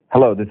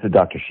Hello, this is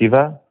Dr.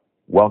 Shiva.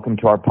 Welcome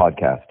to our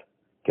podcast,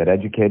 Get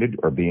Educated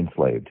or Be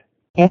Enslaved.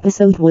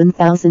 Episode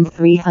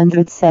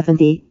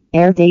 1370,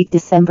 air date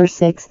December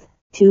 6th,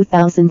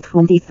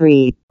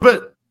 2023.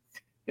 But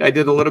I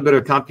did a little bit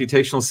of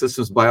computational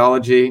systems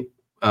biology.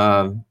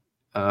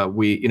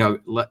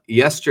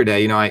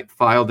 Yesterday, I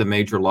filed a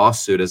major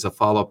lawsuit as a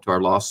follow-up to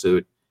our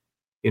lawsuit,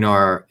 in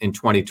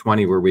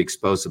 2020, where we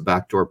exposed the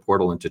backdoor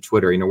portal into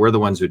Twitter. We're the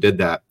ones who did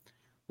that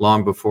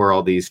long before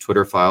all these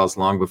Twitter files,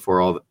 long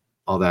before all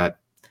that.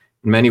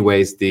 In many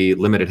ways, the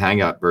limited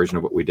hangout version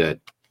of what we did.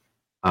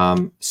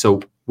 So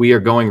we are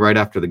going right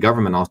after the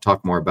government. I'll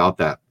talk more about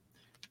that.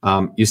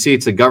 You see,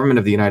 it's the government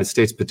of the United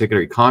States,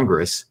 particularly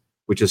Congress,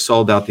 which has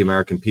sold out the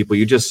American people.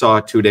 You just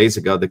saw 2 days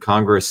ago, the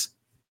Congress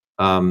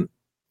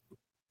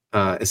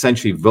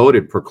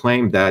essentially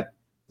proclaimed that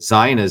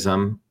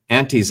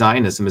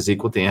anti-Zionism is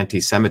equal to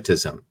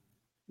anti-Semitism.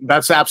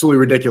 That's absolutely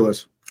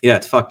ridiculous. Yeah,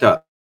 it's fucked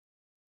up.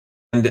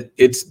 And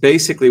it's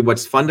basically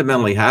what's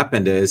fundamentally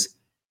happened is,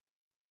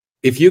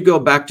 if you go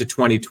back to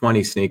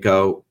 2020,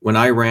 Sneako, when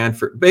I ran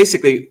for,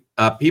 basically,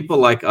 people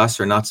like us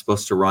are not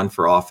supposed to run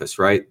for office,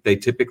 right? They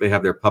typically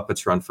have their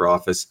puppets run for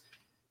office.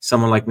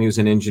 Someone like me who's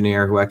an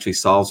engineer who actually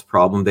solves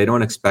problems, they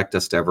don't expect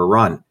us to ever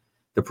run.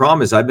 The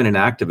problem is I've been an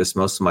activist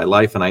most of my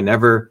life, and I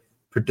never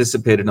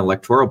participated in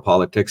electoral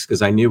politics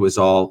because I knew it was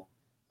all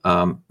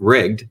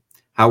rigged.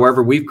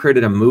 However, we've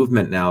created a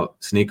movement now,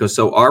 Sneako.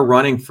 So our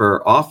running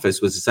for office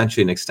was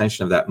essentially an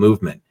extension of that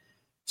movement.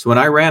 So when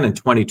I ran in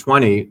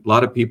 2020, a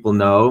lot of people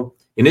know,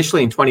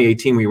 initially in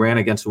 2018, we ran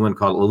against a woman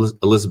called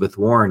Elizabeth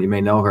Warren. You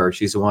may know her.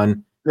 She's the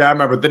one. Yeah, I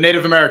remember. The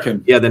Native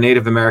American. Yeah, the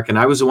Native American.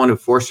 I was the one who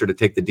forced her to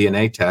take the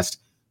DNA test.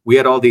 We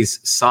had all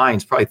these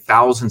signs, probably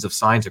thousands of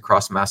signs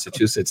across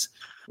Massachusetts,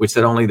 which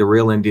said only the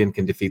real Indian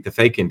can defeat the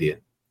fake Indian.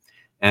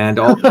 And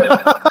all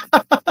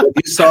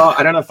you saw,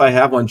 I don't know if I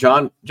have one.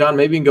 John,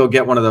 maybe you can go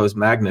get one of those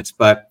magnets,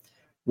 but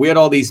we had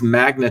all these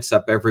magnets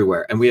up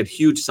everywhere. And we had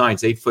huge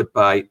signs, 8-foot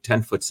by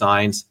 10-foot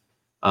signs,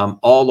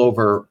 all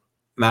over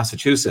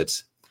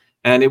Massachusetts.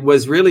 And it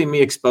was really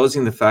me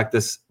exposing the fact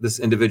this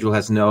individual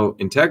has no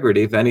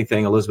integrity. If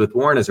anything, Elizabeth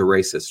Warren is a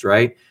racist,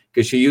 right?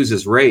 Because she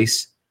uses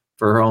race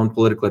for her own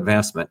political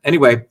advancement.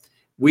 Anyway,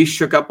 we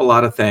shook up a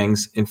lot of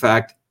things. In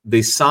fact,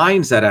 the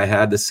signs that I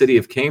had, the city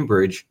of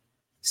Cambridge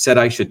said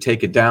I should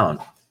take it down.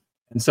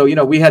 And so,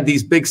 we had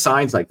these big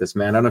signs like this,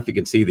 man. I don't know if you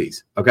can see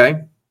these. Okay.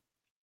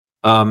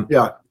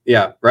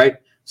 Yeah. Right.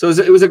 So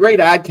it was a great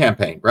ad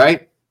campaign,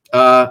 right?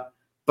 But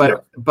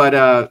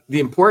the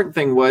important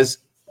thing was,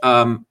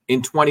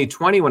 in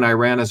 2020, when I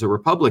ran as a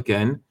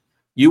Republican,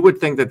 you would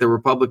think that the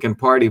Republican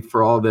Party,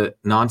 for all the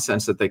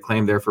nonsense that they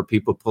claim there for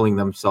people pulling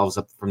themselves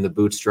up from the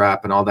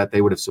bootstrap and all that,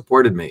 they would have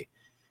supported me.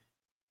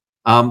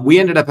 We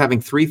ended up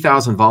having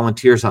 3,000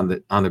 volunteers on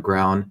the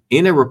ground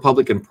in a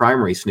Republican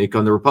primary, Sneako,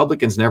 and the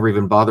Republicans never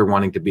even bothered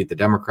wanting to beat the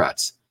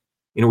Democrats.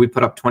 We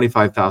put up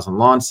 25,000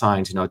 lawn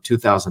signs,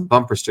 2,000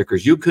 bumper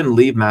stickers. You couldn't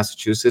leave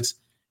Massachusetts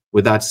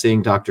without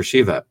seeing Dr.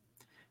 Shiva.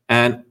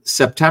 And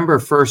September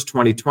 1st,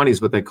 2020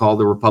 is what they call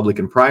the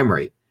Republican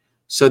primary.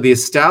 So the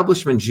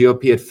establishment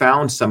GOP had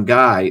found some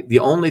guy. The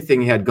only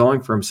thing he had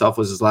going for himself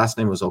was his last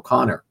name was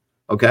O'Connor.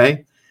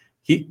 Okay.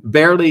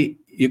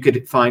 You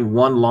could find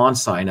one lawn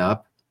sign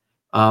up.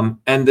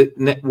 And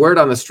the word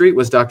on the street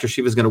was Dr.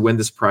 Shiva was going to win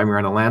this primary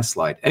on a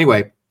landslide.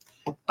 Anyway,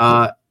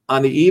 on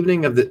the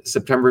evening of the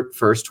September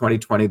 1st,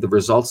 2020, the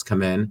results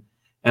come in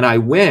and I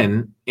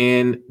win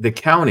in the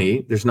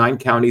county. There's 9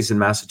 counties in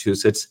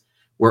Massachusetts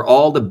where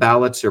all the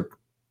ballots are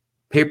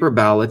paper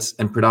ballots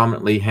and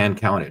predominantly hand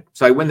counted.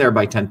 So I win there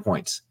by 10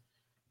 points.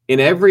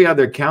 In every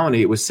other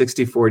county, it was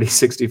 60-40,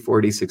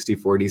 60-40,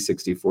 60-40,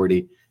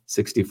 60-40,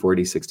 60-40,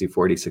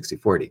 60-40,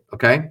 60-40.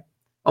 Okay?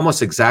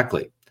 Almost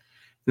exactly.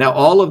 Now,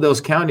 all of those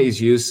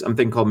counties use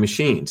something called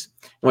machines.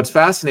 And what's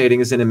fascinating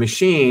is in a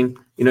machine,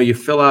 you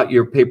fill out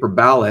your paper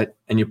ballot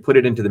and you put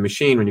it into the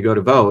machine when you go to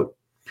vote.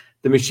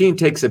 The machine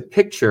takes a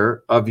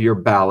picture of your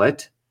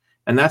ballot,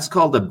 and that's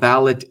called a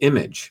ballot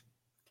image.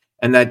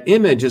 And that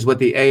image is what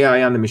the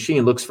AI on the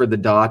machine looks for the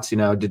dots.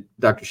 Did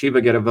Dr.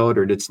 Shiva get a vote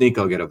or did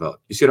Sneako get a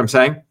vote? You see what I'm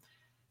saying?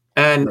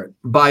 And right.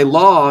 By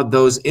law,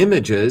 those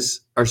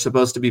images are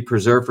supposed to be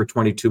preserved for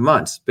 22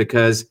 months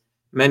because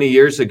many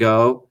years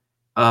ago,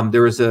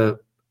 there was a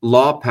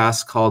law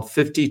passed called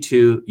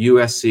 52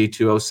 USC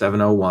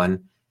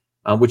 20701,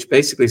 which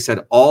basically said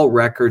all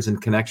records in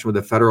connection with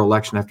a federal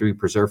election have to be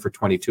preserved for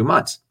 22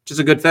 months, which is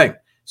a good thing.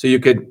 So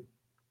you could,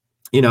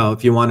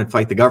 if you want to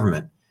fight the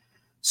government.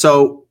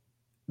 So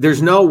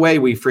there's no way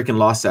we freaking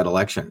lost that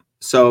election.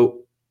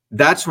 So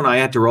that's when I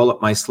had to roll up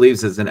my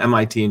sleeves as an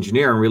MIT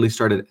engineer and really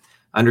started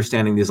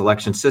understanding these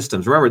election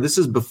systems. Remember, this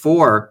is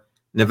before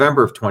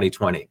November of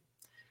 2020.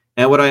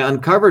 And what I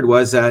uncovered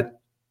was that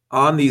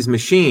on these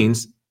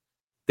machines,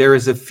 there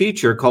is a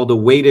feature called a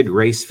weighted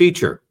race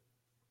feature.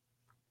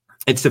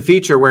 It's a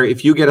feature where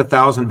if you get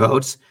 1,000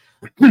 votes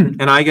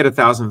and I get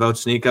 1,000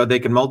 votes, Sneako, they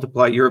can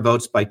multiply your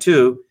votes by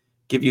 2,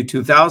 give you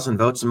 2,000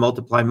 votes and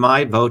multiply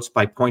my votes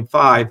by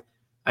 0.5.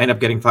 I end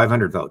up getting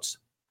 500 votes.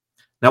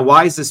 Now,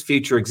 why does this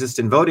feature exist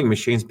in voting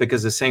machines?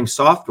 Because the same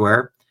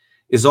software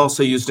is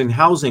also used in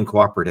housing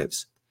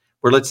cooperatives,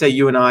 where let's say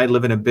you and I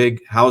live in a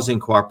big housing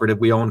cooperative.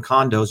 We own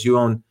condos. You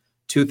own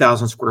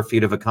 2,000 square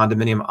feet of a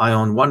condominium. I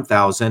own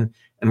 1,000,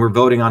 and we're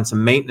voting on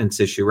some maintenance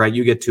issue, right?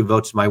 You get 2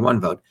 votes to my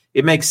 1 vote.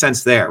 It makes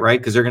sense there, right?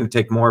 Because they're going to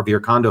take more of your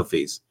condo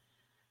fees.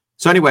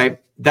 So anyway,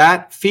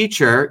 that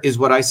feature is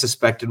what I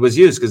suspected was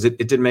used because it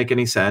didn't make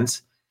any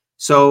sense.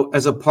 So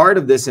as a part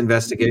of this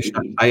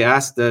investigation, I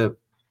asked the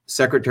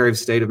Secretary of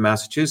State of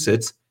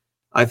Massachusetts,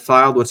 I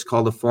filed what's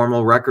called a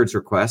formal records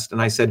request.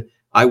 And I said,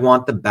 I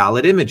want the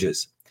ballot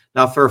images.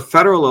 Now, for a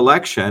federal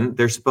election,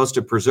 they're supposed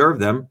to preserve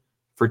them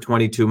for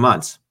 22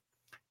 months.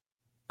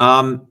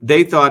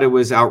 They thought it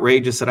was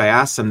outrageous that I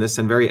asked them this,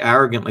 and very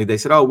arrogantly, they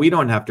said, oh, we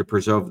don't have to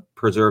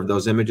preserve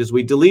those images.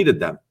 We deleted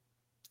them.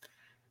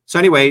 So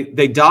anyway,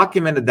 they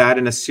documented that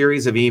in a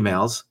series of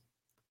emails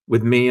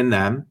with me and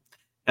them.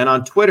 And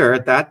on Twitter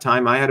at that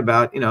time, I had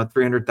about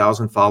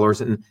 300,000 followers.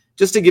 And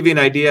just to give you an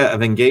idea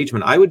of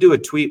engagement, I would do a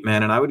tweet,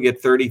 man, and I would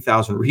get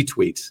 30,000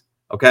 retweets.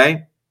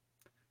 Okay.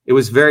 It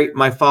was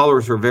my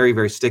followers were very,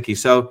 very sticky.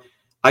 So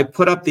I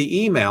put up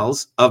the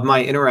emails of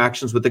my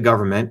interactions with the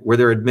government where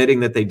they're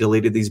admitting that they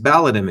deleted these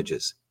ballot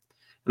images.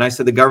 And I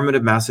said, the government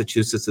of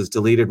Massachusetts has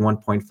deleted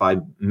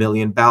 1.5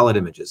 million ballot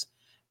images.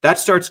 That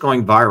starts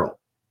going viral.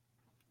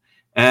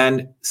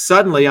 And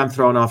suddenly I'm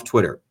thrown off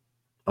Twitter.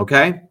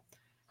 Okay.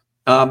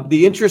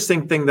 The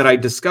interesting thing that I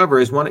discover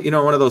is one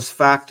of those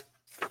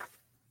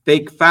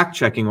fake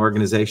fact-checking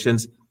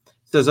organizations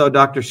says, oh,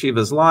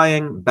 Dr.SHIVA's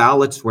lying.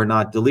 Ballots were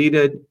not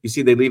deleted. You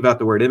see, they leave out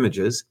the word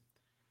images.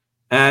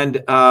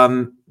 And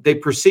they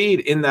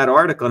proceed in that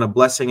article in a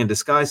blessing in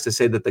disguise to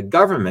say that the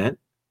government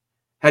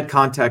had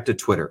contacted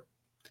Twitter.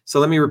 So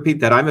let me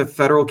repeat that. I'm a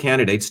federal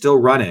candidate still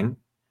running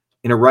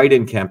in a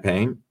write-in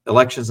campaign.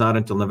 Election's not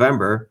until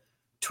November.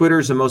 Twitter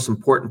is the most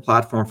important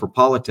platform for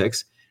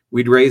politics.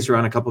 We'd raised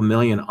around a couple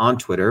million on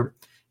Twitter.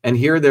 And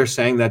here they're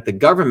saying that the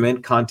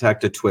government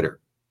contacted Twitter.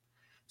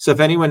 So if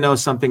anyone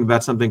knows something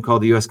about something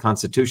called the U.S.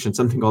 Constitution,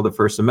 something called the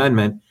First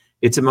Amendment,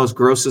 it's the most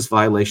grossest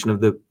violation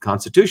of the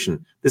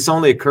Constitution. This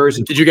only occurs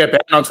in... Did you get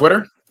banned on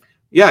Twitter?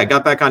 Yeah, I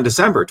got back on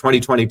December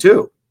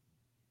 2022.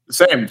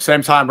 Same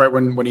time, right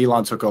when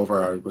Elon took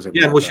over. I was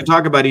able and we should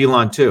talk about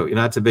Elon too.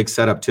 That's a big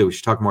setup too. We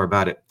should talk more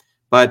about it.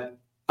 But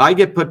I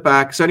get put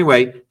back. So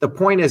anyway, the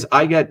point is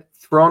I get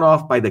thrown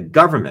off by the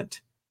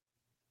government.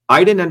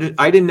 I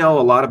didn't know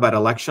a lot about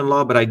election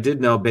law, but I did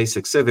know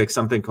basic civics,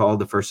 something called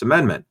the First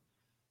Amendment.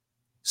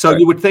 So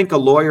you would think a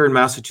lawyer in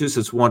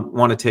Massachusetts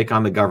want to take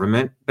on the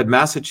government, but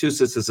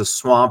Massachusetts is a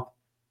swamp.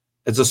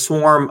 It's a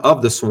swarm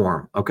of the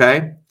swarm,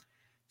 okay?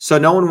 So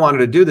no one wanted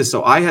to do this.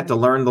 So I had to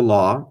learn the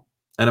law,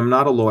 and I'm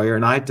not a lawyer,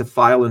 and I had to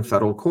file in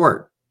federal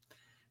court.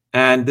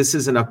 And this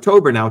is in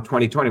October now,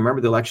 2020.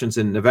 Remember, the election's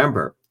in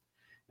November.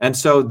 And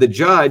so the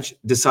judge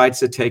decides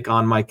to take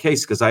on my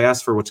case because I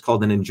asked for what's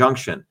called an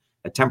injunction,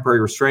 a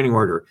temporary restraining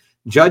order.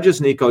 Judges,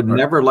 Sneako,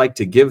 never like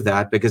to give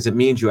that because it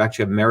means you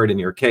actually have merit in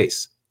your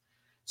case.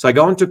 So I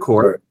go into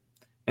court,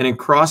 and in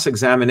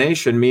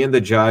cross-examination, me and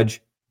the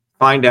judge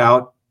find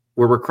out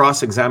where we're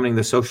cross-examining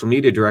the social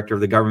media director of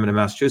the government of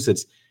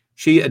Massachusetts.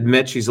 She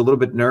admits she's a little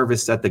bit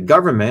nervous that the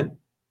government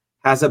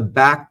has a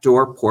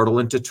backdoor portal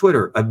into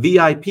Twitter, a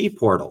VIP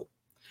portal,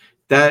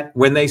 that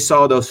when they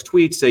saw those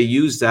tweets, they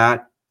used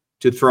that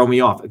to throw me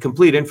off, a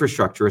complete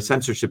infrastructure, a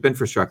censorship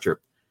infrastructure.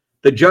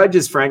 The judge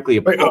is frankly...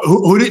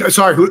 who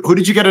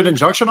did you get an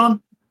injunction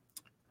on?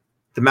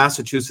 The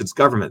Massachusetts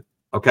government,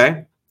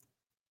 okay?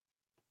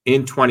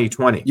 In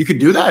 2020. You could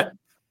do that?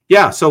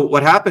 Yeah. So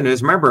what happened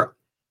is, remember,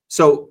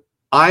 so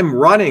I'm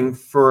running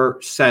for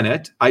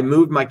Senate. I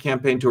moved my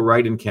campaign to a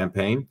write-in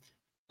campaign.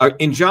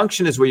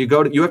 Injunction is where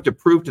you have to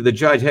prove to the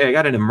judge, hey, I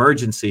got an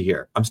emergency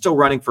here. I'm still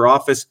running for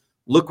office.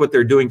 Look what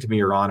they're doing to me,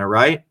 Your Honor,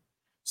 right?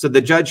 So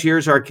the judge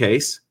hears our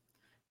case.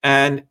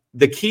 And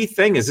the key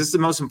thing is, this is the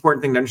most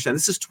important thing to understand.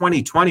 This is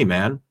 2020,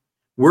 man.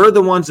 We're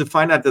the ones that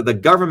find out that the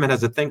government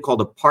has a thing called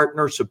a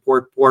partner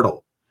support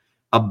portal,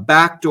 a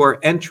backdoor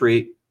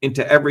entry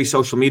into every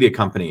social media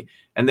company.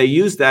 And they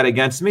used that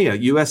against me, a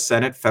U.S.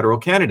 Senate federal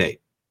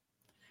candidate.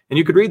 And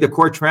you could read the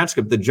court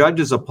transcript. The judge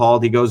is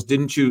appalled. He goes,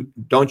 don't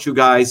you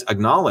guys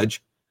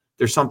acknowledge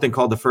there's something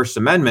called the First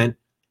Amendment?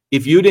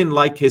 If you didn't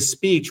like his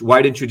speech,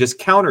 why didn't you just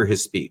counter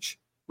his speech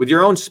with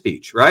your own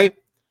speech, right?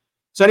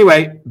 So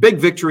anyway, big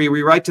victory.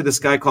 We write to this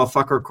guy called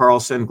Fucker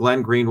Carlson,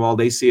 Glenn Greenwald,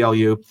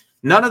 ACLU.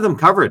 None of them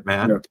cover it,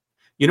 man. Yeah.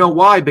 You know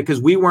why?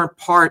 Because we weren't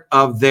part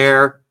of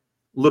their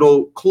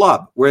little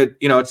club where,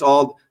 it's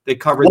all... They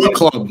cover what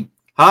club?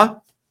 Huh?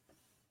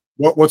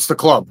 What's the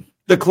club?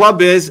 The club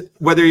is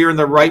whether you're in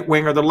the right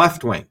wing or the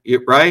left wing,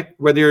 right?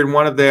 Whether you're in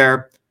one of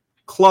their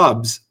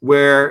clubs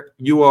where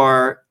you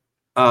are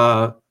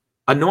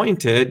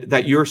anointed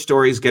that your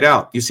stories get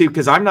out. You see,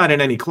 because I'm not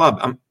in any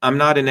club. I'm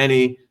not in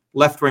any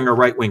left wing or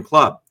right wing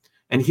club.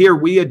 And here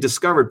we had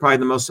discovered probably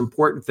the most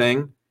important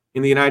thing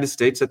in the United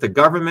States, that the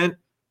government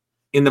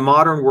in the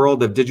modern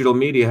world of digital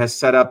media has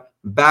set up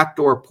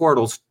backdoor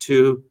portals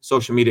to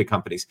social media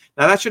companies.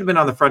 Now, that should have been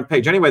on the front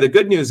page. Anyway, the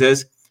good news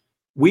is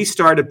we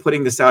started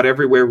putting this out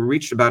everywhere. We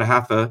reached about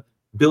 500,000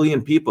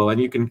 billion people,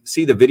 and you can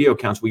see the video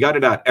counts. We got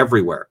it out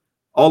everywhere,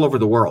 all over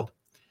the world.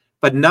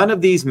 But none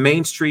of these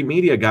mainstream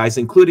media guys,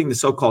 including the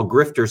so-called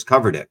grifters,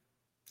 covered it.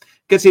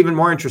 It gets even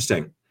more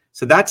interesting.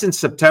 So that's in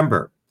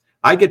September.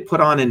 I get put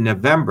on in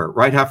November,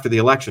 right after the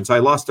election. So I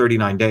lost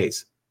 39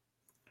 days.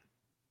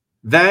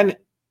 Then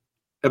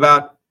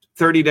about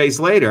 30 days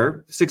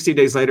later, 60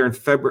 days later,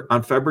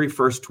 on February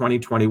 1st,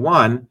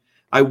 2021,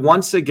 I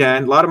once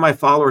again, a lot of my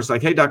followers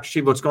like, hey, Dr.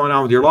 Shiva, what's going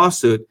on with your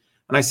lawsuit?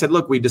 And I said,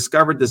 look, we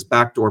discovered this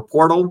backdoor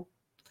portal,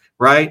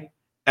 right?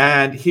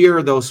 And here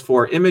are those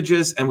 4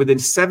 images. And within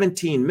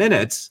 17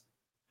 minutes,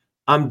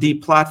 I'm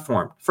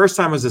deplatformed. First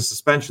time was a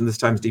suspension. This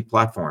time is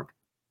deplatformed.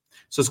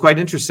 So it's quite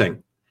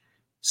interesting.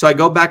 So I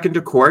go back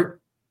into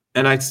court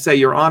and I say,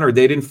 Your Honor,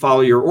 they didn't follow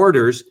your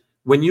orders.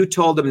 When you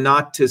told them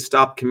not to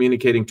stop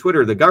communicating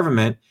Twitter, the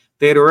government,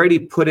 they had already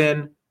put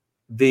in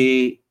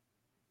the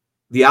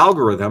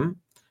algorithm.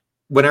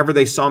 Whenever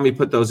they saw me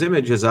put those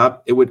images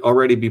up, it would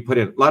already be put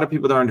in. A lot of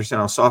people don't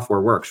understand how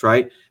software works,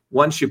 right?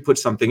 Once you put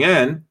something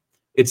in,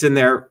 it's in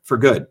there for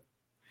good.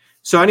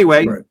 So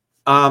anyway, right.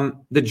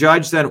 The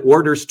judge then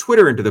orders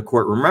Twitter into the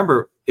courtroom.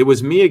 Remember, it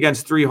was me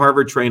against 3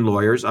 Harvard-trained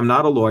lawyers. I'm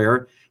not a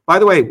lawyer. By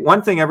the way,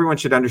 one thing everyone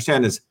should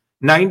understand is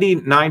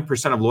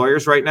 99% of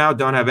lawyers right now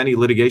don't have any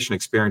litigation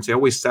experience. They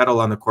always settle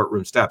on the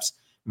courtroom steps.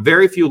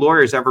 Very few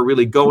lawyers ever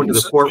really go into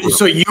the courtroom.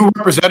 So you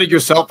represented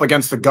yourself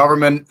against the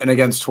government and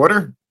against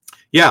Twitter?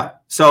 Yeah.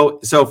 So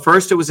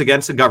first it was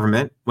against the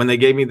government when they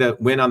gave me the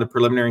win on the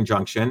preliminary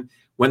injunction.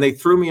 When they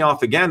threw me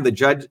off again, the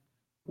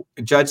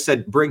judge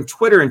said, bring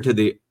Twitter into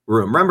the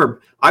room.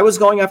 Remember, I was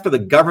going after the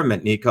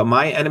government, Nico.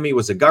 My enemy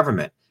was the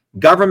government.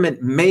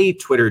 Government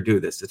made Twitter do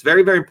this. It's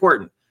very, very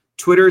important.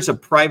 Twitter is a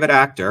private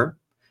actor.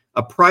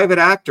 A private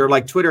actor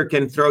like Twitter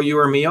can throw you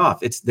or me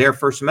off. It's their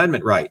First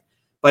Amendment right.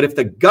 But if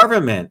the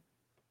government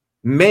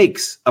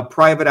makes a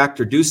private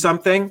actor do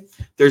something,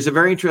 there's a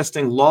very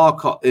interesting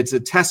law it's a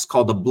test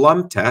called the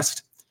Blum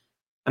test.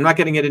 I'm not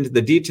getting into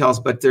the details,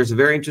 but there's a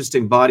very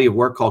interesting body of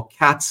work called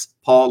cat's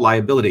paw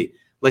liability.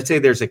 Let's say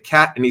there's a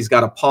cat and he's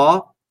got a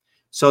paw.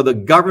 So the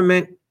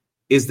government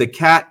is the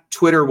cat,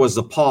 Twitter was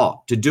the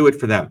paw to do it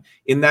for them.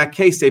 In that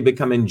case, they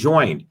become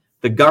enjoined.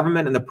 The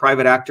government and the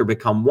private actor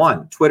become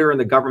one. Twitter and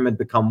the government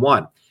become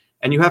one.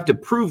 And you have to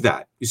prove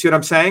that. You see what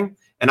I'm saying?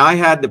 And I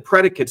had the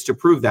predicates to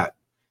prove that.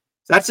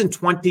 That's in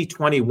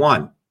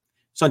 2021.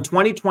 So in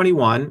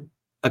 2021,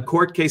 a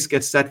court case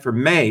gets set for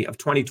May of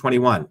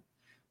 2021.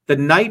 The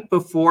night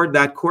before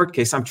that court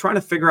case, I'm trying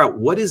to figure out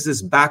what is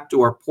this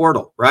backdoor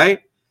portal, right?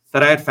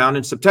 That I had found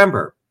in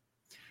September.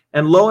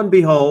 And lo and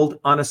behold,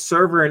 on a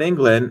server in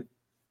England,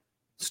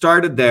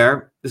 started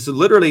there. This is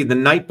literally the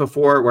night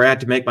before where I had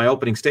to make my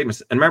opening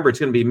statements. And remember, it's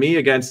going to be me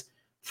against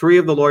 3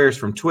 of the lawyers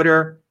from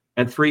Twitter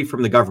and 3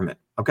 from the government,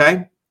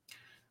 okay?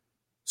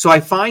 So I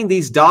find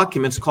these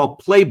documents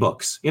called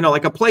playbooks, you know,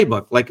 like a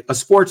playbook, like a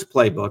sports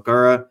playbook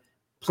or a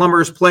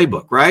plumber's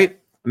playbook, right?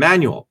 A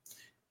manual.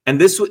 And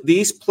these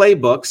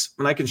playbooks,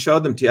 and I can show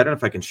them to you, I don't know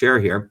if I can share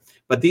here,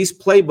 but these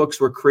playbooks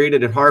were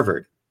created at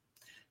Harvard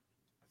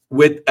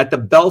at the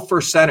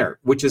Belfer Center,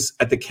 which is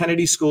at the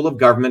Kennedy School of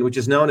Government, which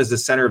is known as the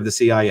center of the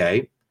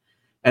CIA.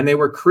 And they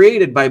were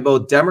created by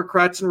both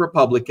Democrats and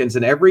Republicans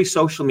in every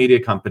social media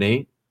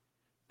company,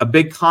 a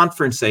big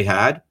conference they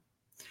had,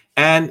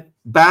 and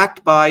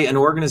backed by an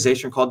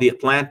organization called the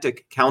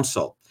Atlantic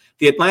Council.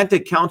 The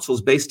Atlantic Council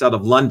is based out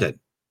of London,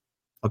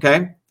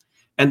 okay?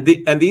 And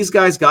these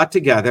guys got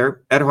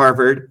together at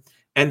Harvard,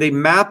 and they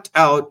mapped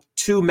out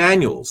 2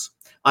 manuals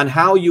on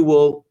how you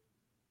will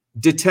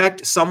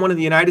detect someone in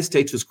the United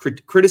States who's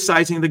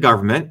criticizing the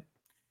government,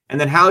 and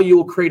then how you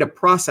will create a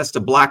process to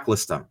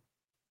blacklist them,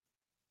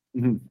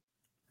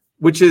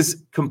 which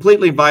is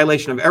completely in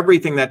violation of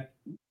everything that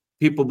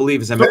people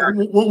believe is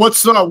American.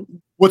 So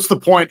what's the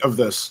point of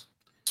this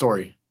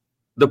story?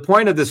 The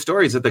point of this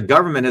story is that the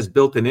government has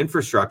built an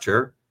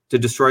infrastructure to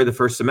destroy the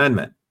First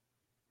Amendment.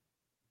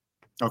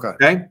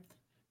 Okay.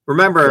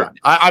 Remember, yeah.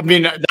 I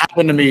mean, that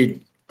happened to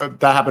me.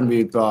 That happened to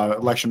me with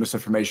election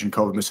misinformation,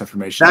 COVID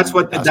misinformation. That's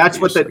what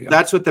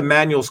the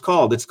manual's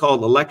called. It's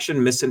called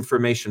Election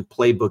Misinformation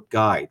Playbook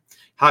Guide.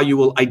 How you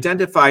will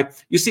identify.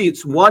 You see,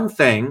 it's one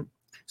thing.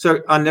 So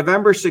on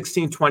November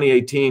 16,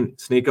 2018,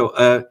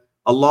 Sneako,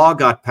 a law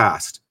got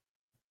passed.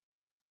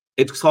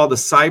 It's called the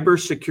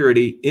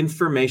Cybersecurity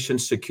Information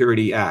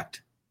Security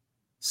Act.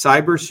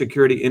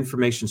 Cybersecurity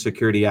Information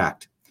Security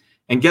Act.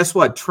 And guess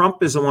what?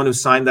 Trump is the one who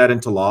signed that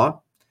into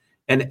law.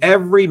 And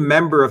every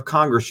member of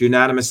Congress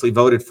unanimously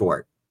voted for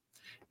it.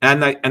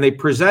 And they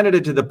presented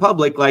it to the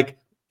public like,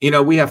 you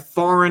know, we have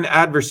foreign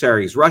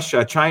adversaries,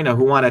 Russia, China,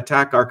 who want to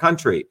attack our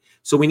country.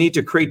 So we need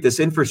to create this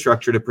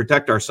infrastructure to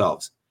protect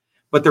ourselves.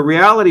 But the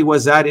reality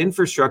was that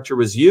infrastructure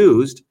was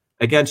used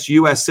against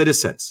U.S.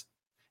 citizens.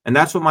 And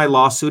that's what my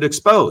lawsuit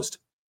exposed.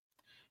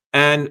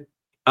 And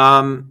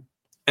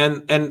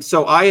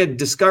so I had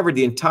discovered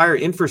the entire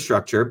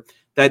infrastructure.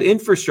 That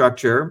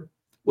infrastructure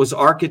was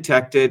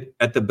architected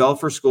at the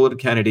Belfer School at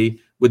Kennedy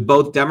with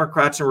both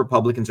Democrats and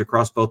Republicans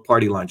across both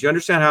party lines. You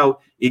understand how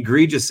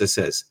egregious this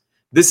is?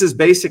 This is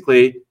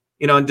basically,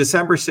 In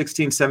December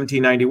 16,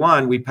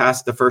 1791, we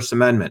passed the First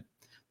Amendment.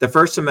 The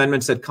First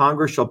Amendment said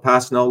Congress shall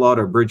pass no law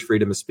to abridge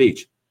freedom of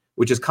speech,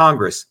 which is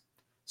Congress.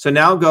 So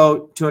now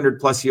go 200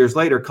 plus years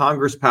later,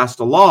 Congress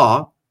passed a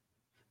law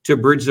to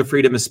abridge the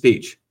freedom of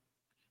speech.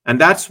 And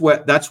that's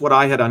what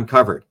I had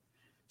uncovered.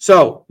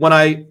 So when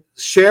I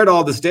shared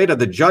all this data,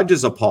 the judge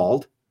is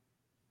appalled.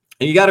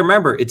 And you got to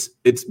remember,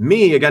 it's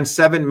me against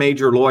 6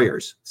 major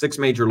lawyers.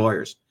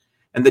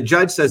 And the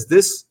judge says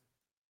this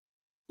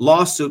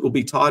lawsuit will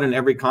be taught in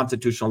every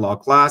constitutional law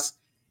class.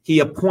 He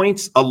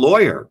appoints a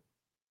lawyer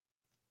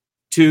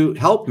to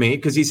help me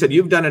because he said,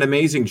 you've done an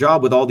amazing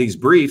job with all these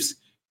briefs.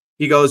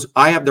 He goes,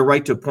 I have the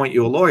right to appoint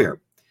you a lawyer.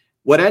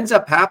 What ends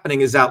up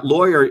happening is that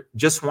lawyer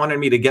just wanted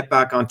me to get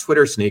back on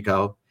Twitter,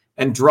 Sneako,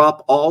 and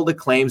drop all the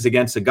claims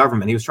against the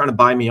government. He was trying to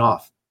buy me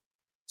off.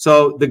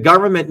 So the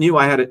government knew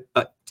I had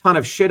a ton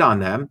of shit on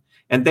them,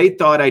 and they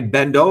thought I'd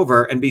bend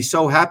over and be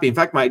so happy. In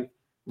fact, my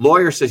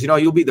lawyer says,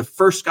 you'll be the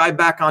first guy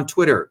back on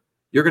Twitter.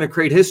 You're going to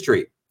create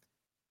history.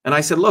 And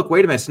I said, look,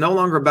 wait a minute. It's no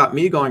longer about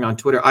me going on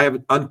Twitter. I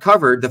have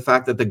uncovered the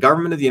fact that the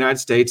government of the United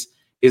States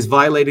is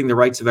violating the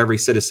rights of every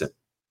citizen.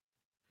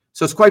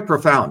 So it's quite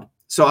profound.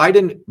 So I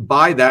didn't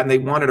buy that, and they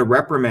wanted to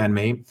reprimand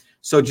me.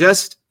 So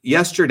just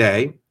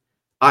yesterday,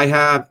 I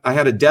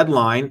had a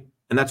deadline,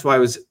 and that's why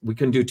we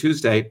couldn't do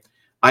Tuesday.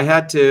 I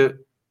had to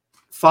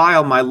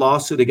file my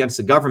lawsuit against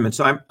the government.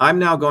 So I'm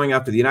now going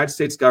after the United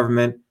States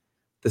government,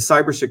 the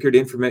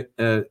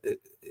cybersecurity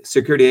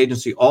security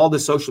agency, all the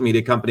social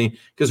media company,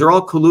 because they're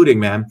all colluding,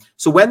 man.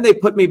 So when they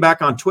put me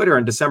back on Twitter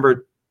in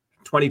December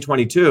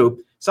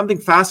 2022, something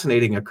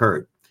fascinating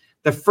occurred.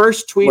 The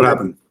first tweet I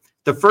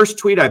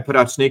put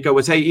out, Sneako,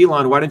 was, hey,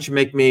 Elon, why don't you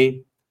make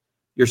me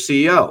your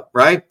CEO,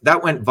 right?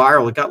 That went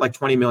viral. It got like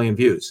 20 million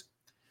views.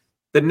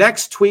 The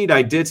next tweet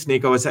I did,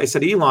 Sneako, is I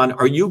said, Elon,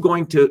 are you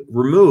going to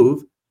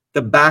remove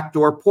the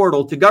backdoor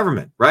portal to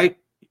government, right?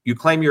 You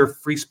claim you're a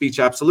free speech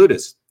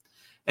absolutist.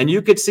 And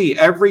you could see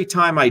every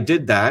time I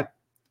did that,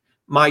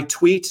 my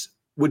tweets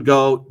would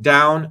go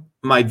down.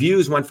 My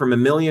views went from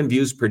 1 million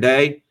views per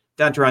day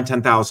down to around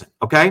 10,000,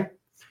 okay?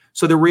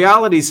 So the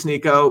reality,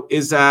 Sneako,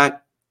 is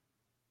that,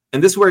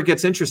 and this is where it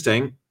gets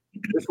interesting,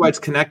 this is why it's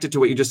connected to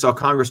what you just saw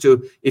Congress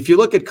do. If you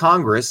look at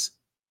Congress,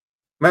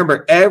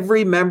 remember,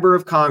 every member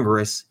of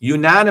Congress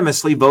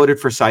unanimously voted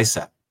for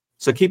CISA.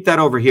 So keep that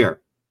over here,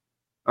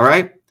 all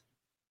right?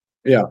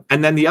 Yeah.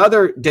 And then the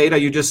other data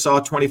you just saw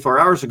 24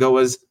 hours ago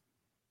was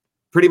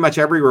pretty much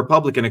every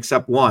Republican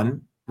except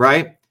one,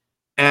 right?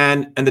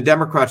 And the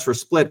Democrats were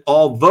split,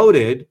 all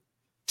voted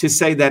to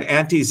say that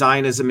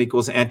anti-Zionism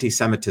equals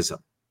anti-Semitism.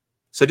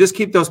 So just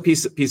keep those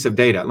piece of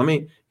data. Let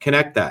me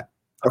connect that.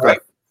 Okay. Right?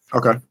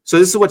 Okay. So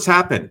this is what's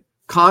happened.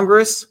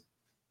 Congress,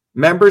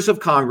 members of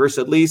Congress,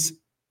 at least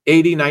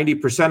 80,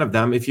 90% of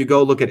them, if you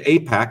go look at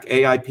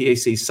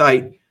AIPAC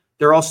site,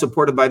 they're all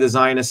supported by the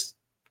Zionist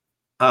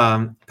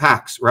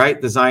PACs,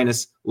 right? The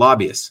Zionist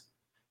lobbyists.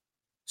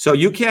 So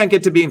you can't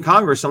get to be in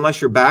Congress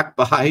unless you're backed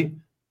by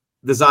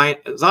the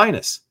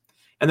Zionists.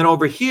 And then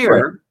over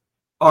here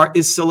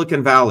is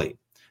Silicon Valley.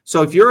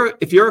 So if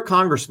you're a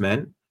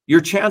congressman, your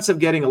chance of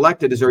getting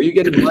elected is, are you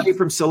getting money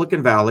from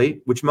Silicon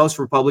Valley, which most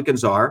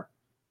Republicans are,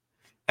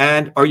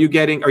 and are you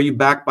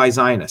backed by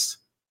Zionists?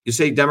 You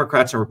say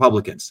Democrats and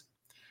Republicans.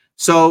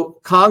 So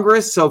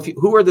Congress,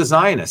 who are the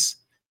Zionists?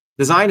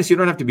 The Zionists, you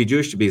don't have to be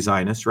Jewish to be a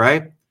Zionist,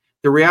 right?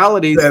 The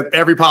reality is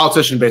every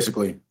politician,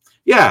 basically.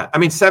 Yeah. I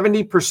mean,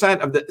 70%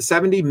 of the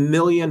 70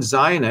 million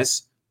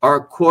Zionists are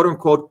quote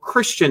unquote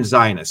Christian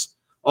Zionists.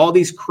 All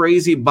these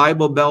crazy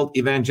Bible Belt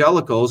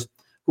evangelicals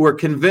who are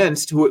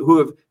convinced, who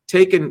have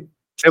taken.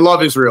 They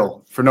love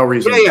Israel for no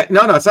reason. Yeah.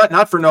 No, it's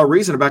not for no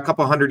reason. About a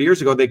couple hundred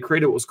years ago, they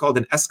created what was called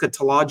an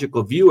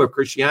eschatological view of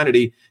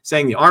Christianity,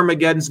 saying the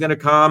Armageddon's going to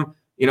come,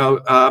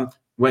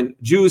 when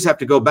Jews have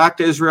to go back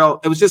to Israel.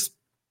 It was just,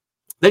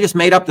 they just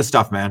made up the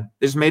stuff, man.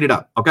 They just made it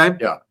up. Okay.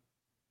 Yeah.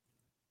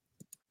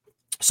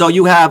 So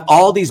you have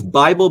all these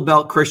Bible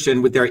Belt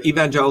Christian with their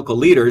evangelical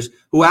leaders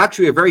who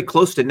actually are very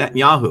close to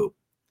Netanyahu,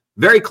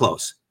 very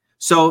close.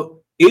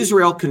 So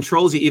Israel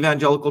controls the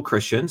evangelical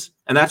Christians,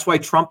 and that's why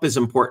Trump is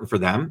important for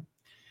them.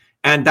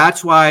 And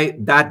that's why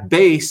that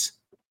base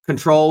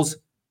controls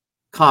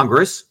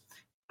Congress.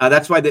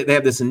 That's why they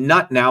have this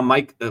nut now,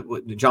 Mike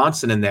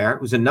Johnson in there,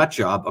 who's a nut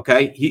job,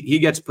 okay? He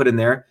gets put in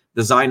there,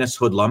 the Zionist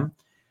hoodlum.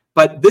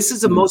 But this is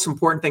the most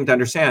important thing to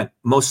understand.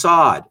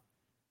 Mossad,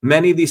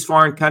 many of these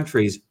foreign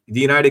countries, the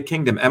United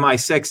Kingdom,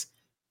 MI6.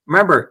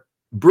 Remember,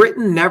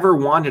 Britain never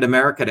wanted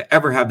America to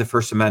ever have the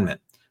First Amendment.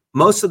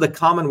 Most of the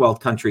Commonwealth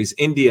countries,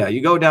 India,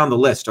 you go down the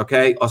list,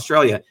 okay?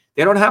 Australia,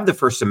 they don't have the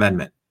First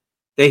Amendment.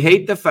 They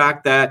hate the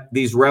fact that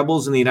these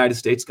rebels in the United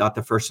States got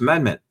the First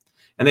Amendment.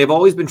 And they've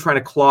always been trying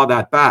to claw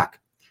that back.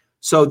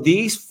 So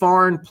these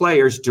foreign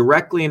players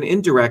directly and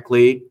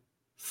indirectly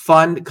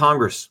fund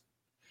Congress.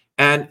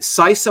 And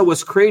CISA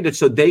was created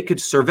so they could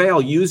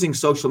surveil using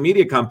social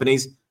media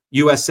companies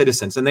U.S.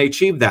 citizens, and they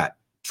achieved that.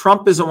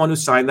 Trump is the one who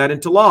signed that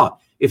into law.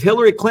 If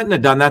Hillary Clinton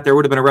had done that, there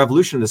would have been a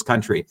revolution in this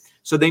country.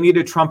 So they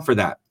needed Trump for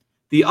that.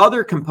 The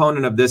other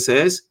component of this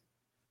is,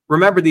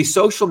 remember, these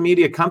social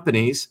media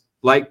companies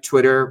like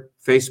Twitter,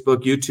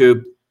 Facebook,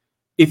 YouTube.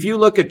 If you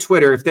look at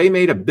Twitter, if they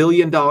made $1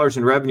 billion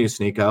in revenue,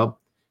 Sneako,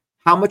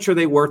 how much are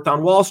they worth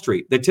on Wall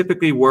Street? They're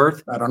typically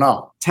worth, I don't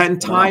know, 10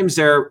 times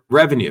their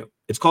revenue.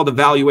 It's called a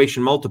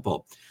valuation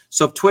multiple.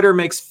 So if Twitter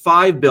makes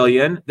 $5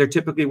 billion, they're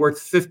typically worth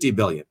 $50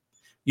 billion.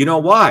 You know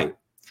why?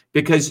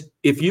 Because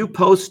if you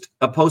post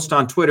a post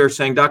on Twitter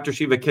saying Dr.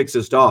 Shiva kicks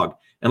his dog,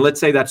 and let's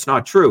say that's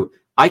not true,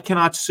 I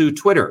cannot sue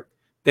Twitter.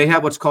 They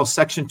have what's called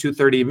Section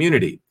 230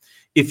 immunity.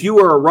 If you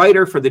were a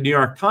writer for the New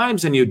York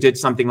Times and you did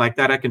something like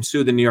that, I can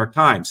sue the New York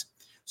Times.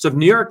 So if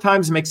New York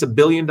Times makes $1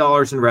 billion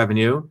in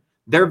revenue,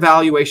 their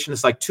valuation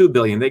is like $2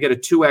 billion. They get a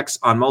 2x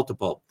on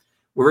multiple,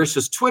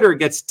 versus Twitter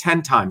gets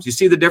 10 times. You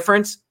see the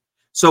difference?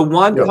 So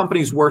one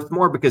company's worth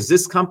more because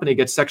this company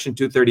gets Section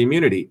 230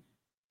 immunity.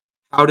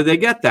 How do they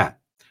get that?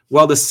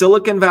 Well, the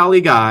Silicon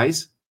Valley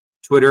guys,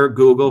 Twitter,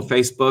 Google,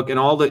 Facebook, and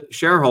all the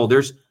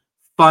shareholders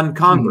fund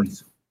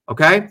Congress.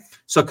 Okay?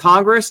 So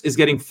Congress is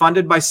getting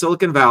funded by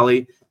Silicon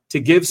Valley to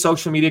give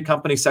social media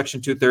companies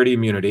Section 230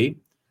 immunity.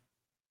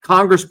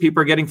 Congress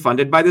people are getting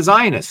funded by the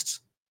Zionists.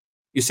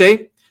 You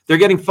see? They're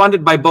getting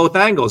funded by both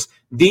angles.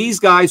 These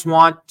guys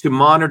want to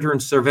monitor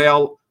and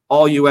surveil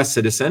all U.S.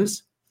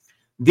 citizens.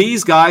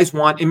 These guys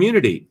want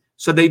immunity.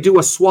 So they do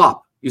a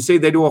swap. You see,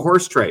 they do a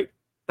horse trade.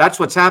 That's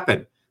what's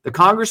happened. The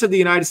Congress of the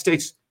United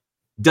States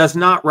does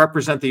not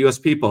represent the U.S.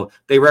 people.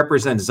 They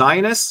represent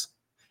Zionists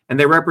and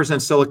they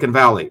represent Silicon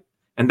Valley.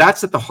 And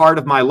that's at the heart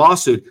of my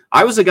lawsuit.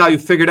 I was the guy who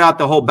figured out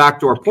the whole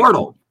backdoor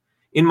portal.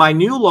 In my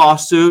new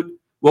lawsuit,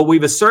 what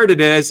we've asserted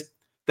is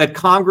that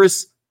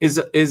Congress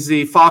is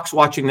the fox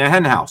watching the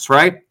hen house,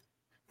 right?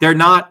 They're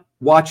not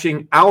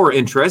watching our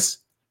interests,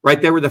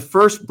 right? They were the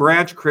first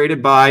branch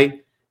created by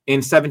in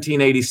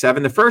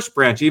 1787, the first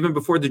branch, even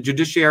before the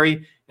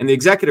judiciary and the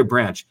executive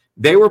branch.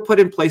 They were put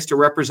in place to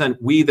represent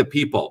we the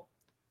people.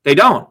 They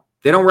don't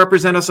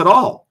represent us at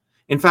all.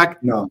 In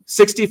fact,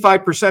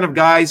 65% of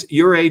guys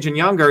your age and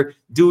younger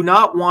do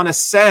not want to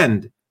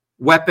send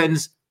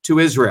weapons to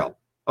Israel,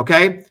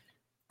 okay?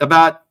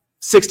 About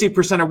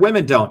 60% of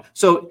women don't.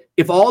 So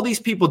if all these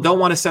people don't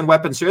want to send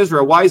weapons to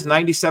Israel, why is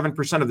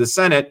 97% of the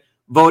Senate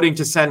voting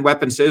to send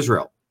weapons to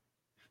Israel?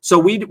 So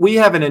we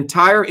have an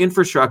entire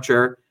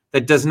infrastructure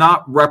that does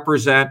not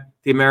represent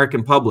the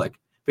American public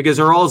because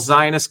they're all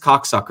Zionist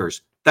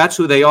cocksuckers. That's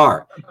who they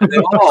are. And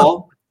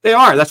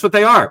that's what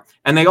they are.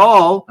 And they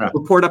all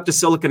report up to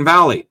Silicon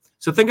Valley.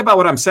 So think about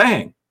what I'm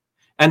saying.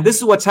 And this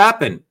is what's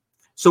happened.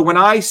 So when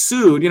I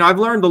sued, I've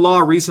learned the law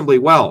reasonably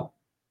well.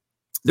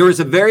 There was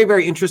a very,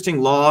 very interesting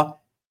law,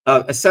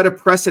 a set of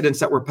precedents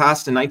that were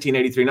passed in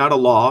 1983, not a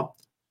law.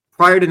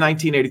 Prior to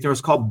 1983, it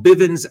was called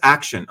Bivens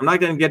Action. I'm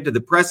not going to get to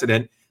the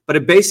precedent, but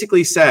it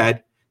basically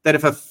said that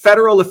if a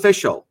federal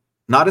official,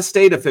 not a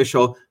state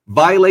official,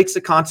 violates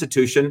the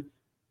Constitution,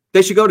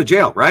 they should go to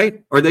jail,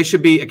 right? Or they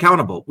should be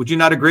accountable. Would you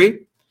not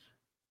agree?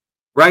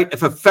 Right?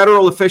 If a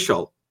federal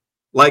official,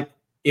 like,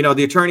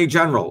 the Attorney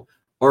General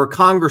or a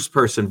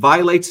congressperson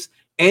violates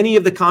any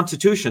of the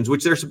constitutions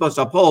which they're supposed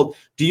to uphold,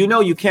 do you know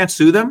you can't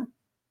sue them?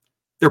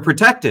 They're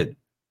protected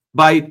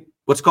by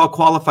what's called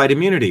qualified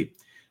immunity.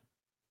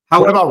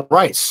 What about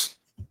rights?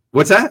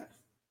 What's that?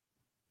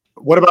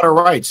 What about our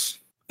rights?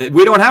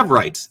 We don't have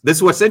rights. This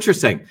is what's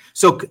interesting.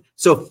 So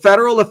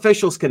federal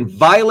officials can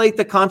violate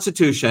the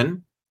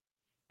Constitution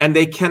and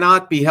they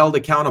cannot be held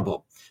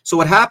accountable. So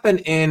what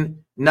happened in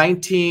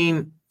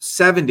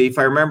 1970, if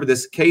I remember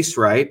this case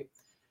right,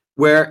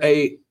 where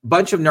a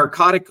bunch of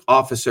narcotic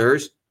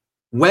officers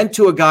went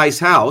to a guy's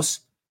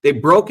house, they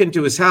broke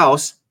into his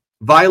house,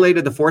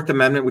 violated the Fourth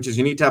Amendment, which is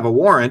you need to have a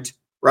warrant,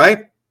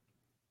 right?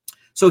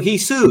 So he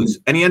sues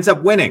and he ends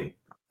up winning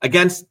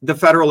against the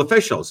federal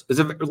officials. There's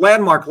a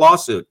landmark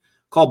lawsuit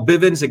called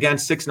Bivens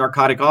against 6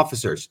 narcotic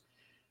officers.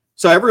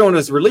 So everyone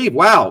was relieved.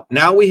 Wow,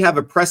 now we have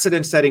a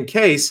precedent-setting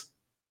case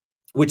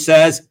which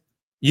says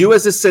you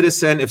as a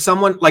citizen, if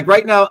someone, like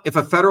right now, if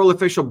a federal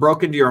official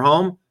broke into your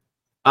home,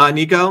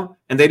 Nico,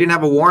 and they didn't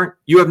have a warrant,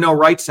 you have no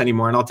rights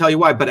anymore. And I'll tell you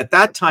why. But at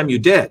that time you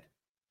did.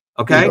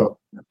 Okay?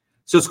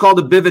 So it's called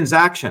a Bivens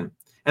action.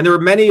 And there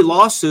were many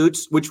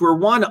lawsuits which were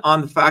won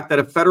on the fact that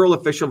a federal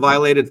official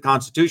violated the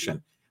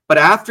Constitution. But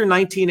after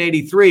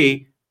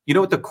 1983, you know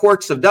what the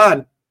courts have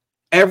done?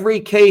 Every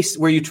case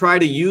where you try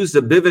to use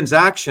the Bivens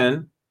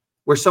action,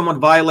 where someone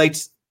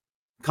violates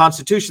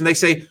Constitution, they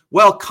say,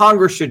 well,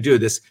 Congress should do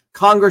this.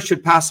 Congress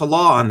should pass a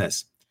law on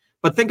this.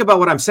 But think about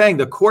what I'm saying.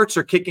 The courts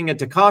are kicking it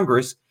to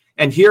Congress.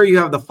 And here you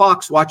have the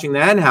fox watching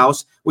the hen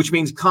house, which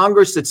means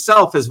Congress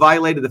itself has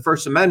violated the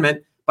First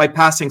Amendment by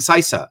passing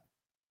CISA.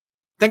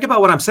 Think about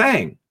what I'm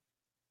saying.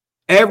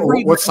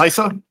 What's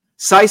CISA?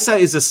 CISA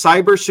is a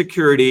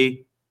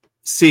cybersecurity,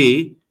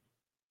 C,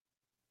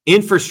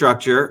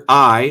 infrastructure,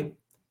 I,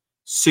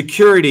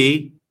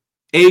 security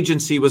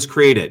agency was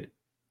created.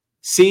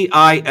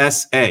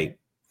 CISA.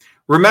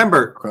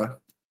 Remember,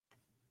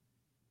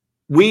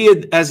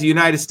 we as the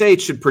United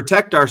States should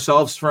protect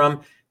ourselves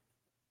from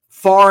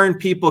foreign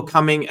people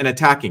coming and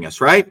attacking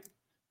us, right?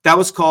 That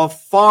was called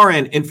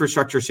Foreign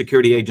Infrastructure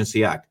Security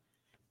Agency Act.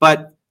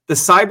 But the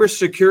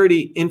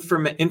Cybersecurity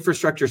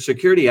Infrastructure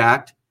Security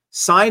Act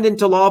signed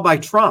into law by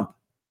Trump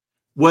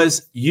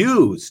was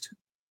used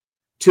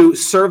to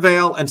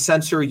surveil and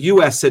censor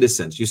U.S.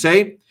 citizens. You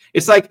say?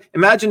 It's like,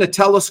 imagine a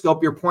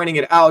telescope, you're pointing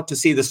it out to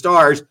see the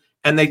stars,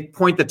 and they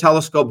point the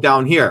telescope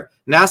down here.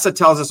 NASA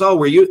tells us, oh,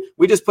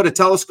 we just put a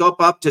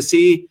telescope up to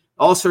see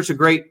all sorts of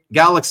great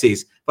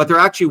galaxies, but they're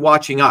actually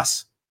watching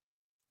us.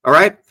 All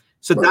right?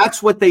 So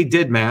that's what they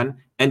did, man.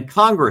 And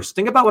Congress,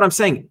 think about what I'm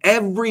saying.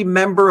 Every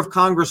member of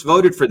Congress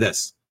voted for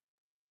this.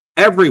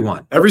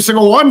 Everyone. Every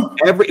single one?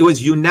 It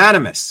was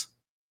unanimous.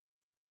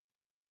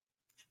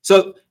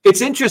 So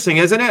it's interesting,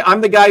 isn't it?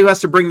 I'm the guy who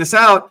has to bring this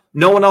out.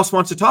 No one else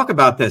wants to talk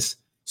about this.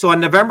 So on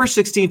November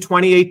 16,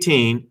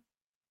 2018,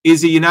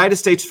 is the United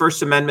States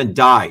First Amendment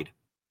died.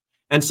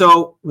 And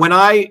so when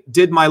I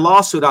did my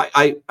lawsuit,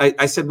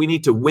 I said we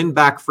need to win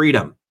back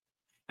freedom.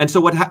 And so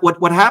what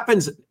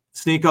happens,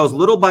 Sneako, is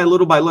little by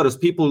little by little, as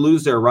people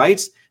lose their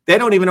rights, they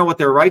don't even know what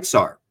their rights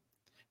are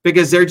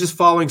because they're just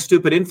following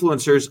stupid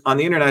influencers on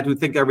the internet who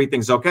think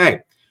everything's okay.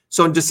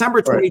 So in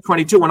December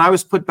 2022, when I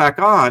was put back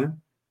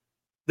on,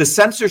 the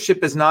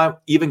censorship has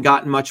not even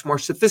gotten much more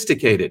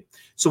sophisticated.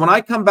 So when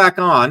I come back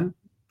on,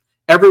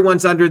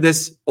 everyone's under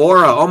this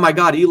aura. Oh my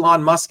God,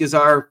 Elon Musk is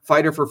our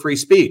fighter for free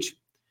speech.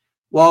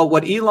 Well,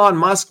 what Elon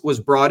Musk was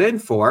brought in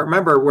for,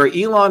 remember, where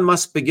Elon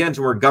Musk begins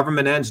and where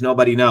government ends,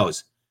 nobody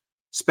knows.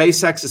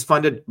 SpaceX is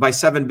funded by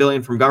 $7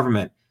 billion from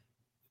government.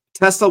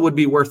 Tesla would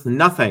be worth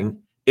nothing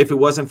if it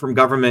wasn't from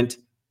government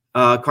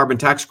carbon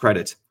tax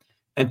credits.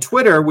 And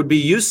Twitter would be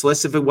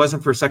useless if it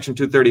wasn't for Section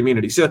 230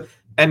 immunity. So,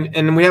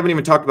 and we haven't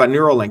even talked about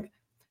Neuralink.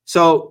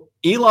 So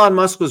Elon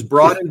Musk was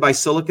brought in by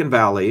Silicon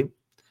Valley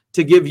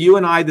to give you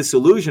and I this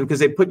illusion because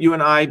they put you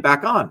and I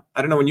back on.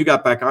 I don't know when you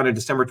got back on in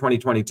December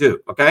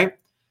 2022, okay?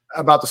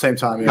 About the same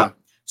time, yeah.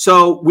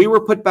 So we were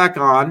put back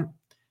on,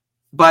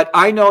 but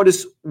I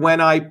noticed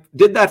when I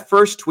did that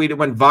first tweet, it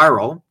went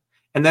viral.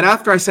 And then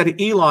after I said,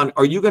 Elon,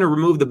 are you going to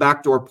remove the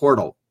backdoor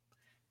portal?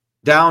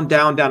 Down,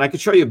 down, down. I could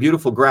show you a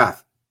beautiful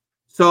graph.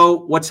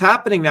 So what's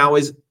happening now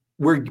is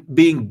we're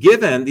being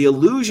given the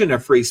illusion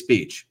of free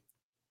speech.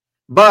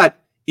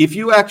 But if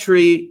you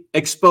actually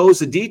expose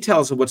the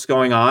details of what's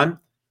going on,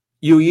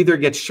 you either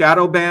get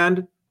shadow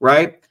banned,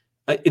 right?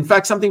 In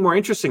fact, something more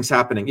interesting is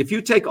happening. If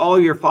you take all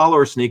your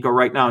followers, Sneako,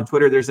 right now on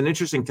Twitter, there's an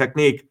interesting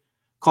technique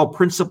called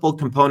principal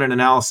component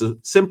analysis.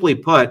 Simply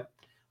put,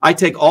 I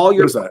take all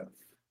your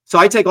So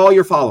I take all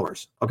your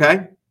followers,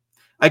 okay?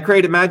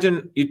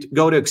 imagine you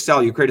go to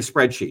Excel, you create a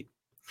spreadsheet.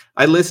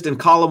 I list in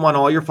column 1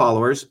 all your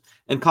followers.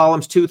 In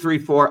columns 2, 3,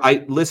 4,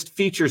 I list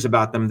features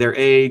about them, their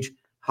age,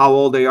 how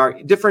old they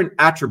are, different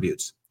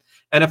attributes.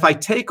 And if I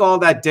take all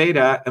that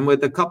data and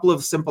with a couple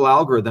of simple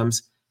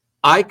algorithms,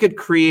 I could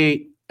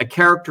create a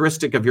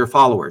characteristic of your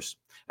followers.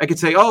 I could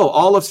say, oh,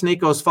 all of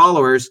Sneako's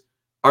followers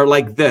are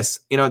like this.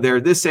 You know, they're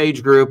this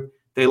age group.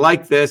 They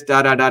like this,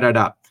 da, da, da, da,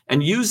 da.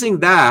 And using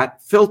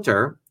that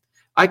filter,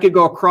 I could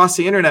go across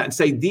the internet and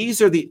say,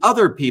 these are the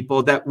other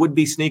people that would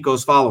be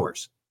Sneako's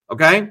followers.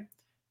 Okay.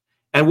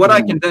 And what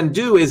I can then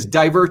do is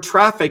divert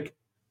traffic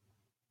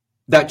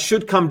that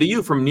should come to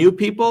you from new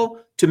people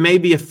to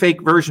maybe a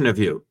fake version of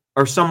you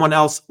or someone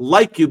else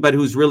like you, but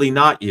who's really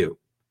not you.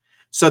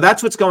 So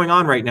that's what's going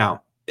on right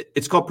now.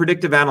 It's called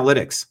predictive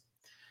analytics.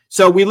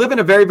 So we live in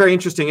a very, very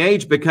interesting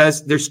age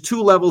because there's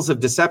 2 levels of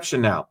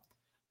deception now.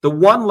 The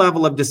one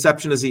level of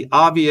deception is the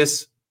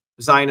obvious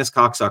Zionist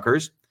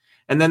cocksuckers.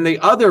 And then the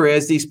other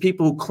is these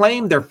people who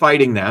claim they're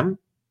fighting them,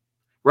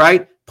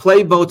 right?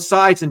 Play both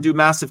sides and do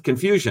massive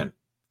confusion.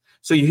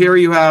 So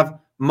you have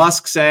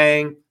Musk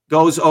saying,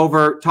 goes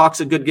over,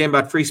 talks a good game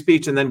about free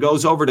speech, and then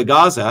goes over to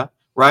Gaza,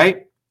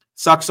 right?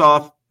 Sucks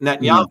off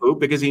Netanyahu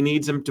because he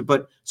needs him to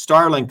put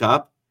Starlink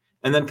up,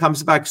 and then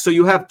comes back. So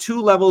you have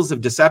 2 levels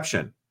of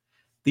deception.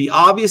 The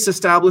obvious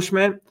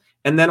establishment,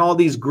 and then all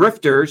these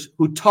grifters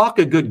who talk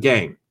a good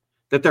game,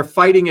 that they're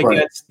fighting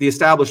against the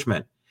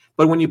establishment.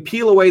 But when you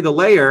peel away the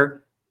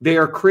layer, they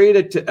are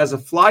created as a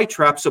fly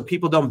trap so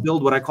people don't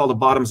build what I call the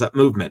bottoms-up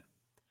movement.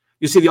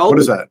 You see, what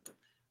is that?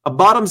 A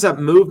bottoms-up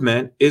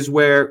movement is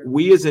where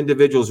we as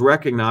individuals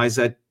recognize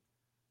that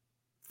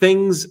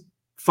things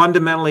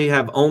fundamentally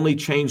have only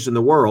changed in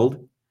the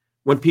world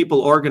when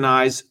people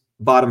organize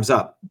bottoms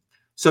up.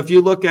 So if you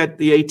look at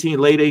the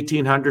late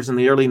 1800s and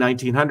the early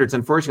 1900s,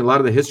 unfortunately, a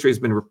lot of the history has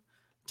been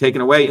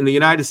taken away. In the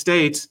United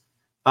States,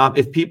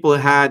 if people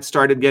had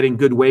started getting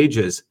good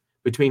wages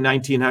between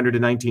 1900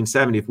 and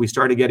 1970, if we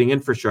started getting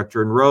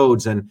infrastructure and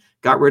roads and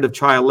got rid of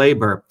child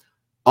labor,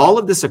 all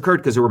of this occurred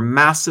because there were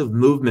massive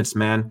movements,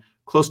 man.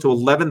 Close to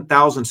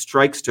 11,000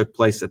 strikes took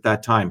place at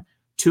that time.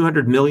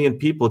 200 million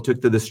people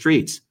took to the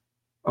streets,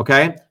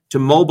 okay, to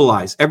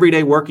mobilize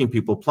everyday working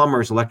people,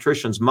 plumbers,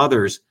 electricians,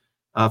 mothers,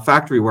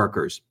 factory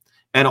workers.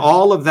 And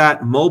all of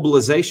that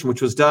mobilization,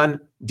 which was done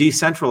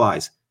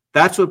decentralized,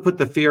 that's what put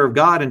the fear of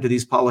God into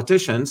these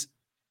politicians.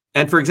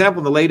 And for example,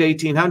 in the late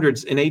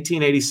 1800s, in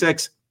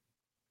 1886,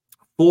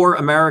 4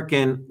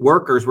 American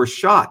workers were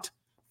shot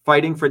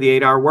fighting for the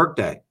 8-hour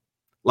workday.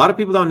 A lot of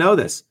people don't know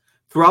this.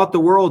 Throughout the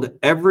world,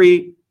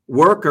 every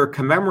worker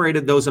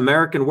commemorated those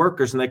American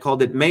workers, and they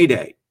called it May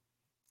Day.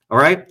 All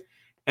right.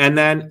 And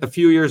then a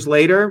few years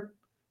later,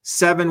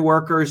 7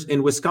 workers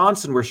in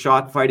Wisconsin were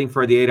shot fighting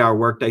for the 8-hour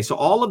workday. So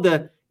all of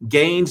the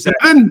gains that...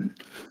 7?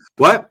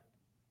 What?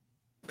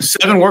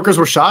 7 workers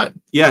were shot?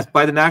 Yes,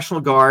 by the National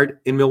Guard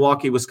in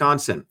Milwaukee,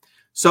 Wisconsin.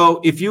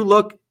 So if you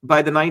look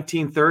by the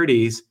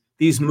 1930s,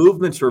 these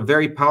movements were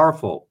very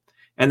powerful,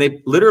 and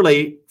they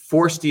literally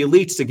forced the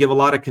elites to give a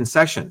lot of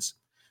concessions.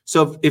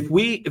 So if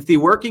the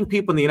working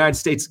people in the United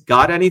States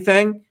got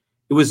anything,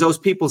 it was those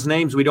people's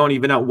names we don't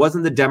even know. It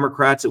wasn't the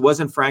Democrats. It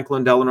wasn't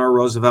Franklin Delano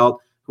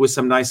Roosevelt, who was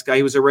some nice guy.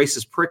 He was a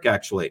racist prick,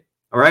 actually.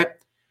 All right.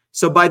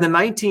 So by the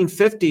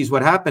 1950s,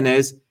 what happened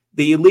is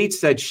the elite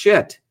said,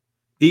 shit,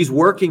 these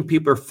working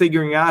people are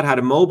figuring out how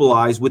to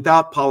mobilize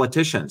without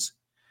politicians.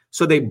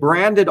 So they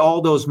branded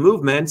all those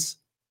movements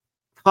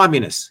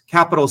communists,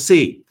 capital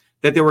C,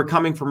 that they were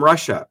coming from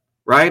Russia,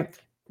 right?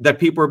 That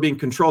people were being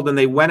controlled, and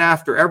they went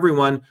after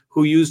everyone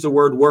who used the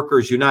word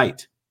workers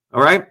unite.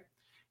 All right.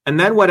 And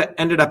then what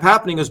ended up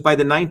happening is by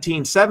the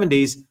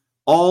 1970s,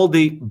 all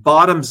the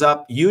bottoms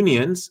up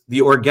unions,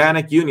 the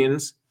organic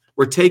unions,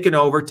 were taken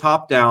over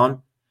top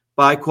down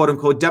by quote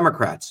unquote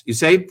Democrats. You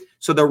see?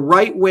 So the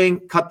right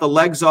wing cut the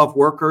legs off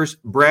workers,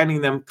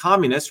 branding them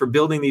communists for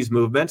building these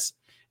movements,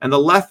 and the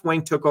left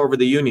wing took over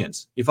the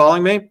unions. You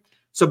following me?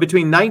 So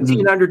between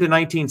 1900 to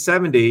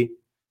 1970,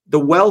 the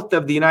wealth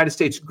of the United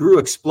States grew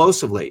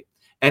explosively,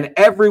 and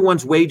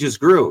everyone's wages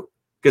grew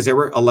because there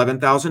were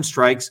 11,000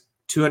 strikes,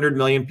 200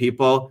 million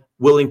people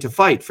willing to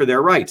fight for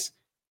their rights.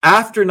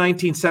 After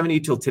 1970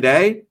 till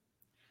today,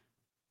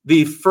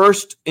 the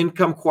first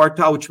income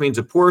quartile, which means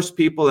the poorest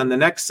people, and the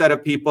next set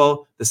of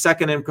people, the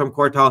second income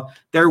quartile,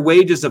 their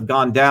wages have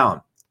gone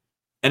down.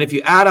 And if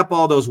you add up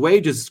all those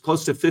wages, it's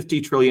close to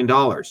 $50 trillion.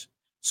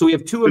 So we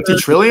have 50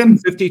 trillion?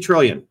 50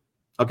 trillion.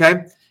 Okay.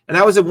 And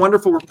that was a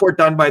wonderful report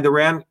done by the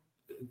Rand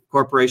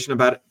Corporation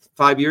about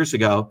 5 years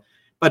ago.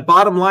 But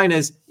bottom line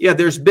is, yeah,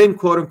 there's been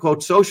quote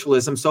unquote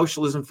socialism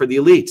for the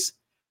elites.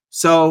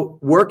 So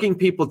working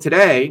people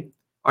today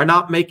are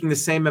not making the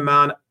same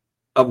amount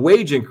of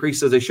wage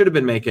increase as they should have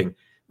been making,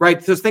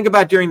 right? So think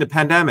about during the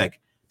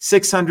pandemic,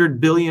 $600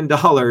 billion,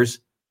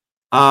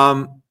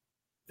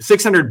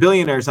 600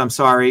 billionaires,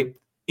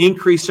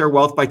 increased their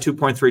wealth by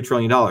 $2.3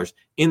 trillion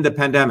in the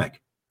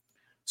pandemic.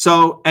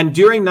 So, and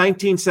during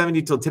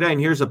 1970 till today, and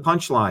here's a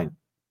punchline,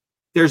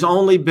 there's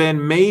only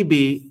been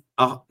maybe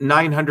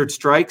 900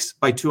 strikes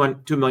by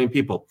 2 million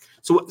people.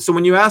 So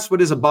when you ask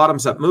what is a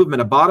bottoms-up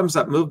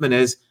movement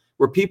is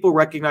where people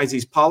recognize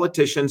these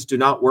politicians do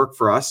not work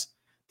for us.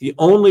 The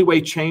only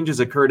way change has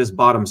occurred is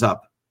bottoms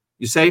up.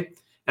 You see?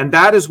 And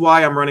that is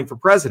why I'm running for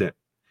president.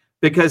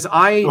 Because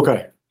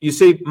you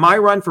see, my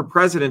run for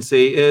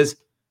presidency is,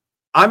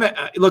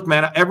 look,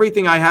 man,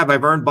 everything I have,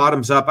 I've earned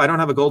bottoms up. I don't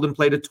have a golden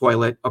plated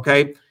toilet.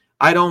 Okay.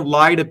 I don't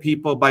lie to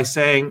people by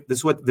saying this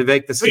is what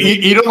Vivek,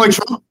 you don't like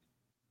Trump?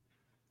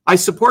 I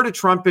supported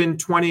Trump in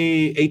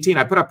 2018.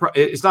 I put up,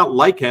 it's not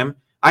like him.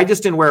 I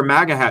just didn't wear a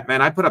MAGA hat,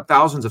 man. I put up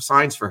thousands of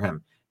signs for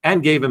him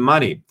and gave him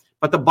money.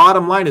 But the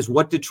bottom line is,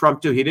 what did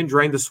Trump do? He didn't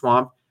drain the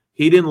swamp.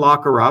 He didn't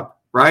lock her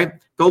up, right?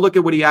 Go look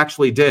at what he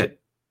actually did.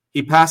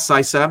 He passed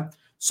CISA.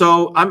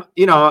 So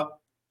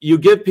you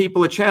give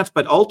people a chance,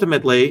 but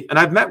ultimately, and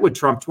I've met with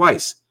Trump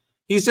twice.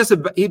 He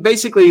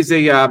basically is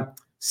a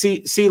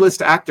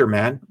C-list actor,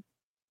 man.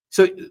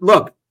 So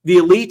look, the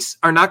elites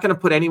are not going to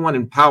put anyone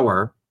in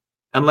power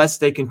unless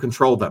they can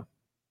control them.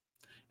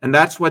 And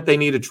that's what they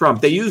needed Trump.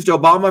 They used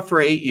Obama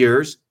for 8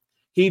 years.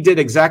 He did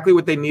exactly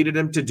what they needed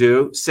him to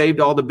do, saved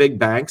all the big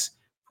banks,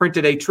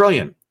 printed $8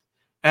 trillion.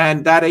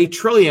 And that $8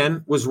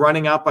 trillion was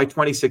running out by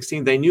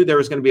 2016. They knew there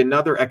was going to be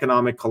another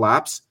economic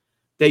collapse.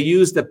 They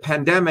used the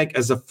pandemic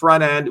as a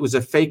front end. It was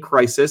a fake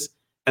crisis.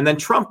 And then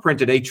Trump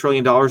printed $8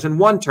 trillion in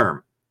one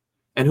term.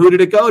 And who did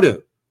it go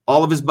to?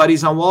 All of his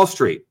buddies on Wall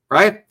Street,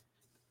 right?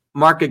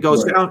 Market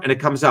goes down and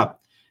it comes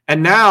up.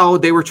 And now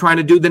they were trying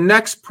to do the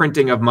next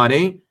printing of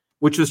money,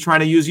 which was trying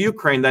to use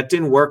Ukraine. That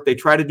didn't work. They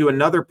tried to do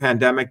another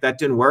pandemic. That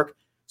didn't work.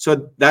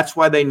 So that's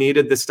why they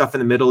needed this stuff in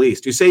the Middle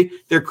East. You see,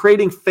 they're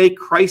creating fake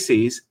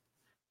crises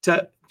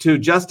to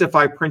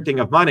justify printing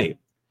of money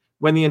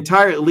when the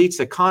entire elite's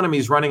economy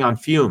is running on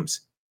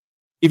fumes.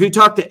 If you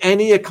talk to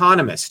any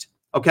economist,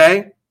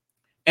 okay,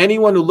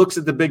 anyone who looks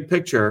at the big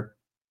picture,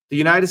 the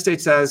United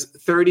States has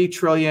 30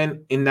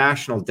 trillion in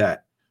national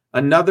debt,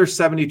 another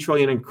 70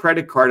 trillion in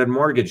credit card and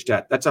mortgage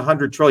debt. That's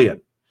 100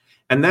 trillion.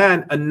 And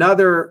then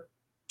another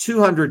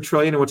 200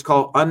 trillion in what's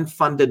called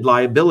unfunded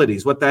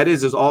liabilities. What that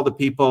is all the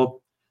people,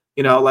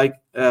 who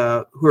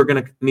are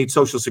going to need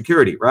Social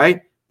Security,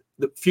 right?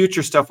 The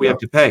future stuff we have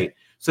to pay.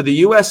 So the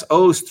U.S.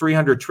 owes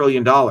 $300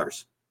 trillion.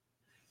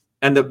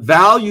 And the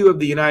value of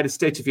the United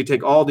States, if you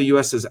take all the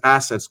U.S.'s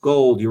assets,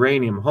 gold,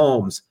 uranium,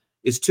 homes,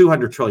 is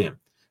 $200 trillion.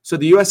 So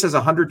the U.S. has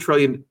a $100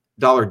 trillion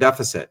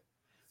deficit.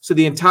 So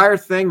the entire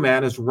thing,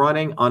 man, is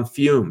running on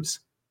fumes.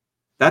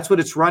 That's what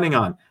it's running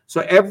on.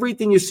 So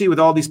everything you see with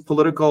all these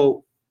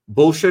political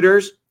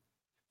bullshitters,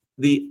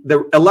 the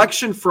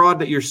election fraud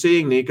that you're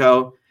seeing,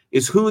 Nico,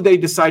 is who they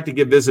decide to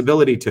give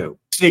visibility to.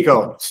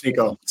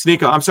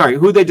 Sneako. I'm sorry,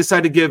 who they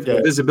decide to give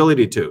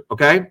visibility to,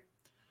 okay?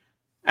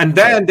 And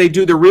then they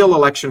do the real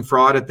election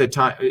fraud at the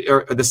time,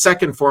 or the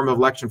second form of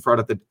election fraud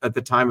at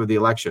the time of the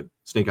election,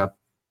 Sneako.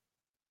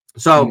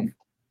 So,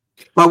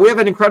 but we have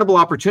an incredible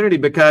opportunity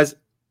because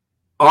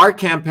our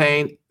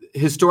campaign,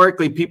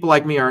 historically, people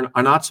like me are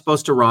not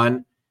supposed to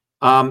run.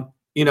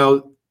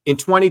 In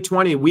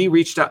 2020, we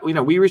reached out,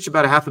 we reached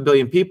about 500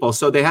 million people.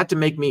 So they had to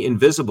make me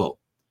invisible.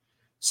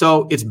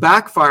 So it's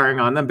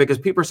backfiring on them because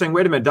people are saying,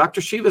 wait a minute,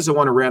 Dr. Shiva is the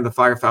one who ran the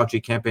Fire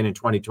Fauci campaign in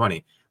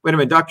 2020. Wait a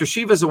minute, Dr.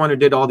 Shiva is the one who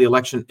did all the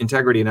election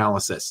integrity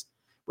analysis.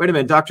 Wait a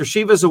minute, Dr.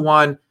 Shiva is the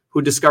one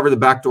who discovered the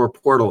backdoor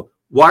portal.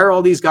 Why are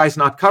all these guys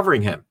not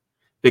covering him?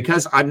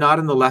 Because I'm not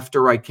in the left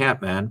or right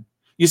camp, man.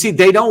 You see,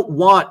 they don't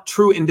want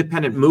true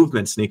independent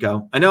movements,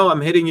 Sneako. I know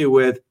I'm hitting you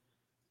with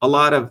a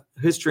lot of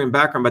history and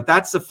background, but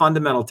that's the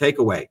fundamental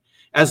takeaway.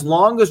 As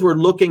long as we're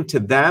looking to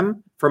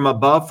them from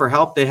above for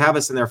help, they have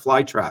us in their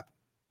fly trap.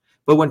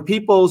 But when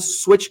people's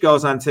switch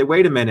goes on and say,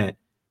 wait a minute,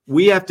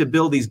 we have to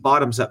build these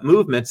bottoms-up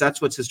movements. That's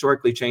what's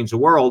historically changed the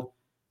world.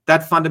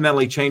 That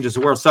fundamentally changes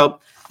the world. So,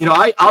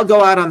 I'll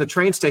go out on the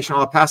train station.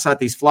 I'll pass out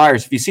these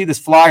flyers. If you see this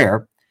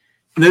flyer,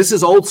 this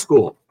is old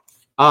school.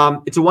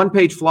 It's a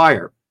one-page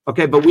flyer.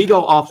 Okay, but we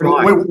go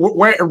offline.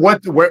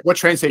 What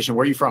train station?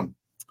 Where are you from?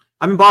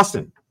 I'm in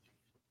Boston.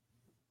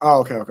 Oh,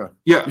 okay.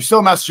 Yeah. You're still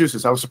in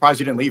Massachusetts. I was surprised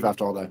you didn't leave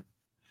after all that.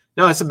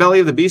 No, it's the belly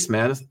of the beast,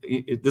 man.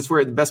 This is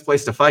where the best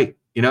place to fight.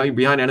 You're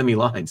behind enemy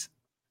lines,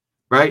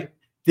 right?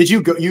 Did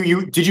you go?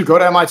 Did you go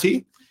to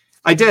MIT?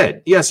 I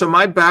did. Yeah. So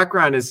my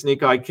background is,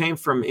 Sneako, I came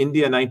from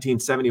India in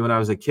 1970 when I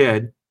was a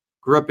kid.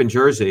 Grew up in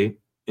Jersey,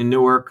 in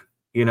Newark,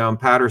 in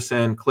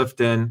Patterson,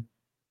 Clifton,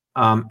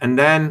 and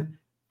then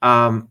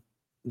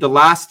the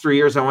last 3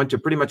 years I went to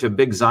pretty much a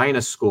big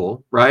Zionist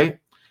school, right?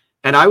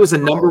 And I was a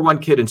number one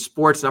kid in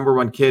sports, number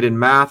one kid in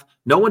math.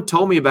 No one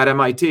told me about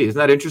MIT. Isn't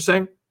that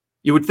interesting?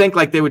 You would think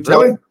like they would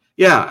tell. Really?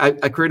 Yeah,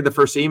 I created the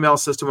first email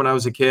system when I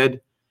was a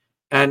kid.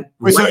 And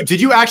so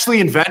did you actually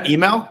invent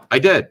email? I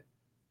did.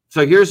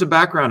 So here's the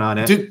background on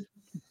it.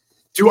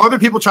 Do other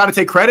people try to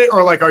take credit,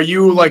 or are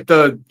you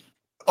the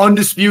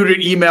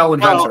undisputed email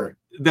inventor?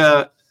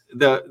 Well,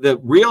 the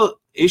real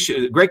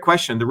issue, great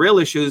question. The real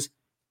issue is,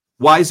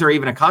 why is there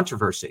even a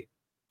controversy?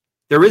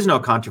 There is no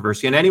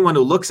controversy. And anyone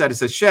who looks at it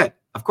says, shit,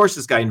 of course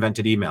this guy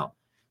invented email.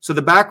 So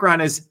the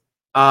background is,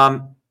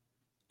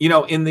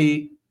 in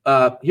the,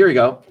 here we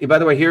go. By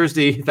the way, here's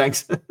the,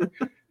 thanks.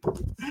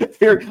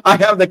 Here, I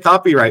have the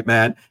copyright,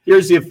 man.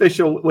 Here's the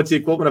official, what's the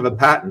equivalent of a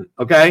patent,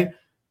 okay?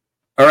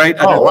 All right.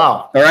 Oh,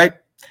 wow. All right.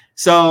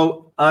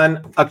 So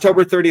on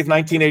October 30th,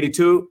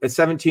 1982, a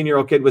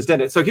 17-year-old kid was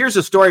dead. So here's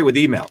a story with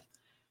email.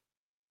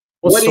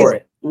 What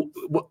story?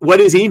 What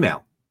is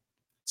email?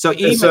 So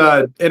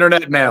email, it's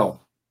internet mail.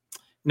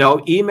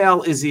 No,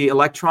 email is the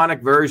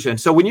electronic version.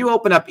 So when you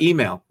open up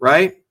email,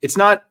 right, it's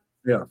not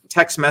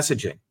text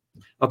messaging,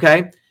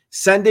 okay?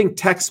 Sending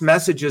text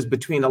messages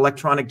between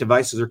electronic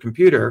devices or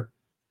computer,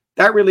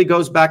 that really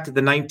goes back to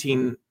the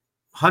 1900s,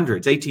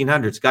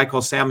 1800s. A guy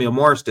called Samuel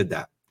Morse did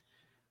that.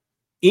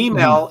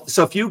 Email,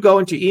 so if you go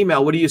into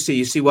email, what do you see?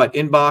 You see what?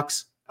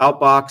 Inbox,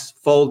 outbox,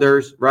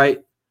 folders,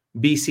 right?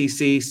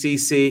 BCC,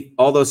 CC,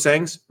 all those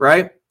things,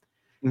 right?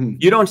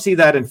 You don't see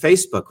that in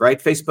Facebook, right?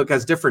 Facebook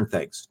has different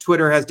things.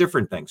 Twitter has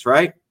different things,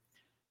 right?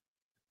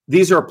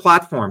 These are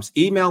platforms.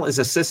 Email is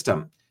a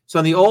system. So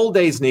in the old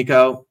days,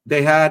 Sneako,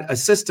 they had a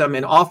system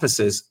in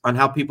offices on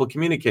how people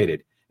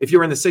communicated. If you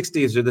were in the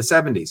 60s or the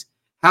 70s,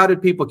 how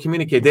did people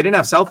communicate? They didn't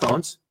have cell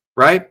phones,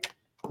 right?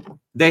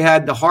 They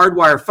had the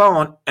hardwire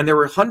phone, and there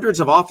were hundreds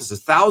of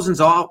offices, thousands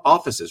of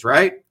offices,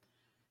 right?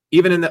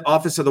 Even in the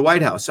office of the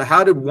White House. So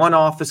how did one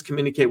office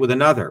communicate with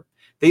another?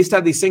 They used to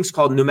have these things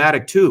called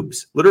pneumatic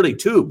tubes, literally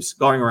tubes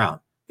going around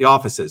the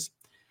offices.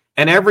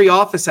 And every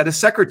office had a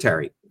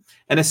secretary.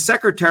 And a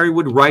secretary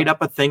would write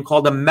up a thing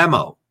called a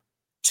memo.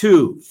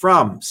 To,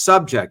 from,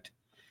 subject.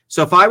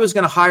 So if I was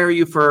going to hire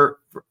you for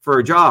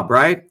a job,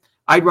 right?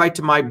 I'd write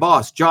to my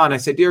boss, John. I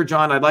say, dear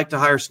John, I'd like to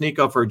hire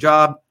Sneako for a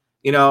job.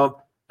 We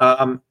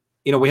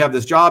have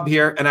this job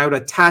here, and I would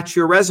attach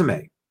your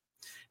resume.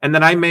 And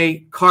then I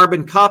may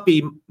carbon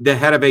copy the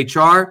head of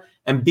HR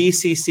and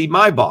BCC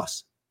my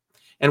boss.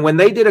 And when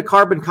they did a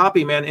carbon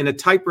copy, man, in a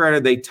typewriter,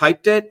 they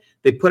typed it,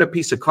 they put a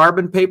piece of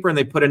carbon paper, and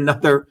they put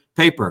another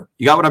paper.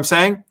 You got what I'm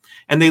saying?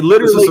 And they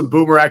literally— This is some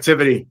boomer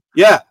activity.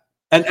 Yeah.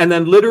 And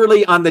then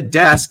literally on the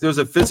desk, there's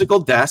a physical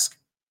desk,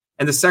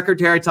 and the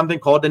secretary had something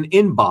called an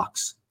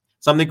inbox,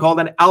 something called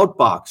an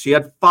outbox. You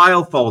had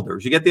file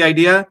folders. You get the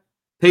idea?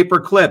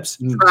 Paper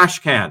clips, trash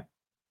can.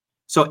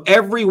 So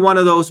every one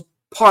of those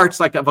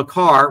parts, like of a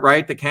car,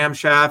 right? The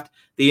camshaft,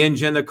 the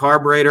engine, the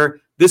carburetor,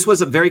 this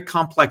was a very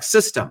complex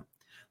system.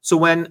 So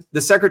when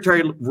the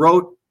secretary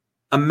wrote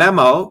a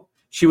memo,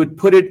 she would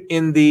put it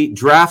in the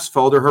drafts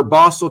folder. Her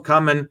boss will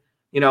come and,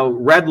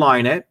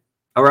 redline it.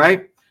 All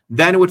right.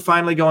 Then it would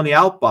finally go in the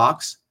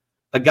outbox.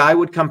 A guy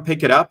would come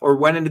pick it up or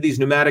went into these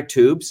pneumatic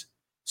tubes.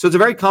 So it's a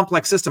very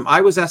complex system. I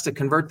was asked to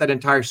convert that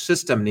entire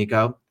system,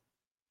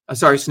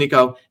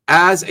 Sneako,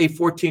 as a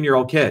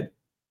 14-year-old kid.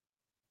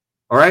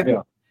 All right.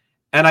 Yeah.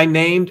 And I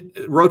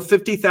wrote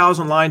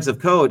 50,000 lines of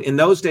code. In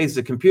those days,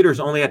 the computers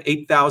only had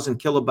 8,000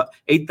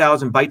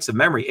 bytes of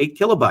memory, 8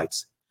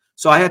 kilobytes.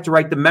 So I had to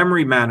write the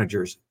memory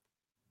managers.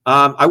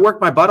 I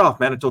worked my butt off,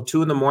 man, until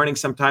 2 a.m,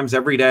 sometimes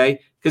every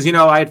day, because,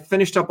 I had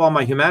finished up all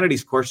my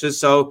humanities courses.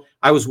 So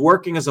I was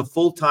working as a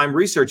full-time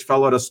research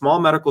fellow at a small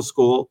medical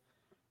school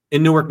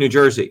in Newark, New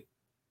Jersey.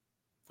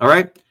 All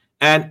right.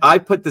 And I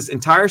put this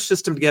entire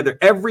system together,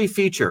 every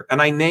feature,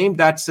 and I named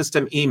that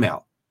system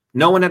email.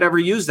 No one had ever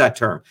used that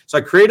term. So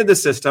I created the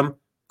system,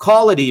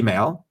 call it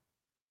email.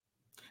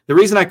 The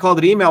reason I called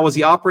it email was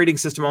the operating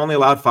system only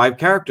allowed 5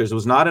 characters. It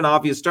was not an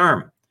obvious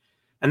term.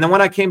 And then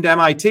when I came to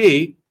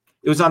MIT,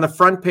 it was on the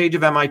front page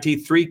of MIT,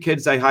 3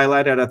 kids I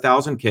highlighted,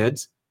 1,000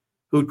 kids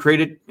who'd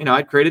created,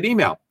 I'd created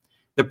email.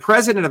 The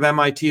president of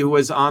MIT, who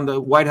was on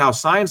the White House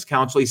Science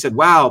Council, he said,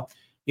 wow,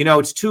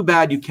 it's too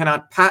bad you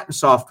cannot patent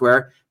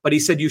software, but he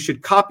said you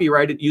should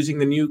copyright it using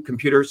the new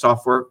Computer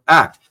Software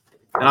Act.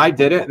 And I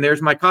did it, and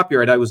there's my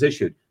copyright I was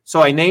issued.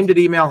 So I named it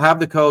email, have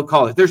the code,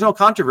 call it. There's no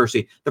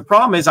controversy. The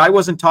problem is I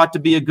wasn't taught to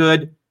be a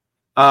good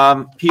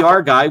PR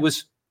guy. It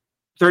was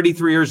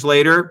 33 years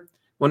later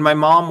when my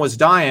mom was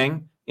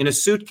dying. In a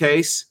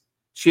suitcase,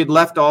 she had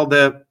left all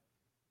the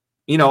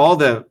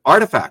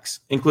artifacts,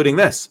 including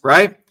this,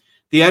 right?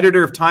 The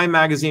editor of Time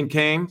magazine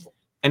came,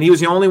 and he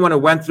was the only one who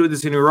went through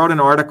this, and he wrote an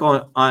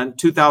article on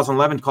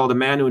 2011 called "A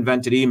Man Who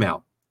Invented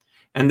Email."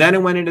 And then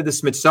it went into the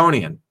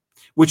Smithsonian,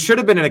 which should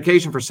have been an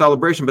occasion for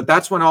celebration, but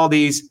that's when all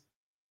these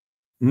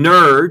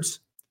nerds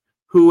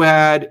who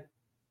had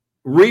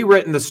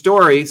rewritten the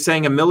story,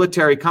 saying a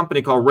military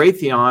company called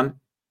Raytheon,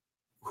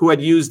 who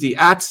had used the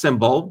 @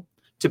 symbol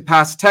to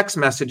pass text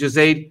messages,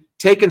 they'd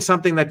taken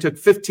something that took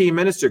 15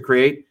 minutes to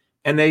create,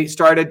 and they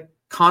started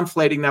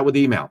conflating that with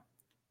email.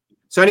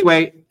 So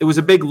anyway, it was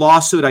a big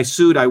lawsuit. I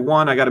sued, I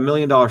won, I got $1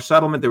 million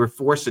settlement. They were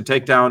forced to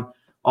take down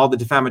all the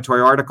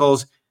defamatory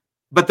articles.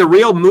 But the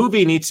real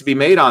movie needs to be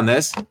made on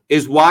this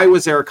is, why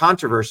was there a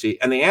controversy?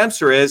 And the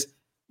answer is,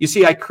 you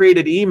see, I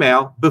created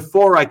email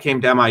before I came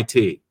to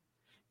MIT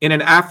in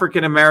an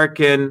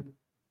African-American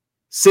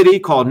city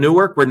called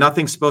Newark, where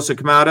nothing's supposed to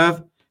come out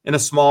of, in a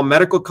small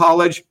medical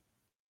college.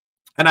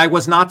 And I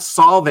was not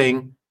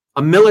solving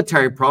a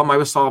military problem. I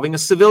was solving a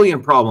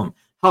civilian problem,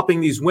 helping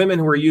these women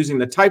who were using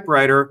the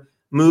typewriter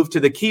move to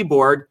the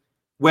keyboard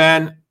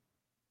when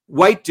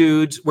white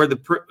dudes were the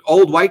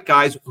old white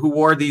guys who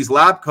wore these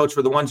lab coats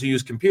were the ones who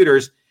used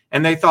computers,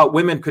 and they thought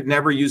women could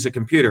never use a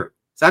computer.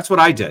 So that's what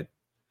I did.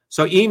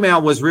 So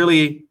email was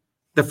really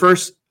the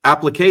first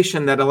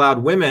application that allowed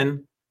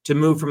women to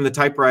move from the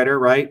typewriter,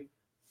 right,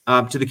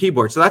 to the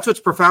keyboard. So that's what's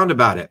profound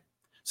about it.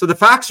 So the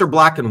facts are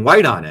black and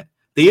white on it.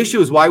 The issue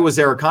is, why was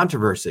there a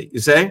controversy,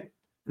 you say?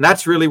 And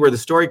that's really where the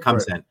story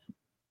comes in.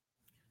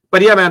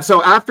 But yeah, man,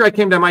 so after I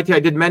came to MIT, I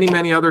did many,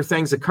 many other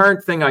things. The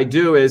current thing I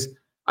do is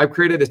I've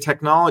created a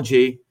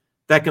technology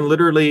that can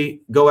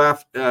literally go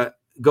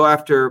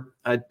after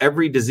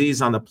every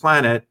disease on the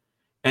planet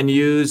and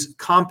use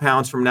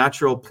compounds from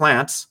natural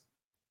plants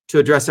to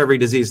address every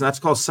disease. And that's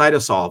called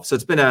CytoSolve. So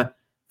it's been a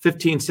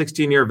 15,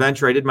 16-year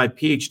venture. I did my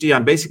PhD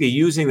on basically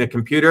using the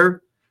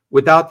computer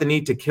without the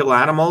need to kill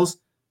animals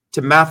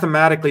to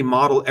mathematically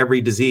model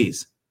every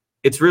disease.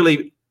 It's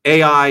really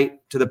AI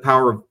to the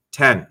power of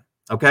 10,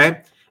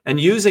 okay? And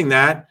using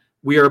that,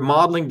 we are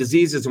modeling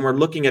diseases, and we're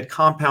looking at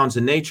compounds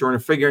in nature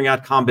and figuring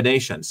out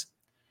combinations.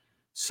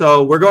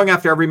 So we're going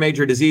after every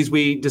major disease.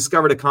 We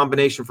discovered a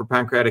combination for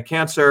pancreatic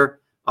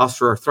cancer,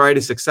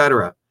 osteoarthritis,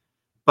 etc.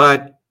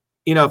 But,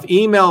 if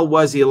email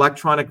was the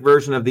electronic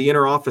version of the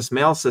inner office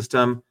mail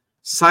system,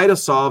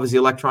 CytoSolve is the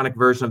electronic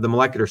version of the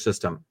molecular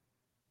system.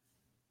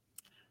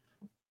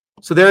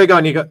 So there you go,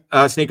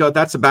 Sneako.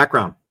 That's the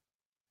background.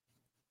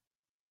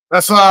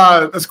 That's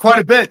quite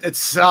a bit.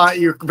 It's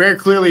you're very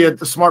clearly a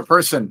smart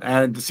person,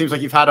 and it seems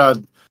like you've had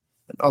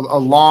a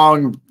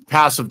long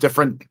past of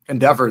different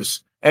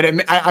endeavors.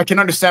 And I can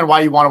understand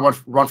why you want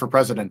to run for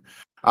president.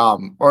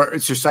 Or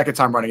it's your second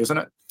time running, isn't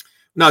it?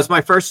 No, it's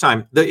my first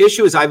time. The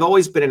issue is, I've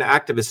always been an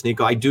activist,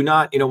 Sneako. I do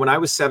not, when I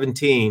was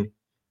 17,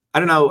 I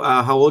don't know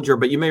how old you are,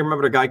 but you may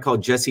remember a guy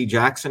called Jesse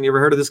Jackson. You ever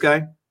heard of this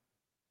guy?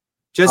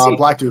 Jesse,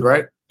 black dude,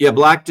 right? Yeah,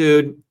 black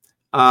dude.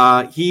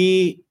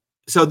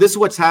 So this is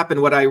what's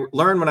happened. What I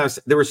learned when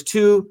there was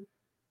 2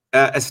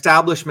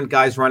 establishment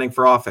guys running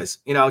for office,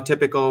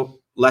 typical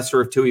lesser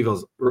of 2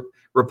 evils.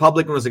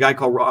 Republican was a guy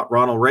called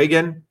Ronald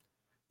Reagan.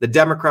 The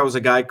Democrat was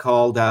a guy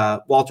called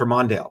Walter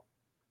Mondale.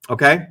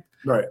 Okay.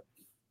 Right.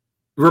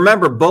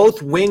 Remember,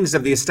 both wings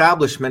of the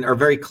establishment are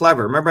very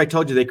clever. Remember, I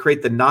told you they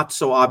create the not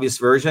so obvious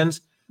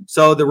versions.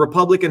 So the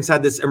Republicans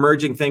had this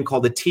emerging thing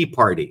called the Tea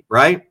Party,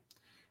 right?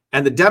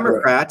 And the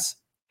Democrats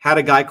had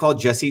a guy called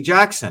Jesse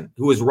Jackson,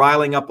 who was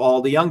riling up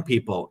all the young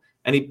people.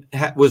 And he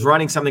was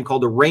running something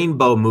called the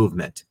Rainbow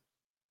Movement.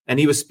 And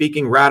he was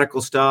speaking radical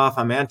stuff.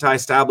 I'm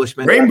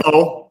anti-establishment.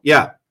 Rainbow?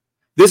 Yeah.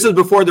 This is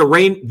before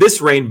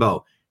this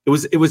rainbow. It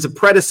was a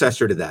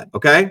predecessor to that,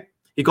 okay?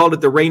 He called it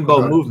the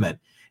Rainbow Movement.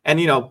 And,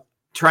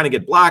 trying to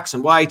get blacks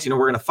and whites, we're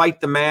going to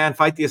fight the man,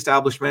 fight the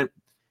establishment.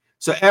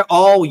 So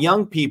all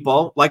young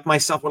people like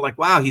myself were like,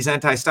 wow, he's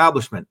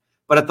anti-establishment.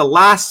 But at the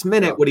last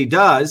minute, what he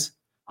does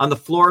on the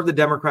floor of the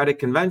Democratic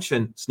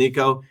convention,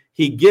 Sneako,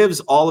 he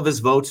gives all of his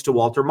votes to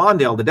Walter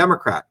Mondale, the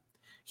Democrat.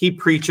 He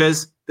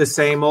preaches the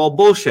same old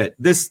bullshit.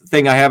 This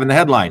thing I have in the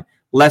headline,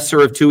 lesser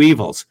of two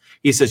evils.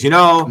 He says, we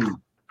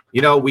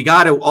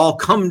got to all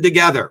come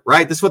together,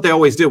 right? This is what they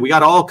always do. We got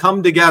to all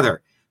come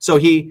together. So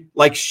he,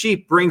 like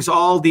sheep, brings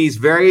all these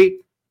very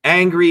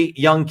angry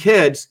young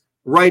kids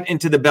right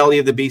into the belly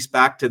of the beast,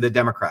 back to the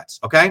Democrats,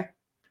 okay?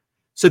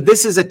 So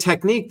this is a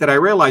technique that I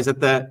realize that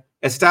the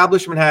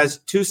establishment has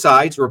two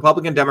sides,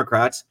 Republican,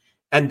 Democrats,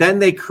 and then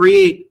they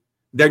create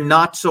their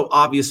not so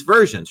obvious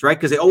versions, right?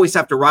 Because they always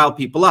have to rile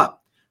people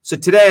up. So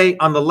today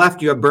on the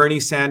left, you have Bernie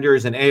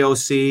Sanders and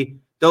AOC,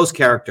 those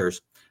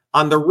characters.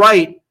 On the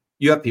right,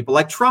 you have people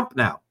like Trump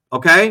now,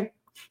 okay?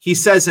 He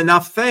says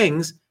enough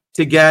things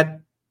to get,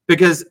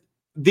 because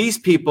these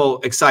people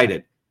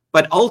excited.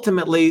 But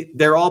ultimately,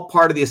 they're all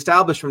part of the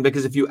establishment,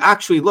 because if you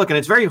actually look, and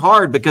it's very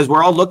hard because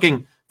we're all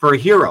looking for a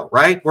hero,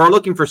 right? We're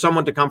looking for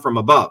someone to come from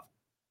above.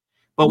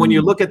 But when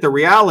you look at the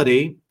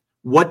reality,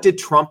 what did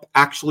Trump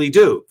actually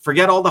do?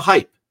 Forget all the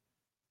hype.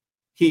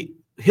 He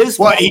was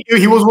one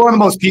of the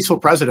most peaceful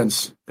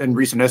presidents in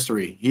recent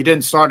history. He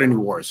didn't start any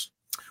wars.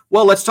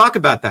 Well, let's talk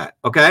about that,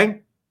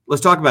 okay?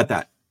 Let's talk about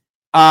that.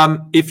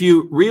 If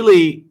you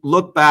really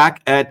look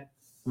back at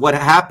what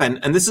happened,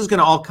 and this is going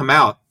to all come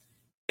out,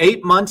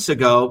 8 months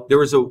ago, there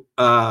was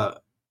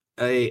a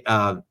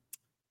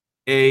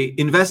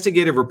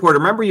investigative reporter.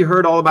 Remember, you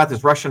heard all about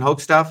this Russian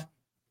hoax stuff,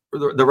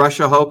 the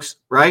Russia hoax,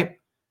 right?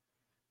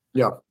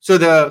 Yeah. So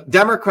the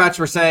Democrats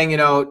were saying,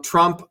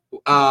 Trump,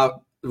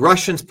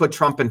 Russians put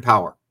Trump in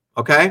power.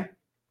 Okay.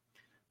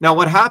 Now,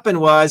 what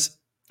happened was,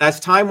 as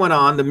time went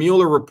on, the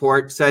Mueller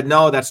report said,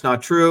 no, that's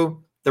not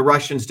true. The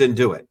Russians didn't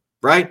do it.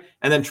 Right.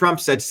 And then Trump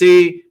said,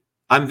 see,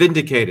 I'm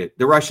vindicated.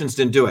 The Russians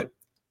didn't do it.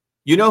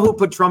 You know who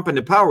put Trump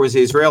into power was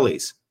the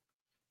Israelis.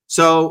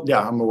 So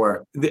yeah, I'm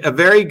aware. A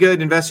very good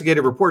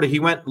investigative reporter, he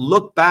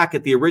looked back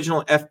at the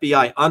original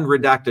FBI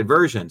unredacted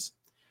versions.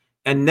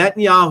 And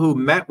Netanyahu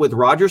met with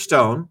Roger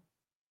Stone,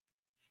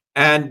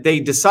 and they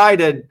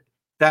decided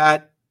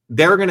that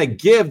they're going to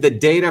give the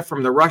data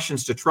from the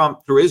Russians to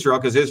Trump through Israel,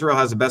 because Israel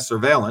has the best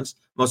surveillance,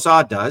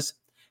 Mossad does.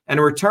 And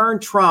in return,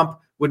 Trump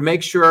would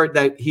make sure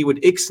that he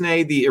would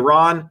ixnay the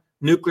Iran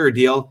nuclear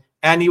deal,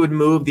 and he would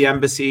move the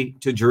embassy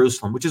to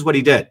Jerusalem, which is what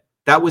he did.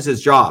 That was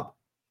his job.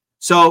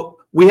 So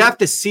we have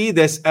to see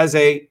this as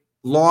a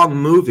long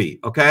movie,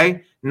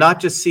 okay? Not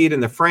just see it in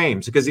the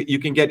frames, because you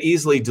can get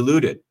easily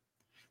diluted.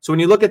 So when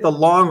you look at the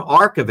long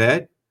arc of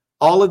it,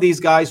 all of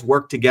these guys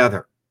work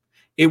together.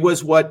 It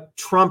was what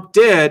Trump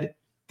did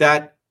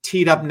that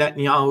teed up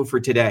Netanyahu for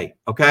today,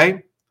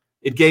 okay?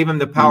 It gave him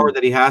the power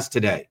that he has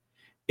today.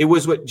 It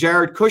was what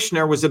Jared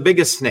Kushner was the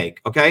biggest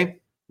snake,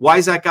 okay? Why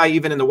is that guy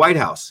even in the White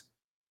House?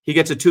 He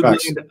gets a $2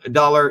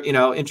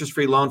 billion,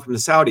 interest-free loan from the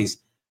Saudis.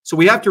 So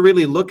we have to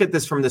really look at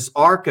this from this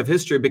arc of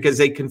history, because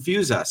they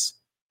confuse us.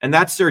 And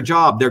that's their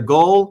job. Their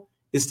goal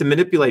is to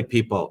manipulate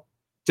people,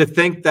 to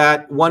think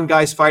that one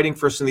guy's fighting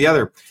first than the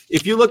other.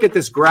 If you look at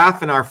this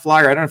graph in our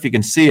flyer, I don't know if you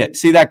can see it.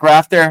 See that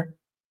graph there,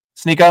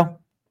 Sneako?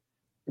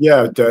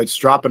 Yeah, it's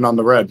dropping on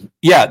the red.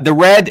 Yeah, the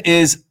red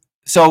is,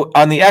 so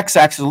on the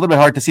x-axis, a little bit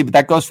hard to see, but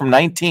that goes from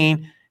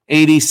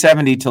 1980,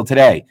 70 till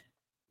today.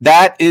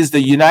 That is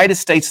the United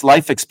States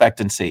life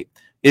expectancy.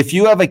 If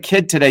you have a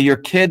kid today, your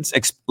kid's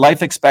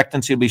life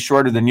expectancy will be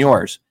shorter than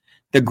yours.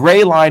 The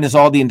gray line is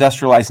all the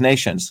industrialized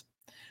nations.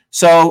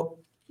 So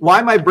why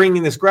am I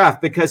bringing this graph?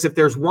 Because if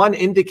there's one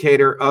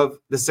indicator of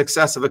the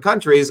success of a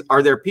country is,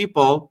 are there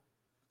people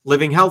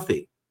living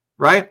healthy,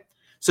 right?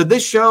 So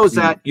this shows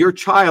that your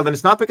child, and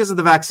it's not because of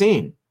the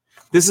vaccine.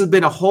 This has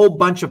been a whole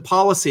bunch of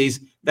policies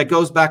that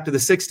goes back to the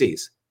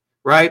 60s,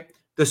 right?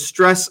 The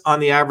stress on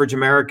the average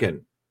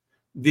American,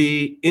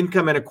 the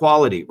income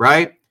inequality,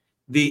 right?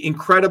 The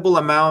incredible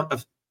amount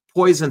of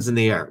poisons in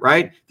the air,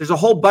 right? There's a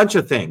whole bunch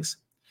of things.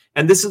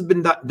 And this has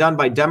been done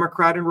by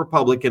Democrat and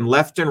Republican,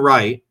 left and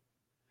right,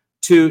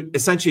 to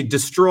essentially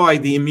destroy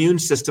the immune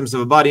systems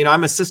of a body. And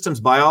I'm a systems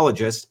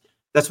biologist.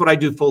 That's what I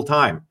do full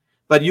time.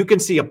 But you can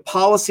see a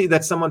policy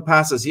that someone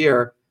passes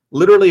here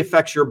literally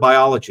affects your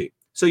biology.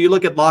 So you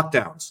look at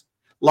lockdowns.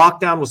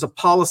 Lockdown was a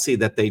policy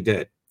that they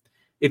did.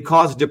 It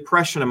caused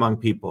depression among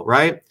people,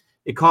 right?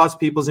 It caused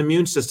people's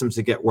immune systems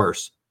to get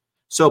worse.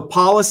 So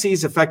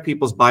policies affect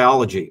people's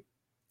biology.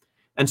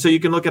 And so you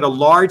can look at a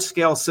large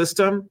scale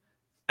system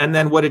and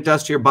then what it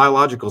does to your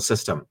biological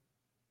system.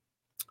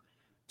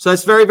 So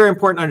that's very, very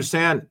important to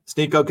understand,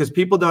 Sneako, because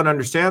people don't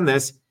understand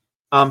this.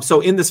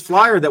 So in this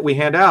flyer that we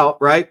hand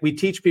out, right, we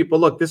teach people,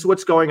 look, this is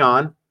what's going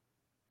on.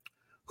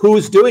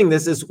 Who's doing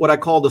this is what I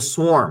call the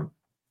swarm.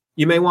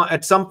 You may want,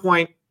 at some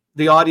point,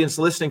 the audience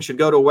listening should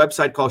go to a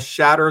website called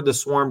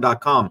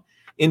shattertheswarm.com.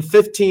 In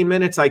 15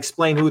 minutes, I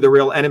explain who the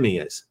real enemy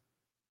is.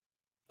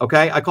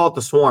 Okay, I call it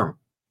the swarm.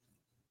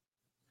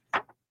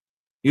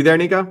 You there,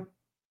 Nico?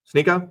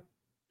 Sneako?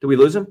 Did we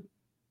lose him?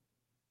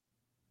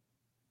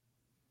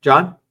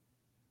 John?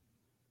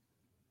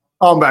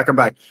 Oh, I'm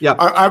back. Yeah.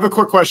 I have a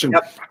quick question.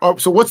 Yep.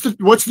 So what's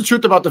the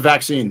truth about the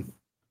vaccine?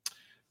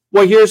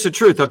 Well, here's the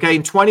truth. Okay.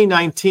 In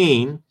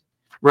 2019,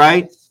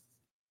 right,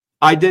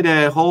 I did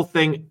a whole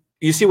thing.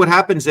 You see what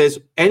happens is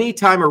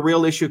anytime a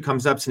real issue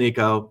comes up,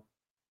 Sneako,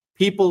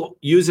 people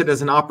use it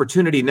as an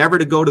opportunity never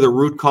to go to the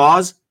root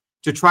cause,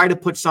 to try to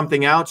put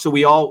something out so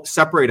we all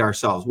separate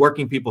ourselves.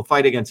 Working people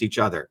fight against each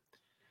other.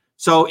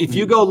 So if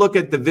you go look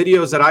at the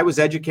videos that I was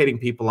educating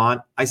people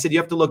on, I said you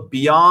have to look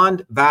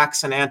beyond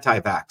vax and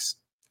anti-vax.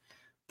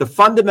 The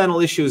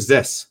fundamental issue is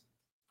this,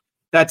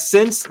 that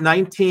since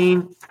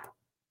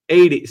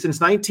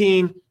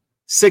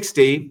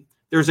 1960,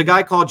 there's a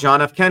guy called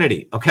John F.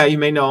 Kennedy. Okay, you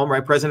may know him,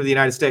 right? President of the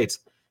United States.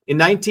 In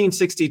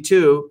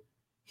 1962,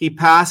 he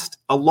passed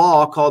a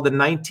law called the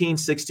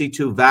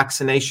 1962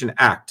 Vaccination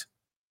Act.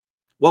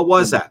 What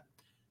was that?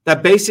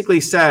 That basically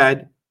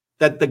said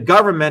that the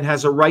government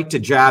has a right to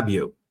jab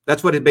you.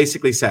 That's what it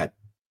basically said.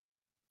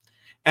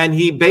 And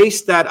he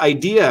based that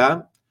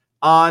idea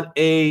on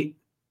a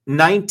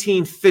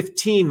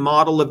 1915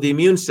 model of the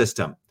immune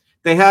system.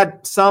 They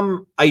had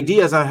some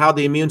ideas on how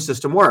the immune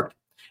system worked.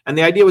 And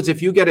the idea was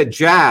if you get a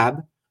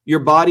jab, your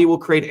body will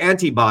create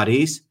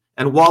antibodies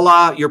and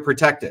voila, you're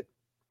protected.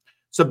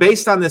 So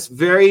based on this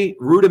very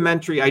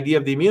rudimentary idea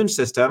of the immune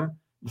system,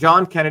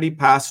 John Kennedy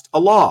passed a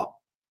law,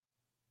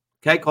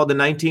 okay, called the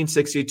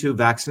 1962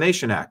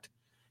 Vaccination Act.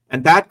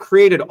 And that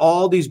created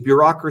all these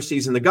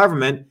bureaucracies in the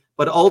government,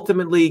 but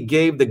ultimately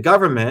gave the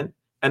government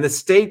and the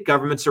state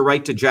governments a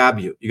right to jab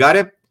you. You got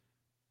it?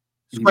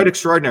 It's quite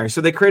extraordinary.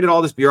 So they created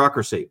all this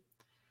bureaucracy.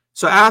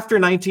 So after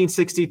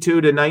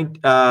 1962 to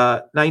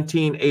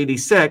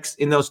 1986,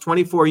 in those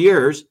 24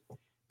 years,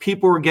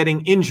 people were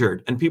getting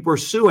injured and people were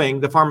suing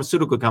the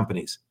pharmaceutical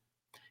companies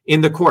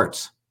in the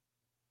courts.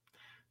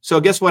 So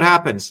guess what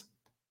happens?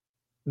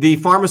 The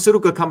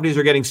pharmaceutical companies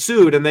are getting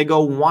sued and they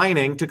go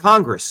whining to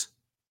Congress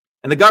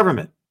and the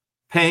government,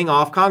 paying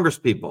off Congress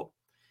people.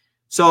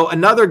 So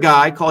another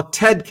guy called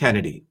Ted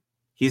Kennedy,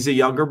 he's a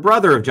younger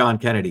brother of John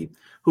Kennedy,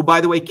 who,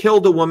 by the way,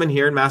 killed a woman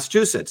here in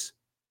Massachusetts,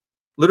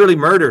 literally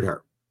murdered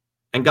her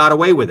and got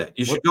away with it.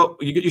 You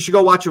should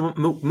go watch a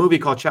movie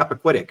called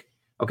Chappaquiddick,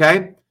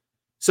 okay?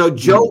 So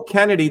Joe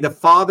Kennedy, the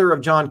father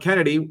of John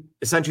Kennedy,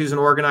 essentially is an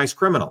organized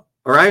criminal,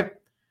 all right?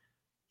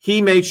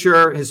 He made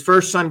sure his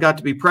first son got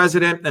to be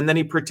president, and then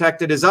he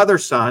protected his other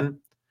son,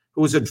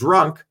 who was a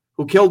drunk,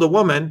 who killed a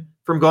woman,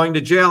 from going to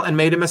jail and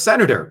made him a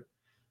senator.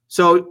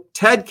 So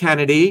Ted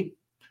Kennedy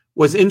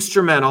was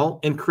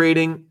instrumental in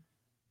creating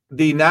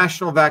the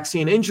National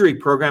Vaccine Injury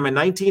Program in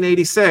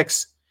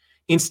 1986.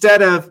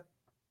 Instead of,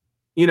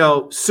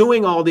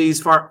 suing all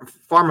these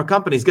pharma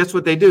companies, guess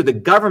what they do? The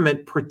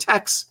government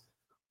protects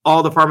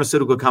all the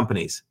pharmaceutical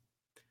companies.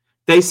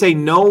 They say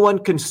no one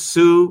can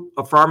sue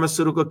a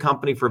pharmaceutical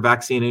company for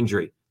vaccine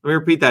injury. Let me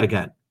repeat that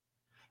again.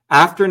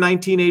 After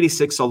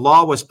 1986, a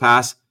law was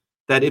passed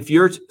that if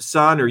your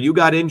son or you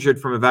got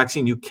injured from a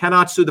vaccine, you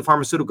cannot sue the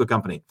pharmaceutical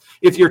company.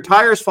 If your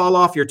tires fall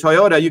off your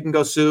Toyota, you can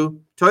go sue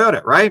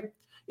Toyota, right?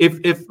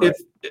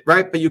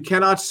 Right, but you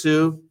cannot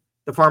sue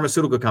the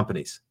pharmaceutical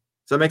companies.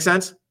 Does that make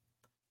sense?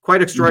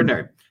 Quite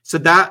extraordinary.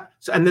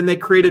 And then they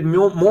created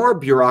more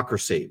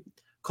bureaucracy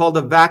called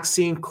the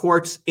vaccine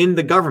courts in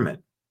the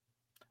government.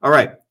 All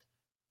right.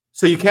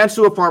 So you can't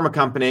sue a pharma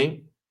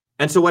company.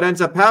 And so what ends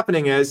up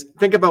happening is,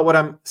 think about what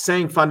I'm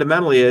saying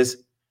fundamentally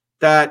is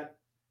that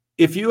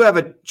if you have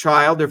a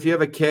child or if you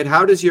have a kid,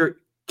 how does your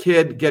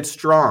kid get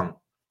strong?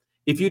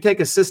 If you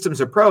take a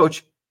systems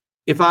approach,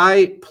 if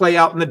I play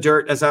out in the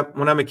dirt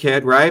when I'm a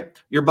kid, right?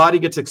 Your body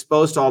gets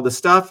exposed to all this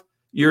stuff.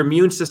 Your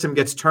immune system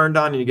gets turned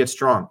on and you get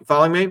strong. You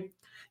following me?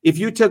 If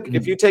you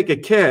take a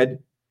kid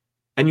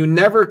and you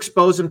never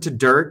expose him to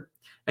dirt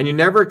and you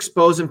never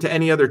expose him to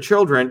any other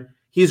children,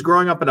 he's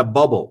growing up in a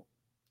bubble.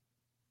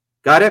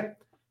 Got it?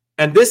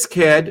 And this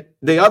kid,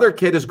 the other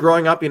kid is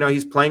growing up,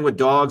 he's playing with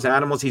dogs,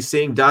 animals, he's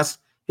seeing dust.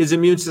 His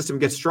immune system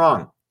gets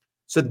strong.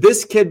 So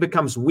this kid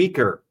becomes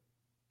weaker,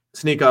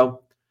 Sneako.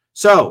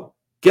 So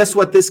guess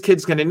what this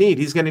kid's going to need?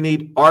 He's going to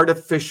need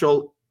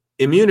artificial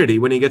immunity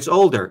when he gets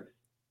older,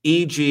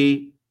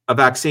 e.g. a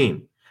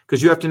vaccine,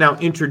 because you have to now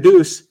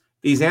introduce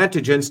these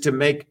antigens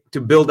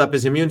to build up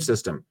his immune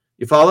system.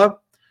 You follow?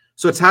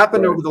 So it's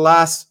happened over the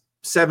last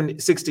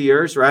 60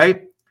 years,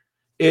 right?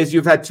 Is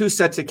you've had two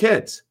sets of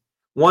kids.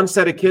 One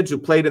set of kids who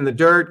played in the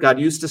dirt, got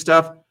used to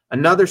stuff.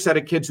 Another set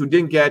of kids who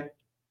didn't get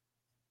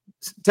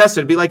tested.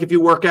 It'd be like if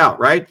you work out,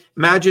 right?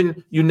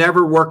 Imagine you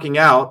never working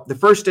out. The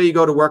first day you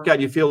go to work out,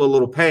 you feel a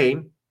little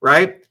pain,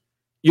 right?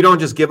 You don't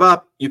just give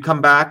up. You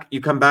come back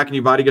and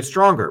your body gets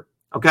stronger,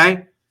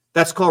 okay?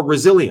 That's called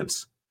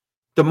resilience.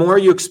 The more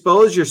you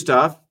expose your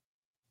stuff,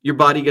 your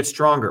body gets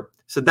stronger.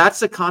 So that's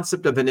the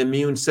concept of an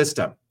immune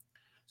system.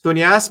 So when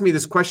you ask me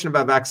this question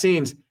about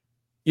vaccines,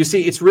 you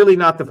see, it's really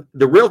not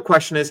the real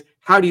question is,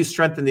 how do you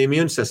strengthen the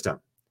immune system?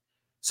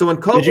 So when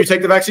COVID... Did you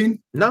take the vaccine?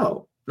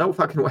 No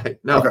fucking way.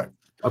 No.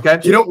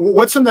 Okay.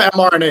 What's in the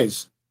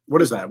mRNAs?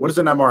 What is that? What is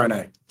an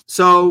mRNA?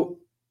 So,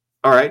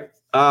 all right.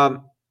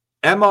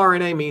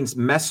 mRNA means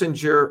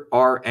messenger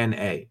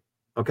RNA.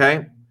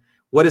 Okay.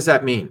 What does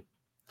that mean?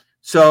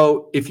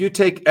 So if you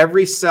take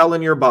every cell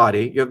in your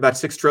body, you have about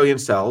 6 trillion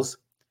cells.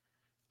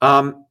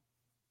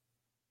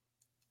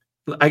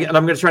 and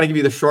I'm going to try to give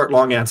you the short,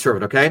 long answer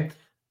of it, okay?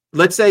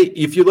 Let's say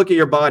if you look at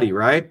your body,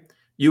 right?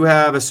 You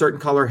have a certain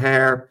color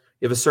hair,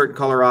 you have a certain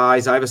color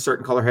eyes, I have a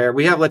certain color hair.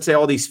 We have, let's say,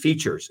 all these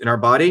features in our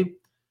body.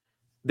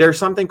 There's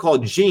something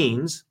called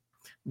genes.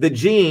 The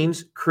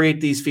genes create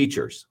these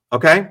features,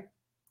 okay?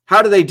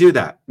 How do they do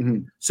that?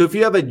 Mm-hmm. So if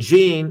you have a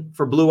gene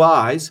for blue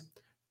eyes,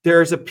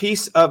 there's a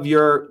piece of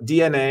your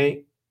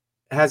DNA,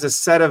 has a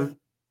set of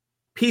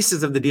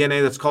pieces of the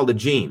DNA that's called a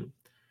gene.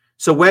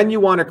 So when you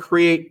want to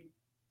create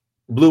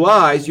blue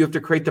eyes, you have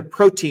to create the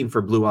protein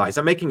for blue eyes.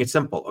 I'm making it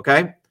simple,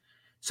 okay?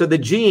 So the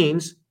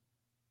genes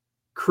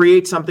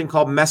create something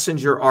called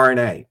messenger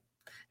RNA.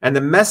 And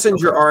the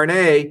messenger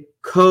RNA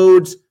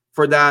codes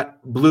for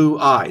that blue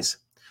eyes.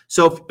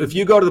 So if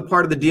you go to the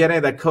part of the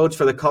DNA that codes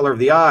for the color of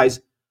the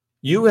eyes,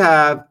 you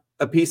have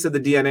a piece of the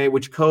DNA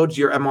which codes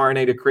your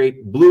mRNA to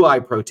create blue eye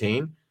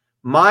protein.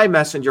 My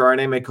messenger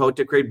RNA may code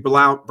to create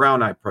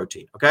brown eye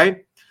protein,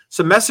 okay?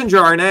 So messenger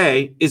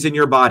RNA is in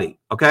your body,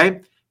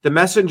 okay? The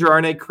messenger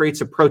RNA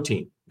creates a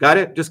protein. Got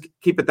it? Just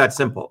keep it that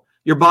simple.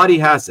 Your body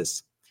has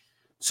this.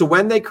 So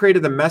when they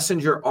created the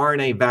messenger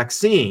RNA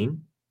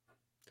vaccine,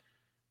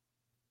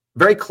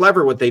 very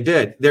clever what they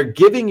did. They're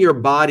giving your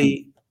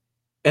body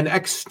an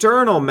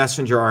external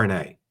messenger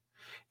RNA.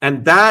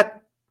 And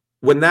that,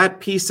 when that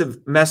piece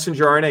of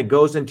messenger RNA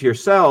goes into your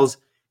cells,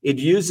 it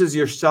uses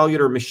your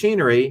cellular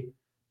machinery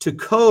to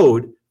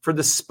code for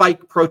the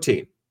spike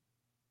protein,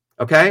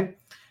 okay?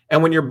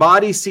 And when your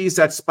body sees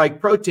that spike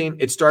protein,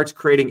 it starts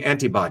creating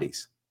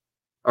antibodies,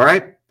 all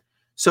right?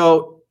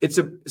 So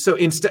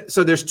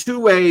there's two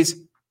ways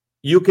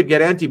you could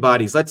get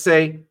antibodies. Let's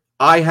say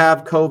I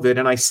have COVID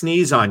and I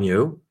sneeze on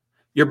you.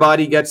 Your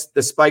body gets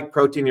the spike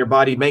protein, your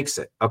body makes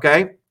it,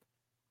 okay?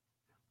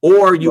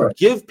 Or you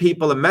give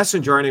people a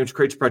messenger RNA which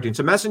creates protein.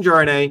 So messenger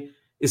RNA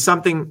is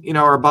something,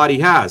 our body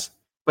has,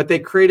 but they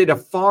created a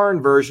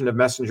foreign version of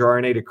messenger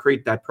RNA to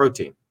create that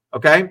protein,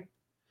 okay?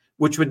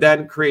 Which would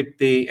then create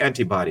the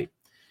antibody.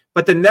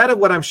 But the net of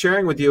what I'm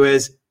sharing with you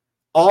is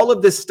all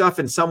of this stuff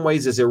in some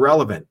ways is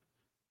irrelevant.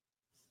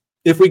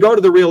 If we go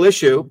to the real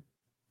issue,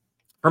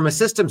 from a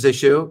systems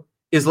issue,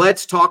 is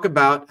let's talk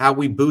about how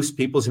we boost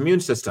people's immune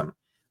system.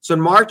 So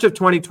in March of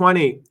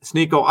 2020,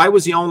 Sneako, I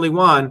was the only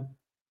one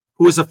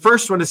who was the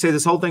first one to say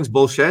this whole thing's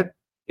bullshit.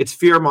 It's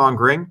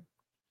fear-mongering,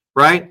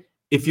 right?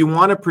 If you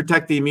want to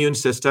protect the immune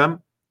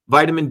system,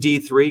 vitamin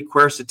D3,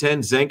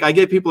 quercetin, zinc, I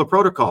gave people a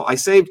protocol. I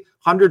saved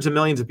hundreds of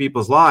millions of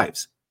people's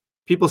lives.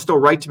 People still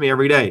write to me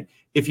every day.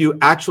 If you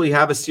actually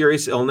have a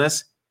serious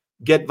illness,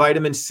 get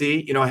vitamin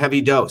C, a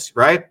heavy dose,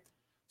 right?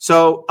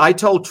 So I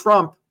told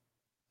Trump,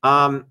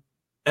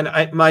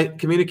 my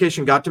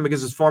communication got to him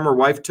because his former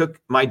wife took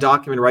my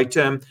document right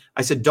to him.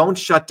 I said, don't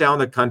shut down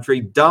the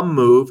country. Dumb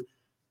move.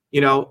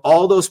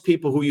 All those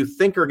people who you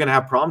think are going to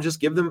have problems,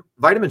 just give them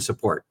vitamin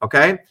support,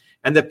 okay?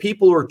 And the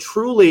people who are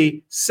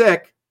truly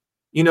sick,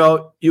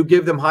 you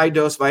give them high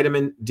dose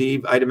vitamin D,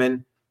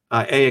 vitamin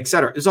A, et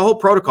cetera. There's a whole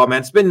protocol,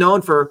 man. It's been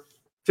known for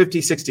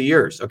 50, 60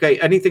 years, okay?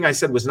 Anything I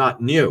said was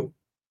not new.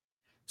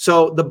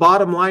 So the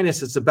bottom line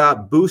is it's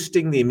about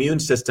boosting the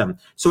immune system.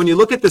 So when you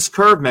look at this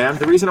curve, man,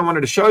 the reason I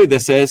wanted to show you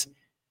this is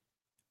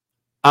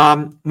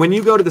when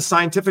you go to the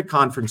scientific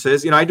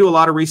conferences, I do a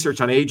lot of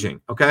research on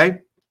aging, okay?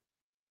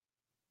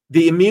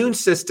 The immune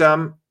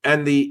system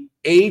and the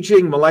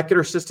aging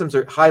molecular systems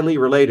are highly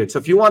related. So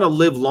if you want to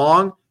live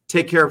long,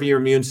 take care of your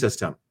immune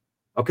system,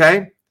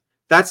 okay?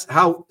 That's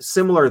how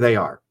similar they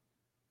are.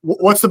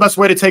 What's the best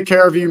way to take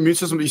care of your immune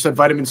system? You said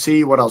vitamin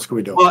C. What else can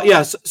we do? Well,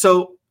 yes.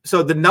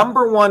 So the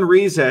number one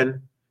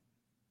reason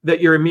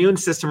that your immune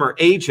system are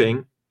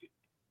aging,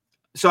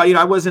 so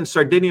I was in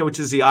Sardinia, which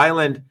is the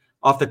island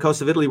off the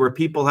coast of Italy where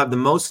people have the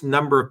most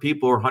number of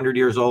people who are 100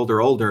 years old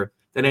or older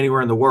than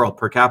anywhere in the world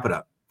per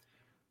capita.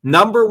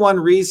 Number one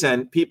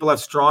reason people have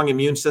strong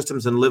immune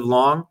systems and live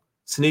long,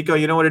 Sneako,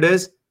 you know what it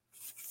is?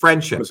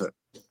 Friendships.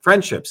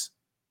 Friendships.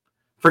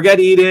 Forget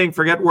eating,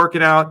 forget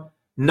working out.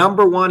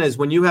 Number one is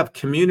when you have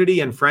community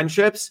and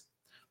friendships,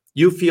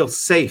 you feel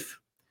safe.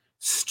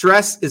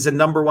 Stress is a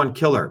number one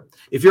killer.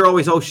 If you're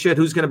always, oh shit,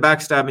 who's going to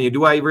backstab me?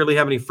 Do I really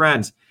have any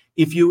friends?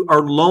 If you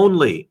are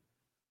lonely,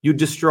 you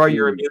destroy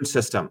your immune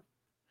system.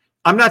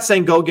 I'm not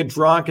saying go get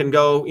drunk and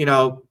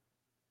go,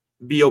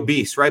 be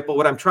obese, right? But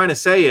what I'm trying to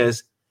say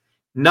is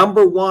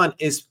number one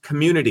is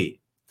community.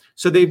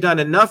 So they've done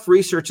enough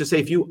research to say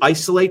if you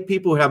isolate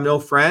people who have no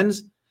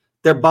friends,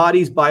 their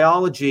body's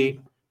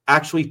biology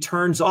actually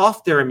turns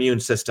off their immune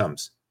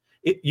systems.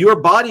 Your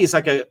body is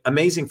like an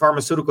amazing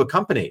pharmaceutical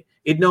company.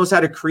 It knows how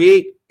to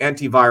create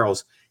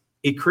antivirals.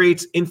 It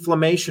creates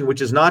inflammation,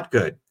 which is not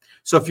good.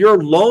 So if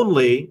you're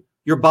lonely,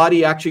 your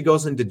body actually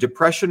goes into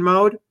depression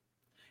mode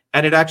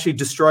and it actually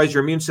destroys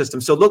your immune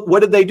system. So look,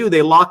 what did they do?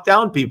 They locked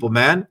down people,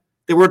 man.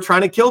 They were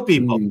trying to kill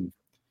people.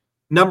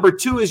 Number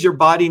two is your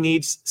body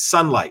needs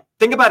sunlight.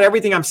 Think about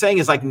everything I'm saying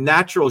is like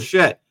natural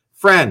shit.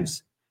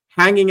 Friends,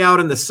 hanging out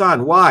in the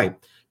sun. Why?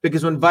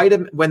 Because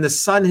when the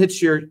sun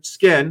hits your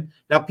skin,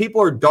 now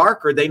people are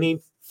darker, they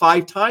need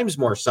 5 times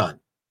more sun.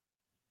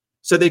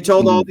 So they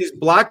told all these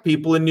black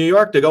people in New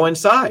York to go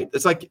inside.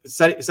 It's like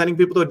sending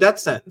people to a death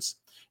sentence.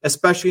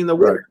 especially in the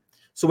winter. Right.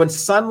 So when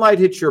sunlight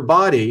hits your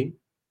body,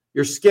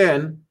 your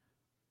skin,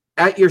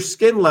 at your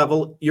skin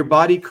level, your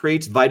body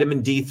creates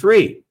vitamin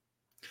D3.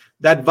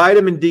 That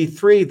vitamin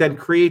D3 then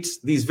creates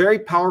these very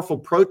powerful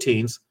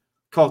proteins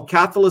called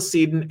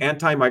cathelicidin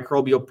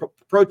antimicrobial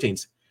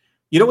proteins.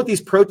 You know what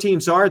these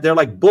proteins are? They're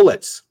like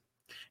bullets,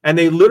 and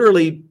they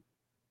literally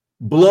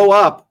blow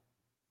up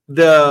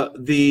the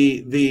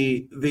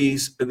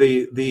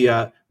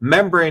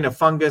membrane of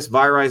fungus,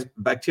 virus,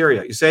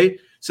 bacteria. You see?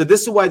 So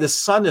this is why the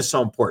sun is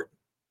so important.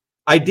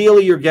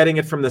 Ideally, you're getting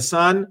it from the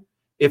sun.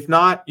 If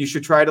not, you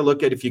should try to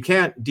look at, if you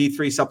can't, D3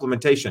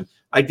 supplementation.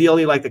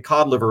 Ideally, like the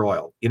cod liver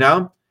oil, you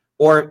know?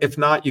 Or if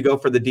not, you go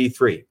for the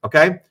D3,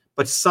 okay?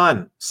 But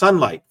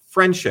sunlight,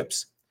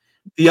 friendships.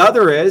 The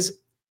other is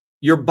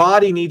your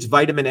body needs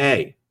vitamin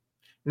A.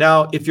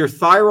 Now, if your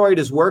thyroid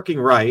is working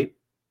right,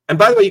 and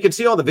by the way, you can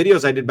see all the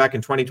videos I did back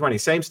in 2020,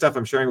 same stuff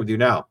I'm sharing with you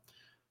now.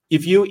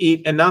 If you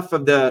eat enough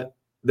of the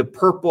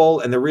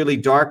purple and the really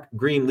dark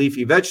green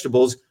leafy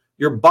vegetables,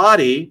 your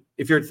body,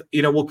 if you're,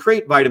 will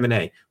create vitamin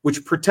A,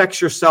 which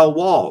protects your cell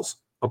walls,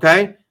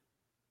 okay?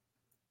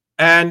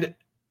 And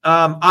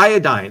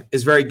iodine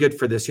is very good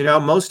for this.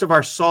 Most of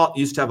our salt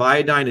used to have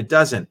iodine. It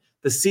doesn't.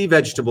 The sea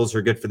vegetables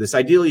are good for this.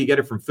 Ideally, you get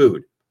it from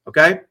food,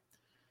 okay?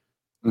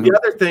 Mm-hmm. The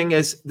other thing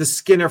is the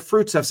skin of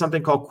fruits have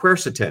something called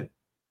quercetin,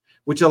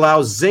 which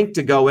allows zinc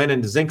to go in,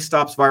 and zinc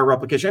stops viral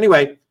replication.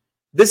 Anyway,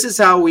 this is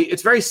how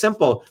it's very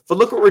simple. But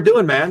look what we're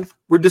doing, man.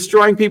 We're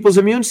destroying people's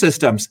immune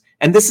systems,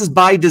 and this is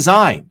by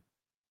design.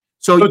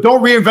 So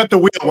don't reinvent the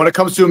wheel when it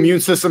comes to immune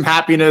system,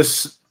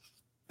 happiness,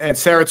 and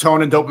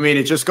serotonin,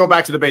 dopamine. Just go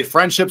back to the base: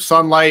 friendship,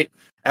 sunlight,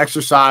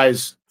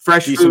 exercise,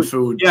 fresh decent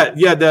food. Yeah.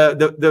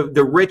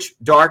 The rich,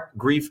 dark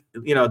grief,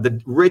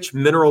 the rich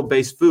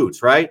mineral-based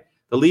foods, right?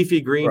 The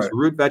leafy greens, right.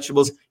 Root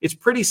vegetables. It's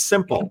pretty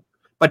simple.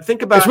 But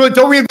think about really,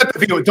 don't reinvent the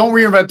wheel. Don't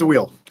reinvent the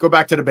wheel. Go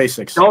back to the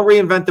basics. Don't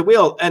reinvent the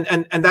wheel.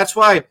 And that's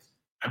why,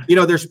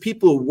 there's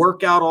people who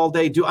work out all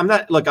day.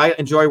 I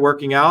enjoy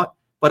working out,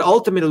 but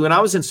ultimately when I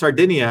was in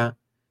Sardinia,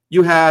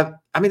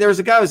 there was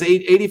a guy who was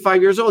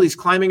 85 years old. He's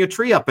climbing a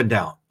tree up and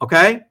down.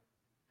 Okay.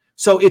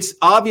 So it's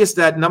obvious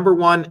that number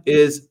one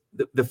is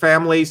the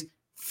family's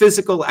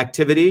physical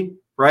activity,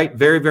 right?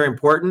 Very, very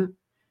important.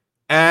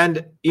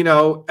 And,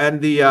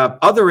 and the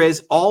other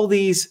is all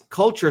these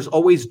cultures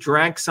always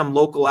drank some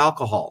local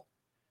alcohol.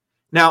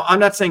 Now, I'm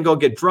not saying go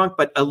get drunk,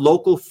 but a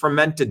local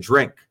fermented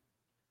drink,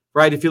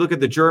 right? If you look at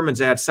the Germans,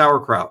 they had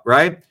sauerkraut,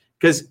 right?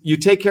 Because you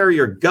take care of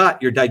your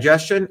gut, your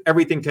digestion,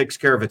 everything takes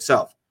care of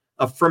itself.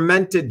 A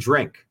fermented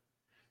drink.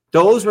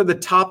 Those were the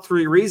top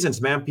three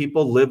reasons, man,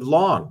 people lived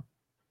long.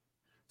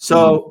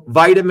 So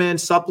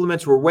vitamins,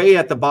 supplements were way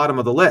at the bottom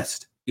of the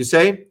list, you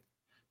say?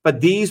 But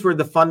these were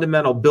the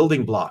fundamental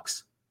building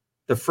blocks.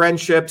 The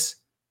friendships,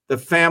 the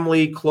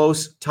family,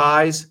 close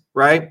ties,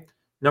 right?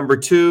 Number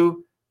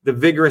two, the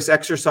vigorous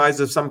exercise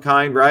of some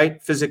kind, right?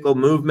 Physical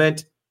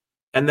movement,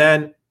 and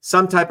then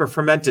some type of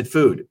fermented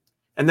food.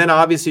 And then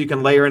obviously you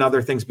can layer in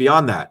other things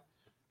beyond that.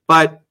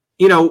 But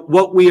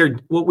what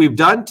we've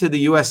done to the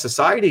US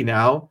society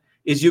now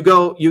is you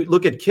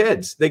look at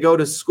kids, they go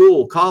to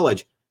school,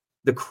 college,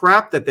 the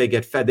crap that they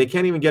get fed, they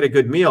can't even get a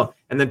good meal.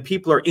 And then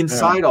people are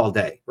inside all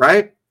day,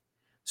 right?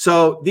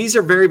 So these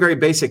are very, very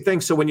basic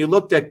things. So when you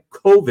looked at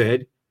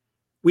COVID,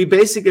 we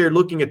basically are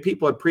looking at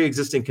people at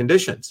pre-existing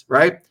conditions,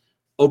 right?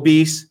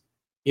 Obese,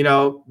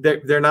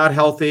 they're not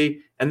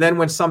healthy. And then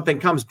when something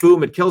comes,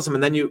 boom, it kills them.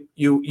 And then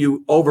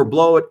you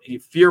overblow it, you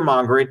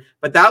fear-mongering.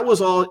 But that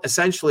was all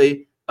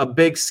essentially a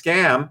big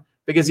scam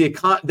because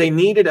they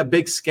needed a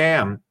big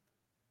scam,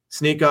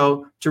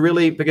 Sneako,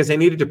 because they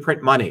needed to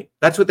print money.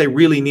 That's what they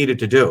really needed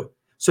to do.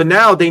 So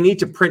now they need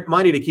to print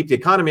money to keep the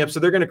economy up. So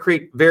they're going to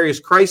create various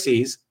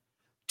crises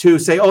to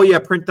say, oh yeah,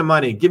 print the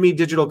money, give me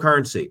digital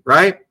currency,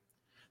 right?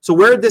 So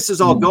where this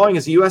is all going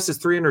is the U.S. is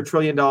 $300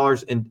 trillion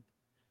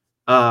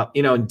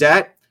in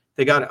debt.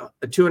 They got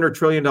 $200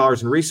 trillion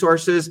in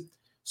resources.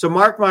 So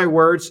mark my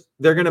words,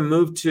 they're going to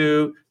move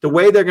to the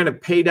way they're going to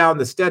pay down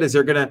this debt is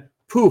they're going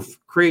to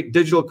create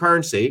digital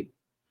currency,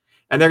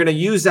 and they're going to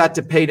use that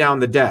to pay down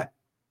the debt.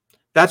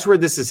 That's where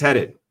this is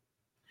headed.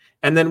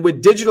 And then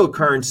with digital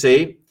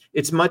currency,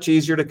 it's much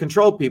easier to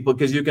control people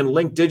because you can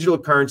link digital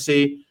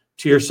currency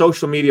to your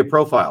social media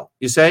profile,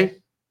 you say?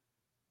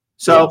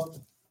 So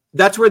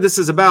that's where this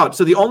is about.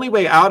 So the only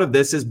way out of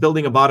this is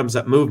building a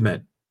bottoms-up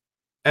movement.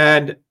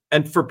 And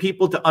for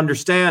people to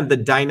understand the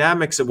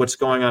dynamics of what's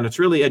going on, it's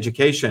really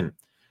education.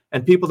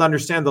 And people to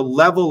understand the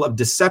level of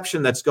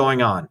deception that's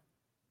going on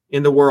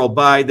in the world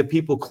by the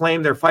people who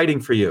claim they're fighting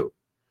for you.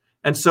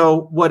 And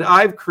so what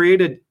I've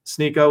created,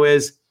 Sneako,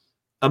 is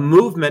a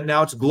movement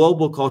now, it's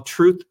global, called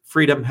Truth,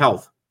 Freedom,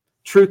 Health.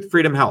 Truth,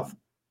 Freedom, Health.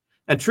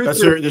 And Truth.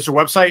 That's your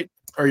website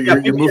or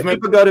your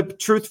movement? People go to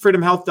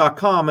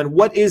truthfreedomhealth.com. And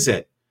what is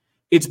it?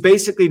 It's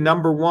basically,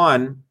 number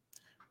one,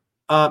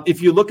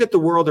 if you look at the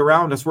world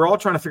around us, we're all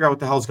trying to figure out what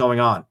the hell's going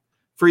on.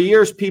 For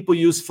years, people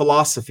use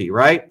philosophy,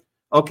 right?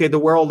 Okay, the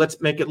world, let's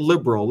make it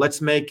liberal.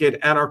 Let's make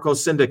it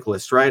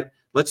anarcho-syndicalist, right?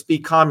 Let's be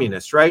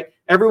communist, right?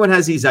 Everyone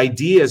has these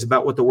ideas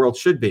about what the world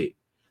should be.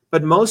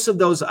 But most of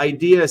those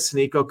ideas,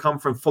 Sneako, come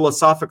from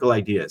philosophical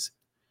ideas.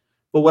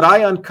 But what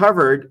I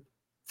uncovered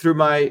through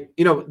my,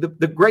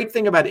 the great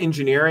thing about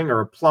engineering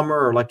or a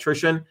plumber or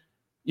electrician,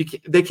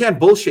 they can't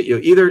bullshit you.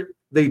 Either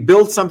they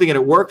build something and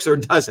it works or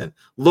it doesn't.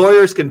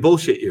 Lawyers can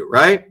bullshit you,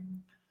 right?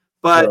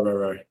 But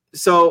right.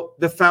 So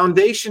the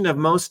foundation of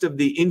most of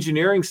the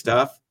engineering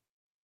stuff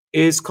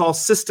is called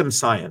system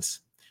science.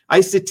 I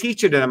used to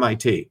teach it at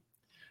MIT.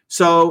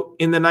 So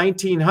in the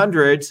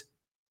 1900s,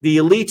 the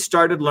elite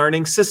started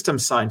learning system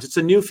science. It's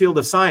a new field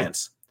of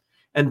science.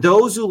 And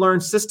those who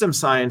learn system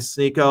science,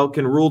 Sneako,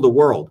 can rule the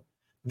world.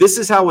 This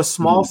is how a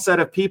small set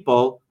of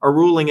people are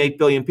ruling 8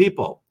 billion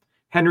people.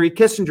 Henry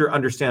Kissinger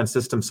understands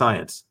system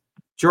science.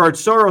 George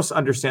Soros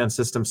understands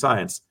system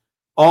science.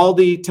 All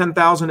the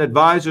 10,000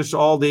 advisors,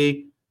 all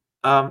the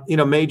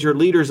major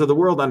leaders of the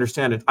world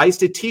understand it. I used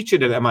to teach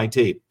it at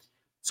MIT.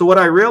 So what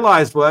I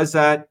realized was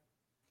that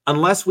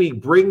unless we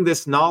bring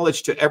this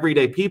knowledge to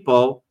everyday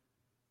people,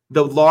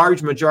 the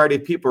large majority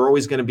of people are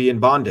always going to be in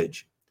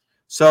bondage.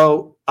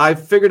 So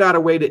I've figured out a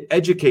way to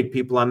educate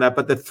people on that.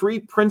 But the 3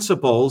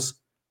 principles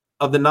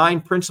of the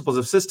 9 principles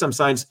of system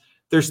science,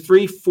 there's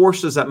 3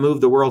 forces that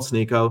move the world,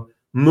 Sneako.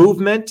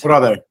 Movement. What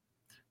are they?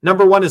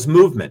 Number 1 is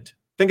movement.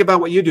 Think about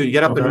what you do. You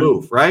get up and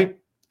move, right?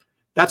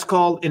 That's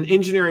called, in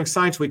engineering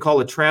science, we call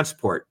it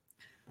transport.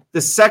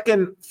 The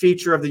second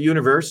feature of the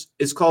universe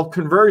is called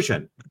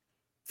conversion.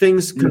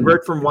 Things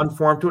convert from one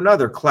form to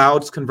another.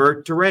 Clouds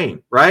convert to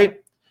rain, right?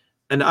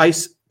 An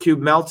ice cube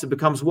melts, it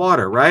becomes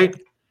water, right?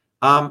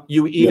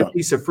 You eat a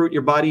piece of fruit,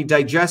 your body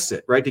digests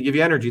it, right, to give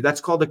you energy.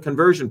 That's called the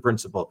conversion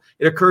principle.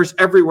 It occurs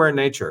everywhere in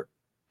nature.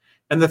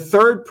 And the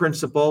third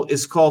principle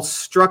is called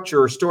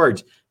structure or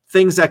storage,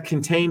 things that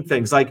contain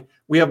things. Like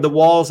we have the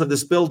walls of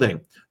this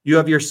building. You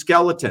have your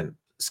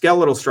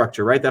skeletal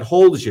structure, right, that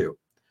holds you.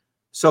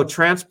 So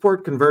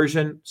transport,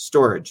 conversion,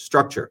 storage,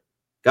 structure.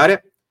 Got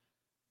it?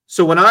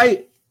 So when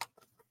I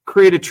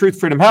created Truth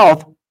Freedom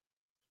Health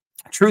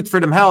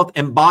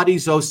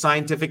embodies those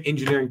scientific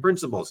engineering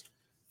principles.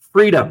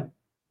 Freedom,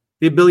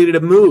 the ability to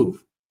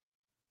move.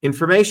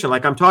 Information,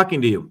 like I'm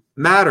talking to you.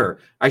 Matter,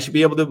 I should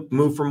be able to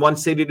move from one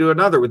city to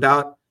another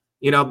without,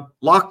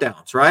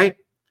 lockdowns, right?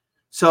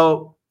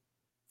 So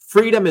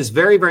freedom is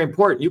very, very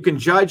important. You can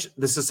judge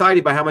the society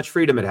by how much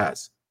freedom it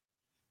has.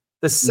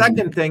 The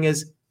second thing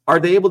is, are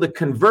they able to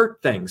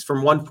convert things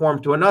from one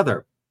form to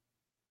another?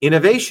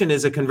 Innovation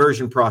is a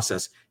conversion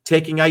process,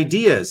 taking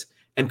ideas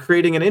and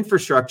creating an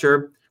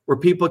infrastructure where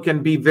people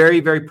can be very,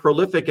 very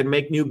prolific and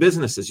make new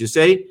businesses. You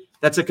say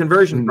that's a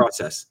conversion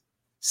process.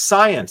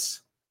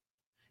 Science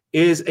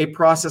is a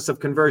process of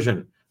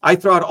conversion. I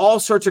throw out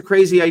all sorts of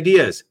crazy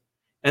ideas,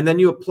 and then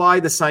you apply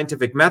the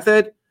scientific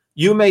method.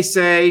 You may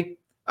say,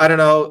 I don't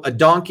know, a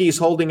donkey is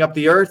holding up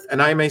the earth,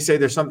 and I may say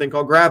there's something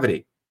called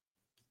gravity.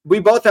 We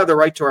both have the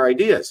right to our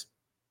ideas.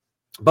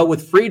 But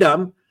with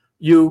freedom,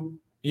 you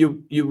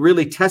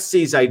really test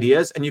these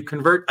ideas and you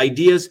convert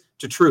ideas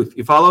to truth.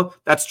 You follow?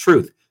 That's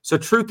truth. So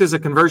truth is a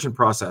conversion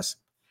process.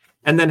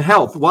 And then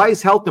health. Why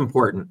is health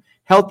important?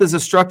 Health is a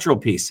structural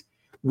piece.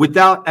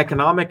 Without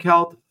economic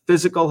health,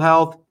 physical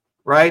health,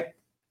 right?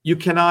 You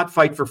cannot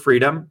fight for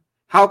freedom.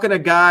 How can a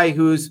guy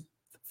who's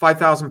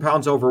 5,000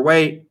 pounds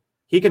overweight,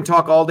 he can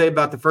talk all day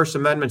about the First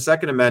Amendment,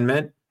 Second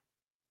Amendment,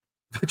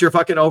 but you're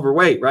fucking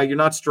overweight, right? You're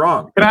not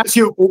strong. Can I ask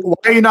you, why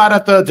are you not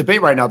at the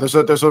debate right now? There's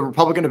a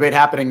Republican debate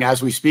happening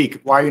as we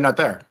speak. Why are you not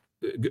there?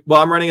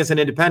 Well, I'm running as an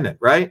independent,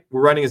 right?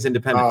 We're running as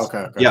independents. Oh,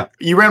 okay. Yeah.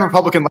 You ran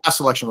Republican last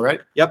election,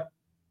 right? Yep,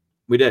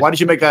 we did. Why did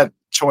you make that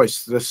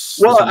choice?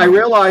 I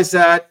realized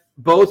that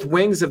both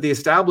wings of the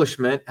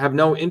establishment have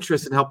no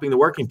interest in helping the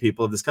working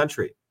people of this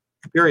country,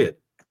 period.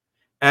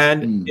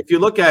 And if you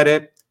look at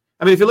it,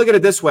 if you look at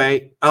it this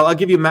way, I'll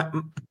give you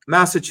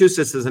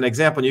Massachusetts as an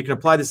example, and you can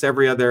apply this to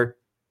every other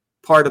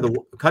part of the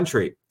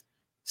country.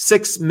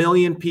 6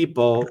 million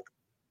people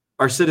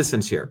are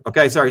citizens here.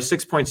 Okay, sorry,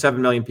 6.7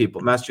 million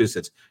people,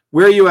 Massachusetts.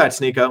 Where are you at,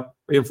 Sneako? Are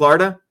you in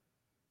Florida?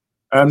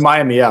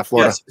 Miami, yeah,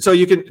 Florida. Yes. So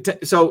you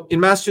can. So in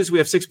Massachusetts, we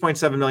have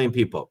 6.7 million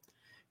people.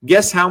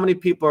 Guess how many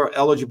people are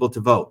eligible to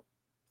vote?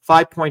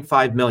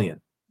 5.5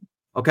 million.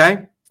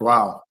 Okay.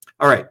 Wow.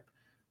 All right.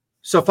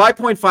 So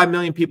 5.5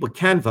 million people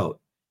can vote.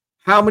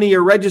 How many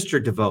are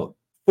registered to vote?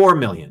 4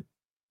 million.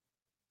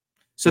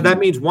 So that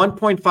means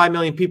 1.5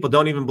 million people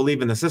don't even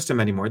believe in the system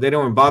anymore. They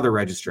don't even bother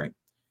registering.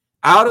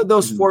 Out of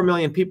those 4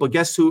 million people,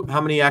 guess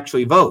how many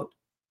actually vote?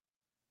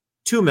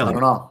 2 million. I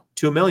don't know.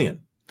 2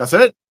 million. That's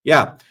it?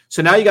 Yeah.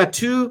 So now you got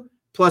 2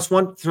 plus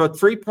 1, so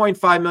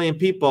 3.5 million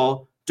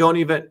people don't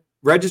even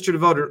register to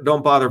vote or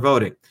don't bother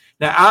voting.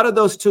 Now, out of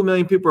those 2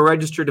 million people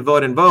registered to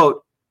vote and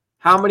vote,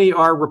 how many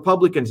are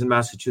Republicans in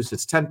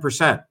Massachusetts?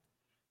 10%.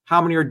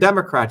 How many are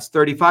Democrats?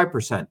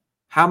 35%.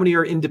 How many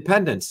are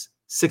independents?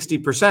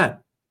 60%.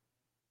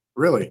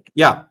 Really?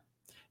 Yeah.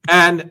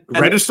 And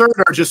registered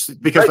or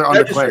just because they're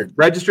undeclared?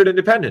 Registered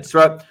independents.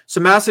 So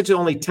Massachusetts,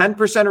 only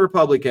 10% are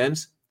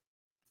Republicans,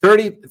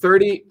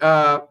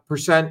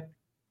 30%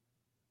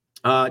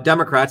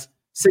 Democrats,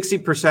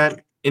 60%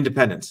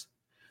 independents.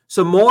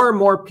 So more and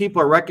more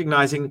people are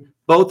recognizing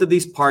Both of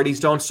these parties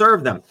don't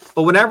serve them.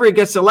 But whenever it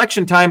gets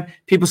election time,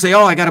 people say,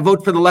 oh, I got to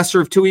vote for the lesser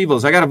of two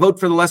evils. I got to vote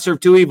for the lesser of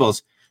two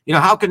evils. You know,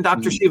 how can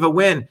Dr. Shiva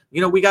win? You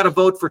know, we got to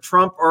vote for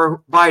Trump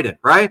or Biden,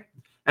 right?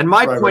 And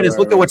my point is,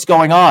 look at what's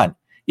going on.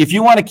 If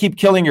you want to keep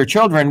killing your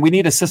children, we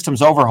need a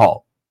systems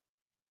overhaul.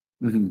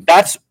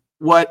 That's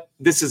what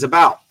this is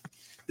about.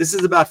 This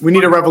is about. We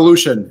need a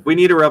revolution. We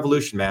need a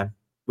revolution, man.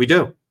 We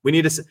do. We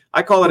need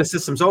I call it a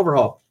systems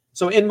overhaul.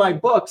 So in my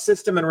book,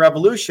 System and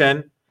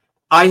Revolution,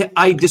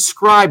 I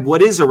describe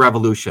what is a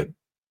revolution.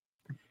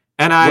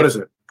 And what is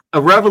it?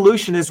 A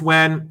revolution is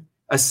when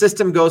a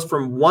system goes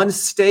from one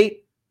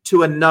state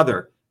to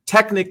another.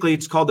 Technically,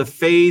 it's called a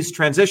phase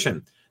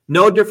transition.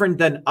 No different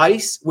than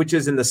ice, which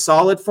is in the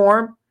solid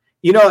form.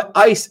 You know,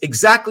 ice,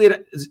 exactly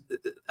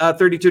at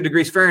 32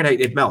 degrees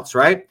Fahrenheit, it melts,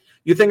 right?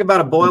 You think about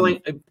a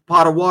boiling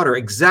pot of water,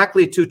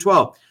 exactly at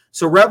 212.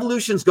 So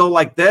revolutions go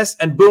like this,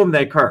 and boom,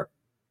 they occur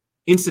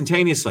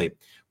instantaneously.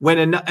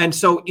 And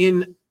so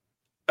in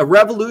a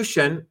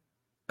revolution,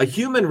 a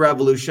human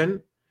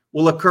revolution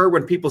will occur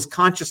when people's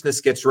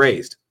consciousness gets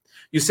raised.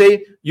 You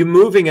see, you're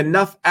moving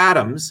enough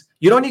atoms.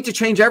 You don't need to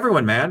change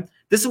everyone, man.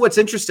 This is what's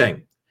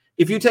interesting.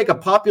 If you take a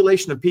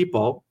population of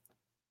people,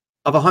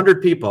 of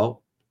 100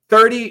 people,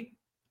 30%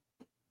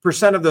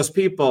 of those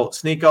people,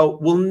 Sneako,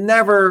 will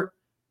never,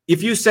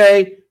 if you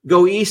say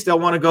go east, they'll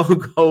want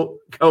to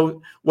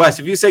go west.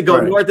 If you say go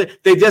north,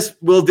 they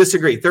just will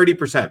disagree,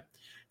 30%.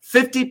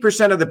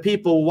 50% of the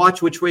people will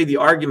watch which way the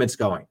argument's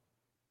going.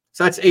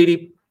 So that's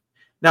 80.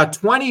 Now,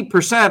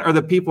 20% are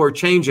the people who are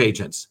change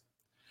agents.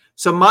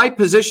 So my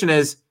position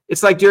is,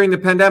 it's like during the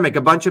pandemic,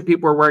 a bunch of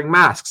people were wearing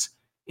masks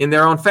in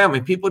their own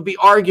family. People would be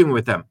arguing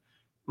with them.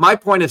 My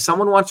point, if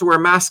someone wants to wear a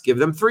mask, give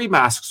them 3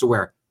 masks to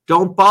wear.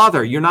 Don't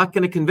bother. You're not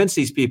going to convince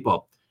these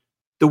people.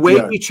 The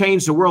way we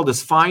change the world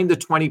is find the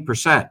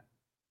 20%.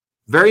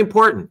 Very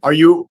important.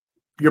 You're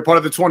part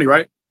of the 20,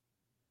 right?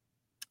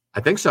 I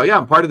think so. Yeah,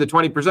 I'm part of the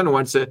 20% who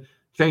wants to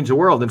change the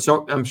world. And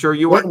so I'm sure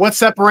you are. What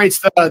separates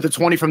the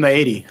 20 from the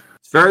 80?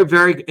 It's a very,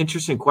 very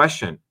interesting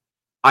question.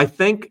 I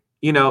think,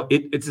 you know,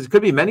 it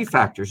could be many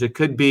factors. It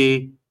could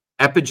be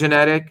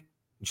epigenetic,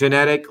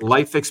 genetic,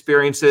 life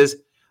experiences.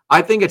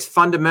 I think it's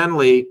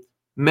fundamentally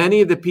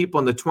many of the people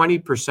in the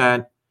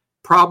 20%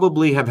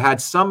 probably have had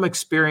some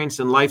experience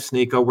in life,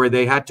 Sneako, where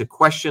they had to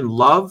question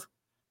love,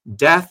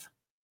 death,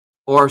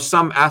 or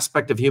some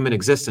aspect of human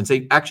existence.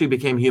 They actually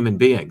became human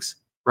beings,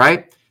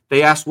 right?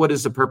 They asked, what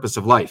is the purpose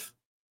of life?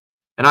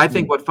 And I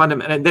think what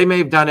fundamental, and they may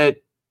have done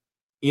it,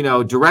 you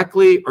know,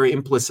 directly or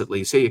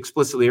implicitly, say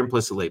explicitly or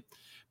implicitly,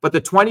 but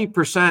the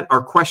 20%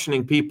 are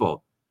questioning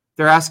people.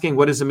 They're asking,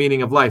 what is the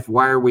meaning of life?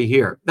 Why are we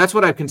here? That's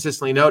what I've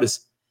consistently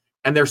noticed.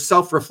 And they're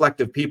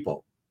self-reflective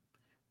people.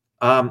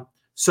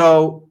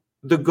 So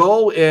the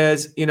goal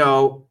is, you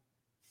know,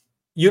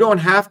 you don't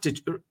have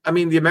to, I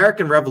mean, the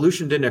American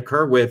Revolution didn't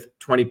occur with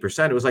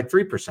 20%. It was like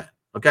 3%,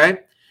 okay?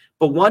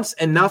 But once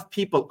enough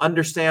people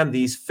understand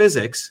these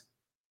physics,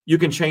 you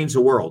can change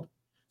the world.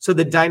 So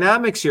the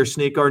dynamics here,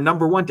 Sneako, are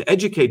number one, to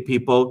educate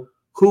people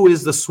who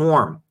is the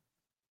swarm,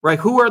 right?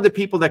 Who are the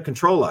people that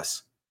control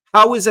us?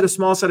 How is it a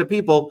small set of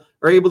people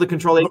are able to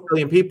control 8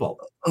 billion people?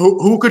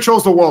 Who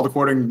controls the world,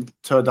 according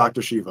to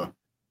Dr. Shiva?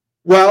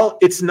 Well,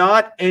 it's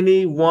not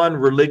any one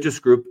religious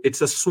group.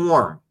 It's a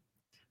swarm.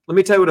 Let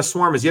me tell you what a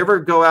swarm is. You ever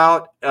go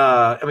out,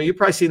 I mean, you've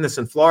probably seen this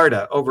in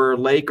Florida, over a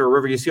lake or a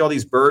river. You see all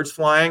these birds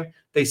flying.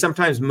 They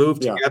sometimes move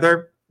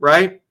together,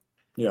 right?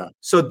 Yeah.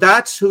 So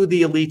that's who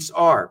the elites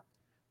are.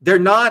 They're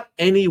not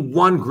any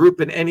one group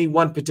in any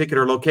one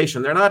particular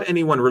location. They're not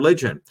any one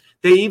religion.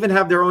 They even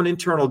have their own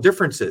internal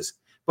differences.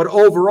 But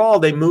overall,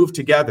 they move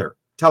together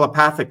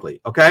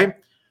telepathically, okay?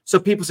 So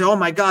people say, oh,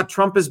 my God,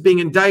 Trump is being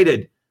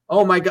indicted.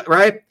 Oh, my God,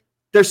 right?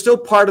 They're still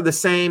part of the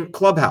same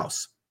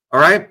clubhouse, all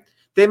right?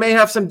 They may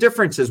have some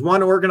differences.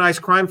 One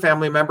organized crime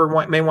family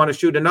member may want to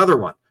shoot another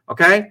one,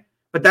 okay?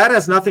 But that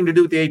has nothing to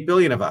do with the 8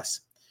 billion of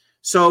us.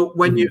 So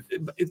when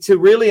to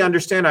really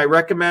understand, I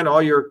recommend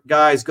all your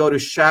guys go to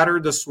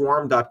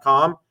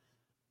shattertheswarm.com.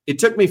 It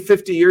took me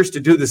 50 years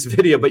to do this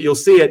video, but you'll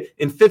see it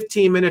in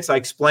 15 minutes. I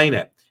explain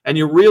it and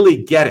you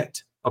really get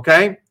it.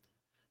 Okay.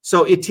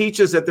 So it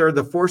teaches that there are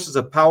the forces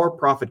of power,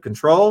 profit,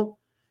 control,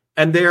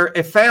 and they're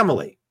a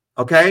family.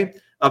 Okay.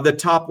 Of the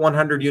top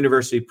 100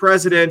 university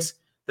presidents,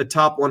 the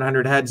top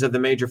 100 heads of the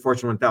major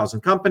Fortune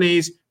 1000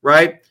 companies,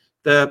 right?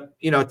 The,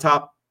 you know,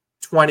 top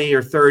 20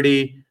 or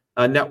 30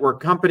 network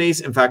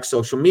companies, in fact,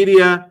 social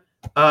media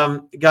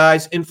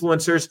guys,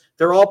 influencers,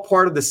 they're all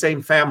part of the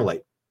same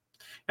family.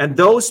 And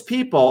those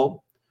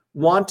people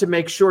want to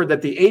make sure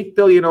that the 8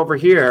 billion over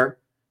here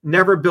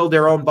never build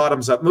their own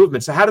bottoms-up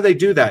movement. So how do they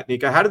do that,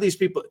 Nika? How do these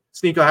people,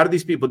 Sneako, how do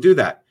these people do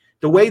that?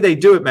 The way they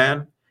do it,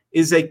 man,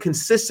 is they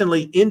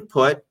consistently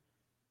input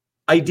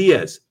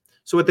ideas.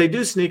 So what they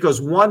do, Sneako,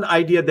 is one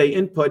idea they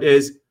input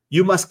is,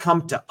 you must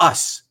come to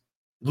us.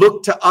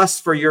 Look to us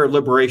for your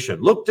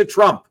liberation. Look to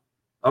Trump.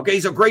 Okay,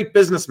 he's a great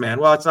businessman.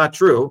 Well, it's not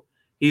true.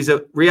 He's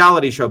a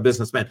reality show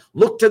businessman.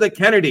 Look to the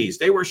Kennedys.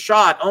 They were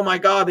shot. Oh my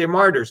God, they're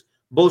martyrs.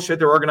 Bullshit,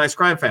 they're organized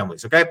crime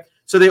families, okay?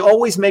 So they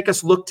always make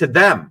us look to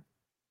them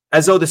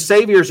as though the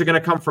saviors are going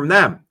to come from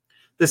them.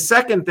 The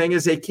second thing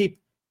is they keep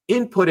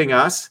inputting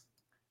us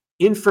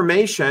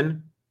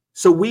information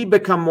so we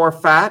become more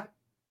fat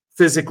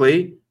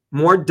physically,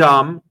 more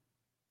dumb,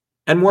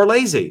 and more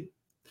lazy.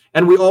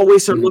 And we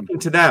always are looking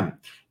to them.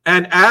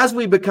 And as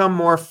we become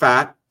more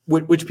fat,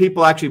 which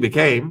people actually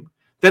became,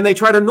 then they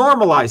try to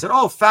normalize it.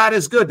 Oh, fat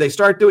is good. They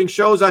start doing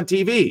shows on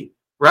TV,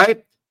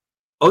 right?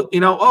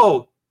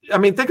 Oh, I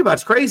mean, think about it.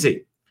 It's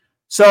crazy.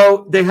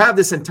 So they have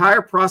this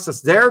entire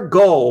process. Their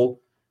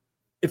goal,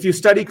 if you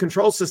study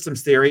control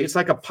systems theory, it's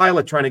like a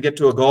pilot trying to get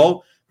to a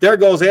goal. Their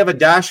goal is they have a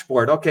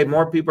dashboard. Okay,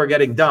 more people are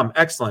getting dumb.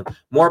 Excellent.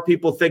 More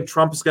people think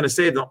Trump is going to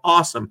save them.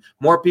 Awesome.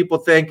 More people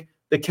think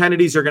the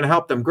Kennedys are going to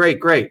help them.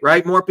 Great,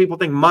 right? More people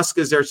think Musk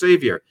is their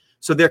savior.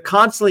 So they're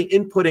constantly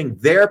inputting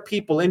their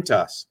people into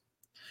us.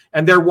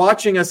 And they're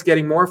watching us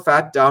getting more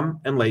fat, dumb,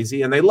 and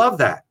lazy, and they love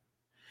that.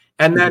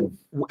 And then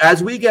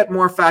as we get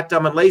more fat,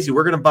 dumb, and lazy,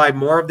 we're going to buy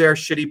more of their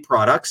shitty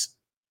products,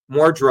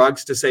 more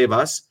drugs to save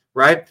us,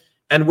 right?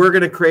 And we're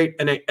going to create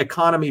an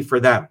economy for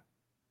them.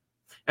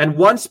 And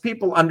once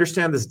people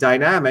understand this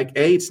dynamic,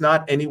 it's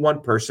not any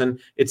one person.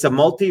 It's a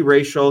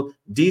multiracial,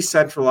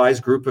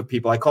 decentralized group of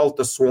people. I call it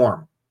the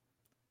swarm.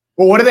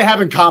 Well, what do they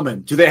have in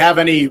common? Do they have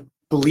any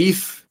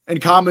belief in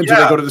common? Do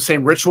they go to the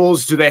same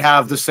rituals? Do they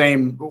have the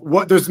same?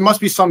 There must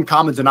be some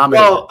common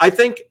denominator. Well, I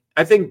think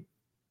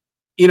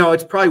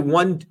it's probably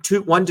one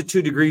to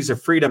 2 degrees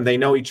of freedom. They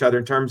know each other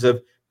in terms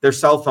of their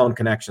cell phone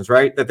connections,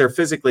 right? That they're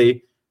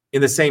physically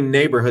in the same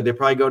neighborhood. They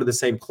probably go to the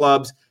same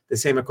clubs, the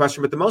same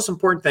equestrian. But the most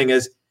important thing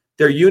is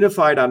they're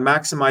unified on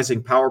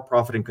maximizing power,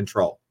 profit, and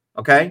control.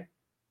 Okay?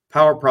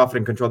 Power, profit,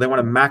 and control. They want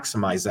to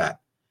maximize that.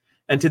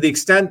 And to the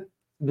extent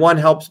one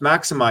helps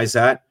maximize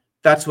that,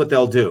 that's what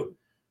they'll do.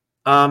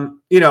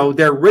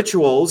 Their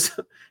rituals,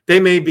 they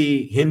may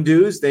be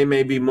Hindus, they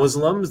may be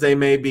Muslims, they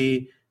may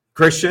be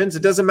Christians.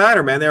 It doesn't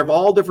matter, man. They have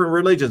all different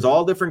religions,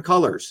 all different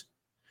colors.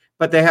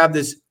 But they have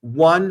this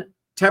one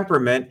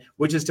temperament,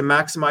 which is to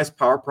maximize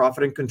power,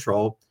 profit, and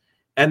control.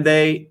 And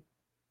they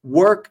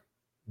work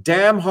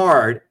damn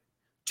hard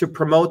to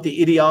promote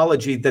the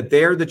ideology that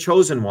they're the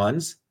chosen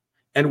ones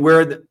and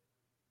we're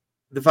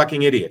the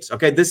fucking idiots.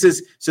 Okay, this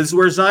is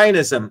where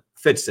Zionism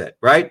fits it,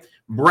 right?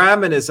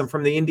 Brahmanism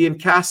from the Indian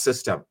caste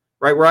system,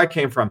 right? Where I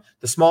came from.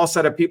 The small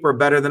set of people are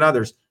better than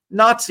others.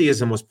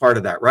 Nazism was part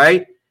of that,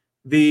 right?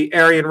 The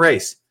Aryan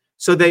race.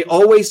 So they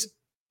always,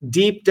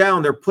 deep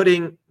down, they're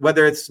putting,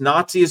 whether it's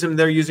Nazism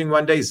they're using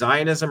one day,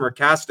 Zionism or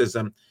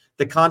casteism,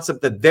 the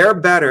concept that they're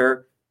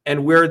better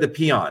and we're the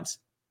peons,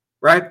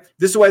 right?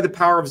 This is why the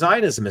power of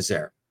Zionism is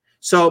there.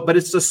 So, but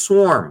it's a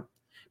swarm.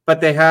 But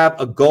they have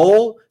a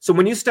goal. So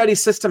when you study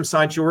system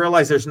science, you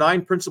realize there's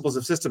 9 principles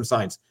of system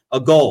science. A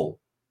goal,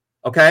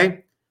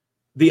 okay?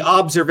 The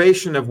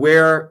observation of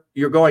where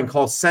you're going,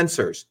 called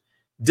sensors.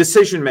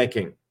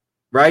 Decision-making,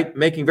 right?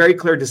 Making very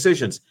clear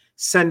decisions.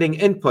 Sending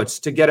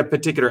inputs to get a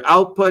particular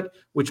output,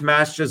 which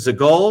matches the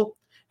goal,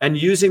 and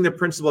using the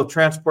principle of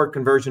transport,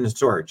 conversion, and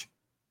storage.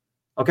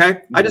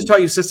 Okay? I just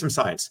taught you system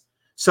science.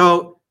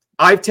 So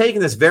I've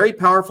taken this very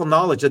powerful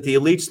knowledge that the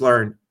elites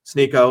learn,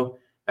 Sneako,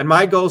 and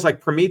my goal is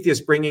like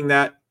Prometheus bringing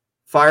that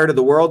fire to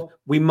the world.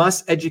 We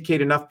must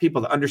educate enough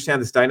people to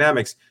understand this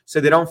dynamics so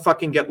they don't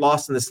fucking get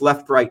lost in this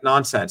left-right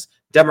nonsense,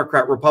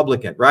 Democrat,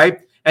 Republican,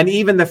 right? And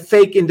even the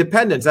fake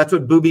independents. That's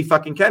what Booby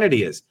fucking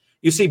Kennedy is.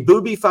 You see,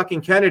 Booby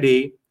fucking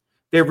Kennedy,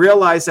 they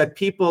realize that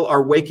people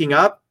are waking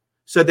up,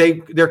 so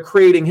they're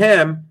creating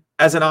him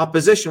as an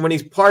opposition when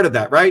he's part of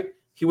that, right?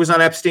 He was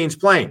on Epstein's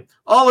plane.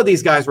 All of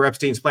these guys were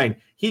Epstein's plane.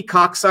 He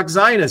cocksucked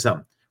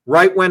Zionism.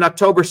 Right when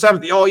October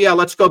 7th, oh yeah,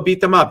 let's go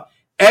beat them up.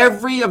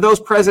 Every of those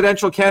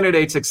presidential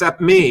candidates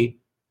except me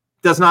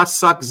does not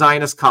suck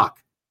Zionist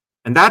cock.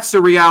 And that's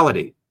the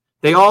reality.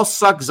 They all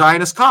suck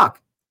Zionist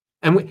cock.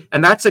 And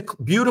that's a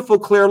beautiful,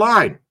 clear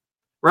line,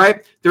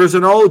 right? There's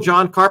an old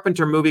John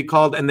Carpenter movie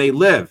called And They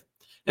Live.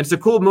 And it's a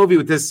cool movie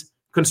with this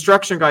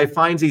construction guy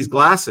finds these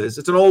glasses.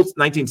 It's an old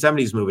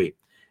 1970s movie.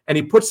 And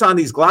he puts on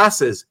these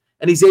glasses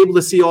and he's able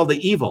to see all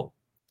the evil.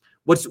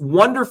 What's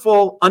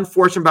wonderful,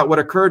 unfortunate about what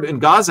occurred in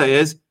Gaza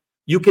is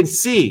you can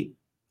see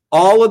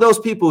all of those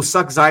people who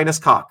suck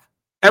Zionist cock,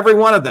 every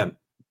one of them.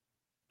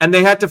 And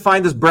they had to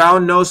find this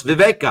brown-nosed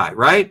Vivek guy,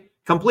 right?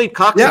 Complete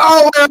cock. Yeah.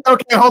 Oh,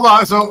 okay. Hold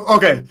on. So,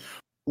 okay.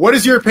 What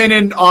is your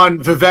opinion on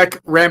Vivek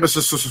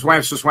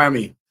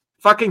Ramaswamy?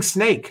 Fucking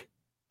snake.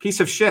 Piece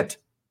of shit.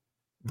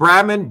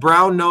 Brahmin,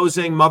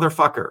 brown-nosing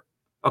motherfucker.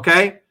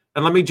 Okay?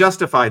 And let me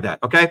justify that.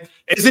 Okay?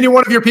 Isn't he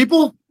one of your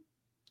people?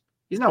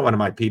 He's not one of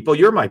my people.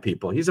 You're my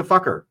people. He's a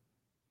fucker.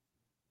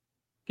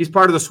 He's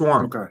part of the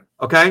swarm. Okay.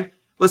 Okay?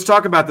 Let's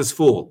talk about this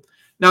fool.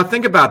 Now,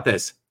 think about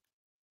this.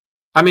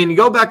 I mean, you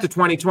go back to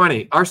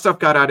 2020. Our stuff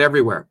got out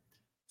everywhere.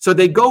 So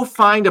they go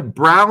find a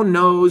brown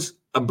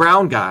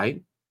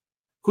guy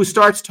who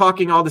starts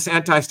talking all this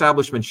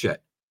anti-establishment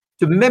shit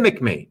to mimic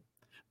me.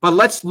 But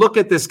let's look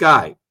at this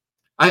guy.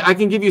 I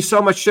can give you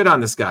so much shit on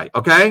this guy,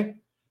 okay?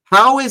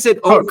 How is it?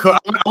 Oh, cool.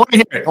 I want to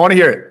hear it. I want to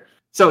hear it.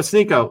 So,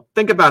 Sneako,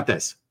 think about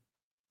this.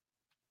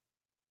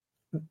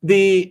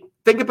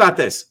 Think about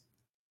this.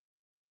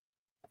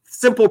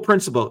 simple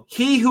principle.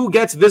 He who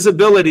gets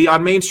visibility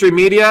on mainstream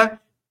media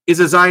is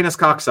a Zionist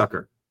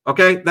cocksucker.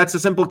 Okay? That's a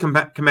simple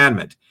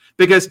commandment.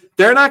 Because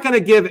they're not going to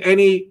give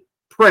any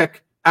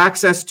prick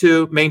access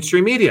to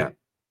mainstream media.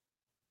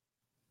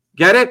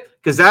 Get it?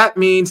 Because that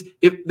means,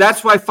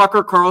 that's why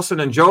Fucker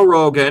Carlson and Joe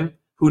Rogan,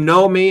 who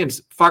know me, and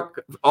fuck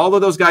all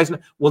of those guys,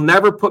 will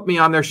never put me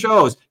on their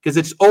shows because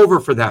it's over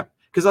for them.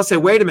 Because I'll say,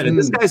 wait a minute,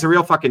 this guy's a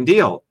real fucking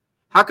deal.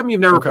 How come you've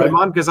never put him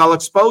on? Because I'll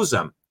expose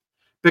them.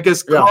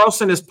 Because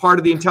Carlson is part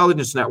of the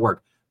intelligence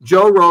network.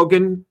 Joe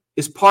Rogan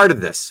is part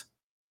of this.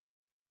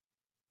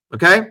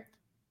 Okay?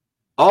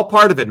 All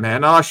part of it,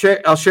 man. I'll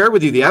share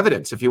with you the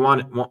evidence if you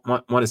want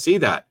to see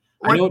that.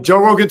 I know Joe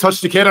Rogan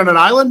touched a kid on an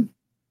island?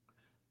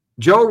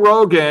 Joe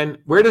Rogan,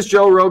 where does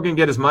Joe Rogan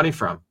get his money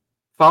from?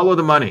 Follow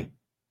the money.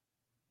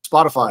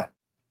 Spotify.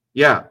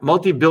 Yeah,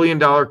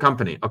 multi-billion-dollar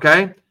company,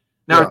 okay?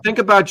 Now, think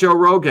about Joe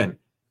Rogan.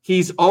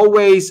 He's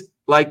always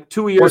like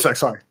 2 years... 1 sec,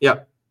 sorry.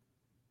 Yeah.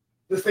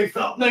 This thing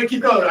fell. No,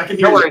 keep going. I can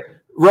hear Don't you. worry.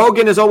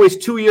 Rogan is always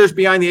 2 years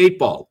behind the 8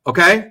 ball,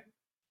 okay?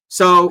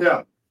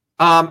 So,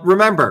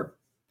 remember,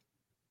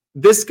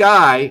 this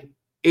guy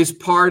is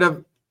part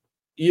of...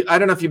 I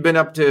don't know if you've been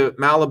up to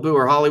Malibu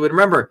or Hollywood.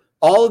 Remember,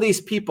 all of these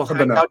people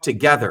hang out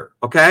together,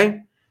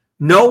 okay?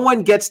 No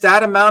one gets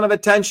that amount of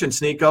attention,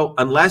 Sneako,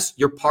 unless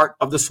you're part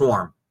of the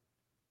swarm.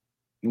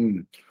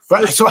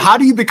 But, so how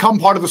do you become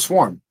part of the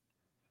swarm?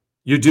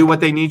 You do what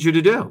they need you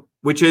to do,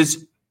 which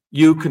is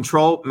you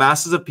control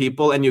masses of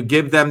people and you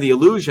give them the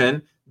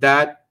illusion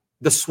that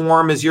the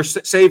swarm is your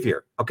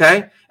savior,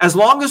 okay? As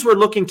long as we're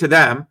looking to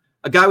them,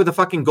 a guy with a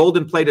fucking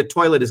golden plated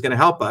toilet is going to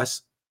help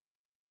us.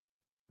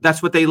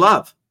 That's what they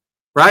love,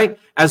 right?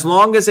 As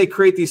long as they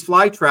create these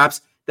fly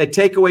traps that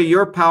take away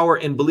your power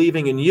in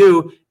believing in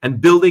you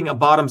and building a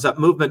bottoms-up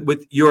movement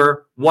with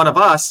your one of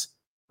us,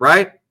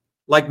 right?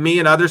 Like me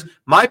and others.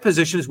 My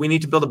position is we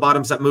need to build a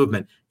bottoms-up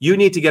movement. You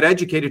need to get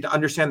educated to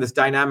understand this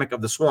dynamic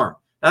of the swarm.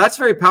 Now, that's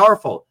very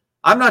powerful.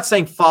 I'm not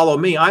saying follow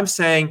me. I'm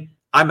saying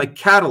I'm a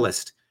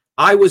catalyst.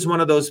 I was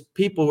one of those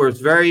people who was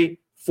very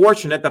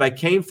fortunate that I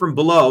came from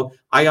below.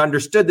 I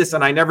understood this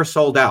and I never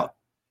sold out.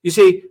 You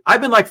see,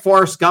 I've been like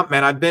Forrest Gump,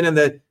 man. I've been in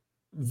the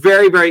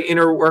very, very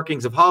inner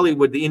workings of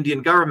Hollywood, the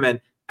Indian government,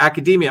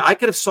 academia. I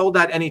could have sold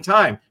that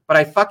anytime, but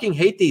I fucking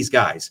hate these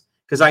guys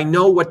because I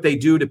know what they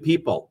do to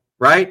people,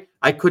 right?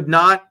 I could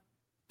not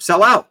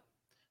sell out.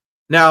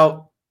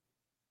 Now,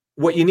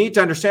 what you need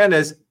to understand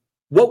is,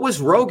 what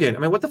was Rogan? I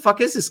mean, what the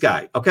fuck is this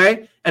guy?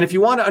 Okay. And if you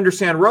want to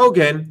understand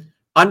Rogan,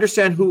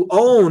 understand who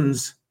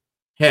owns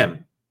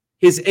him.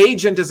 His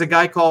agent is a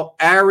guy called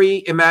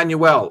Ari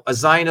Emanuel, a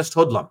Zionist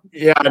hoodlum.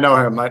 Yeah, I know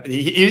him.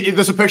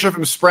 There's a picture of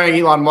him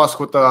spraying Elon Musk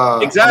with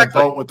the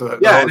boat with the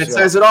hose, and it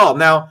says it all.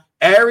 Now,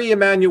 Ari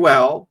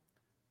Emanuel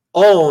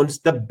owns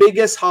the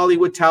biggest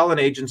Hollywood talent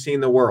agency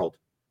in the world.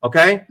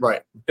 Okay?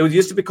 Right. It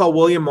used to be called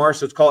William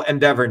Morris. It's called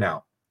Endeavor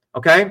now.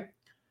 Okay?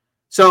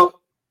 So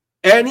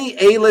any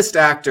A-list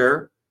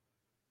actor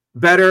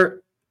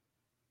better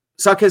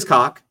suck his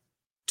cock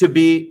to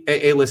be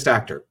a A-list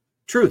actor.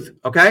 Truth.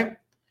 Okay?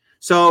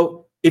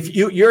 So if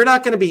you're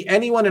not going to be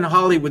anyone in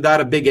Hollywood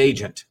without a big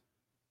agent.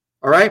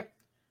 All right?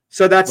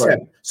 So that's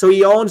him. So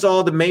he owns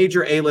all the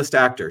major A-list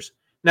actors.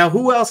 Now,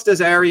 who else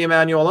does Ari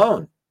Emanuel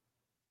own?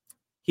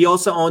 He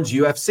also owns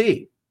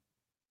UFC.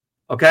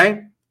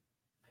 Okay?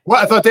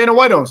 Well, I thought Dana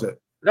White owns it.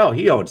 No,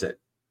 he owns it.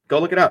 Go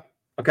look it up.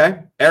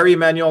 Okay? Ari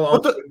Emanuel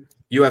owns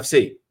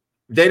UFC.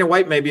 Dana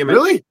White may be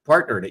a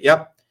partner in it.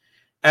 Yep.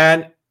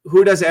 And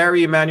who does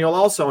Ari Emanuel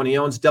also own? He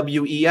owns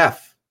WEF.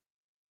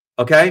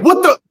 Okay?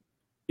 What the?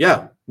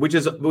 Yeah.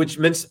 Which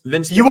means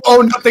Vince. You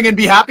own nothing and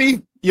be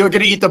happy? You're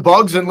going to eat the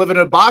bugs and live in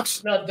a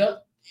box? No,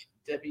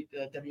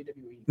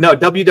 WWE. No,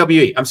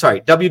 WWE. I'm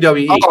sorry.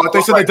 WWE. Oh,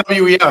 they said the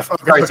WEF.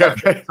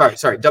 Okay.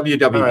 Sorry.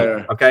 WWE.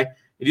 Right. Okay.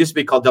 It used to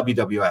be called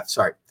WWF.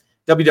 Sorry.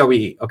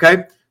 WWE.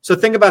 Okay. So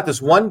think about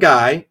this. One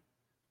guy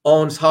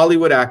owns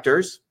Hollywood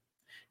actors.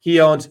 He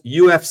owns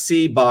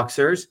UFC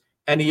boxers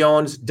and he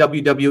owns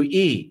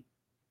WWE,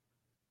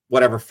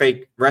 whatever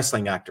fake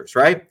wrestling actors,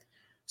 right?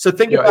 So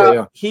think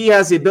about he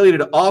has the ability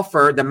to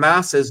offer the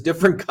masses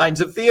different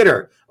kinds of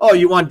theater. Oh,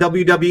 you want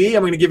WWE?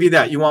 I'm going to give you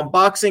that. You want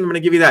boxing? I'm going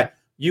to give you that.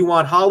 You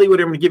want Hollywood?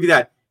 I'm going to give you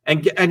that.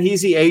 And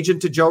he's the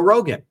agent to Joe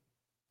Rogan.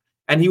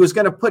 And he was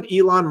going to put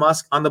Elon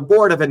Musk on the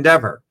board of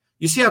Endeavor.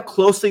 You see how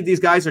closely these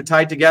guys are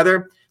tied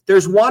together?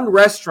 There's one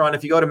restaurant,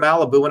 if you go to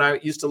Malibu, when I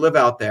used to live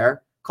out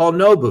there, called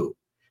Nobu.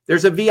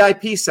 There's a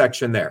VIP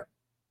section there,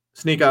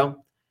 Sneako.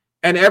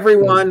 And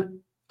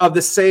everyone of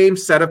the same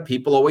set of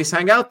people always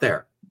hang out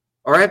there.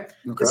 All right?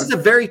 Okay. This is a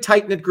very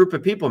tight-knit group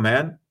of people,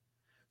 man.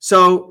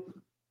 So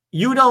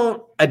you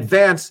don't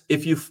advance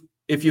if you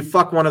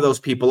fuck one of those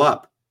people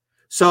up.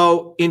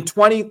 So in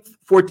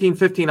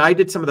 2014-15, I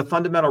did some of the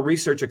fundamental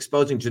research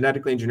exposing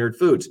genetically engineered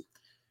foods.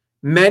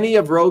 Many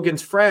of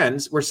Rogan's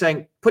friends were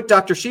saying, put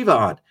Dr.SHIVA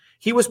on.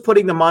 He was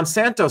putting the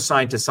Monsanto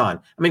scientists on.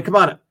 I mean, come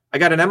on. I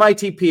got an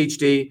MIT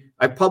PhD.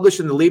 I published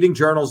in the leading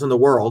journals in the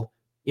world.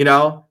 You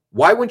know,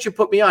 why wouldn't you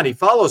put me on? He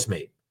follows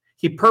me.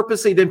 He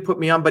purposely didn't put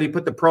me on, but he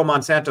put the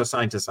pro-Monsanto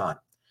scientists on.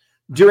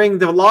 During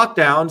the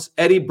lockdowns,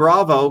 Eddie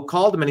Bravo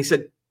called him and he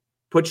said,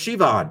 put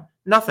Shiva on.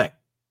 Nothing.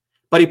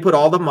 But he put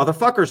all the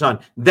motherfuckers on.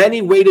 Then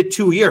he waited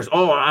 2 years.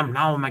 Oh,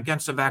 I'm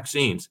against the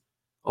vaccines.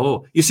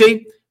 Oh, you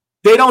see,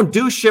 they don't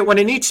do shit when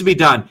it needs to be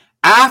done.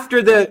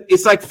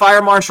 It's like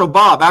Fire Marshal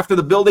Bob. After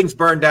the buildings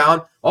burn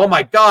down, oh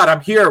my God, I'm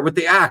here with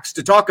the axe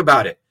to talk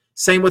about it.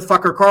 Same with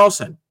fucker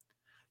Carlson.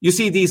 You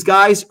see, these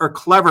guys are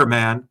clever,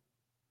 man.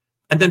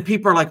 And then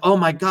people are like, oh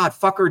my God,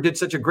 fucker did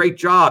such a great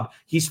job.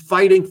 He's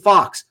fighting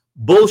Fox.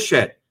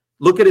 Bullshit.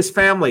 Look at his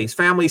family. His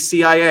family's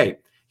CIA.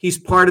 He's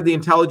part of the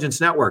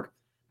intelligence network.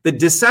 The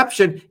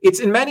deception, it's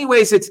in many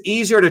ways, it's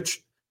easier to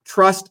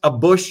trust a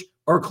Bush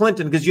or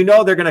Clinton because you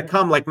know they're going to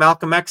come, like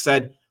Malcolm X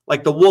said,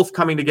 like the wolf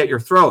coming to get your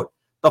throat.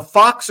 The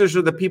foxes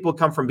are the people who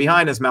come from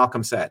behind, as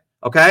Malcolm said,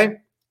 okay?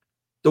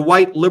 The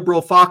white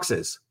liberal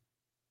foxes.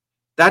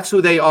 That's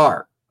who they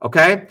are,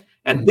 okay?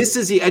 And this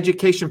is the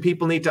education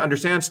people need to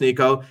understand,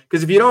 Sneako,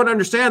 because if you don't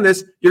understand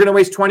this, you're going to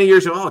waste 20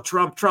 years of, oh,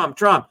 Trump.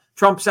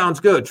 Trump sounds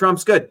good.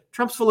 Trump's good.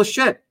 Trump's full of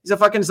shit. He's a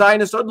fucking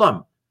Zionist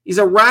hoodlum. He's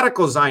a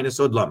radical Zionist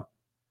hoodlum.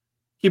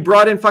 He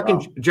brought in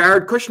fucking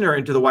Jared Kushner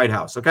into the White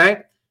House,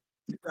 okay?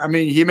 I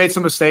mean, he made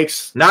some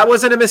mistakes. That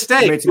wasn't a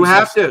mistake. You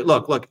have to,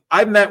 look,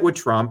 I've met with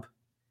Trump.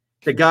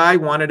 The guy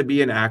wanted to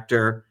be an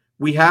actor.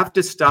 We have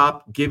to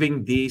stop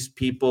giving these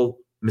people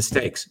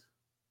mistakes,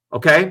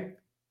 okay?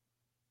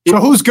 So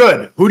who's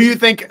good? Who do you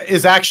think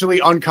is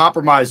actually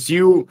uncompromised? Do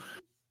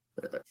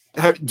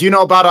you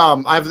know about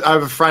I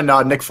have a friend,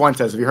 Nick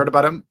Fuentes. Have you heard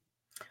about him?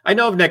 I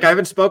know of Nick. I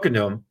haven't spoken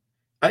to him.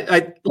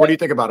 What do you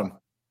think about him?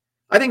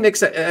 I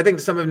think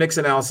some of Nick's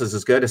analysis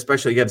is good,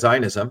 especially against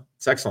Zionism.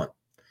 It's excellent.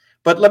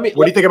 But what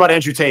do you think about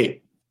Andrew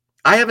Tate?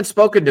 I haven't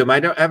spoken to him.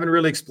 I haven't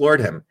really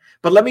explored him.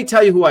 But let me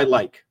tell you who I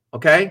like.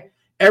 Okay,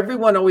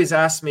 everyone always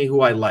asks me who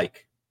I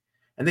like,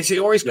 and they say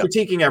always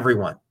critiquing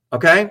everyone.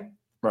 Okay,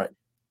 right.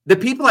 The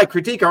people I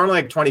critique are only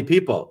like 20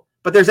 people,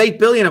 but there's 8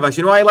 billion of us.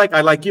 You know, I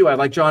like you. I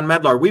like John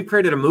Medlar. We've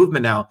created a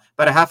movement now,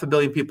 about 500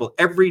 million people,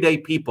 everyday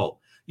people.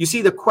 You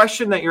see, the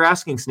question that you're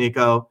asking,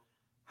 Sneako,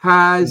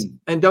 has,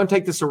 and don't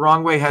take this the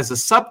wrong way, has a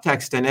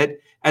subtext in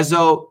it as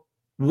though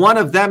one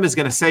of them is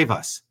going to save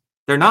us.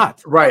 They're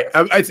not. Right.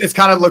 It's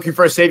kind of looking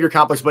for a savior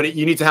complex, but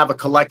you need to have a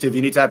collective.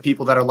 You need to have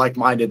people that are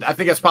like-minded. I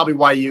think that's probably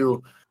why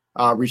you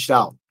reached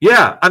out.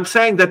 Yeah. I'm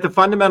saying that the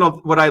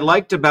fundamental, what I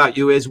liked about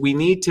you is we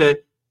need to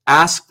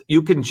ask,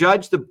 you can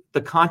judge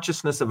the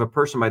consciousness of a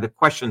person by the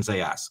questions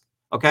they ask.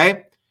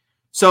 Okay.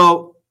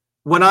 So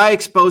when I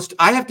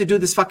have to do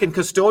this fucking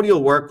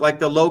custodial work like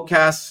the low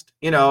caste,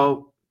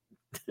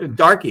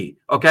 darky.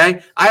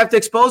 Okay. I have to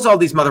expose all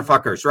these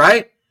motherfuckers,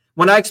 right?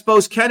 When I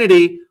expose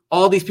Kennedy,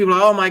 all these people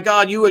are, oh my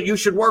God, you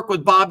should work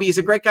with Bobby. He's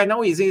a great guy.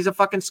 No, he's a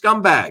fucking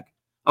scumbag.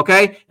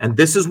 Okay. And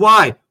this is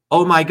why.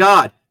 Oh my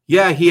God.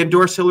 Yeah, he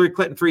endorsed Hillary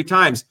Clinton 3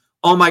 times.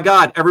 Oh my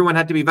God. Everyone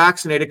had to be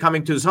vaccinated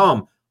coming to his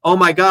home. Oh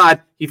my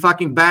God. He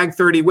fucking bagged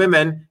 30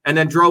 women and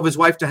then drove his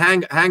wife to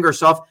hang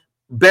herself,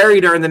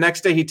 buried her, and the next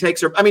day he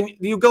takes her. I mean,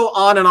 you go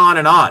on and on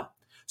and on.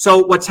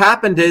 So what's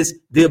happened is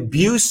the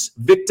abuse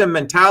victim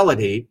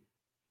mentality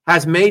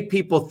has made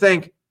people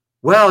think,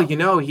 well,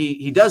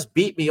 he does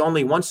beat me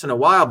only once in a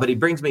while, but he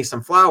brings me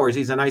some flowers.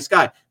 He's a nice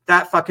guy.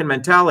 That fucking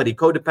mentality,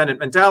 codependent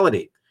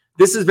mentality.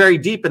 This is very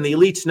deep, and the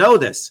elites know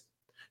this.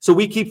 So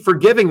we keep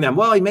forgiving them.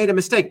 Well, he made a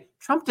mistake.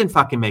 Trump didn't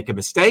fucking make a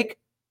mistake.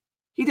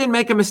 He didn't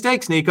make a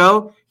mistake,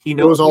 Sneako. He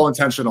knows it was all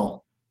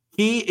intentional.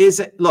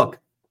 Look,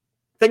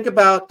 think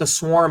about the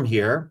swarm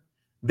here.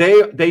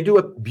 They do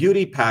a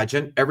beauty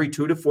pageant every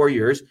 2 to 4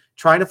 years,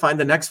 trying to find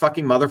the next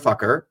fucking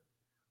motherfucker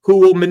who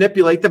will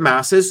manipulate the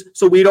masses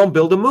so we don't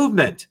build a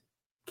movement.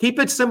 Keep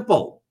it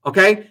simple,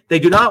 okay? They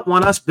do not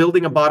want us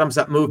building a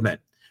bottoms-up movement.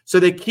 So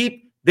they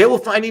will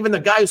find even the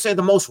guy who said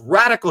the most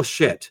radical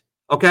shit,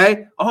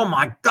 okay? Oh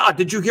my God,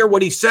 did you hear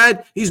what he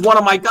said? He's one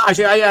of my guys.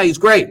 Yeah, he's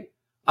great.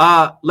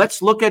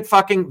 Let's look at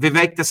fucking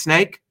Vivek the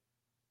Snake.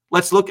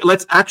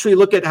 Let's actually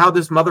look at how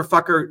this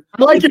motherfucker.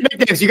 I like your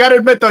nicknames. You got to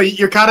admit though,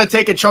 you're kind of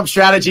taking Trump's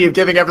strategy of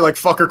giving everyone like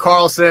fucker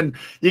Carlson.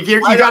 You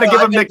got to give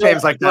them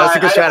nicknames like that. That's a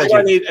good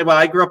strategy.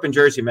 I grew up in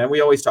Jersey, man.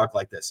 We always talk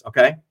like this.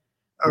 Okay.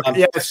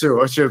 Yeah, it's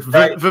true. It's true.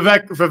 Right.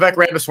 Vivek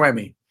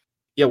Ramaswamy.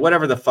 Yeah,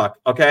 whatever the fuck.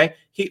 Okay.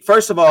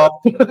 First of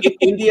all,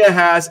 India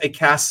has a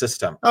caste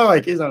system. Oh,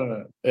 he's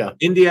on. Yeah.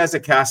 India has a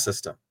caste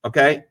system.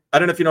 Okay. I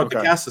don't know if you know what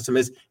the caste system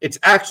is. It's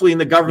actually in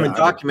the government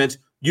documents.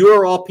 You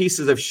are all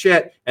pieces of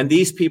shit, and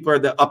these people are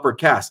the upper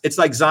caste. It's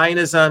like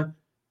Zionism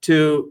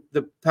to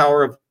the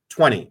power of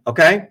 20.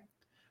 Okay.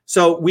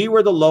 So we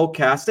were the low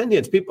caste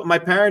Indians. My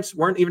parents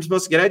weren't even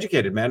supposed to get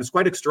educated, man. It's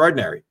quite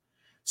extraordinary.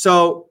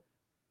 So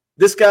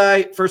this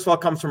guy, first of all,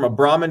 comes from a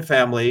Brahmin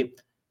family.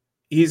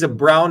 He's a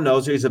brown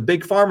noser. He's a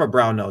big farmer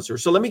brown noser.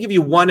 So let me give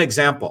you one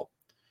example.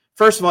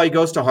 First of all, he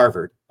goes to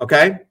Harvard,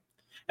 okay?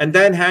 And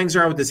then hangs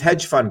around with his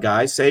hedge fund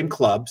guys, same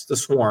clubs, the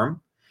Swarm.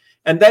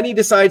 And then he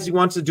decides he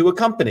wants to do a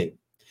company.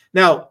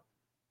 Now,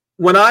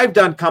 when I've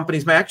done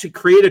companies, I actually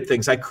created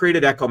things. I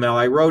created EchoMail.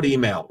 I wrote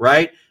email,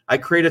 right? I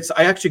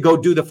actually go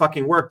do the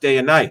fucking work day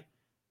and night.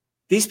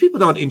 These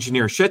people don't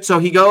engineer shit. So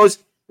he goes,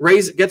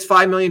 gets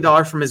 $5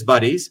 million from his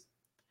buddies.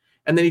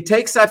 And then he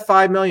takes that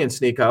 5 million,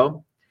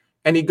 Sneako,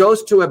 and he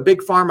goes to a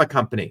big pharma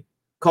company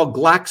called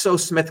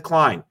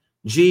GlaxoSmithKline,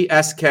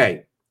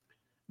 GSK.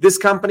 This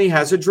company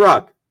has a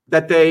drug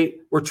that they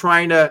were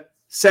trying to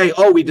say,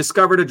 oh, we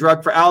discovered a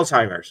drug for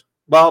Alzheimer's.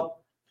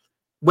 Well,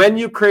 when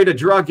you create a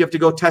drug, you have to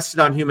go test it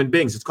on human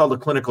beings. It's called a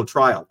clinical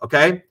trial,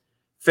 okay?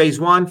 Phase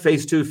 1,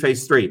 phase 2,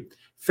 phase 3.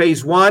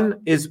 Phase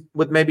 1 is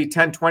with maybe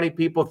 10, 20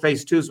 people.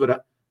 Phase 2 is with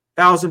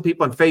 1,000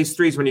 people. And phase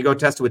 3 is when you go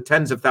test it with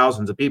tens of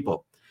thousands of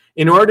people.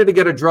 In order to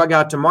get a drug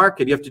out to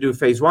market, you have to do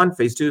phase 1,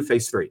 phase 2,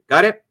 phase 3.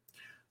 Got it?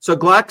 So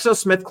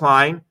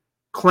GlaxoSmithKline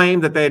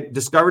claimed that they had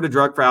discovered a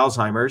drug for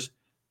Alzheimer's.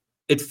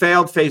 It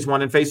failed phase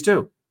 1 and phase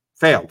 2.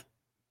 Failed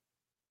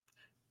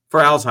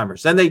for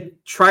Alzheimer's. Then they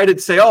tried to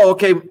say, oh,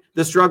 okay,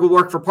 this drug will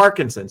work for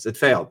Parkinson's. It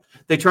failed.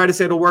 They tried to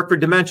say it'll work for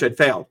dementia. It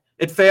failed.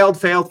 It failed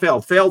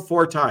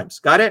 4 times.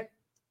 Got it?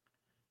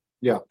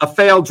 Yeah. A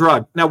failed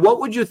drug. Now, what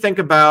would you think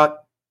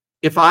about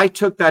if I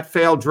took that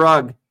failed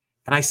drug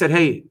and I said,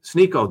 hey,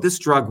 Sneako, this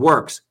drug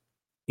works.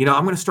 You know,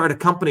 I'm going to start a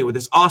company with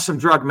this awesome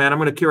drug, man. I'm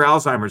going to cure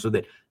Alzheimer's with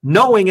it.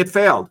 Knowing it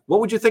failed, what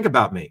would you think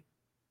about me?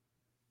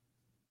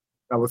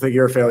 I would think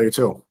you're a failure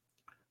too.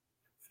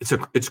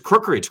 It's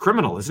crookery. It's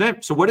criminal, isn't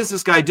it? So what does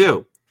this guy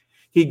do?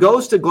 He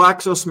goes to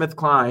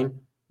GlaxoSmithKline,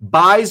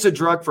 buys a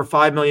drug for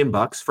 $5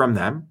 million from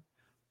them,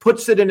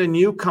 puts it in a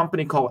new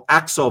company called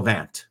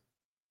Axovant.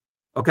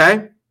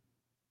 Okay?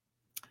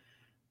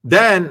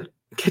 Then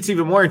it gets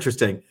even more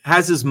interesting.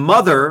 Has his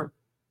mother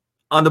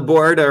on the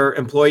board or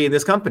employee in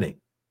this company.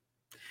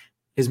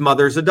 His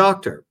mother's a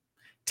doctor.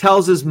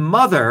 Tells his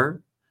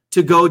mother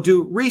to go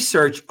do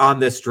research on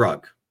this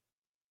drug.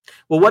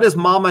 Well, what does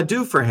mama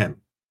do for him?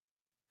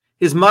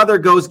 His mother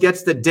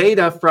gets the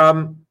data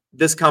from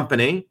this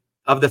company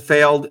of the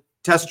failed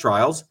test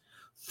trials,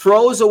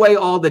 throws away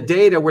all the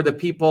data where the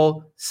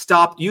people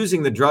stopped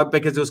using the drug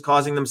because it was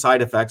causing them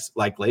side effects,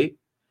 likely,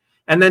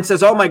 and then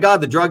says, oh my God,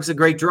 the drug's a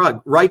great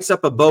drug, writes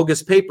up a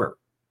bogus paper.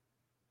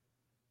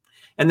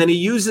 And then he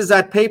uses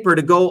that paper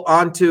to go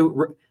on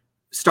to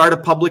start a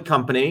public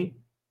company,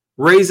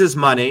 raises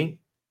money,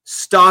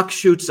 stock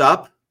shoots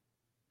up,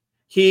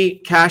 he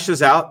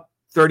cashes out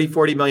 30,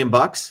 40 million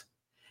bucks.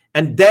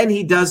 And then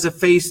he does a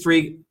phase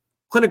 3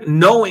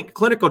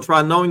 clinical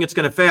trial, knowing it's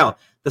going to fail.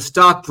 The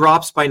stock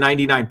drops by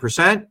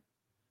 99%,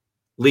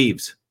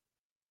 leaves.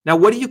 Now,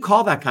 what do you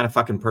call that kind of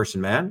fucking person,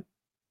 man?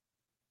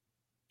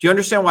 Do you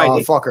understand why?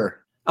 A fucker.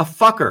 A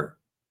fucker.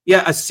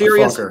 Yeah, a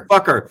serious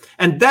fucker.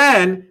 And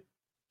then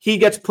he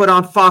gets put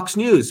on Fox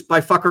News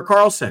by fucker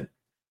Carlson.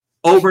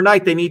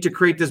 Overnight, they need to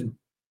create this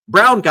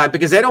brown guy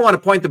because they don't want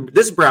to point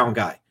this brown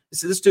guy.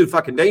 This dude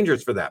fucking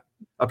dangerous for them.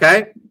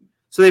 Okay?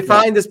 So they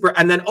find this,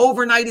 and then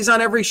overnight he's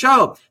on every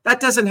show. That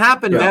doesn't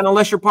happen, man,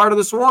 unless you're part of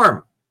the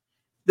swarm.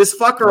 This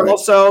fucker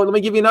also, let me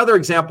give you another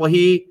example.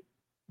 He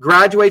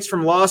graduates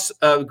from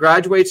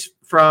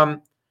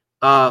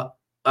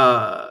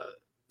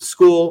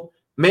school,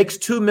 makes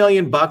 $2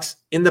 million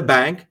in the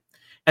bank,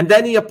 and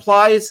then he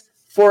applies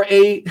for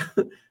a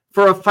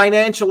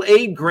financial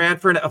aid grant,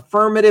 for an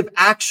affirmative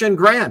action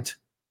grant,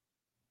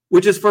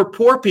 which is for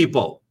poor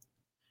people,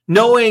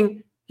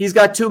 knowing he's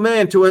got $2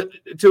 million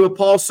to a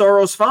Paul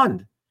Soros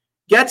fund.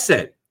 Gets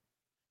it.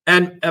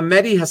 And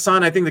Mehdi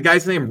Hassan, I think the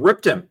guy's name,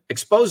 ripped him,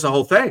 exposed the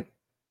whole thing.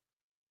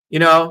 You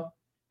know?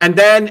 And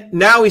then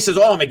now he says,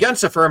 oh, I'm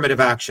against affirmative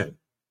action.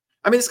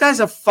 I mean, this guy's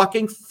a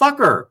fucking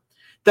fucker.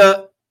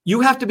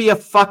 You have to be a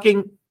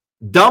fucking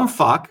dumb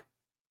fuck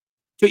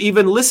to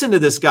even listen to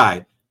this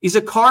guy. He's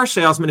a car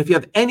salesman if you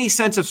have any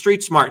sense of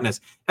street smartness.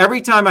 Every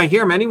time I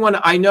hear him, anyone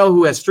I know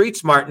who has street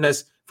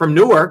smartness from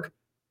Newark,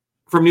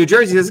 from New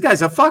Jersey, this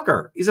guy's a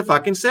fucker. He's a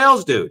fucking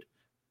sales dude.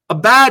 A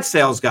bad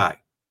sales guy.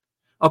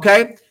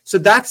 Okay? So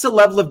that's the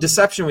level of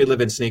deception we live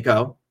in,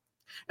 Sneako.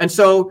 And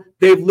so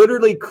they've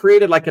literally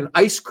created like an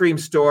ice cream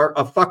store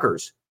of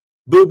fuckers.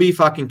 Booby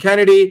fucking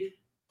Kennedy,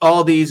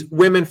 all these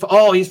women.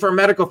 Oh, he's for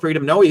medical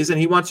freedom. No, he isn't.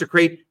 He wants to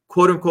create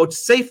quote unquote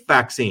safe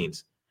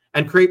vaccines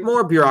and create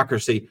more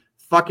bureaucracy.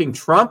 Fucking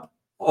Trump?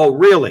 Oh,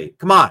 really?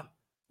 Come on.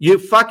 You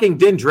fucking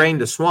didn't drain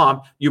the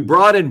swamp. You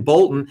brought in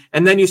Bolton,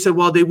 and then you said,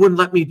 well, they wouldn't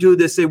let me do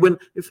this. They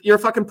wouldn't. You're a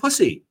fucking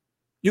pussy.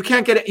 You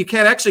can't get it. You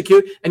can't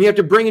execute, and you have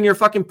to bring in your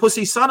fucking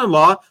pussy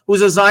son-in-law,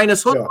 who's a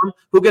Zionist hoodlum,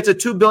 who gets a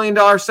 $2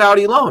 billion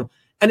Saudi loan.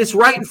 And it's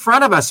right in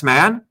front of us,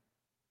 man.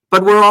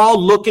 But we're all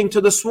looking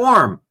to the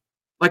swarm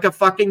like a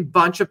fucking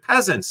bunch of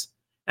peasants.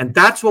 And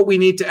that's what we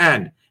need to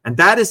end. And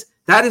that is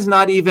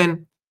not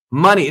even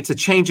money. It's a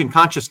change in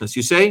consciousness,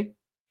 you see?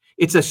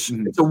 It's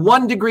a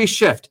 1 degree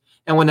shift.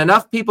 And when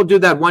enough people do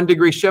that 1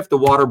 degree shift, the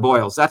water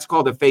boils. That's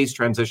called a phase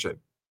transition.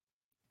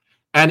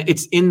 And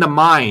it's in the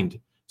mind.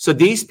 So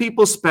these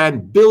people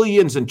spend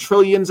billions and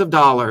trillions of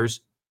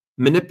dollars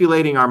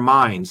manipulating our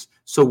minds.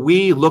 So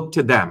we look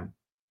to them.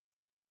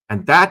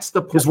 And that's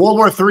the point. Is World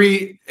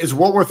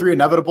War III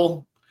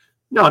inevitable?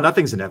 No,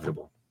 nothing's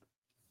inevitable.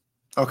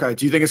 Okay.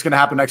 Do you think it's going to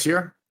happen next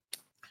year?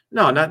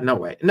 No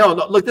way. No,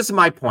 look, this is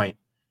my point.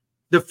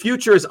 The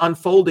future is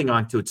unfolding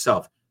onto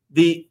itself.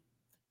 This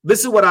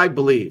is what I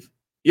believe.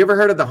 You ever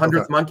heard of the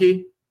 100th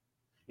monkey?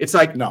 It's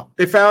like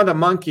they found a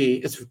monkey.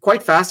 It's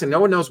quite fascinating.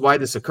 No one knows why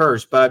this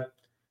occurs, but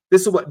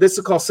this is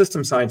called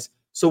system science.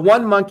 So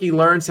one monkey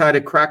learns how to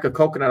crack a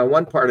coconut on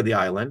one part of the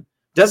island,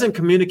 doesn't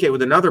communicate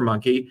with another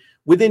monkey.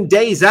 Within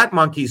days, that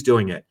monkey's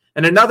doing it,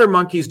 and another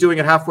monkey's doing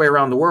it halfway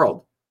around the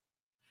world.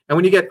 And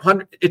when you get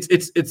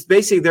it's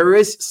basically there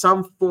is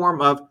some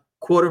form of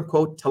quote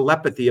unquote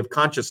telepathy of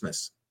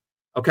consciousness.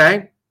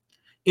 Okay,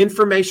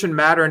 information,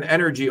 matter, and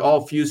energy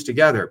all fuse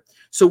together.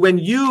 So when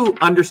you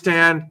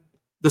understand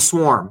the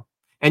swarm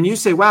and you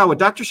say, wow, what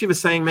Dr. Shiva is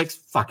saying makes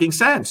fucking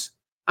sense.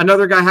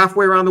 Another guy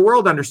halfway around the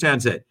world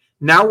understands it.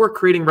 Now we're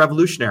creating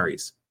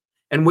revolutionaries.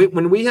 And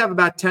when we have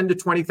about 10 to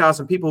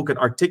 20,000 people who can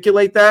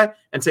articulate that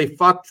and say,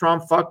 fuck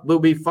Trump, fuck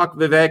Luby, fuck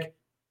Vivek,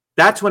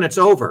 that's when it's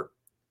over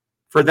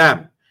for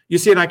them. You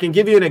see, and I can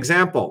give you an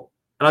example,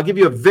 and I'll give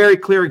you a very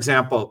clear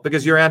example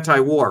because you're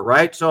anti-war,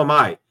 right? So am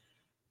I.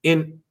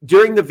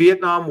 During the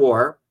Vietnam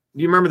War,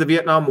 do you remember the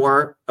Vietnam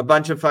War? A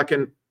bunch of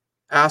fucking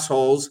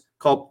assholes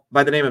called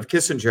by the name of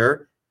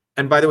Kissinger,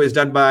 and by the way, it's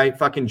done by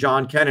fucking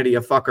John Kennedy,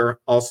 a fucker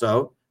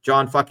also.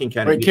 John fucking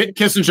Kennedy. Wait,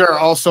 Kissinger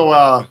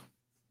also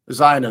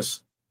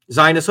Zionist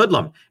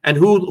hoodlum. And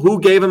who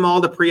gave him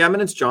all the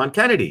preeminence? John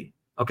Kennedy.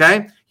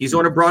 Okay? He's the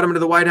one who brought him to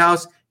the White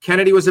House.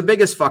 Kennedy was the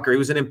biggest fucker. He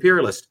was an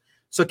imperialist.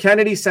 So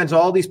Kennedy sends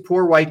all these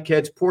poor white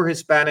kids, poor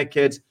Hispanic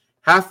kids,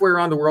 halfway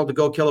around the world to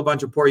go kill a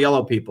bunch of poor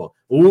yellow people.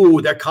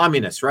 Ooh, they're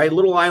communists, right?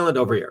 Little island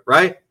over here,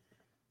 right?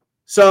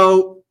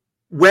 So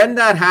when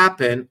that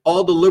happened,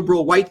 all the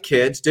liberal white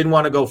kids didn't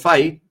want to go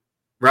fight,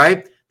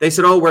 right? They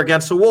said, oh, we're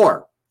against the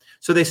war.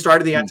 So they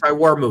started the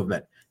anti-war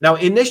movement. Now,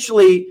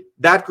 initially,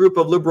 that group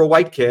of liberal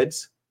white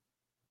kids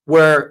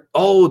were,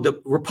 oh,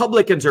 the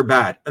Republicans are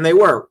bad. And they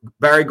were.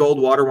 Barry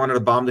Goldwater wanted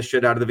to bomb the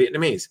shit out of the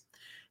Vietnamese.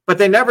 But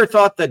they never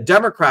thought that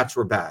Democrats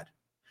were bad.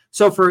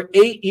 So for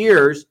 8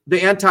 years,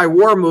 the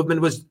anti-war movement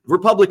was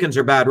Republicans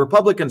are bad,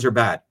 Republicans are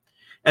bad.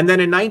 And then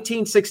in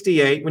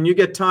 1968, when you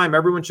get time,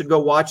 everyone should go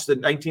watch the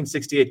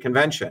 1968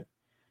 convention.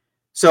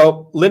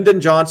 So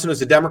Lyndon Johnson was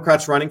the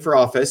Democrats running for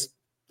office.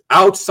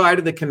 Outside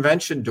of the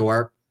convention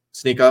door,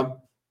 Sneako,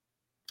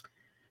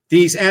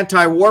 these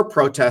anti-war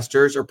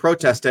protesters are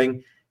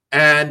protesting,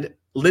 and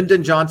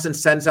Lyndon Johnson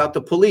sends out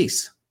the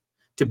police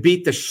to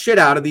beat the shit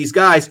out of these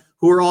guys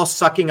who are all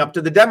sucking up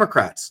to the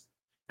Democrats.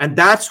 And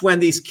that's when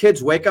these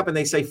kids wake up and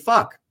they say,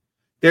 fuck,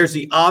 there's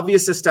the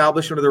obvious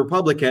establishment of the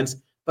Republicans,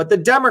 but the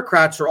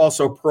Democrats are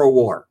also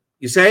pro-war,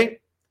 you say?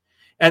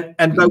 But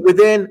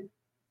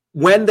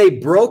when they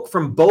broke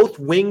from both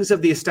wings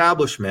of the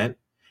establishment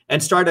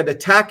and started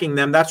attacking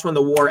them, that's when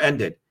the war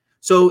ended.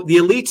 So the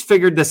elites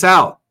figured this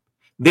out.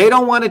 They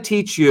don't want to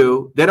teach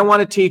you, they don't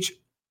want to teach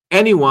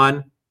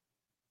anyone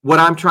what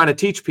I'm trying to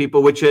teach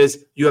people, which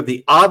is you have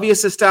the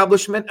obvious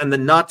establishment and the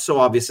not so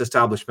obvious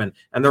establishment,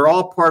 and they're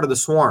all part of the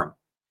swarm.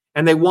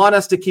 And they want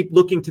us to keep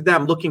looking to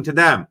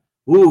them.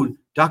 Ooh,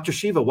 Dr.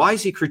 Shiva, why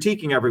is he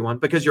critiquing everyone?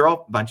 Because you're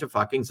all a bunch of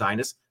fucking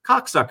Zionist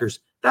cocksuckers.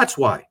 That's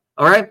why.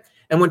 All right.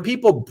 And when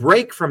people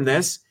break from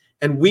this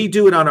and we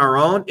do it on our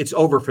own, it's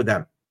over for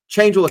them.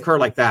 Change will occur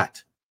like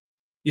that.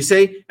 You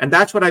see? And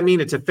that's what I mean.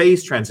 It's a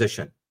phase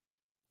transition.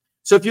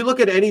 So if you look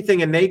at anything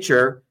in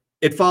nature,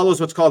 it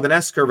follows what's called an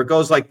S curve. It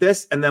goes like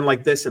this and then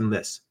like this and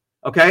this.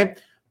 Okay.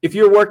 If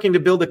you're working to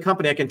build a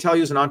company, I can tell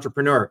you as an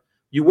entrepreneur,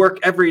 you work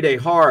every day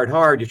hard.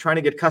 You're trying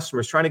to get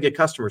customers,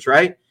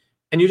 right?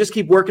 And you just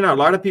keep working out.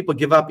 A lot of people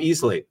give up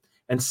easily.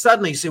 And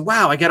suddenly you say,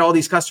 wow, I get all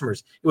these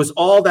customers. It was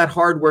all that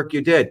hard work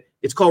you did.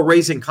 It's called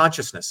raising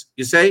consciousness,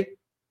 you say?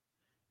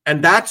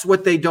 And that's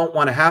what they don't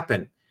want to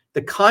happen.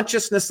 The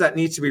consciousness that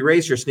needs to be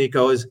raised here,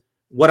 Sneako, is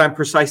what I'm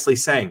precisely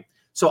saying.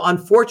 So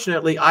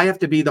unfortunately, I have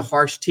to be the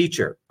harsh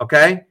teacher,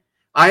 okay?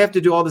 I have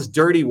to do all this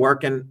dirty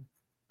work and,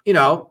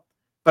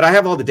 but I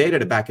have all the data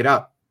to back it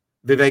up.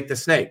 Vivek the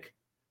Snake,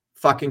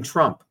 fucking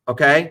Trump,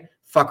 okay?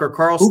 Fucker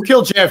Carlson. Who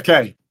killed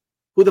JFK?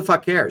 Who the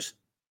fuck cares?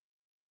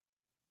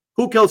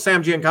 Who killed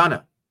Sam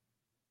Giancana?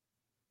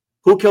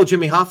 Who killed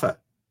Jimmy Hoffa?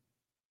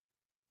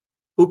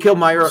 Who killed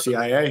Meyer?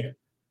 CIA.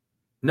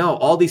 No,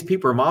 all these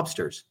people are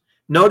mobsters.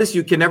 Notice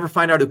you can never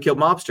find out who killed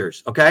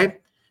mobsters, okay?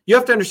 You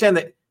have to understand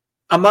that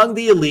among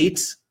the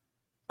elites,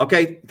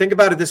 okay, think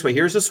about it this way.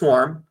 Here's a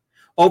swarm.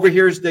 Over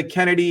here is the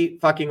Kennedy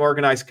fucking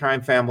organized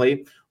crime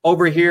family.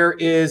 Over here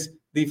is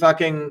the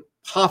fucking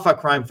Hoffa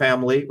crime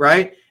family,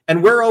 right?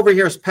 And we're over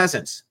here as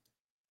peasants.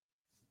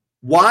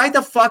 Why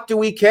the fuck do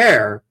we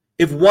care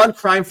if one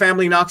crime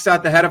family knocks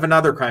out the head of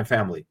another crime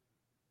family?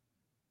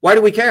 Why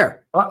do we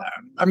care? Well,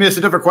 I mean, it's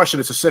a different question.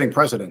 It's a sitting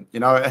president.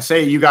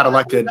 Say you got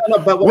elected. No,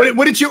 but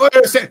what did you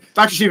say,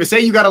 Dr. Shiva?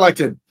 Say you got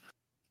elected,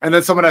 and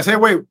then someone I say,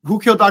 "Wait, who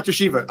killed Dr.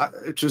 Shiva?"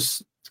 It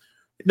just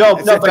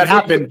but that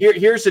happened.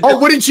 Here's the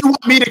wouldn't you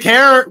want me to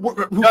care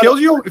who killed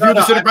you if you're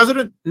the sitting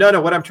president?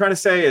 No. What I'm trying to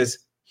say is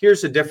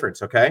here's the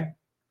difference. Okay,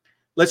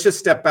 let's just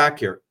step back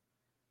here.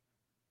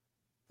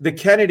 The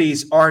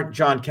Kennedys aren't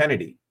John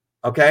Kennedy.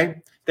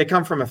 Okay, they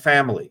come from a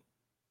family.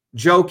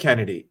 Joe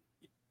Kennedy.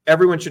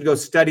 Everyone should go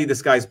study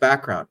this guy's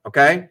background,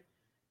 okay?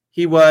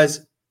 He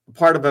was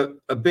part of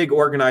a big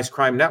organized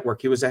crime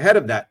network. He was the head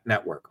of that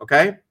network,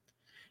 okay?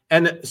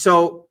 And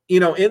so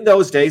in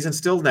those days and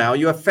still now,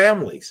 you have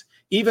families.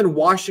 Even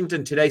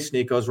Washington today,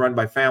 Sneako, is run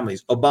by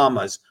families.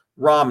 Obamas,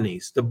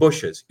 Romneys, the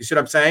Bushes. You see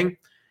what I'm saying?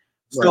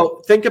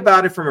 So think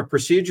about it from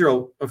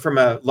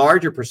a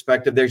larger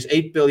perspective. There's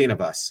 8 billion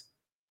of us.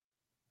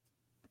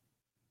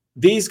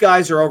 These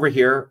guys are over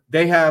here.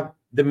 They have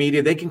the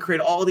media. They can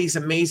create all these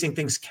amazing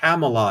things.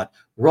 Camelot,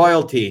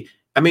 royalty.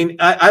 I mean,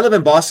 I live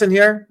in Boston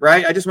here,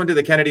 right? I just went to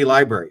the Kennedy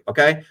Library,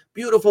 okay?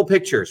 Beautiful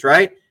pictures,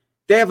 right?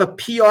 They have a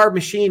PR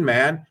machine,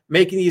 man,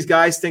 making these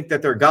guys think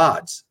that they're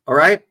gods, all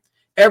right?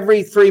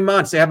 Every 3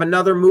 months, they have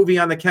another movie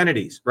on the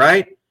Kennedys,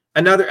 right?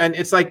 And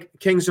it's like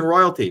kings and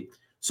royalty.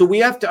 So we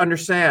have to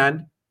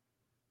understand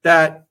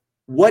that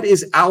what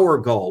is our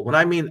goal? When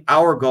I mean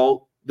our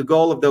goal, the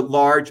goal of the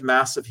large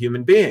mass of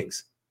human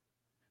beings.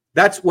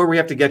 That's where we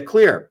have to get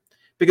clear.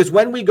 Because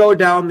when we go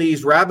down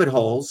these rabbit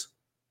holes,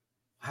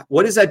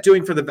 what is that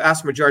doing for the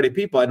vast majority of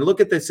people? And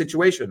look at the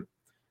situation.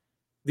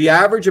 The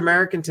average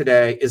American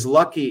today is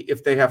lucky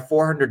if they have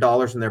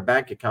 $400 in their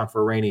bank account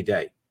for a rainy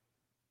day.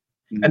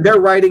 Mm-hmm. And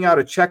they're writing out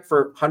a check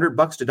for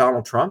 $100 to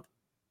Donald Trump.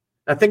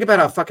 Now think about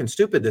how fucking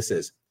stupid this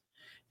is.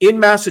 In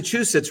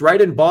Massachusetts,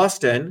 right in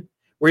Boston,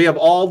 where you have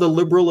all the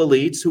liberal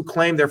elites who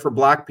claim they're for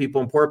black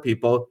people and poor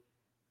people,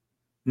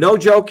 no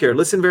joke here.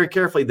 Listen very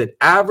carefully. The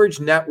average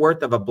net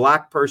worth of a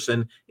black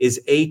person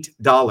is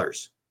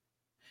 $8.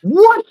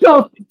 What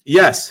the?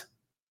 Yes.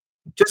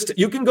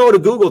 You can go to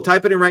Google,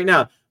 type it in right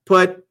now.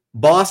 Put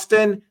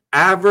Boston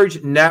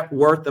average net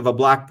worth of a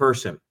black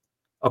person.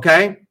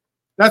 Okay?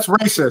 That's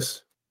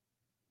racist.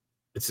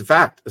 It's a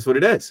fact. That's what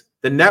it is.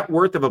 The net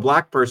worth of a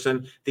black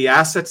person, the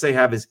assets they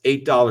have is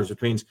 $8,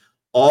 which means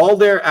all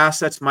their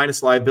assets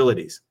minus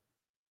liabilities.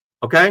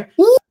 Okay?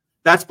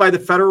 That's by the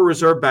Federal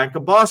Reserve Bank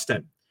of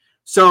Boston.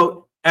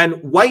 So, and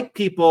white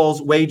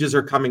people's wages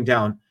are coming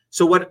down.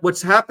 So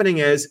what's happening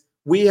is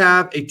we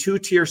have a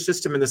two-tier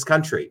system in this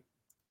country.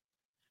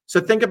 So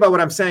think about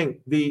what I'm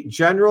saying. The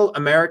general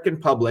American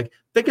public,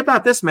 think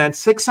about this, man.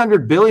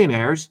 600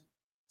 billionaires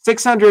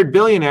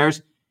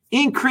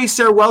increased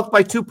their wealth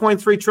by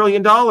 $2.3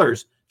 trillion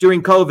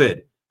during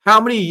COVID.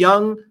 How many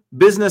young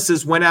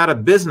businesses went out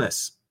of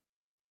business?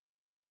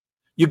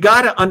 You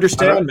got to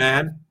understand,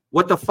 man,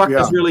 what the fuck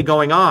is really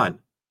going on.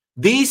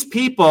 These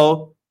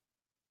people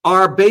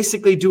are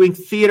basically doing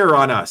theater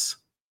on us.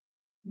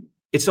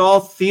 It's all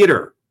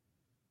theater.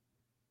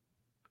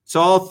 It's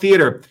all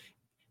theater.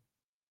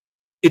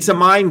 It's a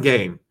mind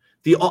game.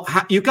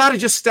 You got to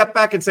just step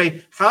back and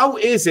say, how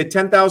is it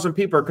 10,000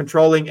 people are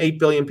controlling 8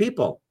 billion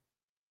people?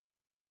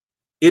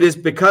 It is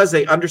because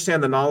they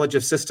understand the knowledge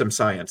of system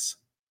science.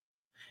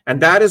 And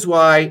that is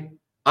why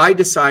I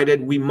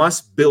decided we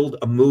must build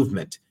a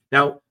movement.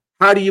 Now,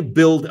 how do you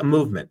build a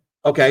movement?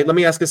 Okay, let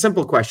me ask a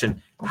simple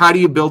question. How do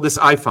you build this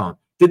iPhone?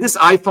 Did this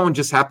iPhone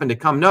just happen to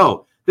come?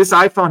 No, this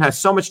iPhone has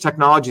so much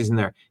technologies in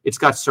there. It's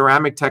got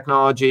ceramic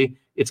technology.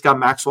 It's got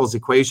Maxwell's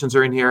equations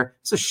are in here.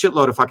 It's a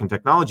shitload of fucking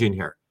technology in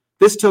here.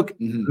 This took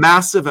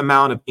massive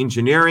amount of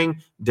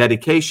engineering,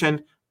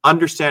 dedication,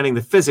 understanding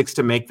the physics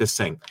to make this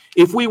thing.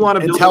 If we want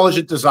to build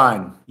intelligent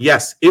design.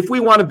 Yes. If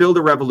we want to build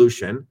a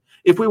revolution,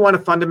 if we want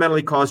to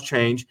fundamentally cause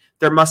change,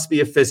 there must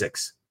be a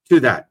physics to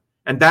that.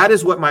 And that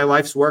is what my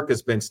life's work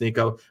has been,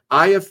 Sneako.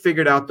 I have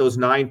figured out those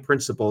 9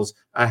 principles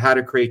on how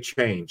to create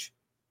change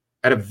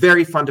at a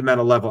very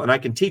fundamental level. And I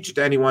can teach it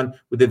to anyone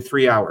within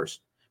 3 hours.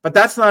 But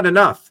that's not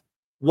enough.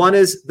 One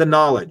is the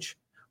knowledge.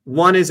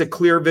 One is a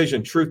clear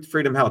vision, truth,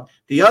 freedom, health.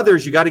 The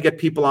others, you got to get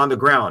people on the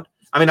ground.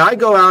 I mean, I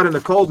go out in the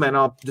cold, man,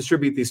 I'll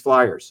distribute these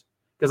flyers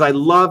because I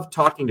love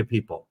talking to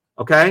people,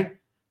 okay?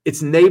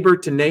 It's neighbor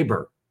to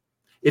neighbor.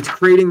 It's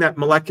creating that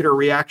molecular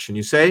reaction,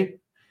 you say?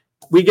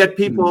 We get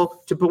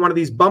people to put one of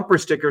these bumper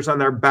stickers on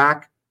their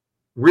back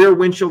rear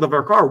windshield of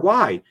our car.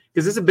 Why?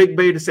 Because it's a big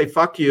way to say,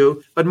 fuck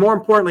you. But more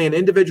importantly, an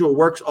individual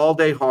works all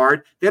day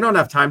hard. They don't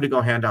have time to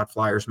go hand out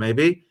flyers,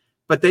 maybe.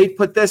 But they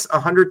put this,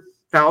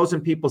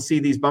 100,000 people see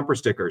these bumper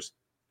stickers.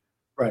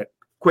 Right.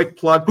 Quick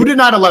plug. Who did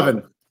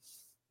 9/11?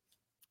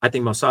 I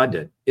think Mossad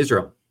did.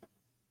 Israel.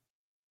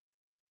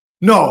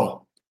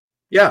 No.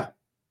 Yeah.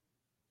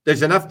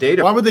 There's enough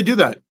data. Why would they do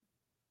that?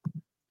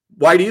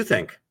 Why do you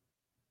think?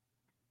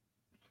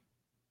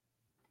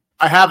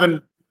 I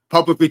haven't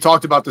publicly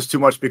talked about this too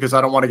much because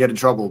I don't want to get in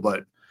trouble,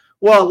 but.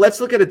 Well, let's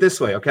look at it this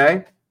way,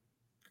 okay?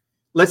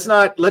 Let's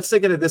look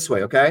at it this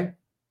way, okay?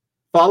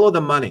 Follow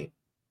the money.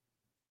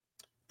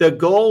 The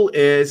goal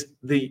is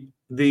the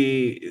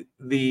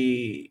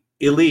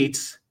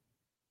elites.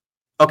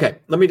 Okay,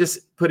 let me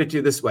just put it to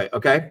you this way,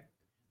 okay?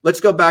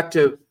 Let's go back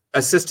to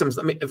systems.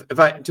 Let me,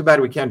 too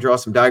bad we can't draw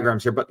some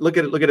diagrams here, but look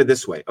at it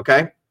this way,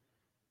 okay?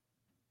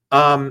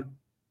 The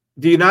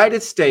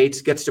United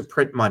States gets to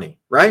print money,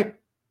 right?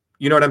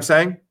 You know what I'm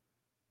saying?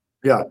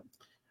 Yeah.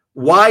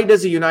 Why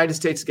does the United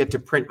States get to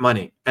print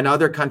money and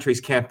other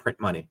countries can't print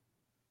money?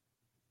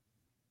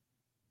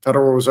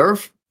 Federal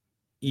Reserve?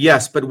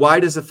 Yes, but why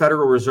does the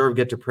Federal Reserve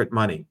get to print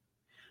money?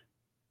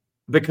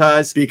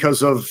 Because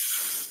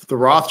of the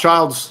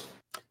Rothschilds?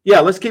 Yeah,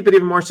 let's keep it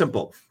even more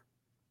simple.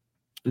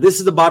 This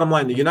is the bottom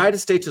line. The United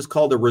States is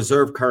called a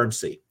reserve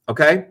currency,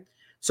 okay?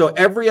 So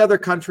every other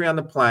country on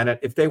the planet,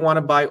 if they want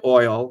to buy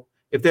oil,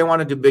 if they want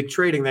to do big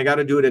trading, they got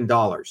to do it in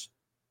dollars.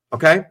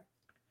 Okay?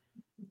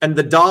 And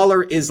the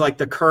dollar is like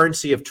the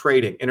currency of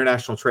trading,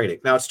 international trading.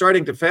 Now, it's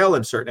starting to fail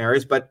in certain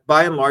areas, but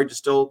by and large, it's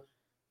still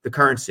the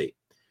currency.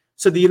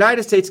 So the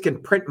United States can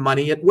print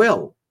money at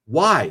will.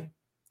 Why?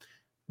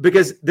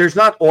 Because there's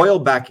not oil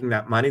backing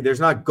that money. There's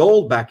not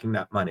gold backing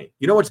that money.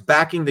 You know what's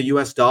backing the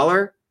US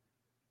dollar?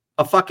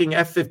 A fucking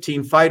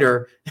F-15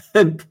 fighter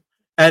and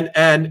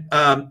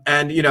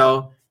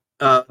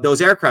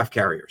those aircraft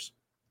carriers.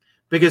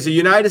 Because the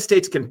United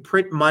States can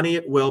print money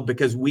at will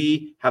because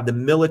we have the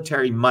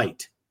military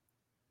might.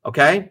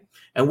 Okay?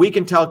 And we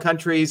can tell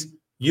countries,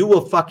 you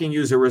will fucking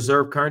use a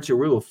reserve currency or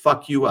we will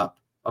fuck you up.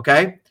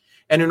 Okay?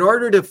 And in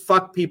order to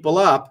fuck people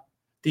up,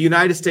 the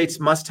United States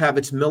must have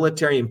its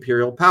military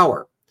imperial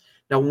power.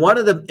 Now, one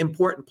of the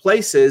important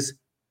places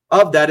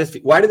of that is,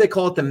 why do they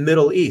call it the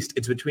Middle East?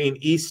 It's between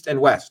East and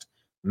West.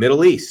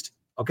 Middle East.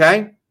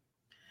 Okay?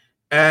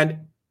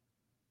 And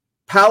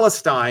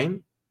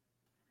Palestine,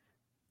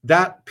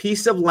 that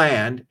piece of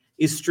land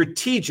is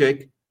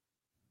strategic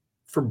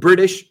for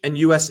British and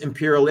U.S.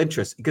 imperial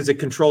interests because it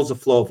controls the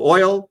flow of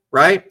oil,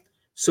 right?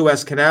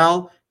 Suez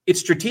Canal.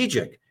 It's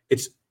strategic.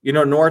 It's,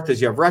 north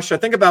as you have Russia.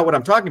 Think about what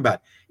I'm talking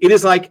about. It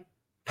is like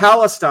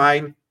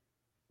Palestine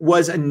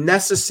was a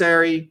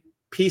necessary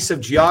piece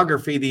of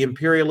geography the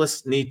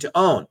imperialists need to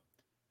own.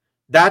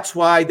 That's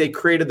why they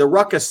created the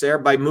ruckus there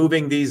by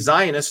moving these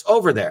Zionists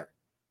over there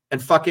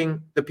and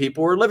fucking the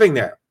people who are living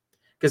there.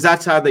 Because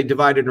that's how they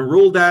divided and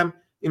ruled them.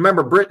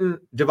 Remember, Britain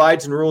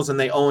divides and rules and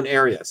they own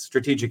areas,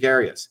 strategic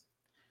areas.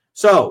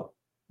 So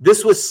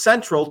this was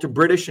central to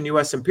British and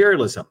U.S.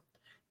 imperialism.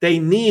 They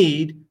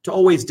need to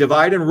always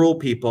divide and rule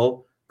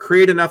people,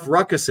 create enough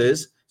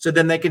ruckuses so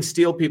then they can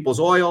steal people's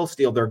oil,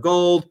 steal their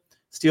gold,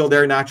 steal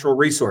their natural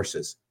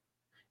resources.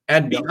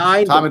 And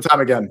behind time and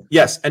time again.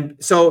 Yes. And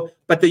so,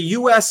 but the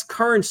U.S.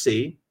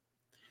 currency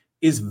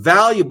is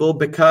valuable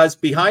because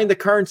behind the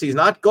currency is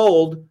not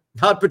gold,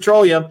 not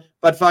petroleum,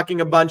 but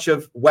fucking a bunch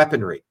of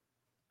weaponry.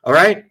 All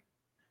right.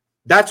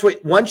 That's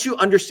what, once you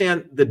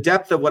understand the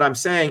depth of what I'm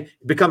saying,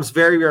 it becomes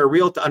very, very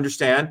real to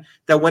understand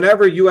that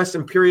whenever U.S.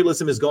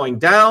 imperialism is going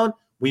down,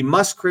 we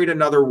must create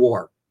another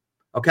war.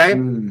 Okay.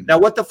 Now,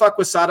 what the fuck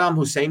was Saddam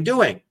Hussein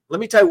doing? Let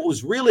me tell you what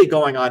was really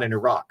going on in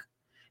Iraq.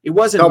 It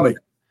wasn't. Tell me.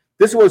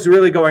 This was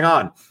really going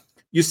on.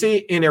 You see,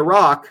 in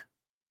Iraq,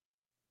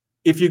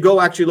 if you go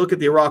actually look at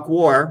the Iraq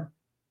War,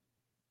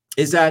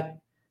 is that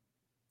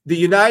the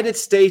United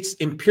States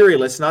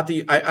imperialists,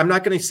 I'm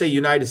not going to say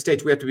United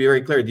States. We have to be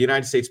very clear. The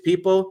United States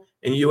people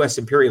and U.S.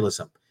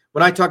 imperialism.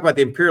 When I talk about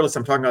the imperialists,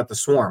 I'm talking about the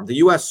swarm. The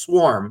U.S.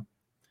 swarm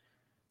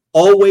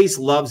always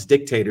loves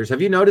dictators.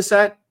 Have you noticed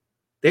that?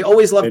 They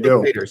always love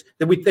dictators.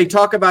 They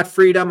talk about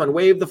freedom and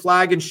wave the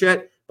flag and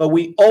shit, but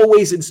we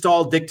always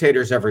install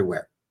dictators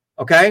everywhere.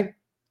 Okay?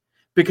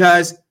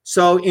 Because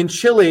so in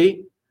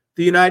Chile,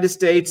 the United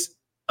States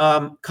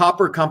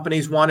copper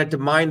companies wanted to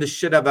mine the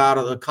shit out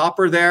of the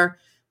copper there.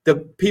 The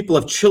people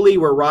of Chile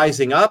were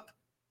rising up.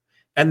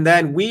 And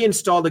then we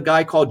installed a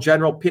guy called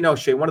General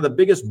Pinochet, one of the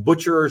biggest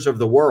butcherers of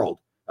the world,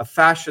 a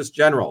fascist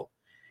general.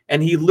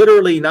 And he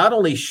literally not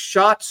only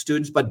shot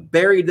students, but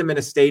buried them in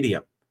a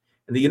stadium.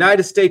 And the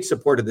United States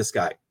supported this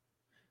guy.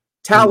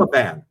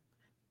 Taliban.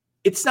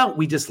 It's not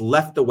we just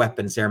left the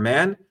weapons there,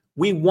 man.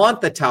 We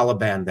want the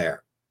Taliban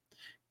there.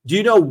 Do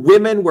you know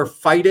women were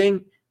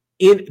fighting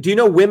do you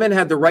know women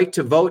had the right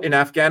to vote in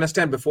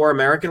Afghanistan before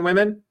American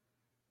women?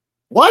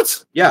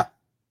 What? Yeah.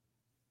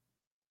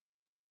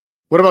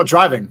 What about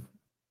driving?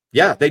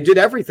 Yeah, they did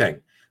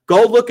everything.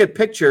 Go look at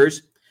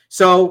pictures.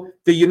 So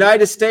the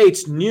United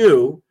States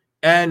knew,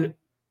 and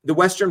the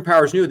Western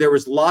powers knew, there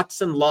was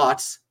lots and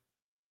lots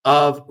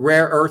of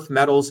rare earth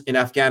metals in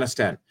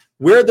Afghanistan.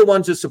 We're the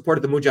ones who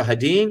supported the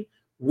Mujahideen.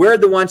 We're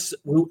the ones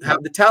who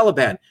have the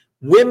Taliban.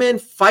 Women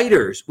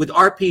fighters with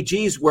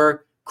RPGs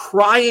were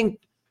crying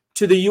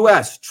to the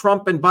U.S.,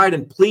 Trump and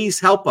Biden, please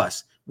help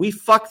us. We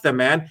fuck them,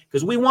 man,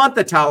 because we want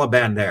the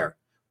Taliban there.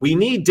 We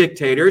need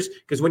dictators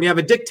because when you have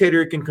a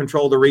dictator, you can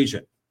control the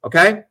region.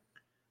 Okay?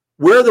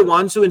 We're the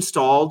ones who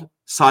installed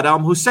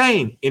Saddam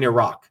Hussein in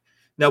Iraq.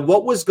 Now,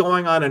 what was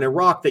going on in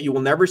Iraq that you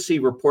will never see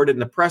reported in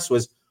the press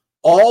was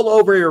all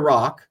over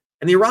Iraq,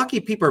 and the Iraqi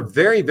people are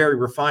very, very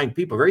refined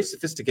people, very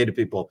sophisticated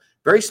people,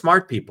 very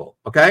smart people.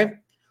 Okay?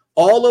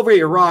 All over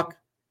Iraq,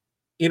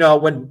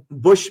 when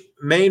Bush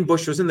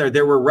was in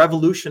there were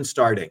revolutions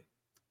starting.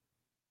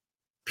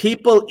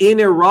 People in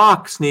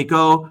Iraq,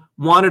 Sneako,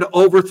 wanted to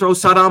overthrow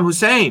Saddam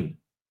Hussein.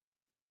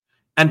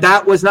 And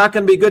that was not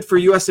going to be good for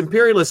U.S.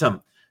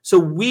 imperialism. So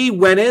we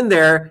went in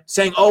there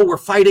saying, oh, we're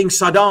fighting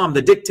Saddam,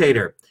 the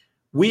dictator.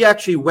 We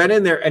actually went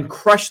in there and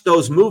crushed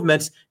those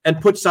movements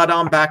and put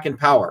Saddam back in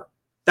power.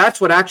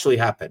 That's what actually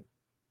happened.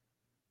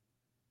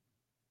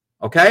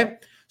 Okay?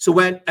 So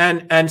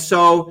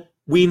so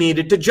we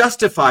needed to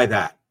justify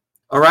that.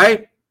 All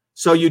right?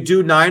 So you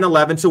do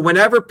 9/11. So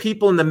whenever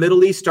people in the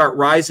Middle East start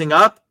rising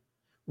up,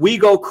 we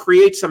go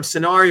create some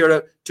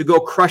scenario to go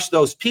crush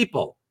those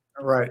people.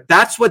 Right.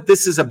 That's what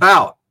this is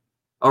about.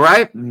 All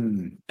right.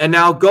 And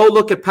now go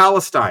look at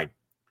Palestine.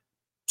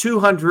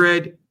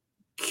 200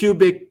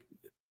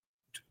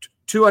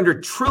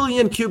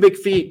 trillion cubic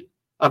feet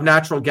of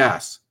natural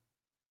gas,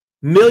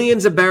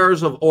 millions of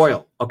barrels of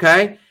oil.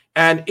 Okay.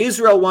 And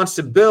Israel wants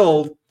to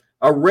build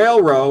a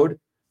railroad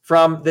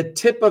from the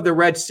tip of the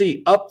Red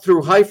Sea up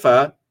through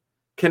Haifa,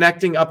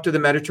 connecting up to the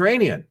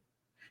Mediterranean.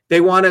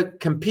 They want to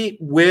compete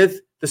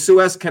with the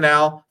Suez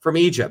Canal from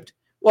Egypt.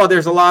 Well,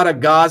 there's a lot of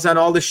Gaza and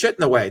all this shit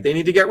in the way. They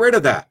need to get rid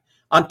of that.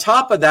 On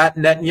top of that,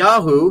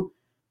 Netanyahu,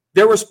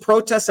 there was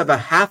protests of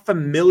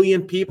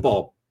 500,000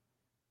 people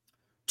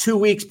 2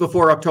 weeks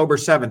before October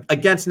 7th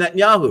against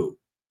Netanyahu.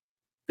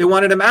 They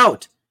wanted him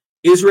out,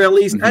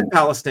 Israelis and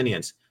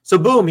Palestinians. So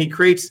boom, he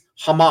creates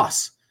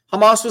Hamas.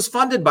 Hamas was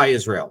funded by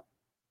Israel.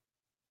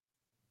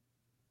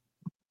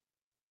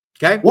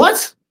 Okay?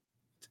 What?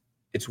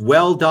 It's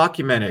well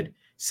documented.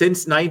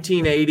 Since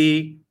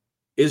 1980,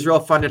 Israel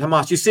funded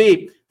Hamas. You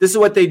see, this is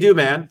what they do,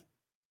 man.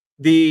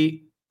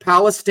 The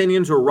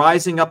Palestinians were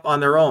rising up on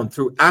their own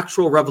through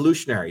actual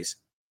revolutionaries,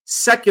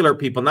 secular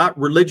people, not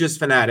religious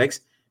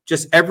fanatics,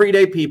 just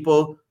everyday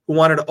people who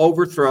wanted to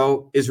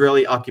overthrow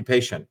Israeli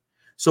occupation.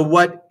 So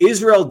what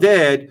Israel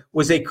did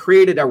was they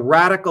created a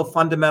radical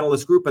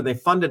fundamentalist group and they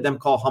funded them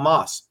called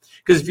Hamas.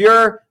 Because if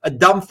you're a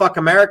dumb fuck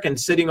American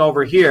sitting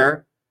over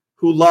here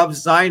who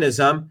loves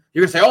Zionism,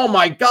 you're going to say, oh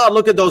my God,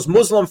 look at those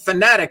Muslim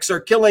fanatics are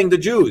killing the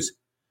Jews.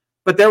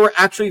 But they were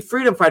actually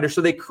freedom fighters.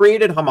 So they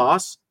created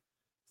Hamas,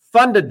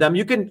 funded them.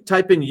 You can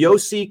type in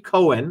Yossi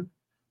Cohen,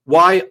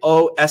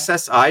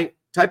 Yossi,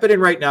 type it in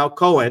right now,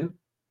 Cohen,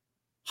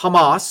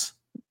 Hamas,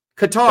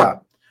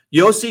 Qatar.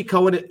 Yeah. Yossi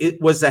Cohen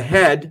was the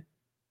head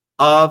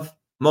of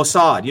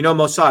Mossad. You know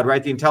Mossad,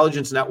 right? The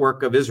intelligence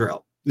network of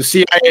Israel. The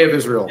CIA of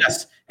Israel.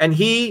 Yes. And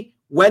he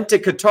went to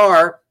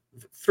Qatar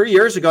 3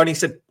 years ago and he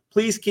said,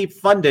 please keep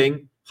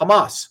funding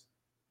Hamas.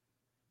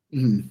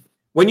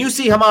 When you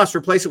see Hamas,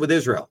 replace it with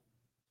Israel.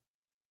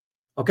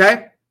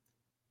 Okay?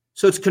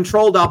 So it's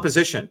controlled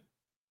opposition.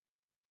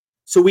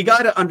 So we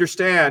got to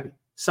understand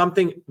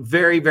something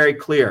very, very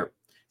clear.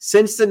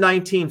 Since the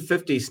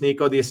 1950s,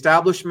 Sneako, the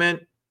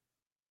establishment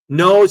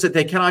knows that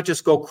they cannot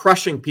just go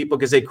crushing people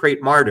because they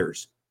create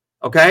martyrs.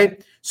 Okay?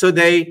 So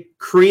they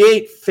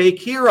create fake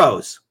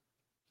heroes.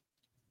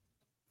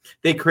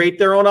 They create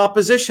their own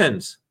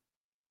oppositions.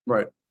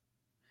 Right.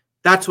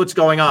 That's what's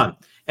going on.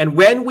 And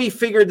when we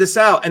figured this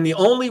out, and the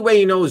only way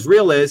you know is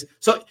real is,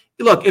 so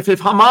look, if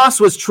Hamas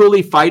was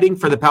truly fighting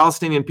for the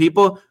Palestinian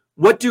people,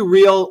 what do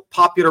real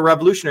popular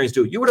revolutionaries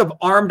do? You would have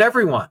armed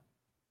everyone.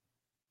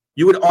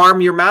 You would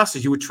arm your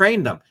masses. You would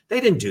train them. They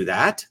didn't do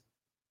that.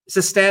 It's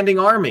a standing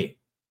army,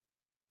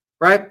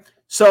 right?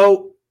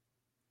 So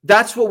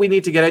that's what we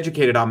need to get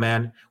educated on,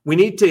 man. We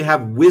need to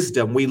have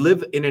wisdom. We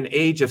live in an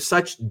age of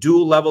such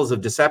dual levels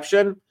of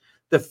deception.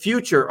 The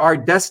future, our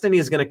destiny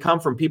is going to come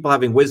from people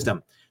having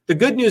wisdom. The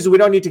good news is we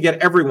don't need to get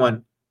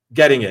everyone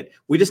getting it.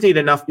 We just need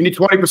enough. You need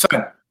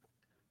 20%.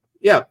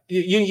 Yeah,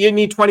 you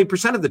need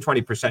 20% of the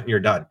 20% and you're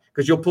done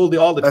because you'll pull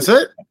all the. That's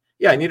it?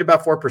 Yeah, I need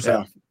about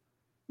 4%.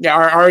 Yeah,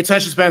 our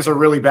attention spans are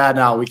really bad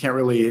now. We can't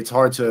really, it's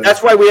hard to.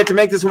 That's why we had to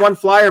make this one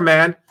flyer,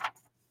 man.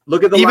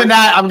 Look at the. Even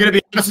that, I'm going to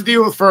be honest with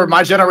you, for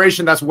my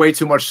generation, that's way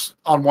too much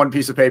on one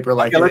piece of paper.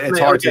 Like, it's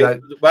hard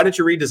to. Why don't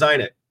you redesign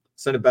it?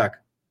 Send it back.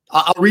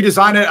 I'll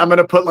redesign it. I'm going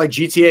to put like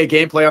GTA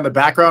gameplay on the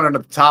background, and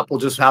at the top, we'll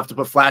just have to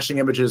put flashing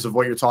images of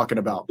what you're talking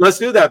about. Let's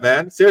do that,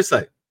 man.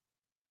 Seriously.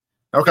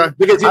 Okay.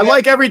 Because I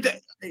like everything.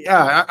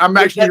 Yeah, I'm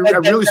actually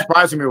really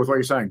surprising me with what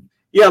you're saying.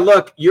 Yeah,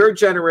 look, your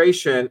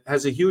generation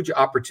has a huge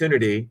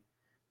opportunity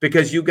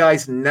because you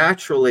guys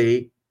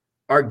naturally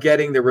are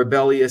getting the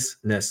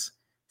rebelliousness.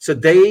 So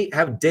they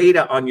have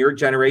data on your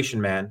generation,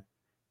 man.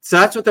 So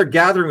that's what they're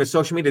gathering with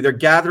social media. They're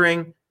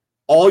gathering,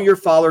 all your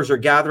followers are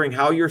gathering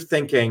how you're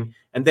thinking,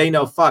 and they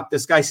know, fuck,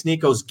 this guy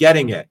Sneako's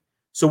getting it.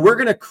 So we're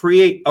going to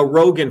create a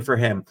Rogan for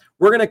him.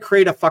 We're going to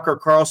create a fucker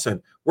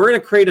Carlson. We're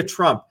going to create a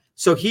Trump.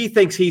 So he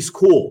thinks he's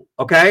cool,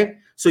 okay?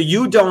 So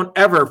you don't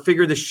ever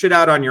figure this shit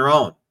out on your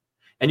own.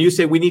 And you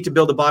say, we need to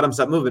build a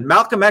bottoms-up movement.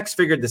 Malcolm X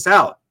figured this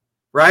out,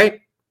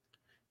 right?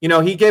 You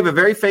know, he gave a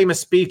very famous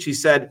speech. He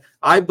said,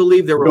 I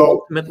believe there will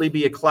ultimately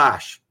be a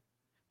clash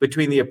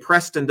between the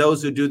oppressed and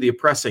those who do the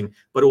oppressing,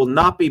 but it will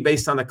not be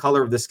based on the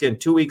color of the skin.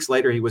 2 weeks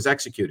later, he was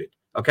executed,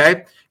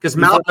 okay? Because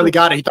Malcolm really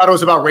got it. He thought it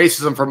was about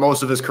racism for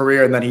most of his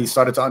career, and then he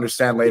started to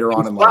understand later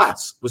on in life.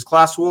 It was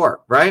class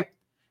war, right?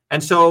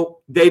 And so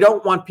they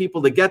don't want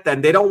people to get that.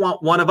 And they don't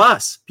want one of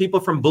us, people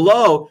from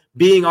below,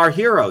 being our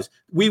heroes.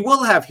 We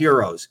will have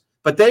heroes,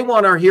 but they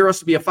want our heroes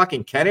to be a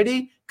fucking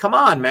Kennedy? Come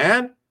on,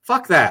 man.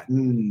 Fuck that.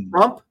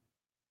 Trump?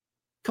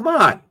 Come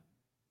on.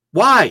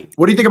 Why?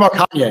 What do you think about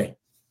Kanye?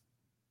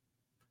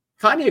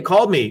 Kanye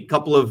called me a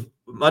couple of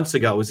months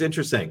ago. It was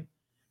interesting.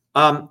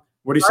 What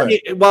do you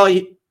say? Well,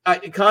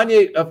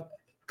 Kanye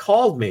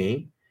called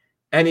me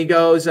and he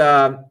goes,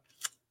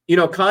 you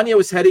know, Kanye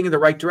was heading in the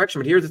right direction.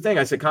 But here's the thing.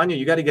 I said, Kanye,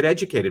 you got to get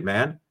educated,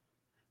 man.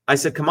 I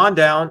said, come on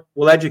down.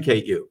 We'll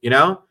educate you, you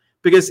know,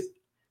 because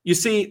you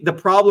see, the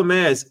problem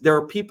is there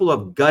are people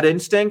of gut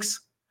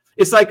instincts.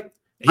 It's like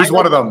He's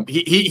one of them.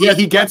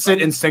 He gets it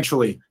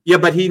instinctually. Yeah,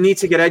 but he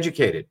needs to get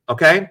educated.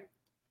 Okay.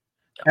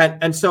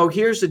 And so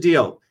here's the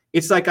deal.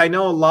 It's like, I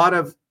know a lot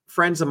of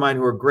friends of mine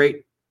who are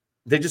great.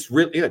 They just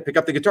really pick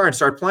up the guitar and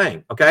start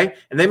playing. Okay.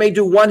 And they may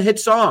do one hit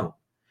song,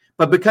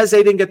 but because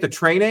they didn't get the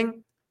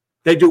training,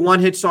 they do one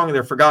hit song and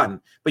they're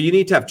forgotten. But you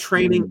need to have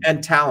training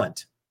and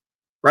talent,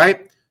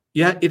 right?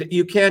 Yeah.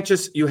 You can't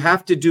just, you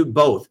have to do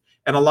both.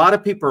 And a lot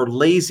of people are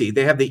lazy.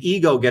 They have the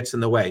ego gets in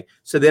the way.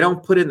 So they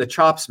don't put in the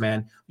chops,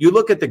 man. You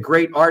look at the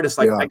great artists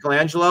like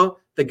Michelangelo,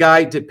 the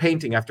guy did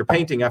painting after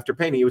painting after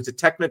painting. He was a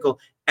technical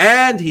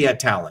and he had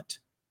talent.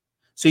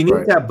 So you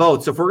need to have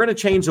both. So if we're going to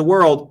change the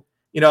world,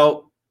 you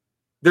know,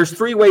 there's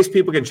 3 ways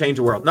people can change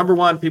the world. Number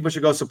 1, people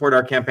should go support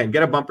our campaign.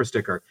 Get a bumper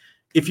sticker.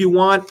 If you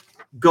want,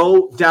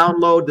 go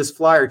download this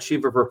flyer,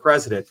 Shiva for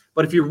President.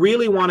 But if you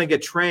really want to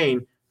get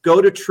trained,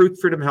 go to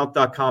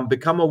truthfreedomhealth.com,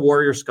 become a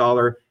warrior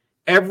scholar.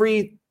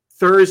 Every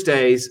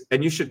Thursdays,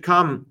 and you should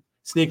come,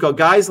 Sneako.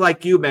 Guys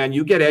like you, man,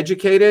 you get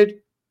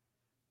educated,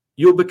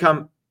 you'll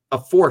become a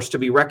force to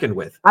be reckoned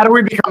with. How do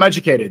we become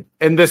educated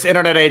in this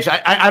internet age?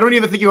 I don't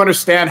even think you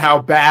understand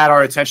how bad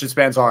our attention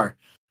spans are.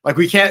 Like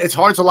we can't, it's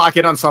hard to lock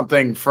in on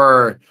something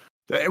for,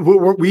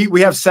 we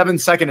have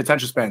 7-second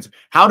attention spans.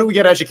 How do we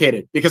get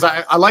educated? Because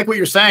I like what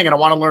you're saying and I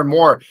want to learn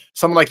more.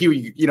 Someone like you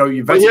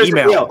invent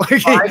email.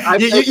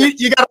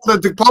 You got the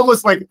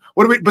diplomas, like,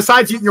 what do we,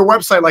 besides your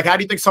website, like, how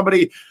do you think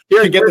somebody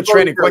can get the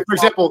training? Like, for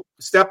example,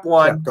 step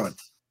 1,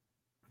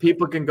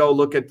 people can go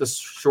look at the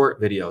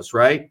short videos,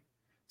 right?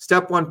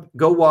 Step 1,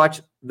 go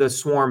watch the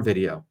swarm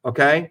video.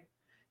 Okay.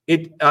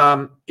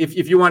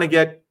 If you want to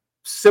get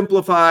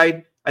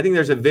simplified, I think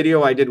there's a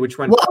video I did which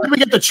went. Well, how do we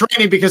get the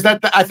training? Because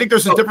I think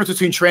there's a difference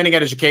between training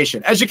and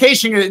education.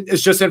 Education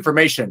is just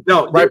information.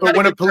 No, right. But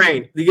when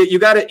trained, you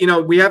got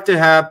to, we have to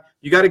have,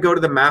 you got to go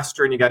to the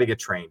master and you got to get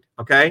trained.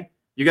 Okay.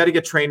 You got to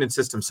get trained in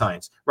system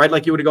science, right?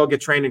 Like you would go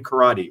get trained in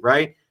karate,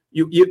 right?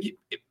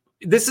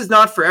 This is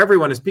not for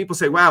everyone. As people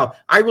say, wow,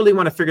 I really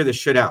want to figure this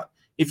shit out.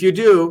 If you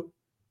do,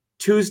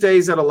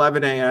 Tuesdays at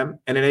 11 a.m.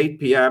 and at 8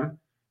 p.m.,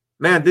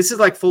 man, this is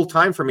like full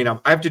time for me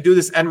now. I have to do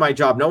this and my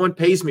job. No one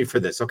pays me for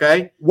this.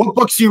 Okay. What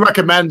books do you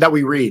recommend that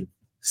we read?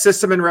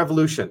 System and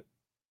Revolution.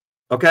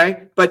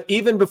 Okay. But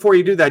even before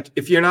you do that,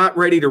 if you're not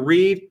ready to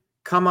read,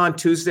 come on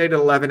Tuesday at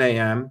 11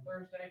 a.m.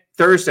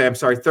 Thursday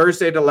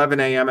at 11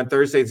 a.m. and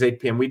Thursday at 8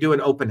 p.m. We do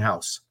an open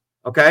house.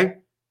 Okay.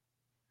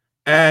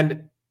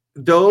 And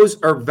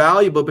those are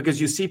valuable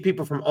because you see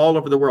people from all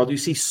over the world. You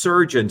see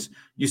surgeons,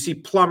 you see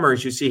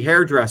plumbers, you see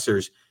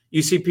hairdressers,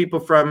 you see people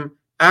from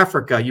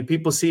Africa, you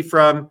people see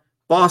from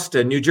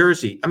Boston, New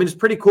Jersey. I mean, it's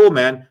pretty cool,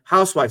 man.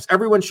 Housewives,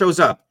 everyone shows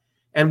up.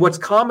 And what's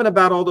common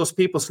about all those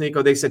people,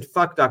 Sneako, they said,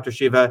 fuck Dr.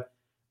 Shiva.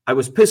 I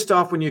was pissed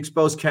off when you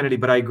exposed Kennedy,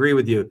 but I agree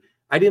with you.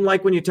 I didn't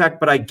like when you attacked,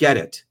 but I get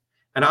it.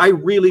 And I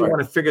really want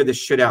to figure this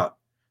shit out.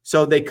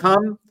 So they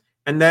come,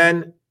 and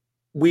then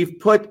we've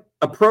put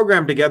a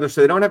program together so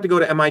they don't have to go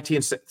to MIT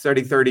and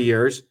study 30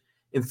 years.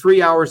 In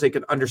 3 hours, they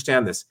can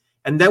understand this.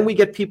 And then we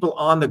get people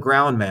on the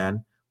ground,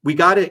 man. We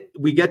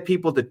get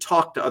people to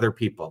talk to other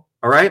people.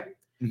 All right.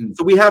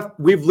 So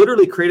we've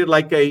literally created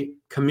like a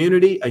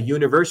community, a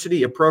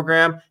university, a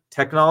program,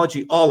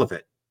 technology, all of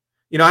it.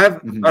 You know, I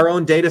have our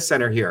own data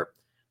center here.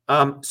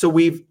 So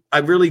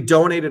I've really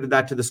donated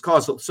that to this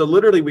cause. So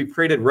literally we've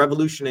created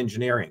revolution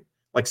engineering,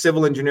 like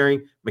civil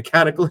engineering,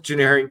 mechanical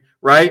engineering,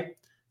 right?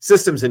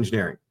 Systems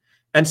engineering.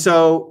 And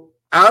so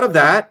out of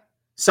that,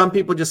 some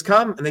people just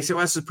come and they say,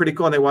 well, this is pretty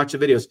cool. And they watch the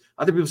videos.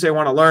 Other people say, I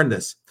want to learn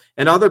this.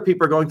 And other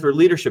people are going through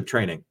leadership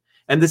training.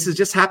 And this is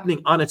just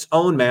happening on its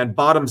own, man,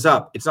 bottoms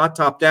up. It's not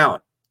top down.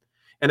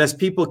 And as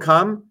people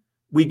come,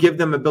 we give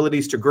them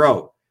abilities to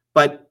grow.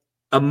 But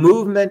a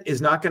movement is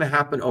not going to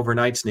happen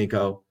overnight,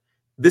 Sneako.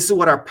 This is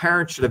what our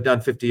parents should have done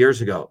 50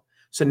 years ago.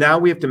 So now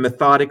we have to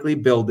methodically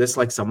build this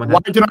like someone. Why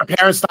did our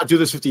parents not do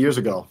this 50 years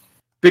ago?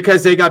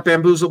 Because they got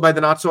bamboozled by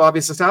the not so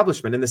obvious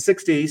establishment in the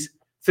 60s,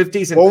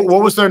 50s. And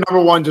what was their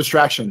number one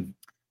distraction?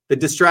 The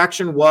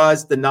distraction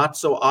was the not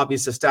so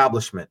obvious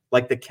establishment,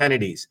 like the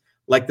Kennedys,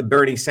 like the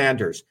Bernie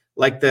Sanders,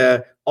 like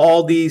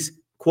all these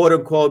quote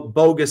unquote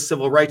bogus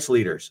civil rights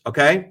leaders.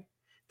 Okay.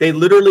 They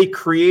literally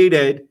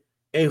created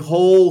a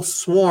whole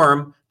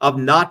swarm of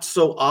not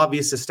so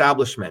obvious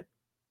establishment.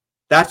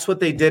 That's what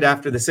they did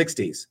after the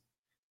 60s.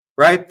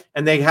 Right.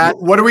 And they had,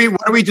 what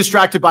are we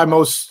distracted by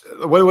most?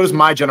 What is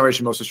my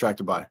generation most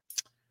distracted by?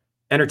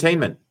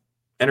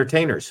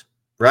 Entertainers,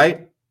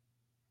 right?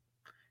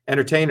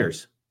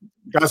 Entertainers.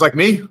 Guys like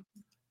me?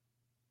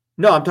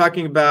 No, I'm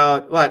talking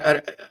about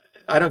what?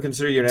 I don't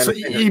consider you an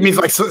entertainer. So you mean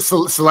like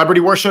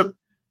celebrity worship?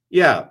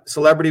 Yeah.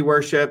 Celebrity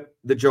worship,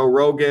 the Joe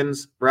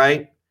Rogans,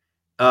 right?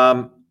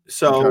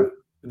 So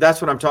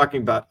that's what I'm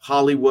talking about.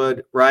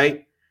 Hollywood,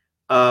 right?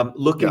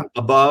 Looking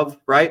above,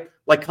 right?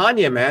 Like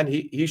Kanye, man,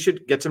 he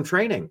should get some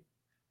training,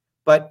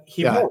 but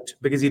he won't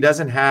because he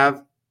doesn't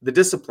have the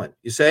discipline.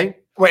 You say?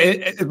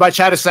 Wait, my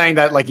chat is saying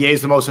that like Ye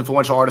is the most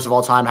influential artist of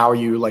all time. How are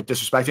you like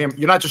disrespecting him?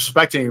 You're not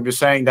disrespecting him. You're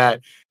saying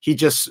that he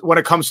just, when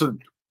it comes to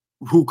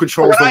who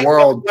controls the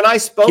world. When I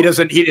spoke, he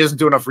doesn't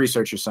do enough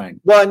research. You're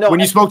saying. Well, no. When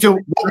you spoke to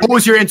him, what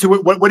was your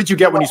intuition? What did you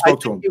get when you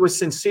spoke to him? He was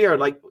sincere.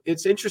 Like,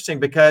 it's interesting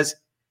because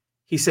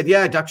he said,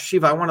 "Yeah, Dr.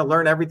 Shiva, I want to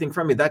learn everything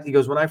from you." That he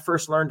goes, when I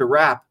first learned to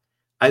rap,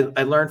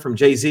 I learned from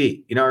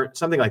Jay-Z, or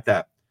something like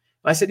that.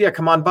 And I said, "Yeah,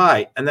 come on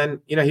by." And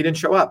then, he didn't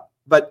show up.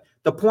 But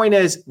the point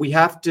is,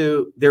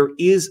 there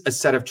is a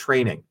set of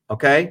training.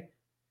 Okay.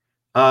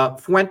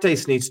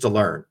 Fuentes needs to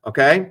learn.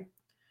 Okay.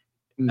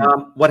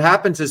 What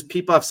happens is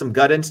people have some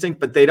gut instinct,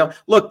 but they don't.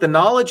 Look, the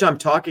knowledge I'm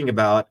talking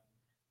about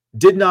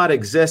did not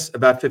exist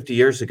about 50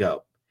 years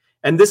ago.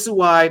 And this is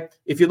why,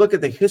 if you look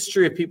at the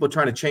history of people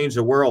trying to change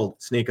the world,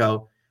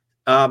 Sneako,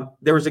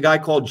 there was a guy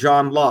called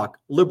John Locke,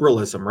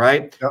 liberalism,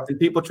 right? Yep. And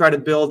people try to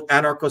build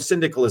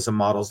anarcho-syndicalism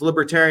models,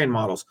 libertarian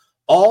models.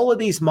 All of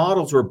these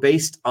models were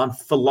based on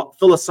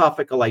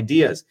philosophical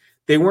ideas.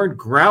 They weren't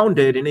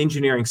grounded in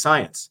engineering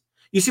science.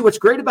 You see, what's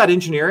great about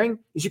engineering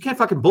is you can't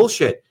fucking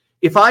bullshit.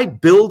 If I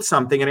build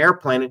something, an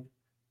airplane,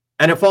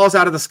 and it falls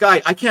out of the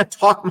sky, I can't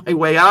talk my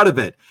way out of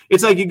it.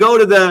 It's like you go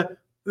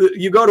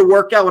to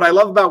work out. What I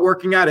love about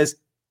working out is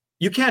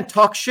you can't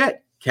talk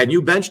shit. Can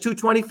you bench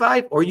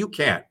 225 or you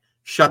can't?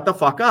 Shut the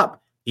fuck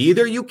up.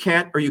 Either you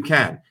can't or you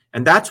can.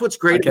 And that's what's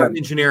great about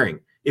engineering.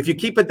 If you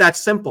keep it that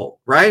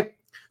simple, right?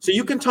 So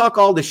you can talk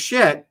all this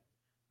shit,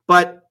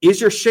 but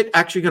is your shit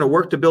actually going to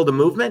work to build a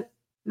movement?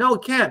 No,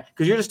 it can't,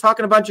 because you're just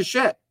talking a bunch of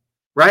shit,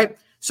 right?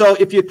 So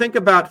if you think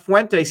about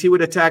Fuentes, he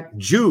would attack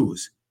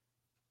Jews.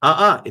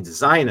 It's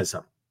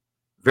Zionism.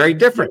 Very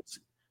different.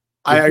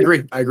 I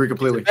agree. I agree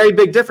completely. Very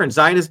big difference.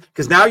 Zionism,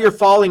 because now you're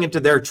falling into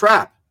their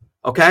trap.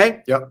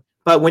 Okay? Yep.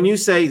 But when you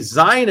say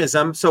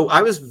Zionism, so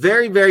I was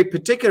very, very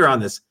particular on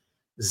this.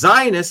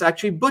 Zionists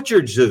actually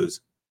butchered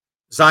Jews.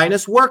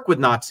 Zionists work with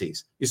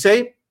Nazis. You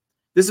see?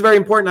 This is very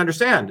important to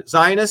understand.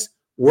 Zionists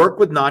work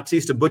with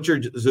Nazis to butcher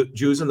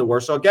Jews in the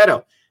Warsaw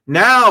Ghetto.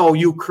 Now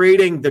you're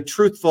creating the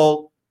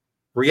truthful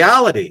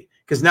reality,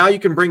 because now you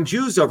can bring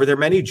Jews over there.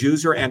 Many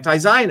Jews are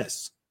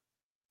anti-Zionists.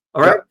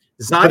 All right?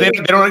 But they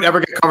don't ever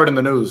get covered in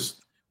the news.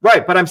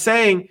 Right. But I'm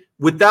saying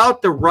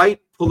without the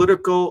right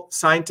political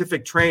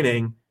scientific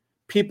training,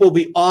 people will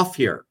be off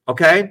here.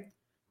 Okay?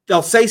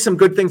 They'll say some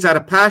good things out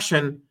of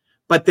passion,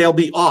 but they'll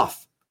be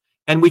off.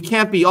 And we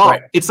can't be off.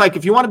 Right. It's like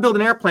if you want to build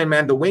an airplane,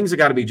 man, the wings have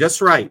got to be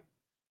just right.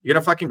 You're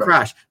going to fucking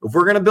crash. If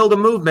we're going to build a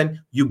movement,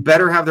 you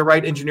better have the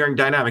right engineering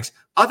dynamics.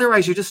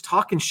 Otherwise, you're just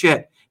talking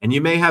shit. And you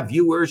may have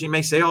viewers, you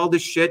may say all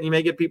this shit, and you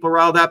may get people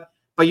riled up,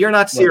 but you're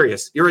not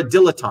serious. Right. You're a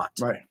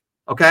dilettante. Right.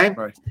 Okay?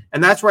 Right.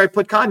 And that's where I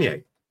put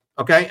Kanye.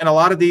 Okay? And a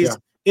lot of these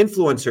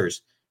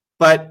influencers.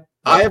 But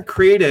I have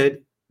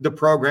created the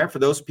program for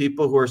those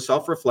people who are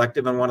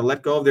self-reflective and want to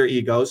let go of their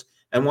egos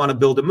and want to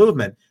build a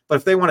movement. But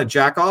if they want to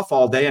jack off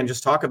all day and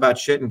just talk about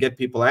shit and get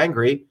people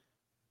angry,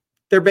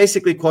 they're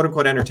basically quote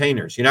unquote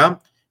entertainers,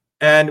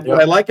 And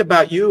what I like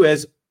about you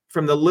is,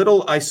 from the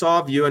little I saw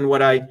of you and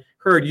what I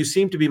heard, you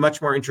seem to be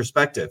much more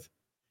introspective.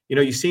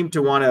 You seem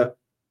to want to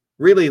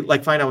really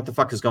find out what the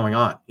fuck is going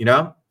on,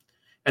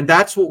 And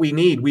that's what we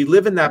need. We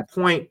live in that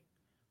point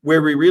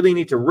where we really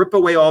need to rip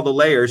away all the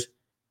layers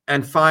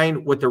and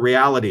find what the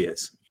reality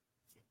is.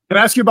 Can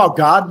I ask you about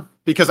God?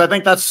 Because I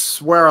think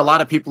that's where a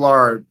lot of people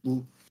are,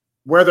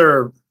 where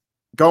they're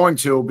going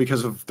to,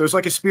 because there's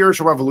like a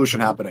spiritual revolution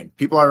happening.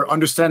 People are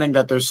understanding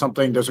that there's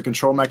a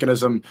control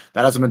mechanism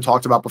that hasn't been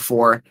talked about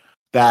before,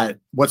 that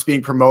what's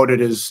being promoted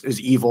is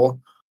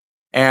evil.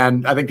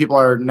 And I think people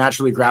are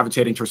naturally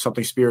gravitating towards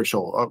something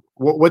spiritual.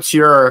 What's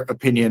your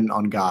opinion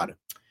on God?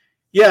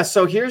 Yeah,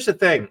 so here's the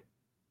thing.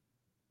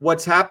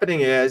 What's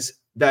happening is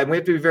that we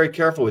have to be very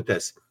careful with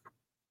this.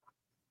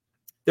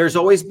 There's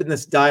always been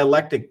this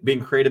dialectic being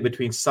created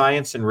between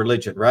science and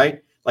religion,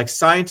 right? Like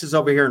science is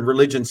over here and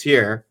religion's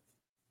here,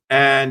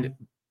 and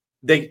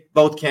they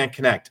both can't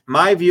connect.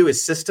 My view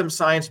is system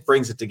science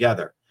brings it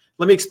together.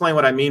 Let me explain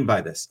what I mean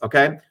by this,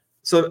 okay?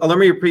 So let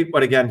me repeat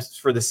what again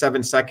for the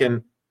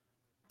 7-second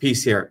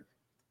piece here.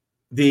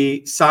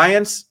 The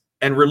science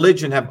and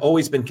religion have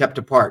always been kept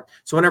apart.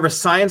 So whenever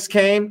science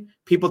came,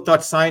 people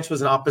thought science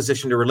was in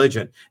opposition to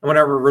religion. And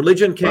whenever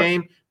religion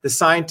came, the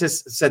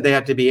scientists said they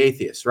had to be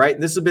atheists, right?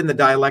 And this has been the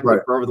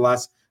dialectic for over the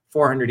last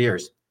 400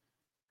 years.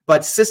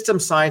 But system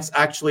science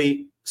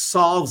actually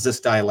solves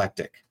this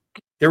dialectic.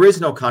 There is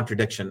no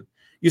contradiction.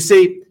 You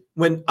see,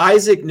 when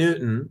Isaac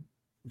Newton,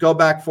 go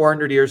back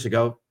 400 years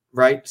ago,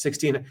 right?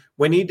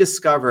 When he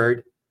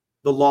discovered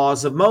the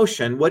laws of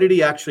motion, what did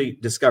he actually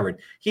discover?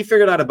 He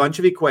figured out a bunch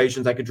of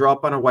equations I could draw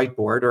up on a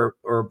whiteboard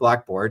or a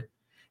blackboard,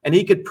 and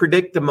he could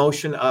predict the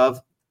motion of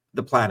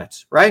the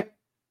planets, right?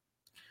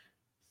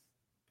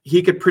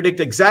 He could predict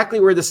exactly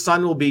where the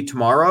sun will be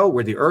tomorrow,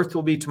 where the earth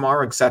will be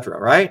tomorrow, etc.,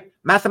 right?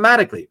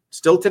 Mathematically,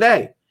 still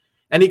today.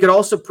 And he could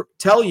also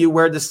tell you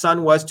where the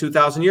sun was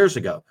 2,000 years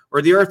ago,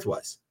 or the earth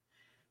was.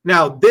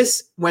 Now,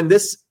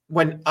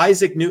 when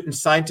Isaac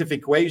Newton's scientific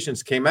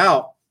equations came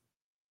out,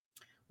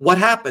 what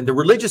happened? The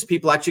religious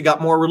people actually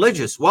got more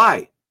religious.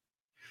 Why?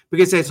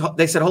 Because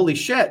they said, holy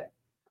shit,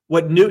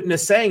 what Newton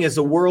is saying is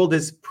the world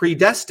is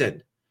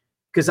predestined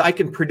because I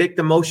can predict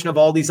the motion of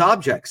all these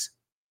objects.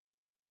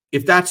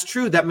 if that's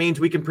true, that means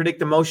we can predict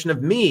the motion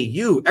of me,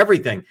 you,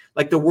 everything.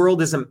 Like the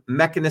world is a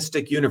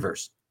mechanistic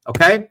universe.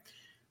 Okay.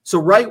 So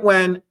right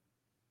when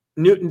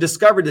Newton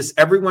discovered this,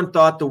 everyone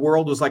thought the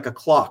world was like a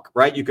clock,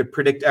 right? You could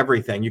predict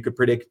everything. You could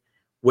predict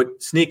what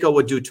Sneako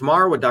would do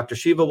tomorrow, what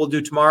Dr.SHIVA will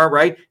do tomorrow,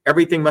 right?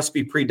 Everything must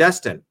be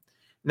predestined.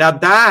 Now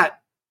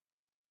that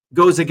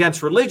goes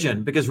against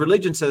religion, because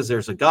religion says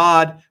there's a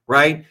God,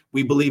 right?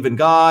 We believe in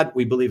God.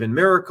 We believe in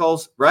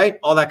miracles, right?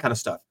 All that kind of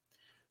stuff.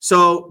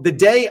 So the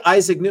day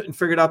Isaac Newton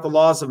figured out the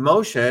laws of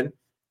motion,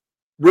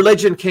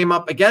 religion came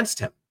up against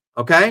him,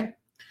 okay?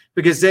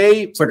 Because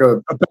it's like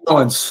a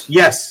balance.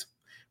 Yes.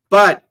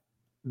 But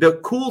the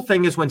cool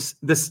thing is when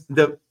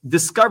the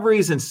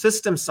discoveries in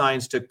system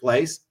science took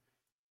place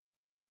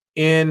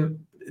in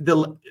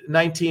the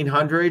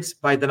 1900s,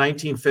 by the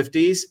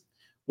 1950s,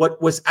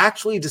 what was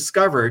actually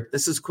discovered,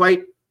 this is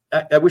quite,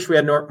 I wish we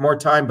had more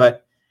time,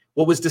 but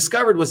what was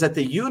discovered was that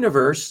the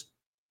universe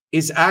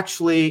is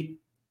actually,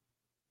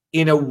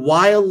 in a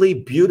wildly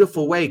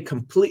beautiful way,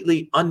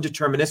 completely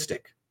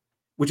undeterministic,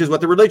 which is what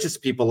the religious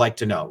people like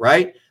to know,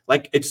 right?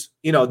 Like it's,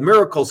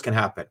 miracles can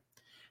happen.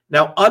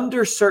 Now,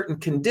 under certain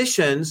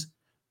conditions,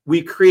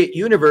 we create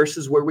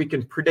universes where we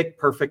can predict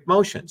perfect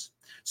motions.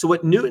 So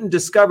what Newton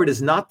discovered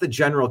is not the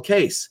general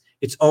case.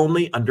 It's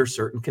only under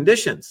certain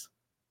conditions.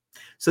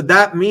 So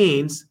that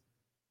means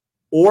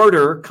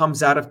order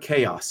comes out of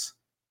chaos.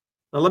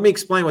 Now, let me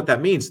explain what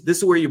that means. This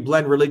is where you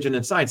blend religion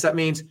and science. That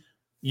means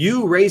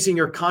you raising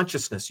your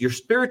consciousness, your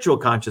spiritual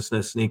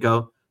consciousness,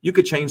 Sneako, you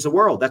could change the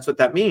world. That's what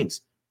that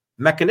means,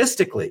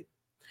 mechanistically.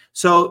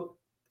 So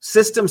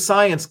system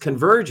science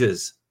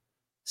converges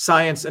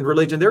science and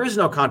religion. There is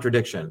no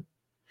contradiction,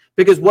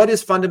 because what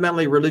is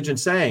fundamentally religion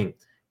saying?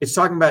 It's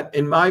talking about,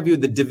 in my view,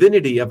 the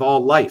divinity of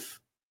all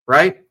life,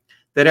 right?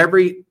 That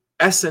every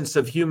essence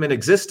of human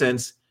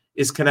existence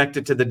is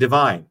connected to the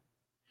divine.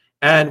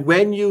 And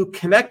when you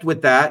connect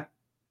with that,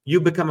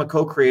 you become a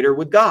co-creator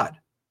with God.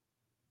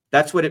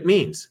 That's what it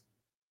means,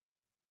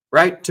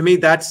 right? To me,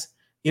 that's,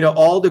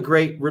 all the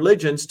great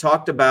religions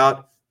talked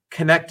about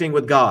connecting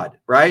with God,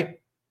 right?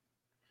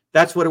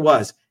 That's what it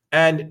was.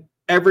 And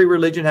every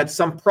religion had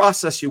some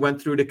process you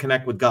went through to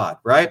connect with God,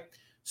 right?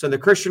 So in the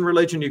Christian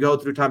religion, you go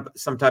through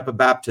some type of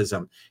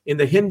baptism. In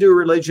the Hindu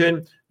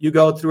religion, you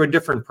go through a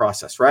different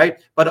process, right?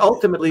 But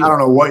ultimately... I don't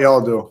know what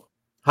y'all do.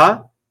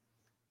 Huh?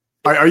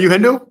 Are you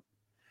Hindu?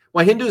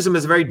 Well, Hinduism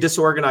is a very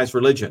disorganized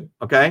religion,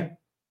 okay?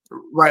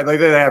 Right, like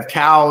they have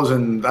cows,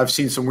 and I've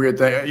seen some weird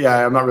things.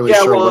 Yeah, I'm not really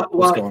sure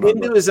what's going on.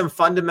 Hinduism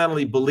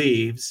fundamentally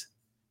believes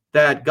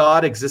that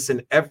God exists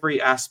in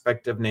every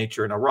aspect of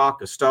nature, in a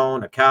rock, a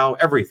stone, a cow,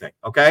 everything,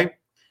 okay?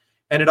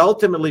 And it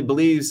ultimately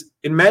believes,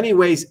 in many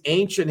ways,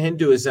 ancient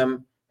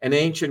Hinduism and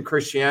ancient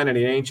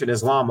Christianity and ancient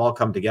Islam all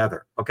come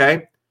together,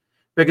 okay?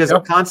 Because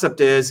the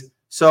concept is,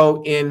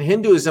 so in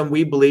Hinduism,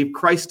 we believe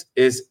Christ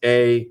is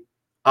a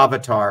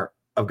avatar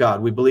of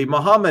God. We believe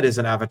Muhammad is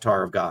an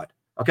avatar of God,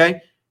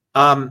 okay?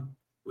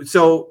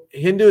 So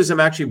Hinduism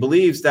actually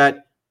believes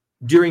that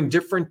during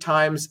different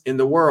times in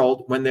the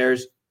world, when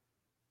there's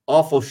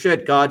awful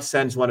shit, God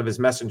sends one of his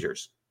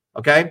messengers,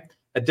 okay?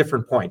 At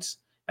different points.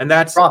 And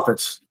that's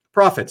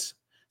prophets.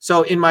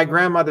 So in my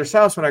grandmother's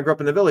house, when I grew up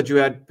in the village, you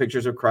had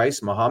pictures of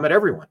Christ, Muhammad,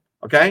 everyone,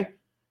 okay?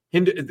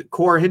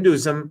 Core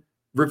Hinduism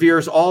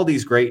reveres all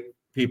these great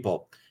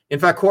people. In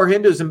fact, core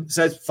Hinduism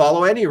says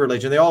follow any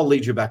religion. They all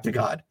lead you back to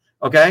God,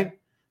 okay?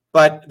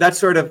 But that's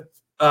sort of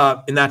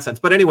in that sense.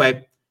 But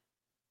anyway,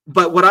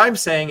 but what I'm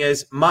saying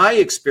is my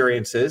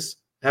experiences,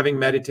 having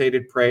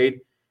meditated,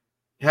 prayed,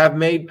 I've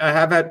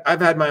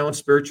had my own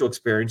spiritual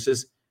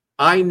experiences.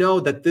 I know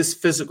that this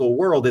physical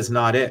world is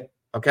not it,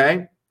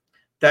 okay?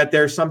 That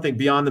there's something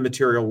beyond the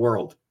material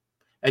world.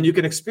 And you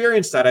can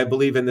experience that, I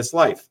believe, in this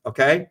life,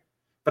 okay?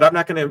 But I'm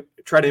not going to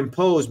try to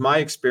impose my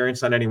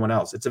experience on anyone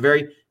else. It's a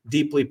very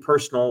deeply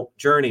personal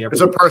journey.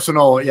 It's a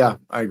personal, yeah,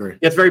 I agree.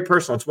 It's very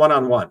personal. It's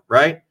one-on-one,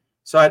 right?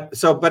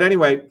 But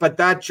anyway, but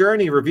that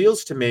journey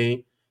reveals to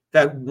me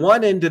that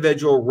one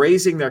individual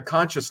raising their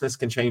consciousness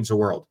can change the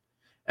world.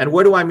 And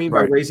what do I mean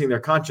by raising their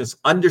consciousness?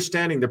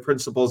 Understanding the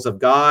principles of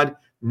God,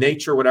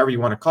 nature, whatever you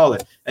want to call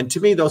it. And to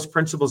me, those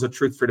principles of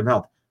truth, freedom,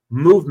 health,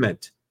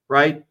 movement,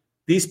 right?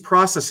 These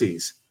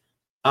processes.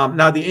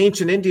 Now, the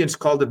ancient Indians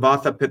called it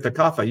Vata, Pitta,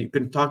 Kapha. You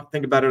can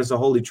think about it as a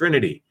holy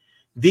trinity.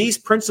 These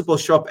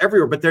principles show up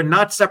everywhere, but they're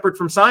not separate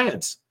from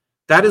science.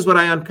 That is what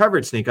I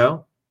uncovered,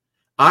 Sneako.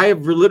 I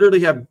have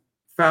literally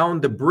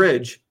found the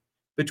bridge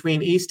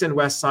between East and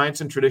West science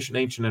and tradition,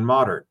 ancient and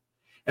modern.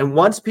 And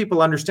once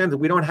people understand that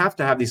we don't have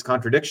to have these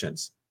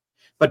contradictions,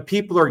 but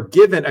people are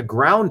given a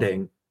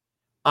grounding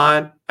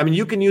on,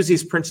 you can use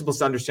these principles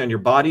to understand your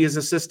body as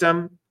a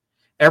system,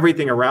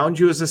 everything around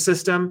you as a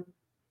system,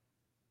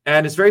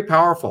 and it's very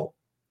powerful.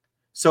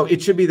 So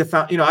it should be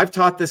I've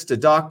taught this to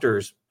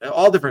doctors,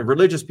 all different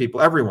religious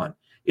people, everyone.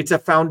 It's a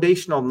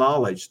foundational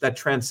knowledge that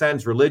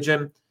transcends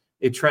religion.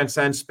 It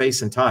transcends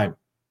space and time.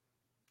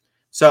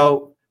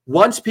 So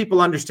once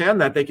people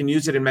understand that, they can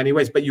use it in many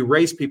ways, but you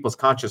raise people's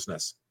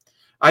consciousness.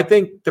 I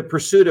think the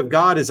pursuit of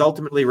God is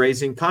ultimately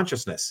raising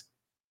consciousness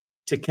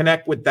to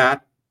connect with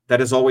that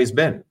has always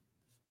been.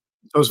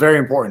 So it's very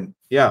important.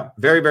 Yeah,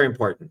 very, very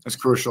important. It's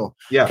crucial.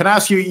 Yeah. Can I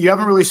ask you, you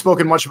haven't really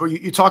spoken much about,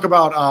 you talk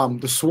about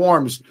the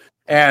swarms,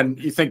 and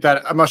you think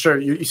that, I'm not sure,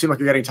 you seem like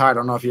you're getting tired. I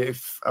don't know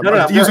if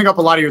I'm using up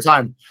a lot of your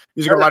time.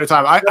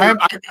 I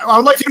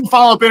would like to do a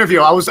follow-up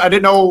interview. I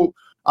didn't know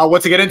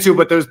what to get into,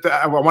 but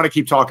I want to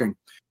keep talking.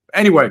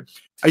 Anyway,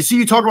 I see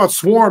you talk about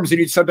swarms, and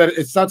you said that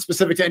it's not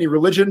specific to any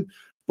religion,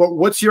 but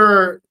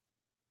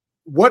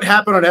what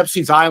happened on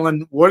Epstein's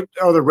Island? What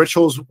are the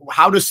rituals?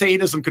 How does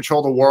Satanism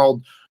control the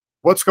world?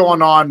 What's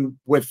going on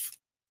with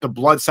the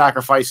blood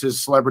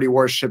sacrifices, celebrity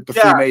worship, the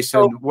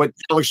Freemason, what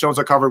Alex Jones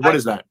uncovered? What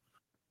is that?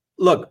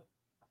 Look,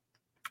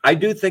 I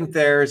do think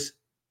there's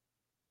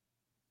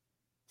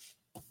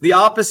the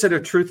opposite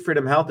of truth,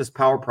 freedom, health is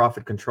power,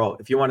 profit, control.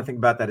 If you want to think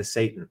about that as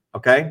Satan,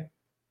 okay?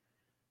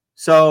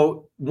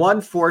 So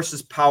one force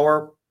is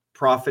power,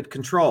 profit,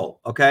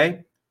 control,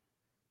 okay?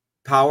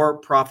 Power,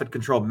 profit,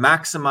 control,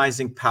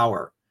 maximizing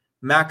power,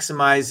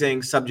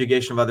 maximizing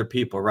subjugation of other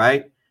people,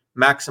 right?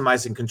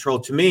 Maximizing control.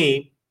 To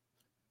me,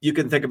 you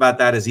can think about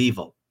that as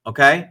evil,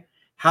 okay?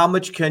 How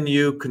much can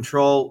you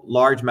control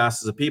large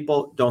masses of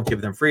people? Don't give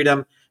them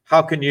freedom.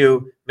 How can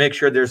you make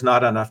sure there's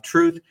not enough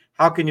truth?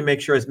 How can you make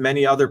sure as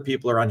many other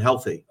people are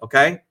unhealthy,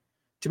 okay?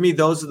 To me,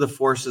 those are the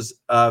forces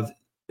of,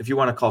 if you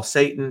want to call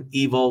Satan,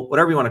 evil,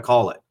 whatever you want to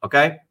call it,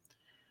 okay?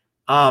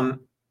 And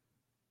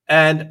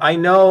I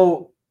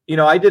know,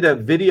 I did a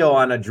video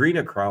on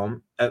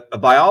adrenochrome, a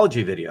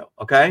biology video,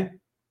 okay?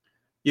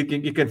 You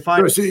can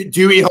find. So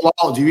do you eat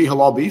halal? Do you eat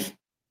halal beef?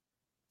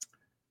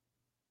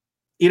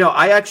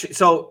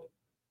 So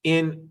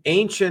in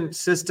ancient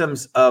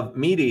systems of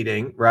meat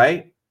eating,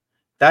 right?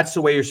 That's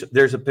the way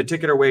there's a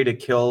particular way to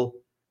kill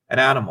an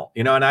animal,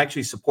 and I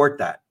actually support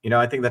that.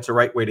 I think that's the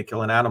right way to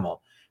kill an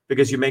animal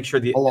because you make sure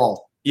halal.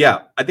 Yeah,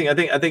 I think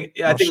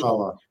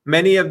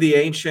many of the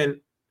ancient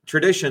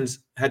traditions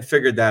had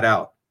figured that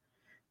out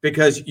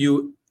because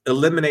you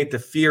eliminate the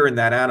fear in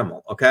that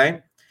animal.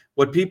 Okay.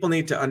 What people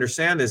need to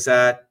understand is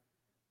that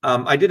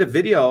I did a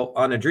video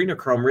on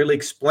adrenochrome really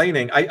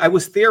explaining, I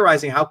was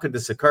theorizing how could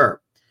this occur.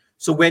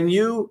 So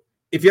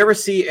if you ever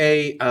see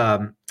a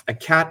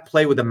cat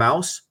play with a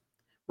mouse,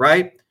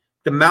 right?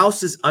 The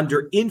mouse is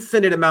under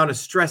infinite amount of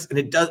stress and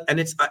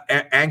it's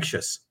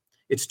anxious.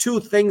 It's two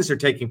things are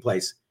taking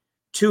place,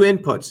 two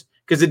inputs,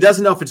 because it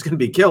doesn't know if it's going to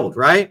be killed,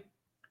 right?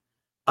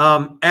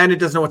 And it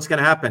doesn't know what's going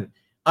to happen.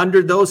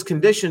 Under those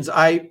conditions,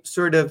 I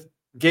sort of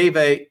gave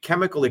a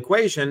chemical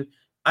equation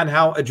on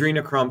how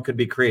adrenochrome could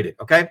be created,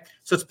 okay?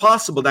 So it's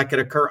possible that could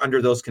occur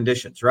under those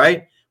conditions,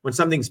 right? When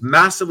something's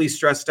massively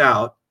stressed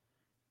out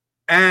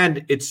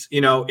and it's,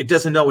 it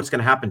doesn't know what's going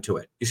to happen to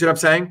it. You see what I'm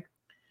saying?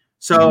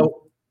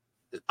 So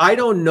I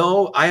don't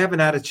know. I haven't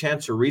had a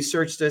chance to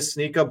research this,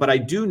 Sneako, but I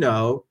do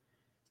know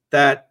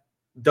that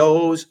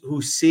those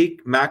who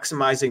seek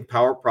maximizing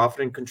power,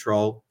 profit, and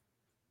control,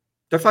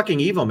 they're fucking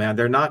evil, man.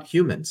 They're not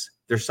humans.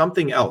 They're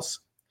something else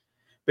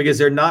because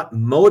they're not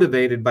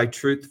motivated by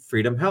truth,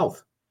 freedom,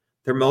 health.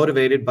 They're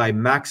motivated by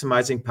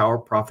maximizing power,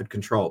 profit,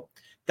 control.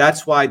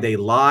 That's why they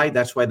lie.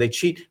 That's why they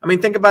cheat. I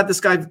mean, think about this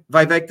guy,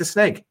 Vivek the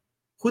Snake.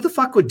 Who the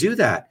fuck would do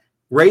that?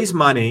 Raise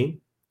money,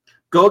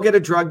 go get a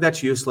drug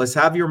that's useless,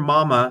 have your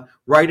mama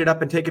write it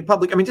up and take it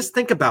public. I mean, just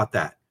think about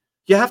that.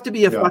 You have to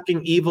be a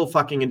fucking evil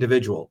fucking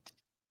individual.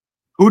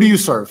 Who do you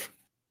serve?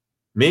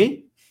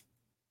 Me?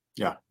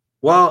 Yeah.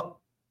 Well,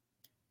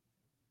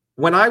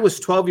 when I was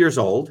 12 years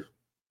old,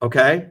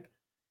 okay,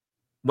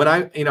 when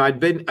I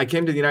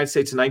came to the United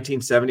States in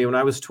 1970. When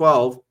I was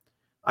 12,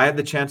 I had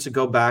the chance to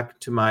go back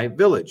to my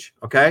village,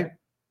 okay?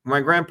 My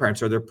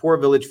grandparents they're poor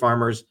village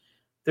farmers.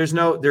 There's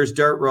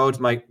dirt roads.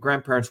 My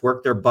grandparents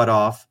worked their butt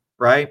off,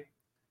 right?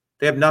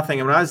 They have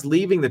nothing. And when I was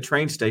leaving the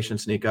train station,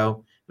 Sneako,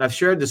 and I've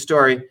shared the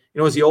story,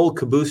 it was the old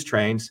caboose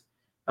trains,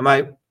 and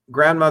my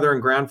grandmother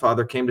and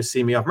grandfather came to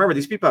see me off. Remember,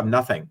 these people have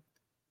nothing.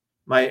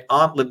 My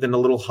aunt lived in a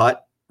little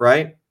hut,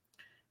 right?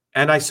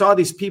 And I saw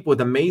these people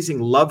with amazing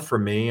love for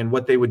me and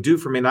what they would do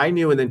for me. And I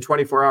knew within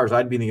 24 hours,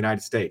 I'd be in the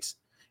United States.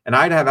 And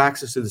I'd have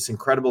access to this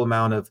incredible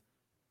amount of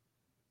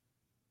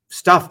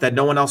stuff that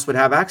no one else would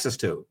have access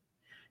to.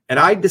 And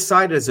I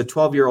decided as a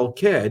 12-year-old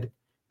kid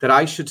that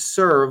I should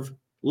serve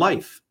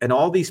life. And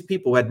all these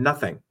people had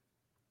nothing.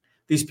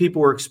 These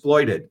people were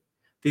exploited.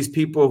 These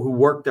people who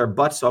worked their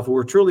butts off, who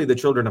were truly the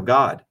children of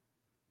God.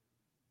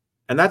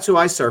 And that's who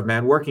I serve,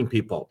 man, working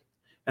people.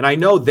 And I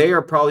know they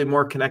are probably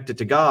more connected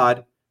to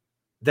God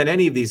than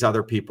any of these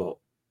other people.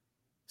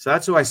 So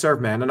that's who I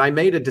serve, man. And I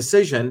made a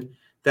decision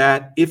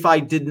that if I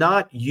did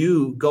not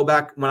go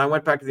back, when I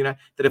went back to the United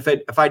States,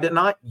 that if I did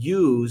not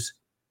use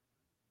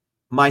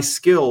my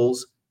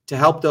skills to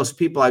help those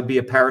people, I'd be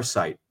a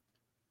parasite. It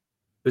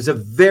was a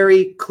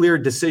very clear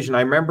decision.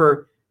 I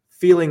remember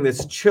feeling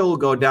this chill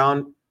go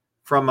down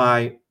through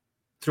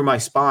my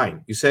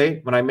spine, you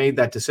say, when I made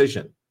that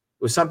decision.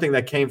 It was something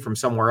that came from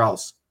somewhere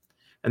else.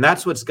 And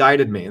that's what's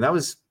guided me. And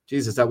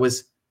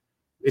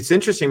it's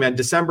interesting, man.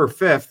 December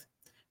 5th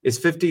is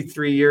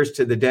 53 years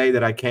to the day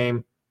that I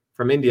came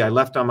from India. I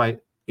left on I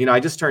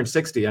just turned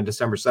 60 on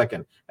December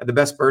 2nd. I had the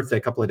best birthday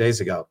a couple of days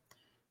ago.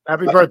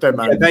 Happy birthday,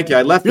 man. Yeah, thank you.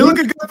 I left. You're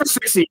looking good for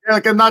 60.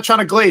 Like, I'm not trying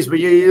to glaze, but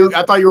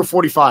I thought you were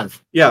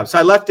 45. Yeah. So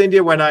I left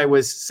India when I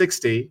was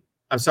 60.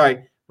 I'm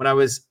sorry, when I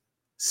was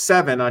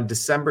 7 on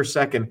December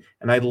 2nd,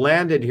 and I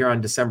landed here on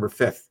December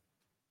 5th.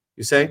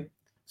 You say?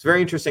 It's a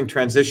very interesting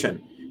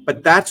transition.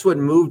 But that's what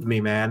moved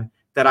me, man,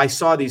 that I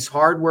saw these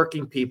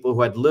hardworking people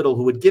who had little,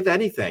 who would give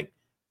anything.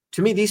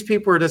 To me, these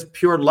people are just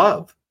pure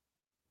love.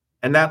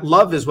 And that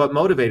love is what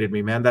motivated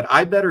me, man, that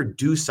I better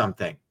do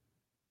something,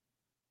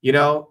 you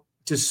know,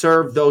 to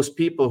serve those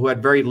people who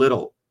had very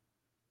little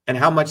and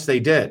how much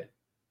they did.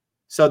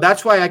 So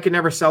that's why I could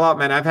never sell out,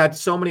 man. I've had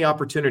so many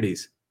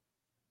opportunities.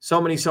 So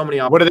many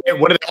opportunities.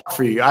 What did they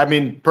offer you? I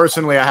mean,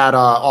 personally, I had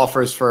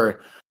offers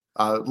for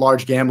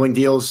large gambling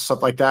deals,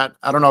 stuff like that.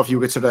 I don't know if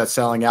you consider that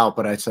selling out,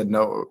 but I said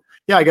no.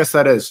 Yeah, I guess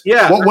that is.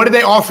 Yeah. What did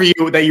they offer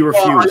you that you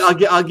refused? Well,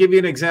 I'll give you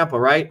an example,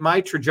 right?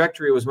 My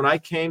trajectory was when I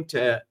came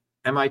to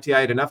MIT, I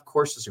had enough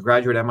courses to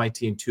graduate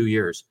MIT in 2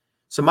 years.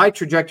 So my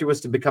trajectory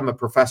was to become a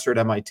professor at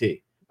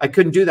MIT. I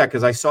couldn't do that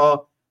because I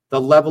saw the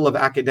level of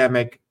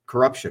academic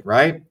corruption,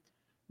 right?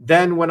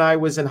 Then when I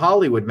was in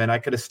Hollywood, man, I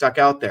could have stuck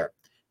out there.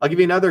 I'll give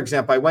you another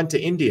example. I went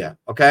to India,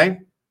 okay,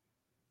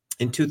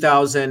 in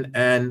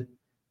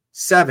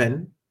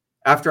 2007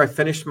 after I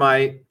finished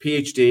my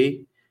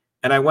PhD,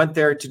 and I went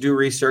there to do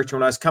research.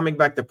 When I was coming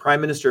back, the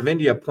Prime Minister of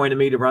India appointed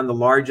me to run the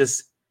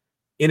largest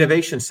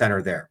innovation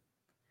center there.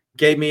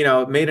 Gave me,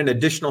 made an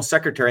additional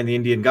secretary in the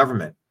Indian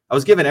government. I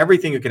was given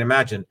everything you can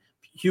imagine,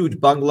 huge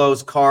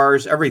bungalows,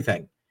 cars,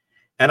 everything.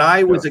 And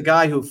I was a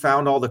guy who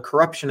found all the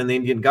corruption in the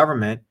Indian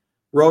government,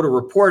 wrote a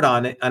report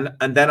on it, and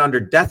then under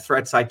death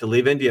threats, I had to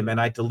leave India, man.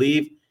 I had to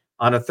leave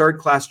on a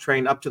third-class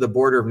train up to the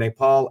border of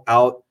Nepal,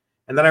 out.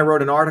 And then I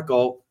wrote an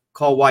article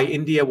called Why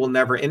India Will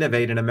Never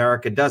Innovate and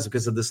America Does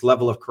because of this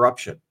level of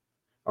corruption.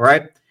 All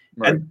right?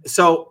 And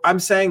so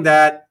I'm saying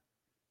that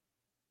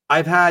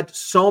I've had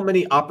so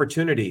many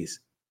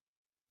opportunities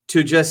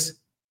to just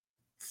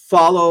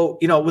follow,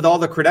 with all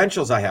the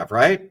credentials I have,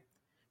 right?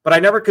 But I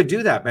never could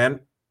do that, man,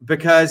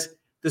 because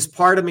this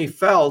part of me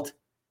felt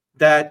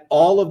that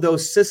all of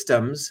those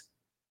systems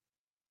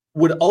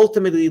would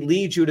ultimately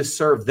lead you to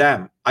serve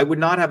them. I would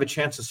not have a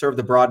chance to serve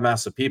the broad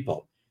mass of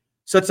people.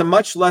 So it's a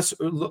much less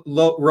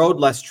road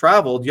less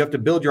traveled. You have to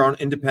build your own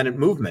independent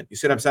movement. You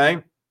see what I'm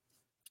saying?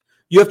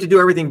 You have to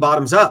do everything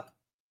bottoms up.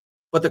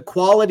 But the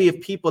quality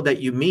of people that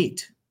you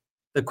meet,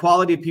 the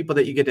quality of people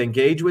that you get to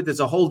engage with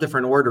is a whole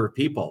different order of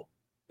people.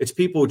 It's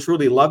people who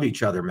truly love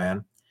each other,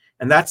 man.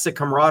 And that's the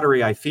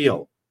camaraderie I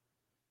feel.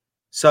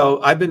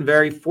 So I've been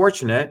very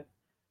fortunate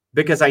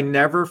because I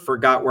never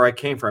forgot where I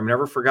came from. I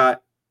never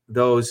forgot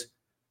those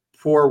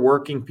poor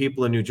working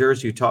people in New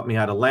Jersey who taught me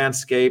how to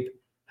landscape,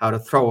 how to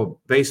throw a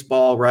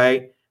baseball,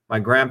 right? My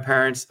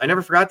grandparents, I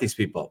never forgot these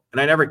people.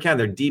 And I never can.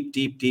 They're deep,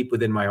 deep, deep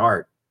within my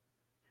heart.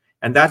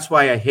 And that's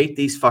why I hate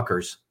these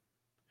fuckers,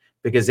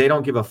 because they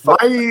don't give a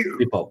fuck about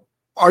people.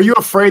 Are you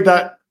afraid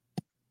of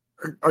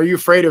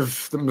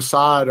the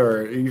Mossad,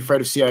 or are you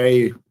afraid of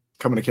CIA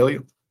coming to kill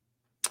you?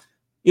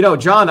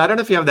 John, I don't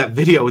know if you have that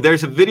video.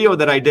 There's a video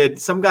that I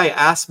did. Some guy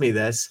asked me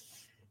this,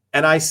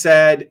 and I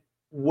said,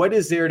 what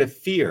is there to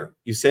fear?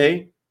 You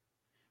say?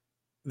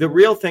 The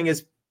real thing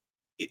is,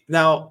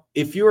 now,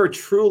 if you are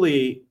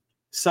truly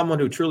someone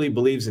who truly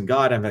believes in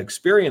God and have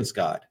experienced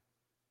God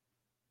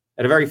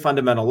at a very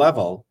fundamental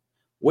level,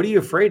 what are you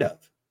afraid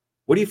of?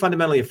 What are you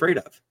fundamentally afraid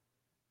of?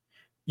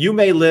 You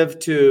may live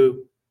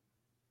to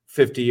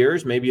 50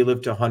 years, maybe you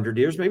live to 100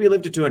 years, maybe you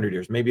live to 200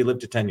 years, maybe you live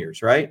to 10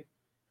 years, right?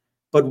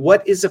 But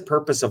what is the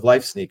purpose of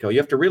life, Sneako? You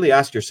have to really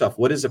ask yourself,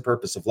 what is the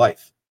purpose of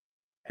life?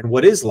 And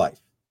what is life?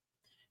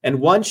 And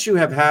once you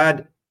have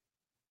had,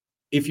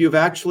 if you've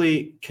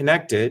actually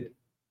connected,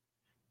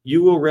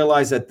 you will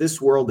realize that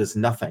this world is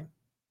nothing,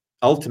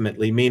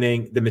 ultimately,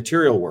 meaning the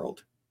material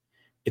world.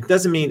 It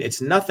doesn't mean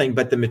it's nothing,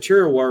 but the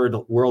material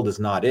world is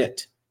not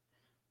it.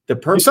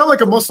 You sound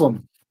like a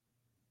Muslim.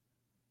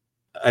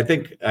 I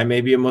think I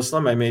may be a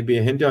Muslim, I may be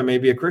a Hindu, I may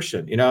be a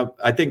Christian.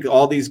 I think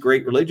all these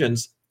great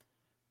religions,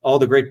 all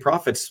the great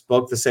prophets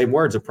spoke the same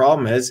words. The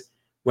problem is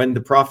when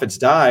the prophets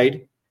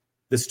died,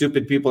 the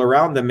stupid people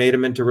around them made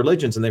them into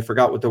religions, and they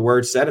forgot what the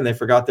words said, and they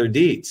forgot their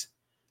deeds.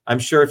 I'm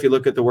sure if you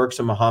look at the works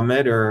of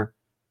Muhammad or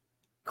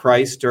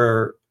Christ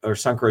or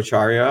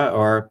Sankaracharya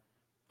or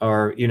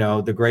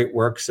the great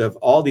works of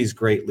all these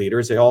great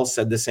leaders, they all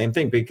said the same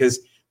thing because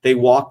they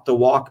walked the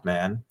walk,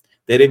 man.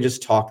 They didn't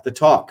just talk the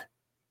talk.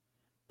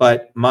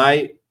 But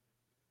my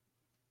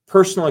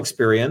personal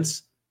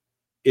experience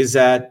is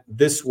that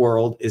this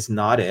world is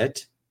not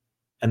it.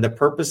 And the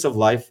purpose of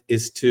life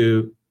is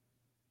to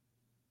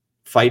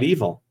fight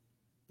evil.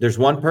 There's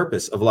one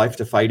purpose of life,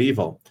 to fight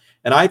evil.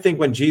 And I think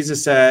when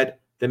Jesus said,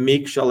 the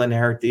meek shall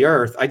inherit the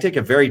earth, I take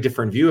a very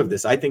different view of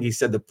this. I think he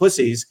said the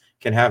pussies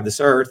can have this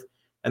earth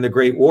and the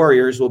great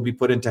warriors will be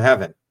put into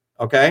heaven.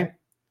 Okay?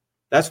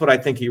 That's what I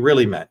think he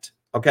really meant.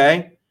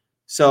 Okay?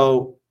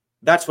 So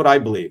that's what I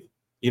believe.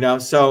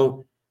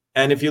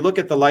 And if you look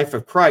at the life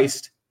of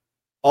Christ,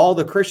 all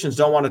the Christians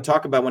don't want to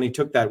talk about when he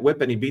took that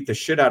whip and he beat the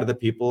shit out of the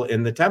people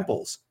in the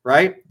temples,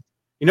 right?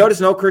 You notice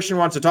no Christian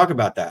wants to talk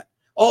about that.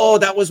 Oh,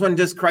 that was when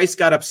just Christ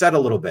got upset a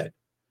little bit.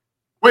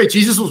 Wait,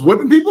 Jesus was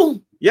whipping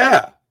people?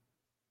 Yeah.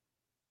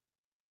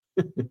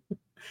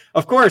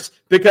 Of course,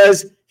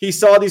 because he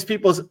saw these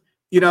people,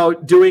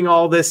 doing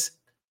all this.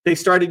 They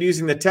started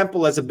using the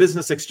temple as a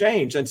business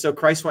exchange. And so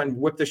Christ went and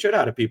whipped the shit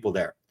out of people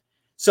there.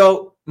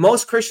 So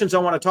most Christians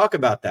don't want to talk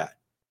about that.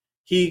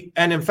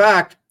 And in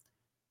fact,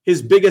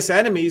 his biggest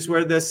enemies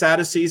were the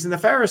Sadducees and the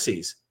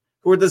Pharisees,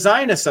 who were the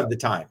Zionists of the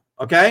time.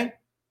 Okay.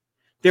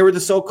 They were the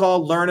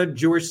so-called learned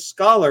Jewish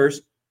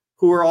scholars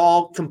who were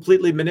all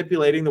completely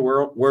manipulating the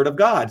word of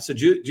God. So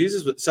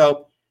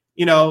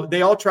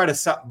they all try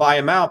to buy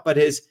him out, but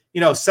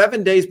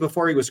 7 days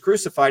before he was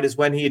crucified is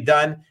when he'd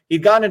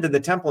gone into the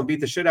temple and beat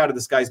the shit out of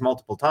this guy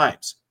multiple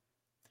times.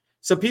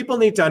 So people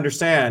need to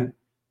understand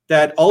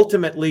that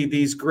ultimately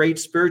these great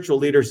spiritual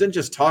leaders didn't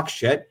just talk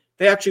shit.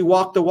 They actually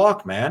walked the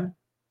walk, man.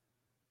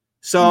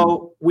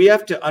 So we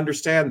have to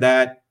understand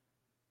that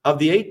of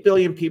the 8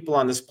 billion people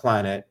on this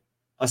planet,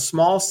 a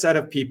small set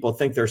of people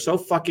think they're so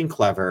fucking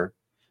clever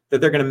that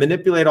they're going to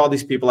manipulate all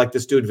these people like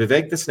this dude,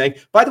 Vivek the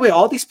Snake. By the way,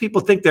 all these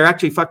people think they're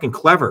actually fucking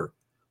clever.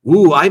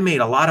 Ooh, I made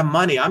a lot of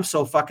money. I'm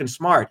so fucking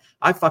smart.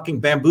 I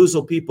fucking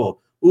bamboozle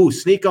people. Ooh,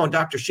 Sneako and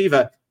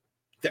Dr.SHIVA,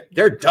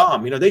 they're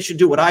dumb. They should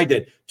do what I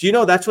did. Do you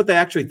know that's what they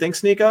actually think,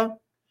 Sneako?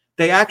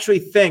 They actually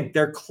think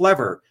they're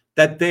clever,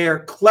 that their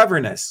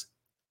cleverness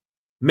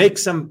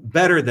makes them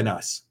better than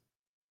us.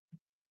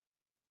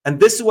 And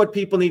this is what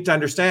people need to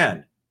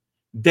understand.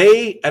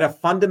 They, at a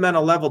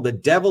fundamental level, the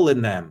devil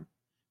in them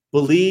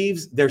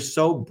believes they're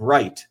so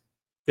bright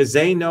because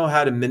they know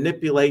how to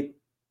manipulate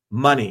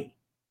money.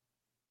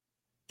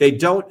 They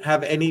don't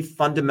have any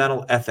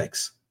fundamental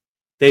ethics.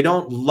 They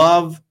don't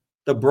love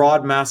the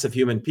broad mass of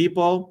human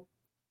people.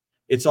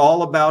 It's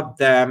all about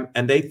them,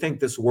 and they think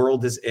this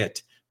world is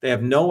it. They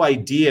have no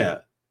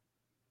idea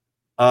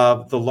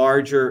of the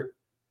larger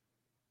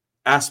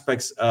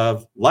aspects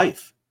of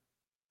life.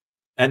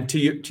 And to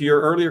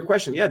your earlier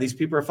question, yeah, these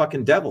people are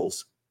fucking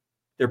devils.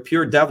 They're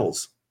pure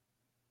devils.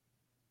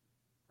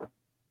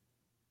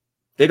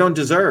 They don't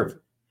deserve.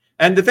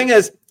 And the thing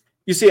is,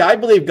 you see, I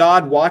believe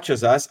God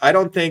watches us. I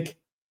don't think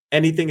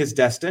anything is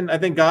destined. I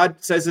think God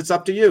says it's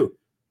up to you.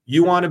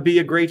 You want to be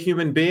a great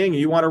human being?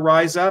 You want to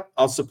rise up?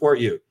 I'll support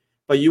you.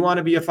 But you want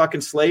to be a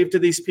fucking slave to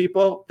these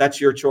people?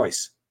 That's your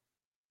choice.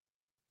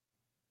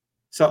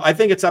 So I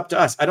think it's up to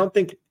us. I don't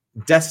think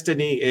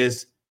destiny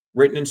is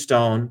written in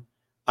stone.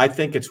 I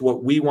think it's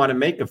what we want to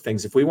make of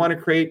things. If we want to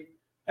create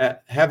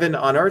heaven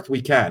on earth,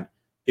 we can.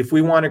 If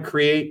we want to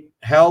create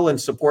hell and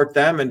support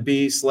them and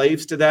be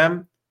slaves to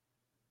them,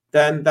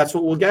 then that's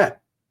what we'll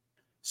get.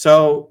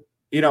 So,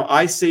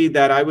 I see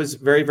that I was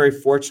very, very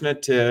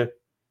fortunate to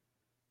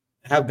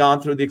have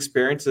gone through the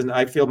experience, and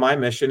I feel my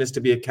mission is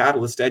to be a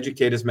catalyst to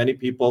educate as many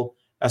people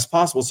as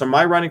possible. So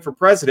my running for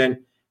president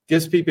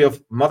gives people a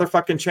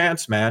motherfucking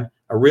chance, man,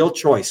 a real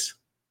choice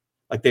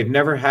like they've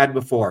never had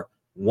before.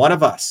 One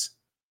of us,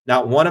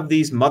 not one of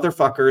these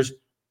motherfuckers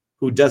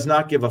who does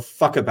not give a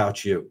fuck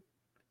about you.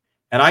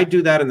 And I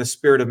do that in the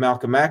spirit of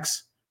Malcolm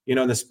X,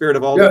 in the spirit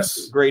of all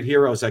these great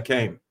heroes that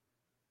came.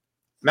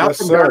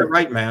 Malcolm got it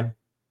right, man.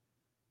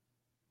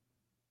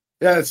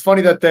 Yeah, it's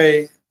funny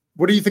that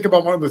what do you think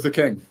about Martin Luther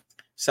King?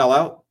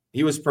 Sellout.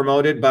 He was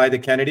promoted by the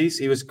Kennedys.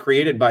 He was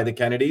created by the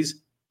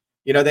Kennedys.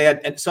 They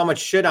had so much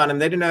shit on him.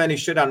 They didn't have any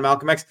shit on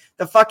Malcolm X.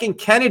 The fucking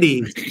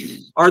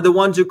Kennedys are the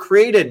ones who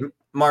created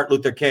Martin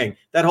Luther King.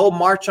 That whole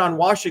March on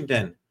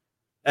Washington,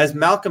 as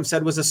Malcolm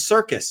said, was a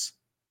circus.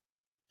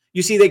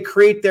 You see, they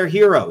create their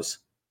heroes.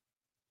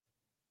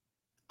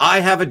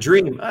 I have a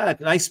dream.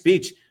 Nice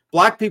speech.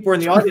 Black people are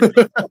in the audience.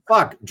 Oh,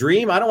 fuck,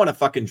 dream? I don't want to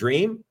fucking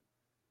dream.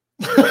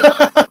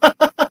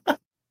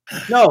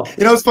 No.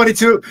 It's funny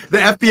too. The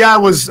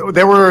FBI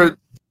they were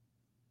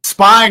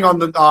spying on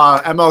the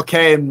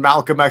MLK and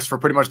Malcolm X for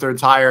pretty much their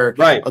entire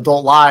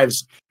adult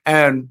lives.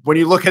 And when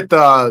you look at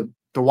the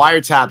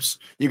wiretaps,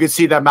 you can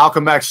see that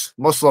Malcolm X,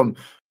 Muslim,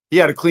 he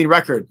had a clean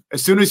record.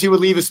 As soon as he would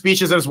leave his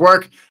speeches and his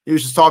work, he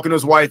was just talking to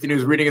his wife and he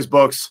was reading his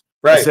books.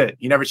 Right. That's it.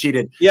 He never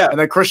cheated. Yeah. And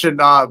then Christian,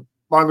 Martin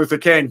Luther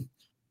King,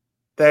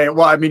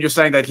 you're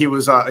saying that he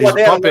was he's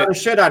they had a lot of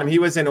shit on him. He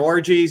was in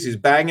orgies. He's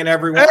banging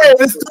everyone. Hey,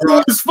 this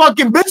dude was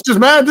fucking bitches,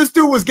 man. This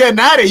dude was getting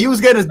at it. He was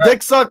getting his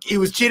dick sucked. He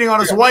was cheating on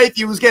his wife.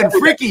 He was getting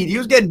freaky. He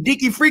was getting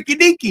deaky, freaky,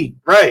 deaky.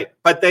 Right.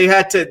 But they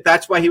had to,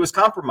 that's why he was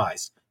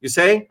compromised. You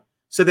say?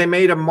 So they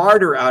made a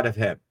martyr out of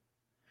him.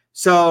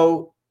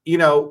 So,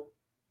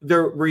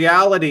 the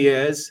reality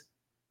is,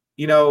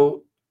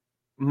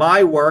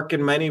 my work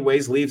in many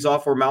ways leaves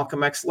off where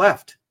Malcolm X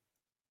left.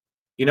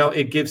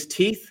 It gives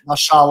teeth.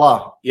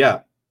 Mashallah.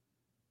 Yeah.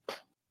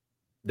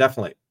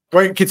 Definitely.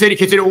 Wait,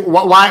 continue.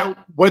 Why?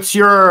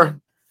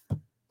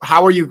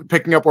 How are you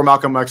picking up where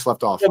Malcolm X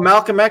left off? Well,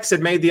 Malcolm X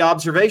had made the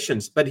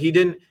observations, but he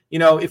didn't,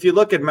 if you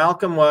look at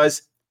Malcolm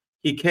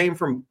he came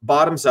from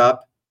bottoms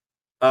up.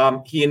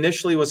 He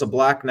initially was a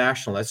black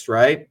nationalist,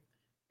 right?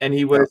 And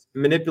he was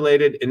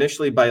manipulated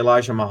initially by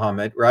Elijah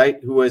Muhammad,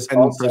 right? Who was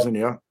in prison,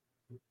 a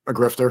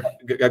grifter.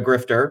 A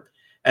grifter.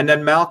 And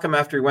then Malcolm,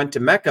 after he went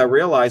to Mecca,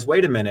 realized,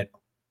 wait a minute,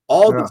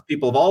 all these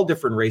people of all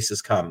different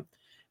races come.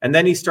 And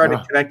then he started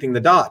connecting the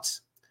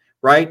dots,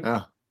 right?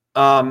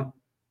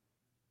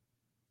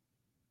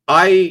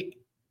 I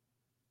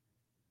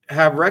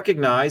have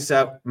recognized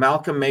that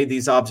Malcolm made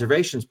these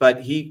observations,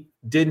 but he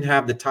didn't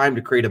have the time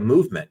to create a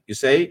movement, you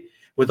say,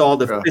 with all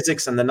the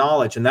physics and the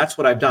knowledge. And that's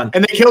what I've done.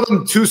 And they killed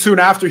him too soon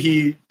after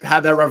he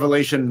had that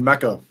revelation in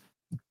Mecca.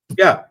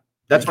 Yeah.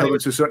 That's why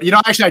too soon. You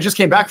know, actually, I just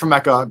came back from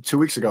Mecca 2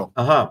 weeks ago.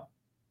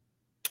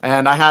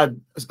 And I had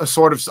a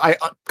sort of, I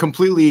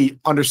completely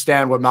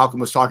understand what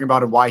Malcolm was talking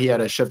about and why he had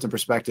a shift in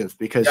perspective,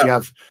 because you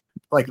have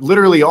like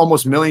literally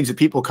almost millions of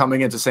people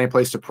coming into the same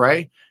place to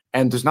pray.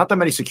 And there's not that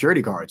many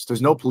security guards.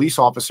 There's no police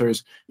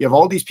officers. You have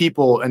all these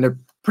people and they're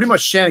pretty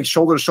much standing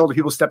shoulder to shoulder,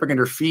 people stepping on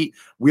their feet,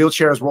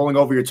 wheelchairs rolling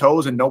over your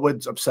toes, and no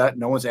one's upset.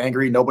 No one's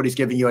angry. Nobody's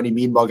giving you any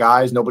mean bug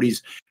eyes.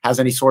 Nobody's has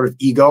any sort of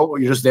ego.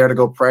 You're just there to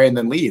go pray and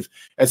then leave.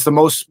 It's the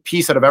most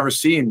peace that I've ever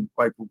seen,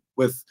 like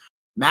with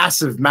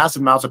massive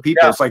amounts of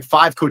people. It's like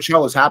 5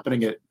 Coachellas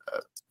happening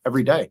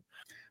every day.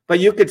 But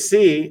you could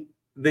see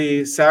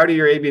the Saudi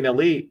Arabian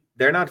elite,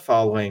 they're not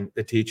following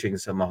the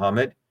teachings of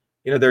Muhammad.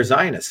 You know, they're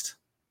Zionists,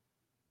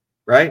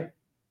 right?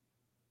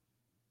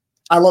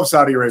 I love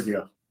Saudi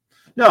Arabia.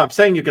 No, I'm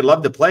saying you could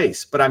love the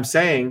place, but I'm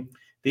saying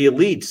the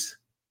elites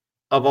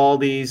of all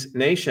these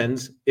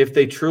nations, if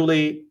they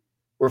truly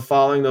were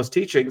following those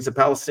teachings, the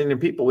Palestinian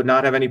people would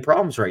not have any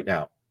problems right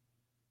now,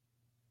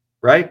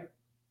 right?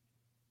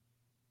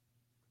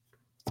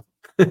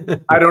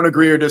 I don't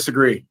agree or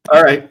disagree.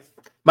 All right.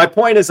 My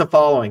point is the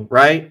following,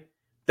 right?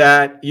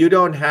 That you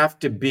don't have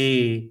to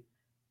be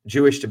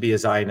Jewish to be a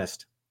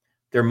Zionist.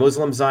 They're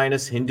Muslim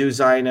Zionists, Hindu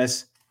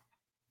Zionists,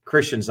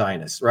 Christian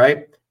Zionists,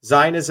 right?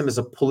 Zionism is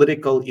a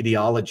political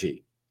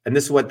ideology. And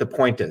this is what the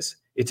point is.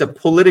 It's a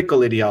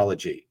political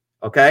ideology,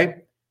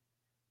 okay?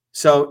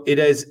 So it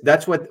is,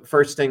 that's what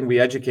first thing we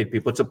educate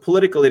people. It's a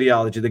political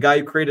ideology. The guy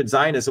who created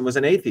Zionism was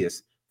an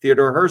atheist,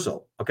 Theodore Herzl,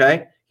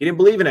 okay? He didn't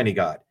believe in any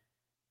God,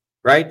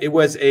 right? It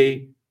was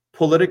a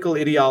political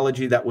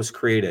ideology that was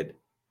created.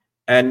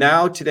 And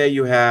now today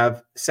you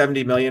have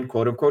 70 million,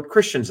 quote unquote,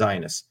 Christian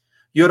Zionists.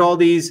 You had all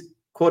these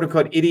quote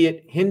unquote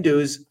idiot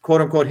Hindus,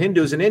 quote unquote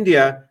Hindus in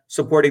India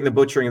supporting the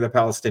butchering of the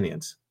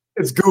Palestinians.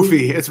 It's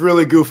goofy. It's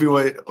really goofy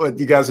what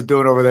you guys are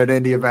doing over there in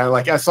India, man.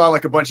 Like I saw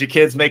like a bunch of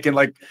kids making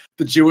like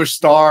the Jewish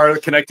star,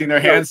 connecting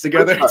their hands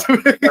together.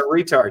 They're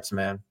retards,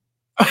 man.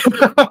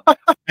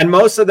 And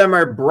most of them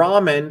are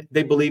Brahmin.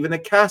 They believe in the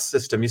caste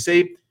system. You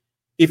see,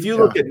 if you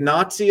look at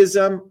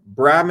Nazism,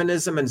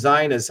 Brahmanism, and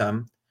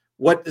Zionism,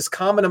 what is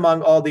common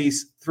among all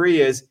these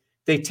three is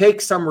they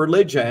take some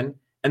religion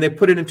and they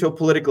put it into a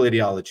political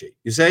ideology.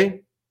 You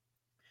see?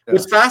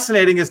 What's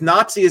fascinating is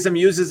Nazism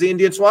uses the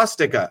Indian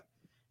swastika,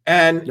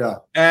 and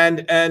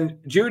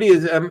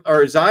Judaism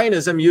or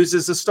Zionism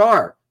uses the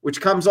star, which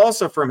comes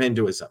also from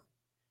Hinduism.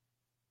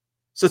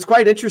 So it's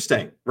quite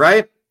interesting,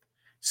 right?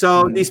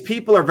 So these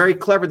people are very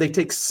clever. They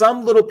take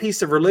some little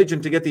piece of religion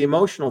to get the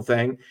emotional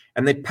thing,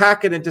 and they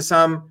pack it into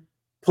some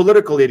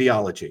political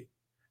ideology.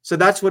 So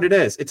that's what it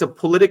is. It's a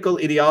political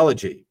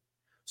ideology.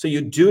 So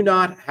you do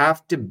not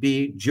have to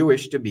be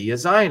Jewish to be a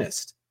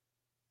Zionist.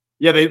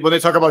 Yeah, when they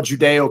talk about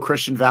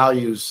Judeo-Christian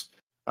values,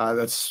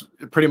 that's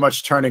pretty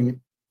much turning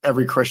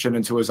every Christian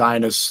into a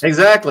Zionist.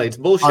 Exactly. It's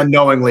bullshit.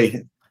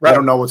 Unknowingly. Right. They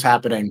don't know what's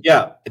happening.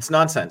 Yeah, it's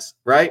nonsense,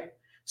 right?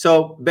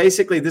 So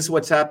basically, this is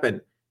what's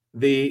happened.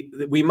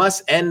 We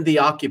must end the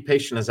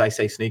occupation, as I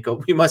say,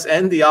 Sneako. We must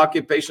end the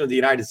occupation of the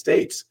United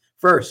States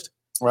first.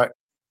 Right.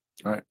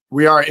 Right.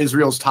 We are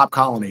Israel's top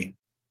colony.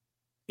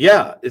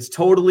 Yeah, it's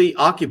totally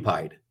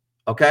occupied.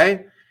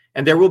 Okay.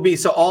 And there will be,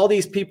 so all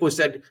these people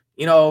said,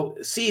 you know,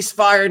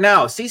 ceasefire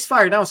now.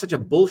 Ceasefire now is such a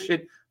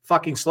bullshit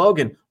fucking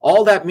slogan.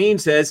 All that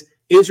means is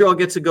Israel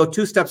gets to go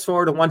 2 steps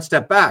forward and 1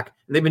 step back.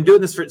 And they've been doing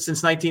this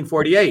since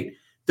 1948.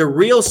 The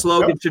real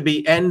slogan should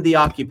be end the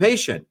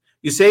occupation.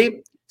 You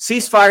see,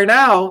 ceasefire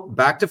now,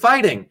 back to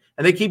fighting.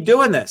 And they keep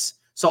doing this.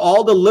 So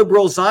all the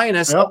liberal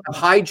Zionists have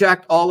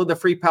hijacked all of the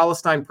Free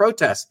Palestine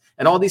protests.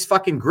 And all these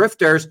fucking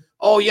grifters,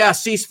 oh yeah,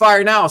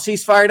 ceasefire now,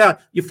 ceasefire now.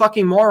 You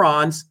fucking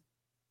morons.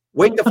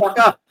 Wake the fuck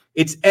up.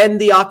 It's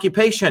end the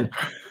occupation.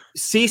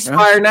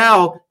 Ceasefire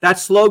now. That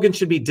slogan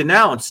should be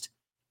denounced.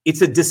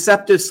 It's a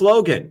deceptive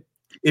slogan.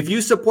 If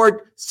you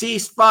support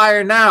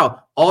ceasefire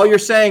now, all you're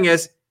saying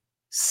is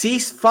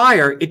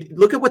ceasefire.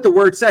 Look at what the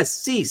word says.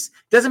 Cease.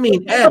 Doesn't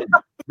mean end.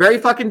 Very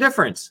fucking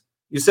difference.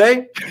 You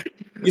say?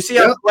 You see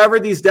how clever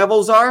these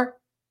devils are?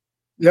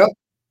 Yep.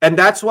 And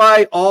that's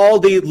why all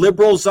the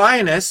liberal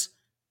Zionists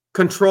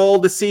control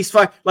the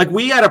ceasefire. Like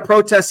we had a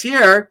protest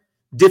here,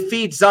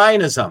 defeat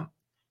Zionism.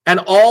 And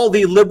all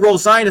the liberal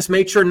Zionists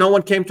made sure no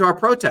one came to our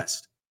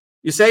protest.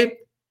 You see?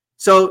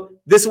 So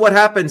this is what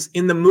happens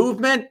in the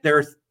movement.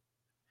 There's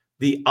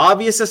the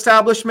obvious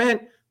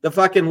establishment, the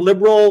fucking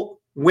liberal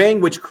wing,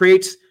 which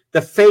creates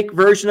the fake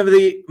version of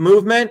the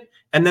movement,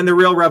 and then the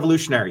real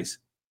revolutionaries.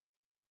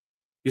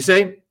 You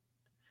see?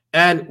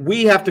 And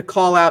we have to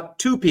call out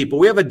 2 people.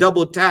 We have a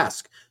double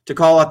task to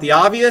call out the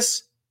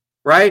obvious,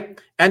 right?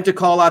 And to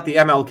call out the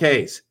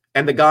MLKs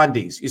and the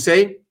Gandhis. You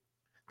see?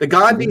 The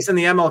Gandhis and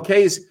the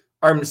MLKs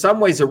are in some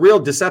ways the real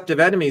deceptive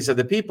enemies of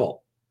the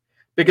people,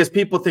 because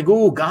people think,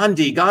 ooh,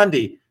 Gandhi.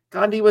 Gandhi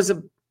was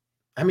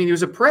he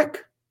was a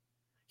prick.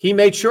 He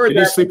made sure Did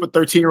he sleep with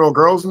 13-year-old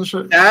girls and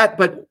shit?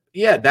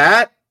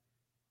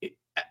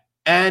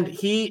 And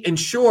he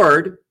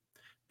ensured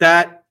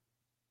that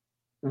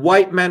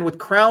white men with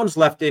crowns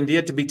left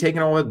India to be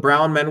taken over with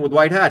brown men with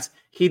white hats.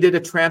 He did a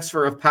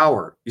transfer of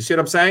power. You see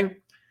what I'm saying?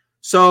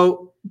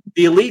 So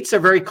the elites are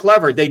very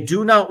clever. They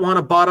do not want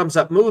a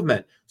bottoms-up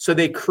movement. So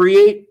they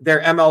create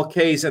their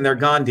MLKs and their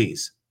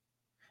Gandhis.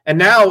 And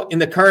now in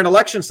the current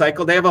election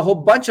cycle, they have a whole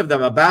bunch of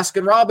them, a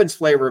Baskin-Robbins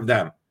flavor of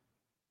them.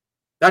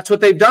 That's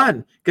what they've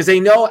done because they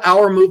know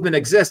our movement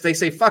exists. They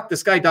say, fuck,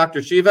 this guy,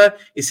 Dr. Shiva,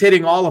 is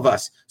hitting all of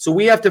us. So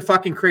we have to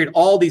fucking create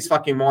all these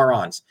fucking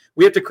morons.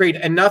 We have to create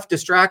enough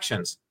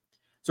distractions.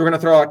 So we're going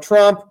to throw out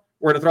Trump.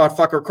 We're going to throw out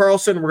fucker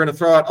Carlson. We're going to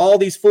throw out all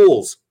these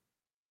fools.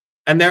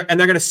 And they're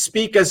going to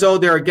speak as though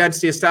they're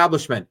against the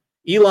establishment.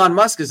 Elon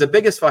Musk is the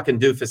biggest fucking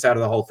doofus out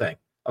of the whole thing.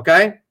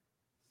 Okay?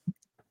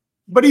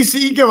 But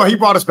he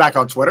brought us back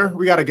on Twitter.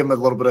 We got to give him a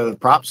little bit of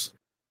props.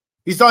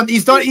 He's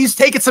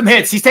taking some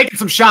hits. He's taking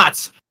some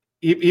shots.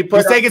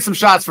 He's taking some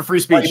shots for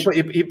free speech.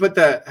 He put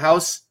the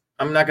House,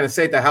 I'm not going to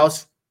say it, the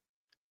House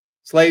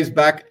slaves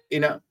back,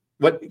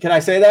 what, can I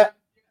say that?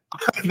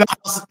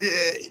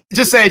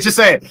 Just say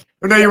it.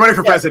 No, you're running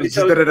for president.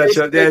 You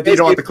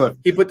don't want the clip.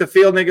 He put the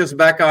field niggas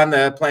back on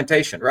the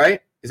plantation,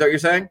 right? Is that what you're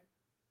saying?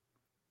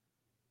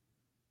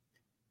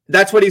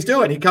 That's what he's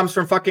doing. He comes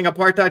from fucking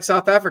apartheid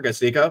South Africa,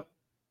 Sneako.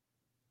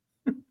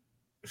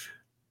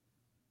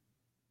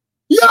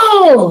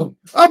 Yo!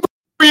 I'm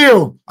for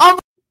you. I'm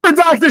for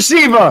Dr.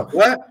 Shiva.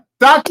 What?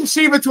 Dr.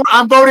 Shiva,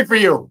 I'm voting for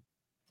you.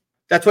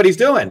 That's what he's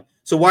doing.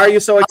 So why are you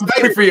so excited?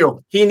 I'm voting for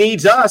you. He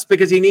needs us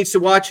because he needs to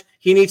watch.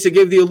 He needs to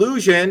give the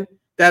illusion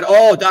that,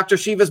 oh, Dr.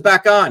 Shiva's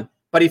back on.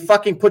 But he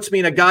fucking puts me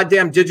in a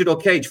goddamn digital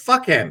cage.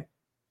 Fuck him.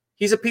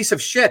 He's a piece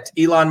of shit,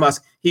 Elon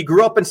Musk. He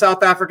grew up in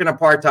South African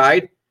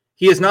apartheid.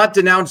 He has not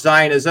denounced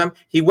Zionism.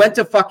 He went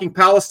to fucking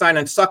Palestine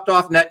and sucked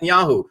off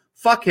Netanyahu.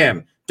 Fuck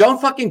him.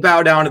 Don't fucking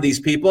bow down to these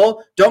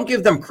people. Don't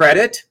give them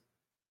credit.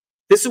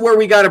 This is where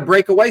we got to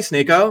break away,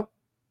 Sneako.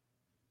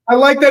 I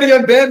like that he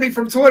unbanned me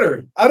from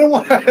Twitter. I don't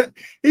want to.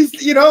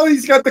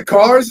 He's got the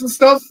cars and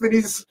stuff, and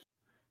he's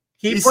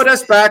put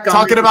us back on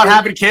talking about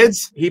having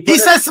kids. He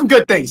says some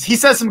good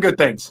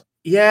things.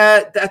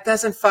 Yeah, that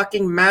doesn't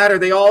fucking matter.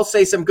 They all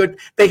say some good.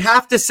 They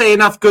have to say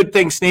enough good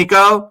things,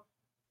 Sneako.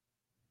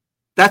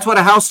 That's what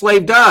a house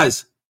slave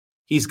does.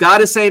 He's got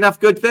to say enough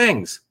good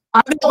things.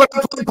 I know, but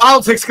I'm playing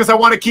politics because I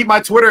want to keep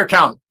my Twitter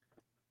account.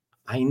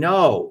 I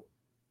know.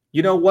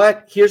 You know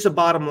what? Here's the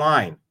bottom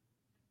line.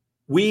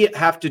 We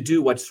have to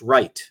do what's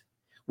right.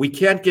 We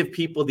can't give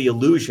people the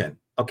illusion,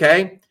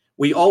 okay?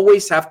 We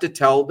always have to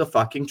tell the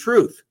fucking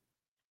truth.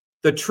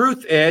 The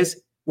truth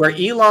is, where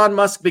Elon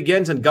Musk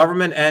begins and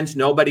government ends,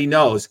 nobody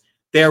knows.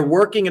 They're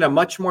working in a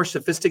much more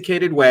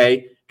sophisticated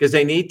way because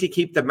they need to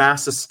keep the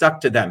masses stuck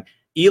to them.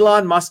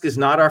 Elon Musk is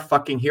not our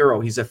fucking hero.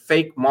 He's a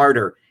fake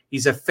martyr.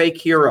 He's a fake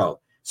hero.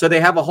 So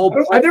they have a whole...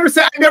 I never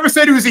said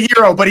he was a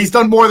hero, but he's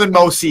done more than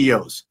most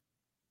CEOs.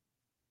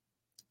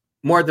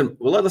 Well,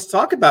 let's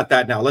talk about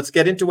that now. Let's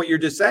get into what you're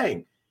just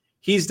saying.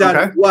 He's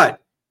done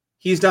what?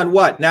 He's done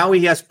what? Now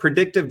he has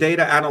predictive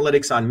data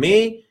analytics on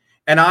me,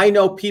 and I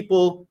know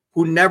people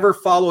who never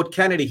followed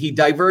Kennedy. He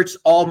diverts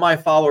all my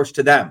followers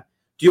to them.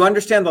 Do you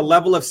understand the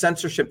level of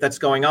censorship that's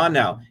going on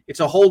now? It's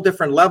a whole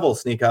different level,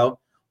 Sneako.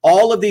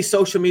 All of these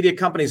social media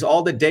companies,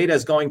 all the data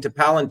is going to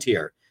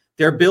Palantir.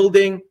 They're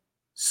building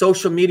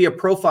social media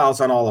profiles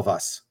on all of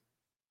us.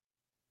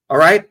 All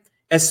right?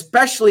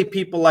 Especially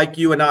people like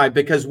you and I,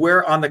 because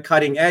we're on the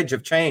cutting edge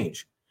of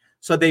change.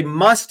 So they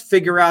must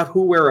figure out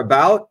who we're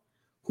about,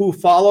 who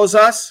follows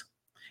us,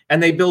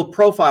 and they build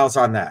profiles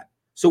on that.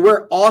 So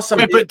we're awesome.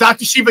 But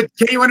Dr. Shiva,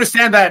 can you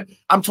understand that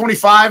I'm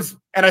 25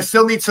 and I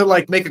still need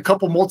to make a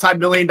couple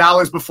multi-million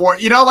dollars before,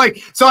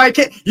 so I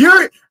can't,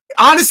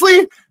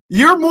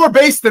 you're more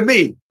based than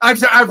me. I've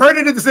heard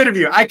it in this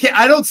interview. I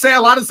don't say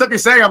a lot of stuff you're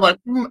saying. I'm like,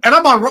 and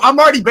I'm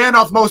already banned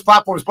off most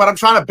platforms, but I'm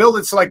trying to build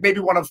it so maybe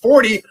when I'm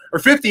 40 or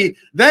 50,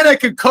 then I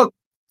could cook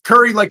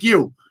curry like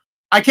you.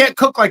 I can't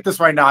cook like this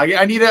right now.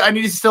 I need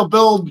to still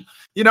build,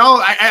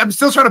 I'm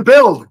still trying to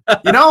build,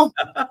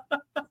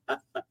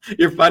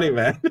 You're funny,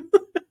 man.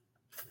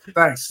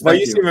 Thanks. Well,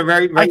 you seem a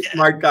very, very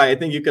smart guy. I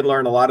think you can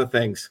learn a lot of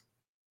things.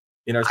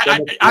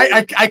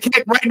 I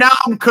can't right now.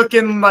 I'm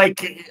cooking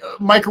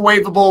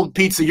microwavable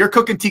pizza. You're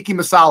cooking tiki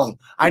masala.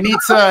 I need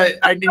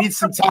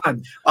some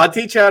time. I'll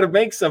teach you how to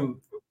make some.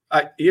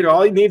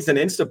 All you need is an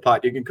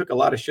Instapot. You can cook a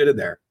lot of shit in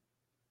there.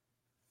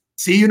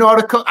 See, you know how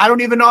to cook. I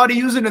don't even know how to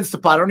use an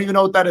Instapot. I don't even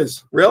know what that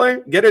is.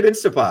 Really? Get an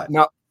Instapot.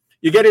 No.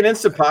 You get an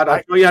Instapot.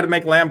 I'll show you how to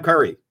make lamb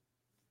curry.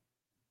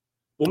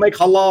 We'll make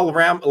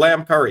halal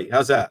lamb curry.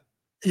 How's that?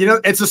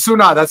 It's a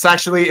sunnah. That's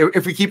actually,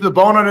 if we keep the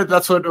bone on it,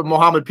 that's what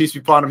Muhammad, peace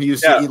be upon him, he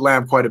used to eat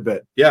lamb quite a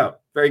bit. Yeah,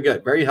 very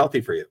good. Very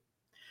healthy for you.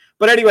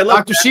 But anyway, look,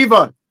 Dr.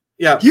 Shiva,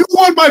 yeah, you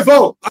won my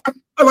vote.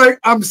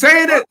 I'm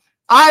saying it.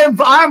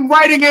 I'm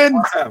writing in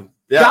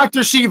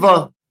Dr.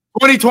 Shiva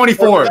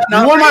 2024. You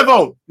won my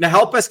vote. Now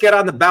help us get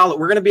on the ballot.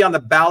 We're going to be on the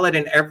ballot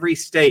in every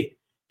state.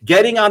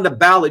 getting on the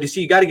ballot. You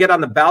see, you got to get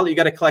on the ballot. You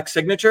got to collect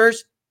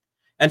signatures.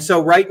 And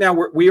so right now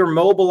we are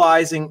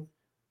mobilizing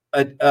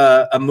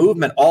a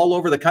movement all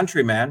over the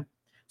country, man.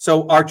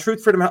 So our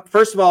Truth Freedom Health,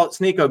 first of all,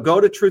 Sneako, go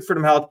to Truth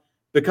Freedom Health,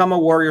 become a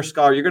warrior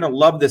scholar. You're going to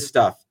love this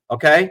stuff.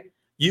 Okay.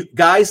 You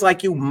guys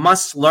like you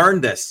must learn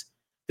this.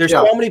 There's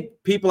so many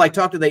people I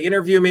talk to, they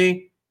interview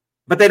me,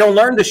 but they don't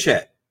learn the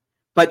shit.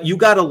 But you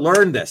got to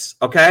learn this.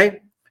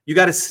 Okay. You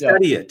got to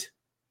study it,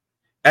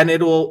 and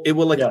it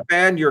will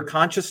expand your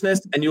consciousness,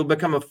 and you'll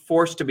become a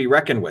force to be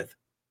reckoned with.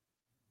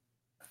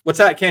 What's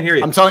that? I can't hear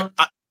you. I'm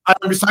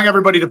just telling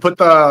everybody to put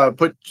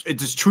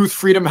it's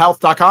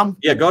truthfreedomhealth.com.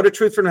 Yeah, go to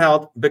Truth Freedom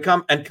Health,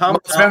 come.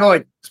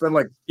 Spend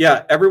like.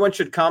 Yeah, everyone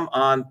should come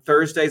on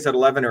Thursdays at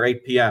 11 or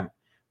 8 p.m.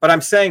 But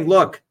I'm saying,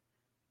 look,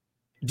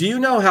 do you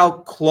know how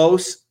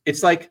close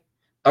it's like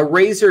a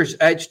razor's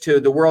edge to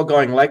the world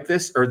going like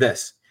this or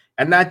this?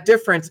 And that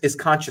difference is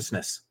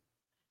consciousness.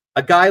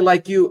 A guy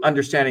like you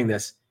understanding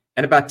this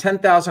and about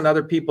 10,000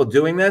 other people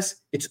doing this,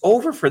 it's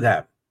over for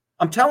them.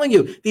 I'm telling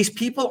you, these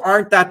people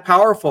aren't that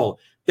powerful.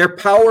 Their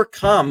power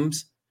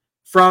comes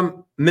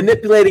from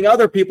manipulating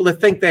other people to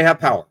think they have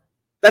power.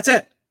 That's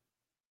it.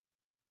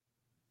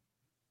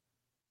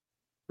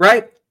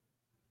 Right?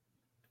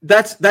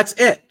 That's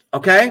it.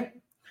 Okay?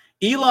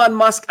 Elon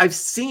Musk, I've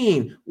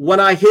seen when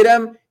I hit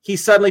him, he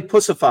suddenly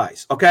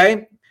pussifies.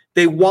 Okay?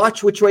 They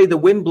watch which way the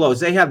wind blows.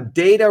 They have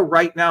data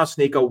right now,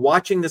 Sneako,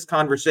 watching this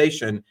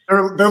conversation.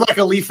 They're like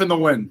a leaf in the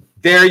wind.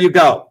 There you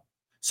go.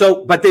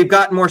 So, but they've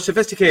gotten more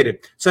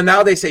sophisticated. So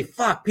now they say,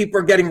 fuck, people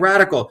are getting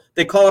radical.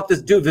 They call up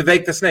this dude,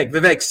 Vivek the Snake.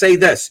 Vivek, say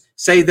this,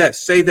 say this,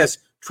 say this.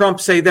 Trump,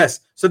 say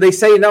this. So they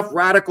say enough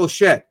radical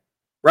shit,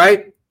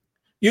 right?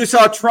 You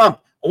saw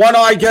Trump. When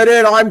I get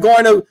in, I'm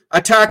going to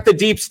attack the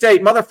deep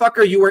state.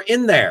 Motherfucker, you were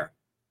in there.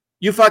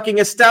 You fucking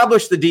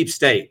established the deep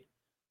state.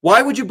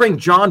 Why would you bring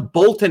John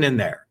Bolton in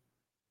there?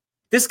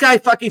 This guy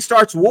fucking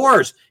starts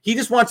wars. He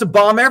just wants to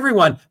bomb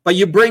everyone, but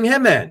you bring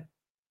him in.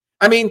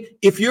 I mean,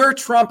 if you're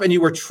Trump and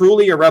you were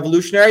truly a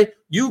revolutionary,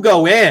 you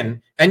go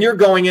in and you're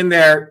going in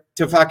there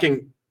to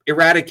fucking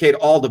eradicate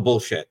all the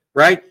bullshit,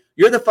 right?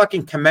 You're the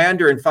fucking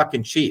commander and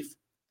fucking chief.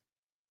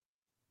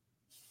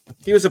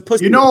 He was a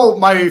pussy. You know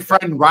my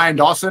friend Ryan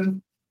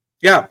Dawson?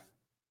 Yeah.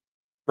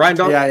 Ryan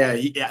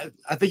Dawson? Yeah.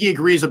 I think he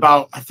agrees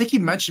about, I think he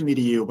mentioned me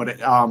to you, but I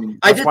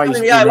did.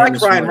 I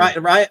like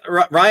Ryan.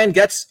 Ryan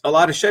gets a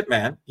lot of shit,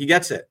 man. He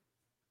gets it.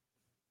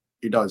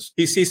 He does.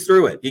 He sees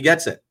through it. He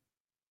gets it.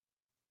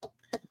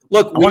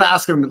 Look, I want to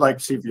ask him,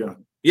 like, see if you.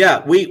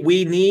 Yeah,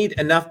 we need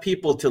enough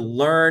people to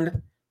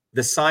learn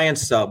the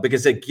science, though,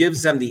 because it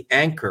gives them the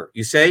anchor.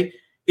 You say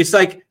it's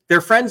like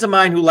they're friends of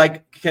mine who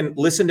can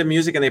listen to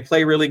music and they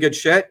play really good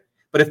shit.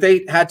 But if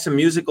they had some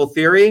musical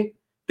theory,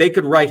 they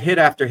could write hit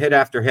after hit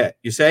after hit.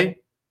 You say?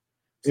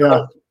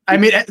 Yeah. I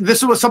mean,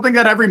 this was something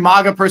that every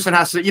MAGA person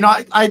has to. You know,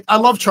 I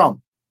love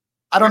Trump.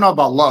 I don't know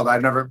about love.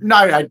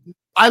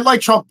 I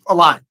like Trump a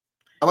lot.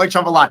 I like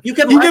Trump a lot. He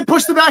did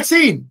push the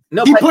vaccine.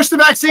 No, he pushed the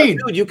vaccine.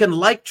 Dude, you can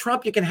like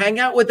Trump. You can hang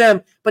out with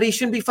him, but he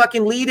shouldn't be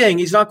fucking leading.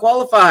 He's not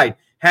qualified.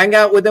 Hang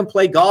out with him,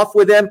 play golf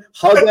with him,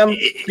 hug him,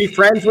 be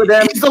friends with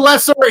him. He's the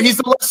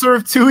lesser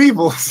of two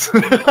evils.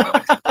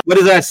 What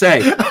does that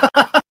say?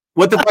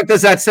 What the fuck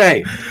does that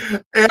say?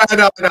 Yeah, I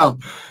know.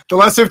 The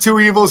lesser of two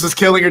evils is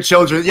killing your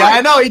children. Yeah, I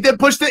know. He did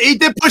push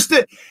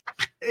it.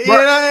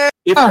 Yeah.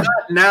 If not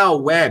now,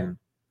 when?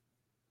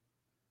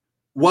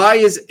 Why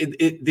is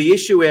it the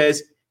issue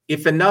is,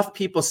 if enough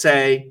people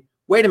say,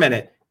 wait a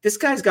minute, this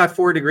guy's got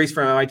 4 degrees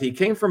from MIT, he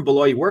came from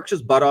below, he works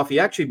his butt off, he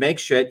actually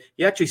makes shit,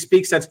 he actually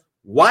speaks sense.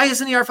 Why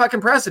isn't he our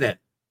fucking president?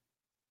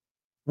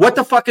 What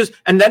the fuck is,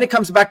 and then it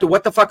comes back to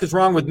what the fuck is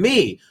wrong with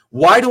me?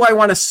 Why do I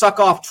want to suck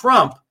off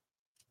Trump?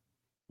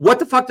 What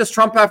the fuck does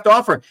Trump have to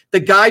offer? The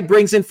guy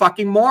brings in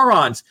fucking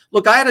morons.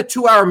 Look, I had a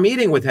 2-hour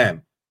meeting with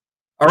him.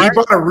 All right? He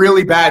brought a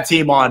really bad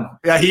team on.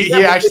 Yeah, he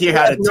actually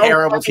had a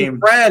terrible team.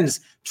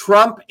 Friends.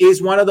 Trump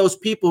is one of those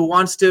people who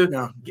wants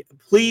to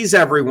please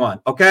everyone.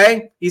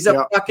 Okay, he's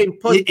a fucking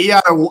pussy. He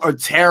had a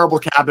terrible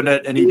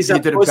cabinet, and he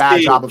did a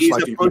bad job of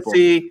selecting people.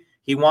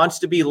 He wants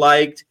to be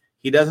liked.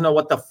 He doesn't know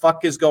what the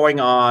fuck is going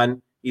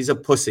on. He's a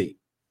pussy.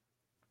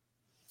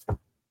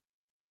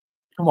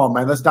 Come on,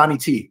 man. That's Donnie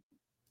T.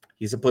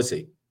 He's a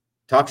pussy.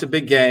 Talks a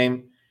big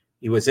game.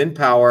 He was in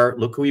power.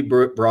 Look who he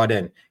brought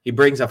in. He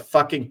brings a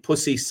fucking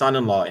pussy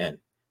son-in-law in.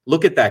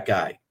 Look at that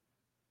guy.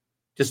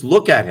 Just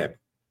look at him.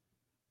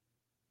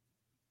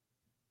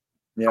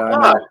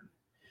 Yeah,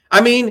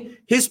 I mean,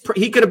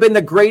 he could have been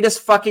the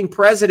greatest fucking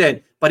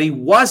president, but he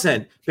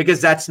wasn't,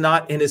 because that's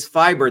not in his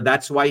fiber.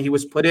 That's why he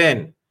was put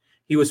in.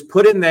 He was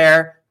put in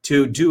there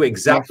to do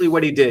exactly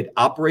what he did.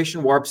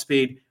 Operation Warp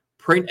Speed,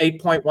 print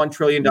 $8.1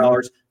 trillion,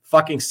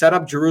 fucking set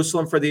up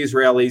Jerusalem for the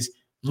Israelis.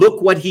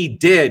 Look what he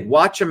did.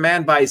 Watch a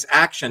man by his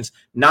actions,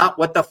 not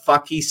what the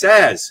fuck he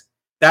says.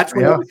 That's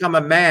when you become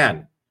a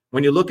man.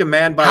 When you look a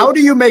man by... How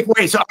do you make...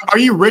 Wait, so are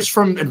you rich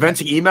from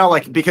inventing email?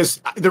 Like,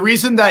 because the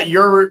reason that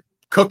you're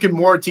cooking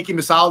more tiki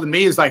masala than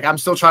me is like I'm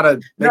still trying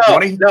to make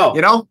money. No,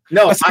 you know,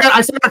 no.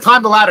 I still got to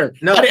climb the ladder.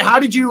 No,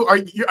 how did you? Are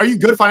you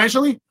good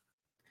financially?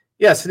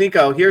 Yeah,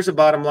 Sneako, here's the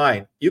bottom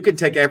line. You can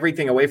take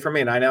everything away from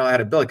me, and I know how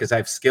to build it because I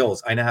have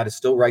skills. I know how to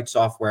still write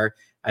software.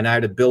 I know how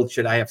to build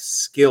shit. I have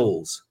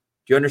skills.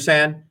 Do you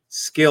understand?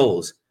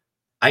 Skills.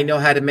 I know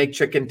how to make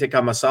chicken tikka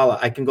masala.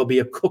 I can go be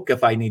a cook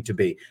if I need to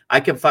be. I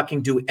can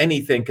fucking do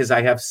anything because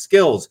I have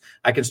skills.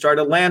 I can start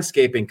a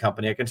landscaping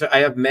company. I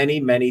have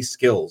many, many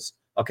skills.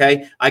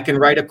 Okay. I can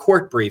write a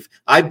court brief.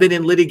 I've been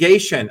in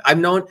litigation.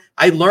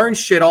 I learn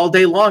shit all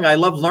day long. I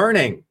love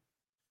learning.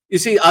 You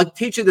see, I'll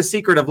teach you the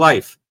secret of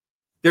life.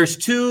 There's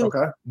two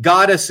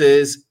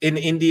goddesses in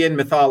Indian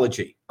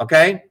mythology,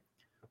 okay?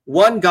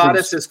 One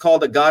goddess is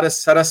called a goddess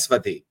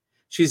Saraswati.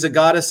 She's a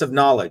goddess of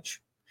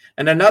knowledge.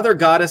 And another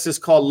goddess is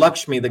called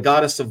Lakshmi, the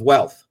goddess of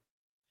wealth.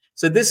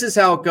 So this is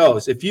how it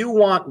goes. If you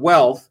want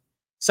wealth,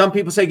 some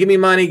people say, give me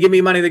money, give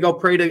me money. They go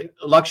pray to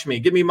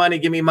Lakshmi, give me money,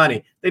 give me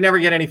money. They never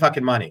get any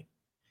fucking money.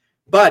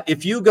 But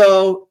if you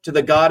go to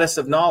the goddess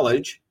of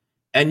knowledge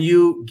and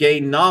you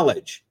gain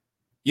knowledge,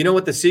 you know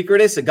what the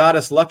secret is? The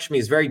goddess Lakshmi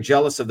is very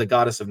jealous of the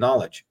goddess of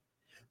knowledge.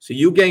 So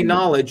you gain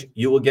knowledge,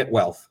 you will get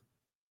wealth.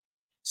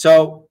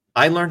 So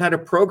I learned how to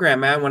program,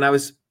 man, when I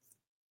was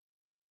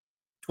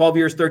 12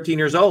 years, 13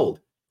 years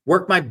old.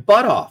 Worked my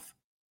butt off.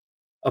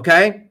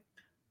 Okay?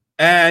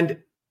 And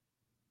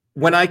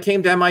when I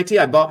came to MIT,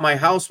 I bought my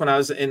house when I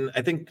was in,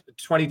 I think,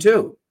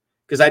 22,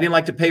 because I didn't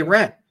like to pay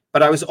rent.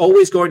 But I was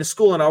always going to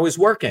school and always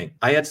working.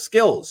 I had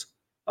skills.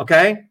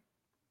 Okay?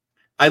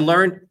 I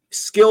learned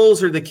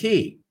skills are the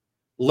key.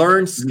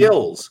 Learn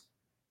skills,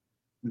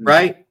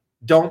 right?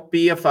 Don't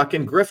be a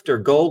fucking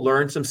grifter. Go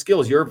learn some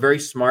skills. You're very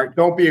smart.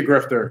 Don't be a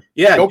grifter.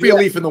 Yeah. Don't be a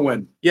leaf in the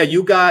wind. Yeah.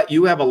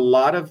 You have a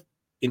lot of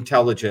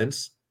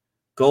intelligence.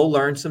 Go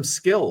learn some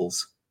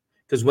skills.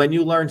 Because when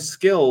you learn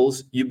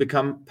skills, you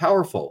become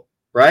powerful,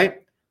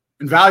 right?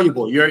 And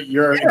valuable.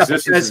 Your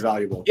existence is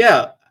valuable.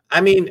 Yeah.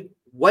 I mean,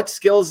 what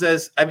skills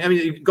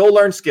go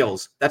learn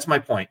skills. That's my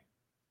point.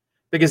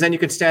 Because then you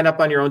can stand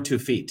up on your own 2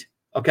 feet.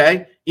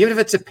 Okay. Even if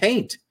it's a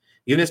paint.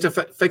 Even if it's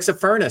to fix a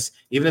furnace,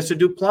 even if it's to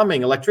do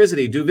plumbing,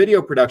 electricity, do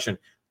video production,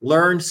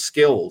 learn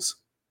skills,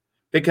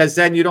 because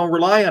then you don't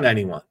rely on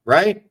anyone,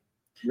 right?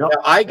 Yep. Now,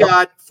 I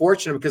got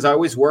fortunate because I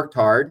always worked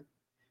hard,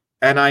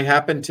 and I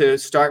happened to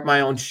start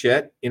my own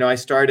shit. You know, I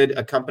started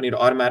a company to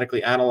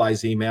automatically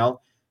analyze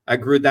email. I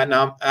grew that.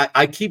 Now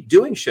I keep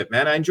doing shit,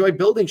 man. I enjoy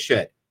building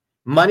shit.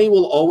 Money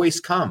will always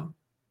come.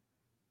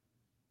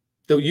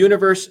 The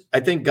universe, I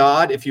think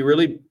God, if you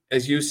really,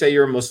 as you say,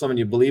 you're a Muslim and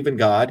you believe in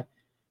God,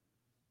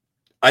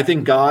 I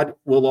think God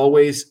will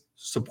always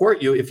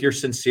support you if you're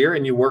sincere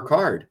and you work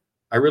hard.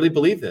 I really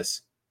believe this.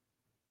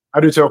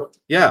 I do too.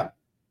 Yeah.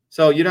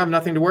 So you don't have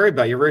nothing to worry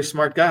about. You're a very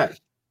smart guy.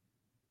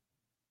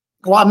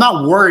 Well, I'm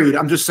not worried.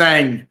 I'm just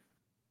saying,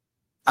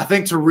 I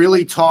think to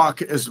really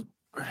talk is,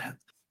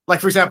 like,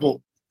 for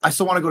example, I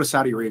still want to go to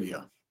Saudi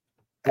Arabia.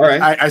 All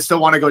right. I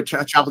still want to go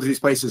travel to these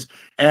places.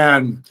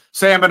 And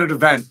say I'm at an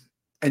event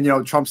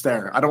and, Trump's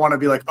there. I don't want to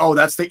be like, oh,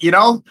 that's the,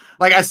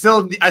 like I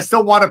still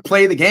want to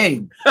play the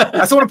game.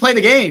 I still want to play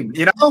the game,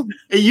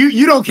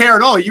 you don't care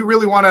at all. You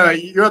really want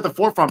to, you're at the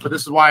forefront, but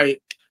this is why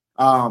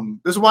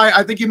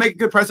I think you make a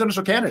good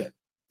presidential candidate.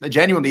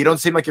 Genuinely, you don't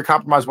seem like you're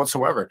compromised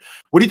whatsoever.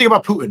 What do you think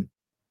about Putin?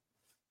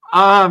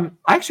 I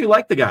actually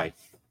like the guy.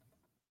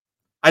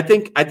 I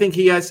think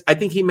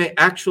he may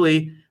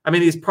actually,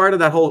 he's part of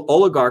that whole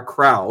oligarch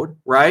crowd,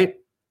 right?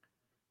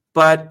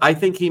 But I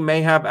think he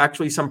may have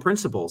actually some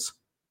principles.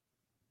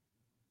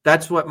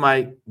 That's what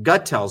my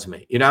gut tells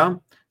me,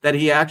 that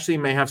he actually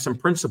may have some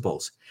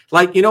principles.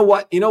 Like, you know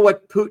what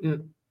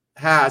Putin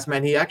has,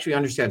 man, he actually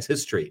understands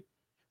history.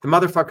 The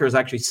motherfucker has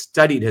actually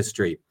studied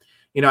history.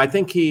 I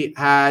think he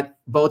had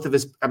both of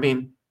his, I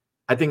think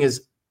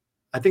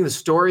the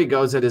story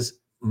goes that his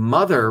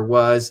mother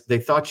they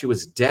thought she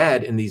was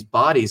dead in these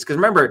bodies. Because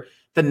remember,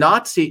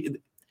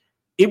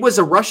 it was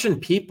a Russian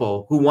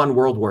people who won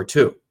World War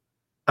II.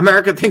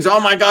 America thinks, oh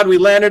my God, we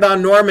landed on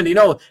Normandy.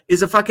 No,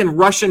 it's a fucking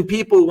Russian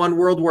people who won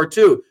World War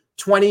II.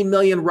 20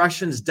 million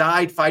Russians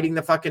died fighting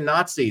the fucking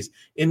Nazis.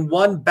 In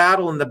one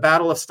battle, in the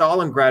Battle of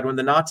Stalingrad, when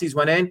the Nazis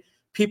went in,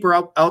 people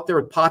are out there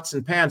with pots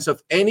and pans. So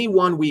if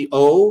anyone we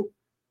owe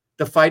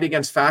the fight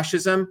against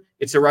fascism,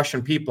 it's the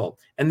Russian people.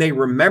 And they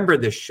remember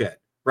this shit,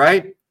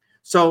 right?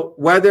 So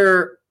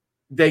whether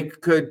they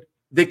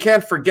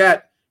can't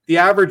forget, the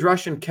average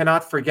Russian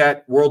cannot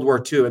forget World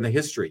War II and the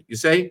history. You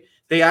say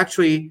they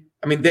actually,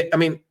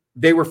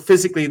 they were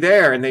physically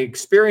there and they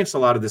experienced a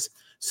lot of this.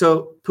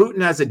 So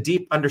Putin has a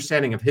deep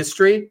understanding of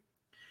history.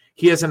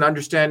 He has an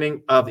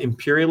understanding of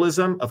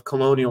imperialism, of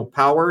colonial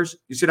powers.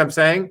 You see what I'm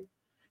saying?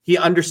 He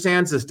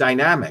understands this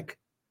dynamic.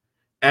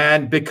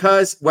 And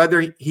because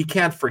whether he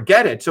can't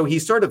forget it, so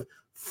he's sort of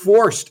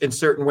forced in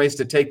certain ways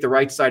to take the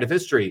right side of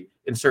history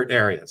in certain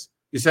areas.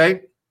 You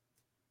say?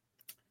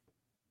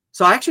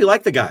 So I actually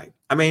like the guy.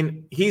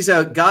 He's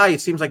a guy it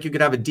seems like you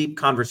could have a deep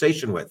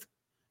conversation with,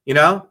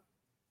 And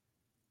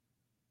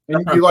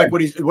you like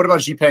what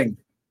about Xi Jinping?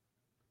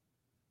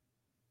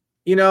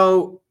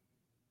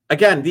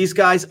 Again, these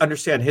guys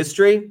understand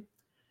history,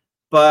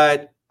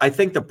 but I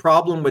think the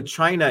problem with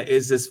China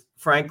is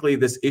frankly,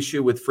 this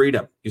issue with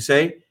freedom. You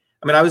say,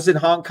 I mean, I was in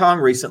Hong Kong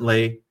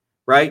recently,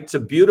 right? It's a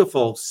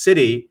beautiful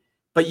city,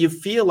 but you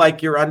feel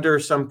like you're under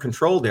some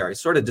control there.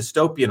 It's sort of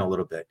dystopian a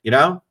little bit, you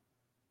know?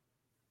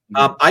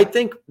 I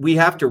think we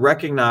have to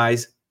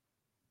recognize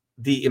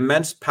the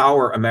immense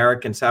power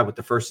Americans have with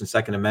the First and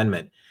Second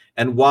Amendment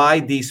and why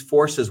these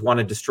forces want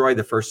to destroy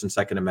the First and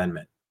Second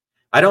Amendment.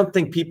 I don't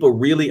think people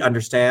really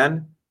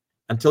understand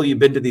until you've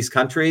been to these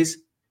countries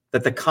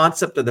that the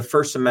concept of the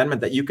First Amendment,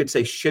 that you could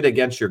say shit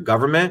against your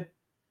government,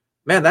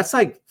 man, that's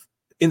like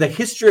in the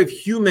history of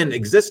human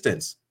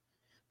existence.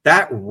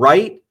 That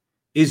right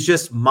is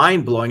just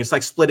mind-blowing. It's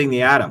like splitting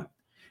the atom.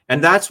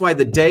 And that's why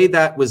the day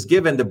that was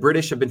given, the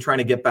British have been trying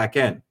to get back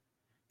in.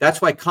 That's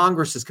why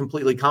Congress is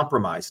completely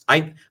compromised.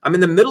 I'm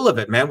in the middle of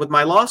it, man, with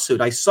my lawsuit.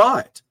 I saw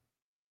it.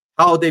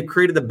 How they've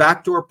created the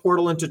backdoor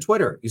portal into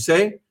Twitter. You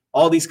say?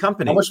 All these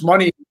companies. How much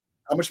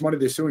money are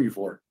they suing you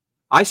for?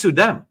 I sued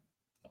them.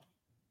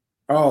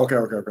 Oh, okay.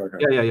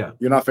 Yeah.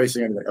 You're not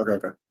facing anything.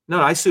 Okay.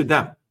 No, I sued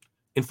them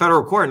in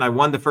federal court, and I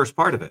won the first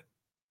part of it.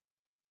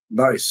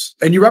 Nice.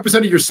 And you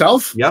represented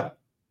yourself? Yep.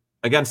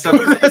 Against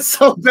seven. That's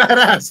so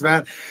badass,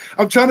 man.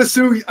 I'm trying to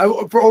sue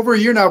for over a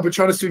year now. I've been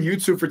trying to sue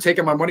YouTube for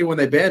taking my money when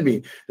they banned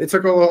me. They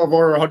took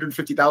over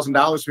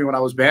 $150,000 from me when I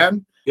was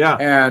banned. Yeah.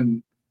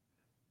 And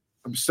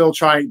I'm still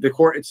trying. The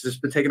court, it's just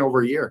been taking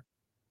over a year.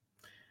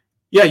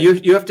 Yeah,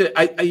 you have to.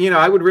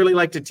 I would really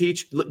like to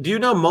teach. Do you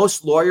know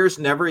most lawyers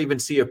never even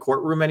see a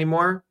courtroom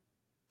anymore?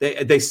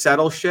 They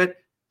settle shit.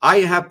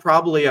 I have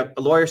probably a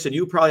lawyer said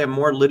you probably have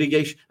more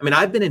litigation. I mean,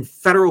 I've been in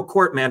federal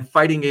court, man,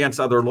 fighting against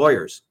other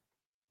lawyers.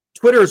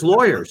 Twitter's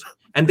lawyers,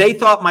 and they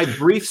thought my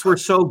briefs were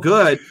so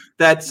good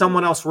that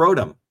someone else wrote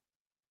them.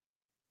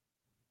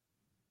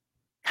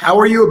 How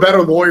are you a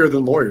better lawyer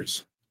than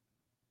lawyers?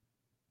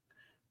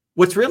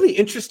 What's really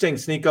interesting,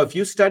 Sneako, if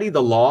you study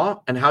the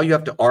law and how you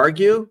have to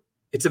argue,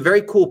 it's a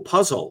very cool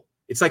puzzle.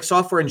 It's like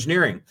software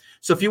engineering.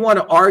 So if you want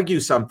to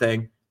argue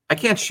something, I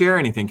can't share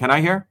anything. Can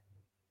I hear?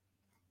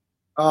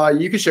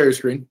 You can share your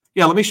screen.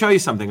 Yeah, let me show you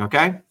something,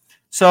 okay?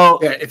 So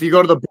yeah, if you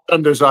go to the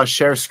bottom, there's a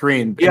share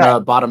screen in the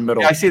bottom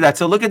middle. Yeah, I see that.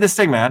 So look at this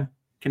thing, man.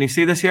 Can you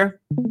see this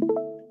here?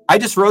 I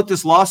just wrote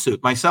this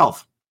lawsuit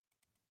myself.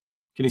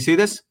 Can you see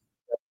this?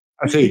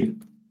 I see.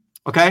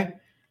 Okay.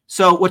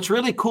 So what's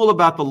really cool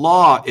about the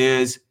law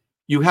is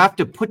you have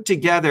to put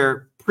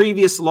together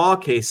previous law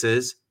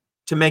cases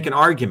to make an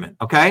argument.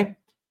 Okay.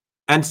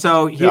 And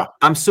so here,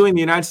 I'm suing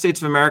the United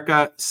States of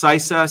America,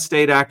 CISA,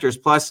 state actors,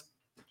 plus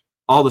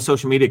all the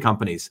social media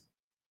companies.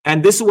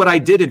 And this is what I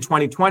did in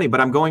 2020, but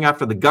I'm going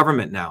after the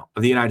government now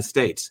of the United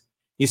States.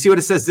 You see what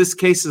it says? This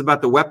case is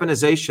about the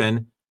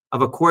weaponization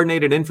of a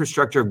coordinated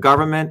infrastructure of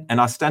government and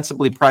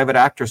ostensibly private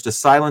actors to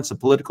silence the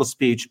political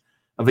speech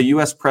of a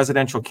U.S.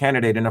 presidential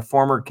candidate and a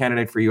former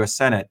candidate for U.S.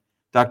 Senate,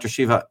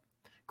 Dr.SHIVA,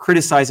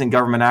 criticizing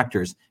government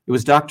actors. It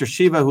was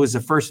Dr.SHIVA who was the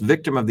first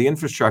victim of the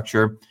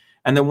infrastructure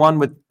and the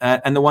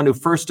one who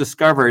first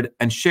discovered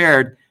and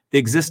shared the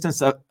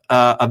existence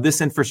of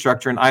this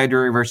infrastructure in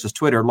Iaduri versus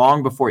Twitter,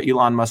 long before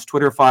Elon Musk's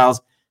Twitter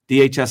files,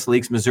 DHS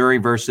leaks, Missouri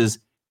versus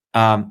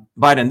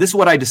Biden. This is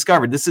what I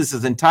discovered. This is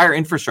his entire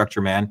infrastructure,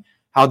 man,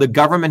 how the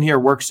government here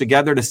works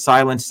together to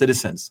silence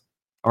citizens.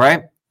 All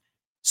right.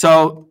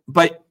 So,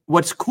 but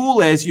what's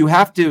cool is you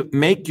have to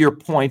make your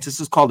points.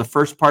 This is called the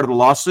first part of the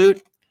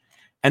lawsuit.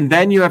 And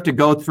then you have to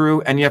go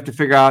through and you have to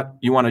figure out,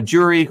 you want a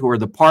jury, who are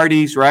the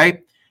parties,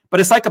 right? But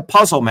it's like a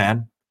puzzle,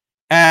 man.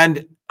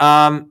 And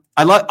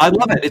I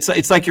love it.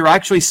 It's like you're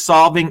actually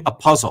solving a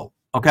puzzle,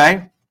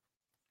 okay?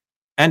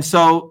 And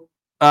so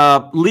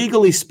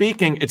legally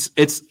speaking,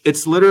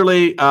 it's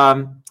literally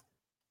am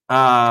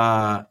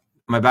I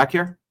back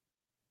here?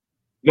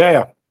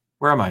 Yeah.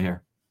 Where am I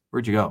here?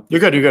 Where'd you go? You're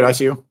good. I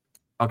see you.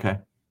 Okay.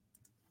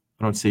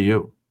 I don't see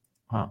you.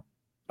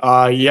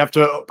 Huh. You have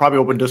to probably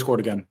open Discord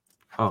again.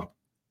 Oh.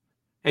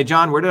 Hey,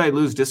 John, where did I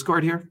lose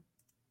Discord here?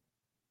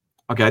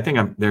 Okay, I think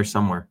I'm there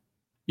somewhere.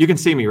 You can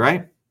see me,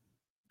 right?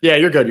 Yeah,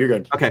 you're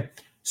good. Okay.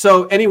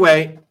 So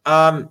anyway,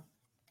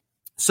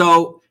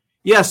 so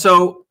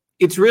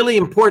it's really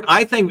important.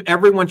 I think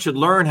everyone should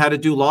learn how to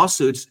do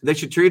lawsuits. They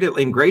should treat it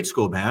in grade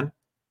school, man,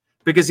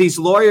 because these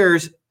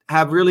lawyers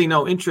have really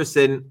no interest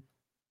in,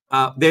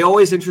 they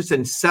always interested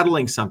in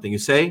settling something, you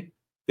say?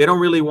 They don't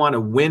really want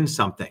to win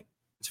something.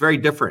 It's very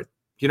different.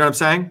 You know what I'm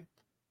saying?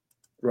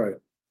 Right.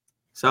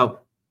 So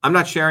I'm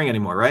not sharing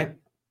anymore, right?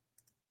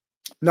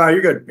 No,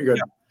 you're good.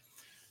 Yeah.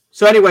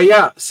 So anyway,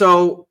 yeah.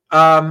 So,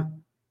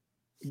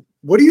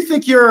 what do you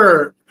think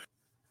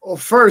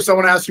first, I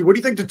want to ask you, what do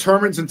you think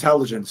determines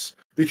intelligence?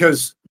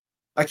 Because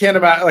I can't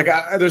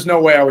imagine, there's no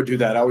way I would do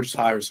that. I would just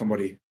hire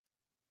somebody.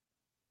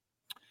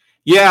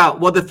 Yeah.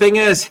 Well, the thing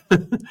is,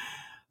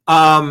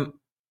 it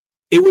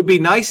would be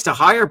nice to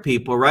hire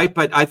people, right?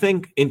 But I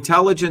think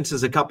intelligence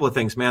is a couple of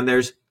things, man.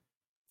 There's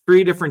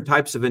 3 different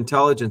types of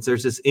intelligence.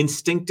 There's this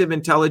instinctive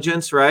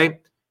intelligence, right?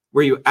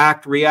 Where you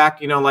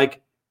react,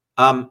 like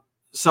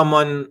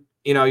someone,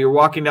 you're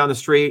walking down the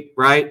street,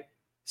 right?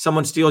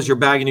 Someone steals your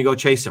bag and you go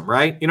chase them,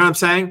 right? You know what I'm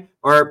saying?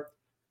 Or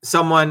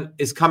someone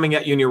is coming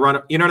at you and you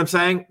run, you know what I'm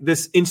saying?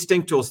 This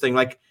instinctual thing,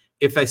 like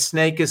if a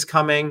snake is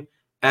coming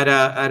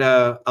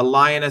a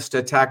lioness to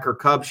attack her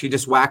cub, she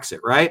just whacks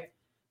it, right?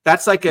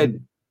 That's like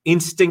an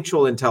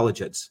instinctual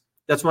intelligence.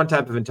 That's one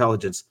type of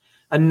intelligence.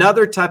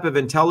 Another type of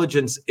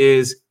intelligence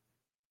is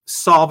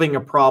solving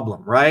a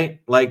problem, right?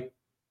 Like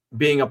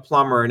being a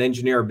plumber, an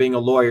engineer, being a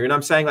lawyer. And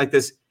I'm saying like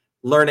this,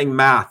 learning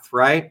math,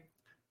 right?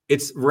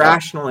 It's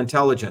rational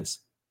intelligence.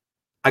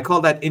 I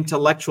call that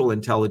intellectual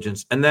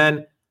intelligence. And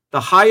then the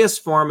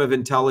highest form of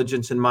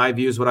intelligence, in my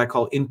view, is what I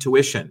call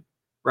intuition,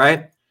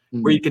 right?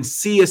 Where you can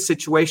see a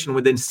situation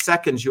within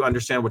seconds, you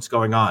understand what's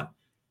going on.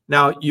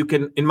 Now, you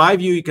can, in my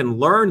view, you can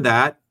learn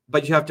that,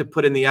 but you have to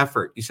put in the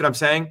effort. You see what I'm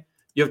saying?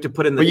 You have to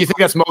put in the. But you think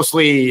that's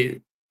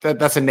mostly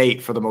that's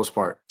innate for the most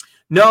part?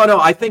 No,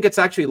 I think it's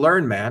actually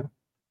learned, man.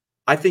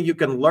 I think you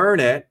can learn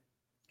it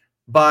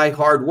by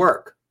hard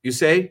work. You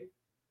see?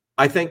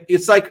 I think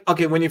it's like,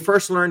 okay, when you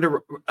first learn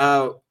to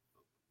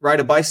ride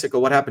a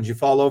bicycle, what happens? You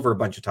fall over a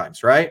bunch of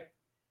times, right?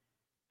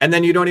 And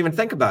then you don't even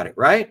think about it,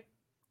 right?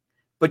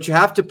 But you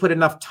have to put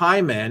enough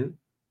time in,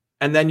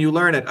 and then you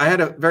learn it. I had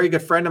a very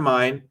good friend of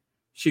mine.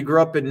 She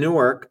grew up in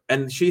Newark,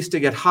 and she used to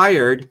get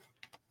hired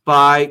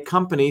by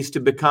companies to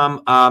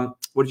become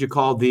what did you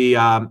call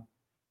their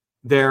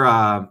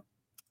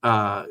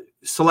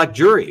select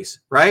juries,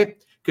 right?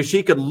 Because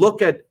she could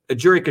look at a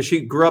jury, because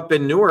she grew up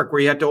in Newark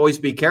where you had to always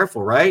be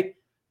careful, right?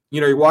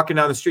 You know, you're walking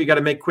down the street, you got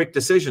to make quick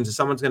decisions if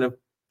someone's going to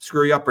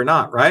screw you up or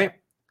not, right?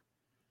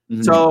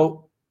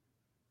 So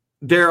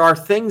there are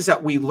things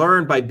that we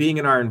learn by being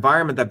in our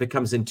environment that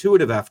becomes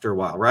intuitive after a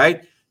while,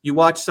 right? You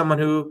watch someone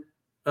who,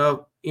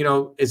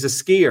 is a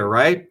skier,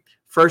 right?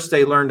 First,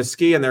 they learn to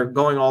ski and they're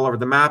going all over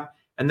the map.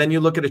 And then you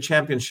look at a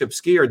championship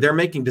skier, they're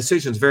making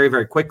decisions very,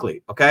 very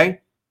quickly,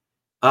 okay?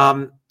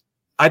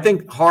 I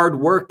think hard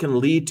work can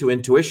lead to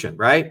intuition,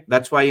 right?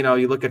 That's why,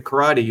 you look at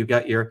karate, you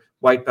got your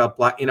white belt,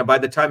 black, by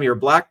the time you're a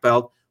black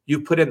belt, you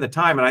put in the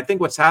time. And I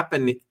think what's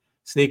happened,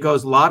 Sneako,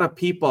 is a lot of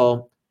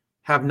people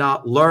have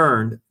not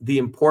learned the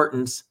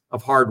importance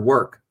of hard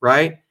work,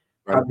 right?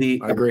 Of the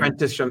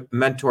apprenticeship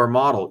mentor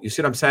model. You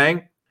see what I'm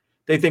saying?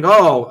 They think,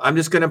 oh, I'm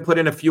just going to put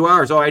in a few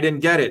hours. Oh, I didn't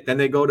get it. Then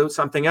they go to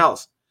something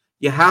else.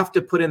 You have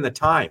to put in the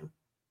time.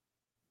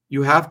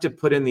 You have to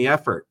put in the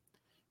effort.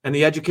 And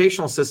the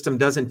educational system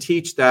doesn't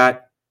teach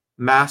that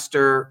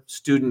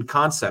master-student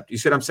concept. You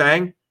see what I'm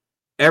saying?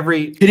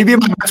 Can you be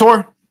my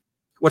mentor?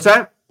 What's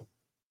that?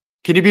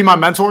 Can you be my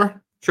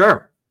mentor?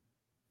 Sure.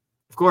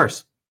 Of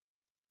course.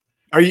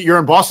 You're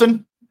in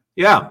Boston?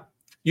 Yeah.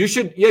 You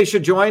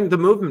should join the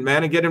movement,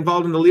 man, and get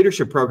involved in the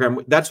leadership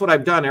program. That's what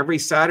I've done every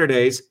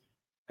Saturdays.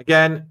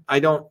 Again, I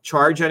don't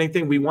charge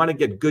anything. We want to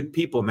get good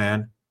people,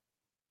 man.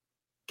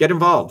 Get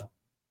involved.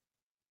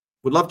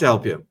 Would love to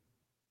help you.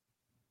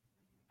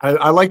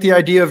 I like the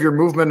idea of your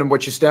movement and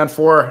what you stand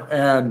for,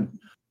 and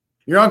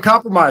you're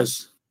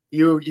uncompromised.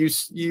 You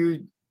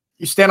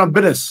stand on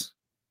business.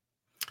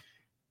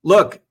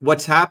 Look,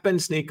 what's happened,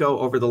 Sneako,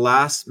 over the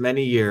last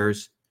many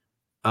years.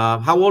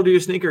 How old are you,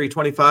 Sneako? Are you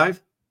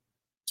 25?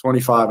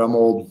 25. I'm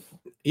old.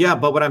 Yeah,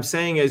 but what I'm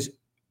saying is,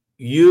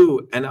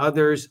 you and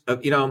others,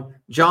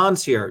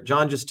 John's here.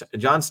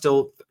 John's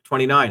still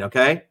 29.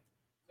 Okay.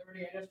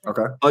 30.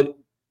 Okay.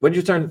 When did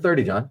you turn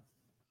 30, John?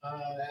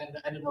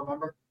 I didn't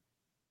remember.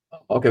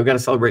 Okay, we got to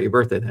celebrate your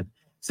birthday then.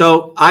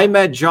 So I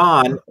met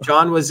John.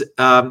 John was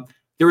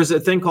there was a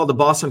thing called the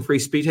Boston Free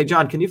Speech. Hey,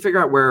 John, can you figure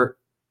out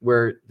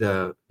where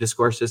the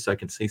discourse is so I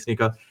can see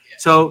Sneako? Yeah,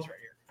 so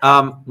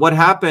what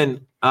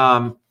happened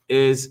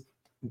is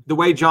the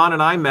way John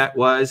and I met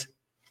was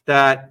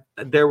that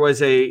there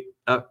was a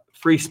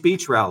free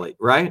speech rally,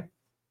 right?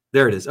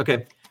 There it is.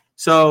 Okay.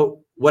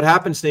 So what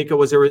happened, Sneako,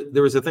 was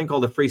there was a thing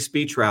called a free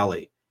speech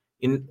rally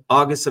in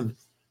August of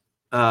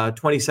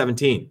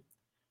 2017.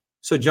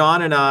 So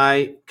John and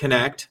I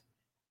connect,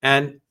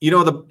 and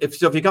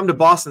if you come to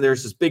Boston,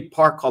 there's this big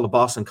park called the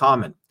Boston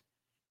Common,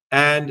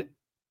 and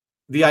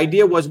the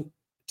idea was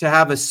to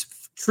have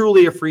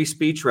truly a free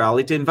speech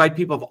rally, to invite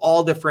people of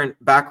all different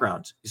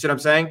backgrounds. You see what I'm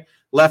saying?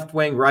 Left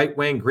wing, right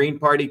wing, Green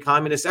Party,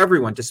 communists,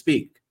 everyone to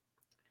speak.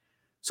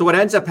 So what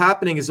ends up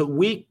happening is a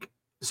week.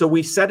 So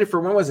we set it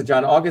for, when was it,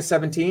 John? August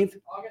 17th?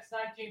 August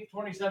 19th,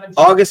 2017.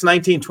 August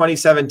 19th,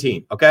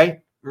 2017. Okay.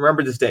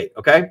 Remember this date.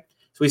 Okay.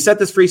 So we set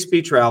this free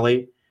speech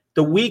rally.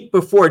 The week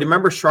before, do you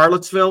remember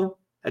Charlottesville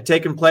had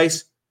taken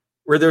place?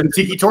 Where there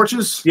Tiki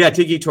torches? Yeah,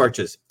 tiki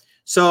torches.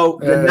 So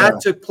when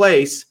that took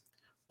place,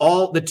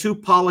 all the two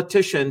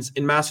politicians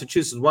in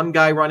Massachusetts, one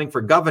guy running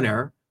for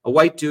governor, a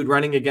white dude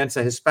running against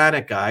a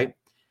Hispanic guy,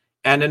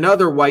 and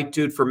another white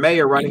dude for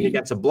mayor running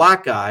against a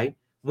black guy,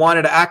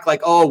 wanted to act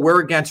like, oh, we're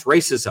against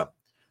racism.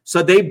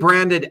 So they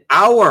branded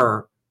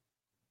our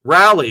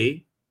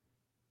rally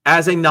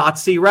as a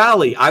Nazi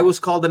rally. I was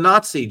called a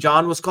Nazi.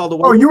 John was called a...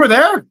 Oh, you were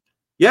there?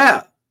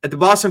 Yeah, at the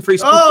Boston Free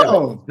Speech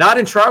Rally. Not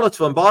in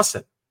Charlottesville, in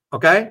Boston.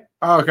 Okay?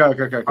 Oh,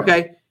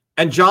 okay.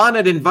 And John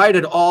had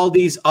invited all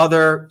these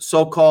other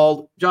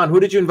so-called... John,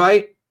 who did you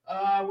invite?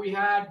 We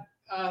had...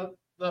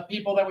 the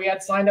people that we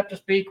had signed up to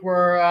speak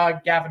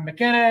were Gavin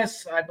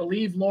McInnes, I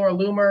believe Laura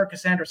Loomer,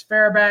 Cassandra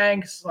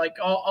Fairbanks, like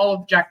all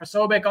of Jack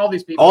Posobiec, all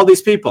these people. All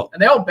these people.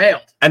 And they all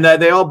bailed. And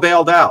they all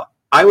bailed out.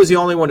 I was the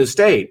only one who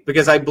stayed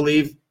because I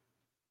believe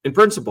in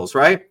principles,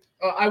 right?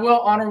 I will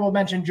honorable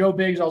mention Joe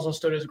Biggs also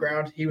stood his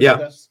ground. He was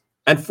with us.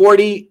 And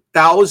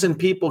 40,000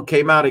 people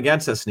came out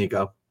against us,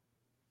 Sneako.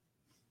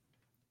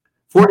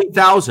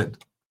 40,000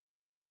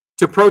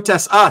 to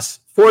protest us,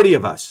 40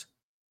 of us.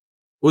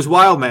 It was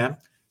wild, man.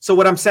 So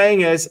what I'm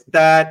saying is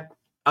that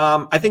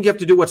I think you have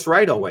to do what's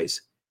right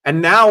always.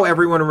 And now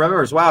everyone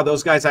remembers, wow,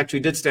 those guys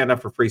actually did stand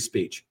up for free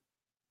speech.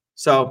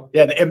 So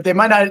yeah, they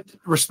might not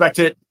respect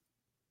it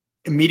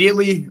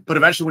immediately, but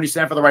eventually when you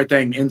stand for the right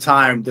thing in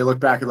time, they look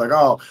back and like,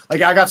 oh,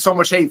 like I got so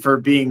much hate for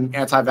being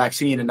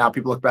anti-vaccine, and now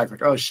people look back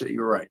like, oh shit,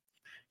 you were right.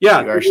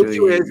 Yeah, the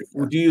issue is,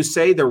 do you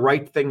say the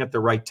right thing at the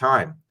right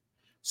time?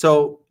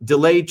 So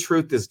delayed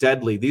truth is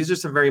deadly. These are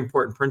some very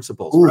important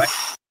principles. Oof,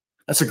 right?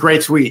 That's a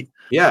great tweet.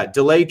 Yeah,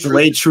 delayed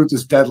truth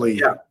is deadly.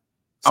 Yeah,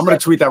 I'm going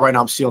to tweet that right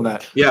now. I'm stealing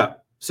that. Yeah,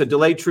 so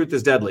delayed truth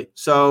is deadly.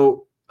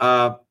 So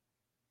I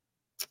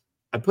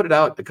put it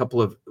out a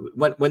couple of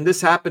when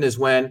this happened is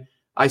when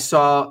I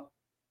saw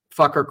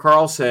fucker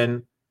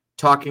Carlson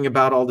talking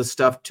about all this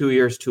stuff 2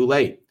 years too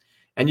late.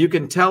 And you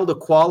can tell the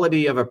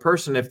quality of a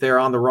person if they're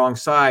on the wrong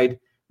side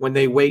when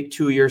they wait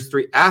 2 years,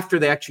 three, after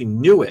they actually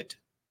knew it.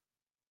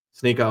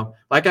 Sneako,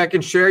 like I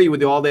can share you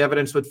with all the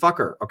evidence with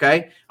fucker,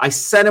 okay? I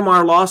sent him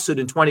our lawsuit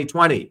in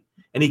 2020,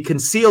 and he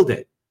concealed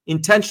it,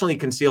 intentionally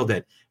concealed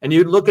it. And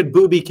you look at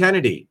Booby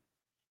Kennedy.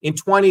 In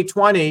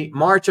 2020,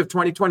 March of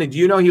 2020, do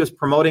you know he was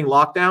promoting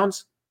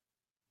lockdowns?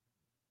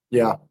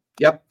 Yeah.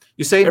 Yep.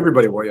 You say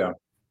everybody will, yeah.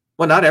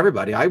 Well, not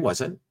everybody. I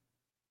wasn't.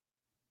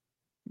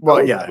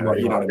 Well, yeah. You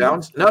know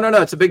lockdowns.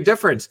 No. It's a big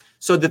difference.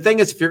 So the thing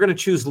is, if you're going to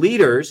choose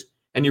leaders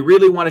and you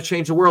really want to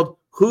change the world,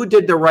 who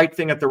did the right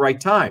thing at the right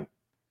time?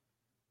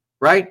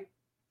 Right?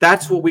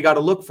 That's what we got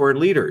to look for in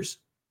leaders.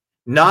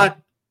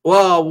 Not,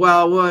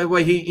 well,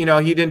 he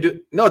didn't do.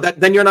 No,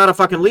 then you're not a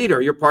fucking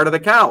leader. You're part of the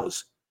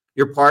cows.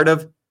 You're part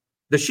of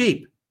the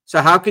sheep.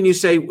 So how can you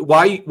say,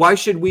 why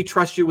should we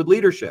trust you with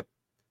leadership?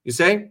 You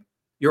say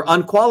you're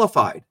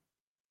unqualified.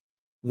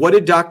 What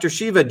did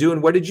Dr.SHIVA do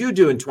and what did you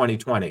do in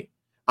 2020?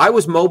 I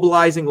was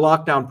mobilizing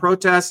lockdown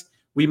protests.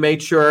 We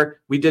made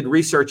sure we did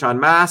research on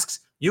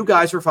masks. You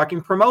guys were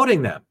fucking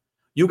promoting them.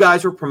 You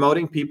guys were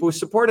promoting people who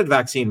supported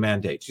vaccine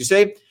mandates. You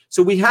say,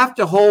 so we have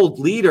to hold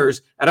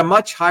leaders at a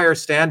much higher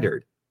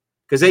standard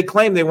because they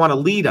claim they want to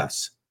lead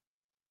us.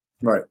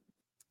 Right.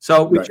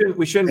 So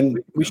we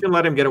shouldn't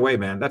let him get away,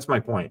 man. That's my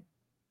point.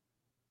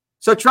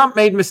 So Trump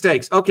made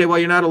mistakes. Okay, well,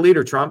 you're not a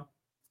leader, Trump.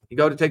 You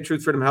go to take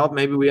Truth, Freedom, Health.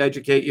 Maybe we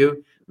educate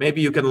you.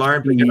 Maybe you can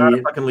learn, but you're not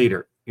a fucking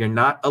leader. You're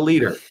not a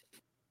leader.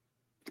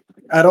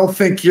 I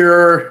think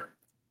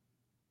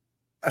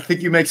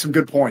you make some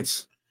good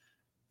points.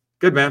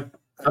 Good, man.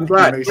 I'm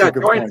glad.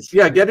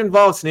 Yeah, get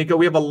involved, Sneako.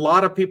 We have a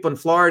lot of people in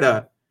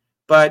Florida,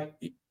 but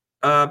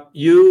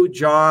you,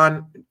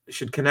 John,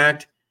 should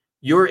connect.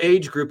 Your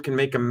age group can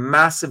make a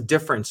massive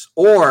difference,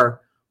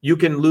 or you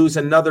can lose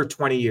another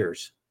 20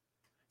 years.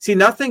 See,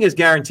 nothing is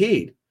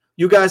guaranteed.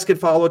 You guys could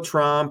follow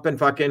Trump and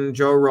fucking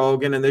Joe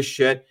Rogan and this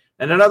shit,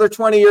 and another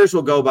 20 years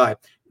will go by.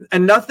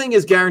 And nothing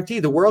is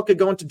guaranteed. The world could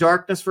go into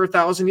darkness for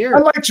 1,000 years. I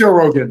like Joe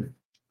Rogan.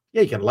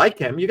 Yeah, you can like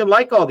him. You can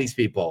like all these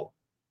people.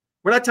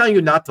 We're not telling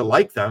you not to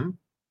like them.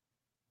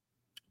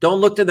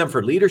 Don't look to them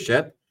for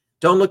leadership.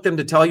 Don't look to them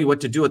to tell you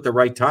what to do at the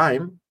right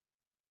time.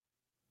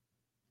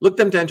 Look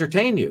to them to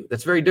entertain you.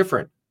 That's very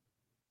different.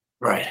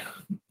 Right.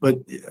 But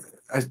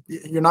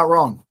you're not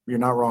wrong. You're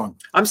not wrong.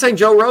 I'm saying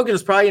Joe Rogan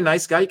is probably a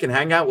nice guy. You can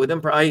hang out with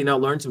him, probably,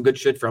 learn some good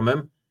shit from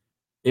him,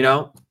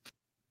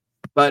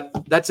 but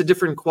that's a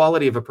different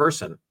quality of a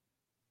person.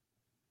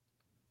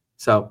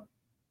 So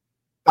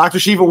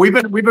Dr.SHIVA,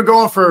 we've been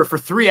going for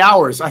 3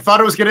 hours. I thought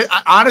it was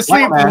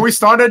honestly, when we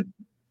started,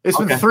 it's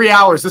been 3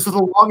 hours. This was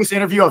the longest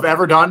interview I've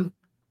ever done.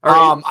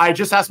 Right. I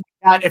just asked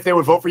my dad if they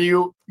would vote for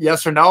you,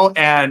 yes or no,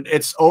 and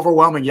it's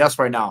overwhelming yes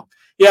right now.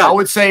 Yeah, I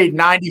would say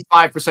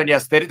 95%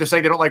 yes. They're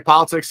saying they don't like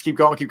politics. Keep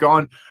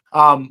going.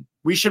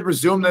 We should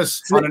resume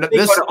this.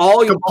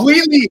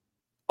 Completely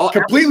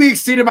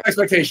exceeded my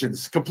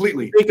expectations.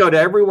 Completely. Sneako, to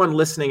everyone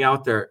listening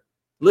out there,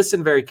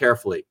 listen very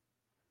carefully.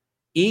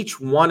 Each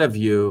one of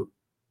you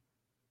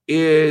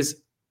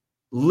is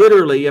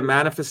literally a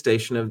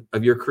manifestation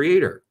of your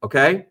creator.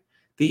 Okay.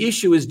 The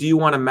issue is, do you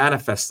want to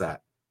manifest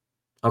that?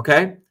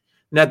 Okay.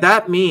 Now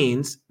that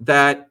means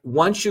that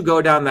once you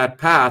go down that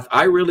path,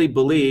 I really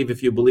believe,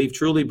 if you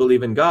truly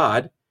believe in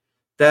God,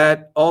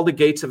 that all the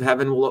gates of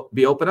heaven will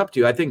be open up to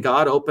you. I think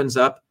God opens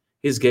up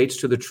his gates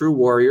to the true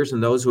warriors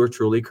and those who are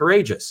truly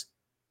courageous.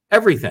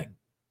 Everything.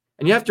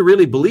 And you have to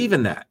really believe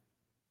in that.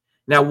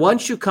 Now,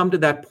 once you come to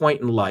that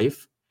point in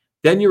life,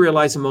 then you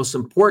realize the most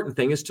important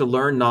thing is to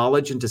learn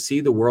knowledge and to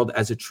see the world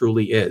as it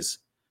truly is.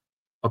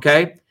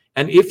 Okay?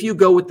 And if you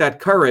go with that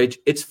courage,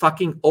 it's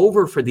fucking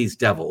over for these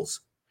devils.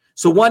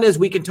 So one is,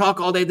 we can talk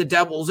all day, the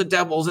devils,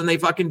 and they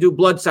fucking do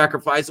blood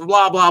sacrifice and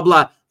blah, blah,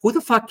 blah. Who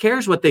the fuck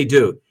cares what they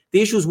do? The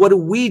issue is, what do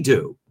we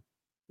do?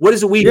 What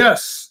is it we do?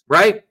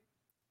 Right?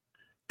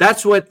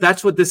 That's what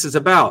this is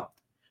about.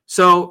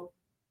 So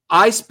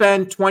I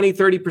spend 20,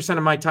 30%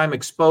 of my time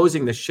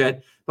exposing this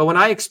shit But when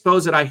I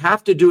expose it, I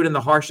have to do it in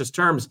the harshest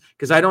terms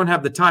because I don't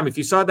have the time. If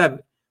you saw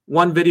that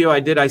one video I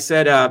did, I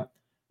said,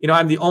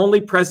 I'm the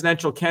only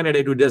presidential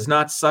candidate who does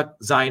not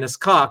suck Zionist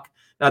cock.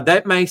 Now,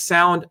 that may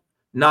sound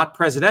not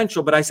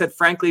presidential, but I said,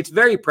 frankly, it's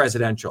very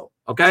presidential,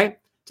 okay,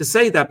 to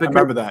say that. Because, I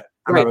remember that.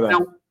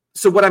 Now,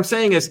 so what I'm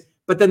saying is,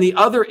 but then the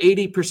other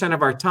 80%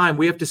 of our time,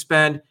 we have to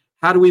spend,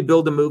 how do we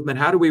build a movement?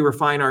 How do we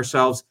refine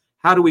ourselves?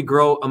 How do we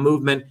grow a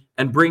movement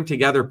and bring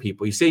together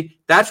people? You see,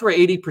 that's where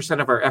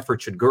 80% of our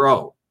effort should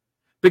grow.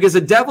 Because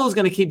the devil is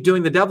going to keep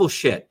doing the devil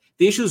shit.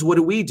 The issue is, what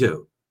do we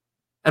do?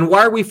 And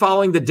why are we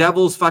following the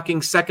devil's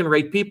fucking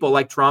second-rate people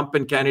like Trump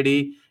and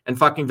Kennedy and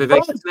fucking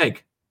Vivek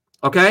Snake?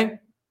 Okay?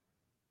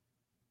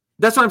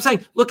 That's what I'm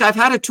saying. Look, I've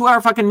had a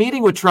 2-hour fucking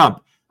meeting with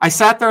Trump. I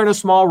sat there in a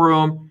small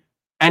room,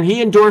 and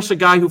he endorsed a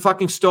guy who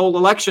fucking stole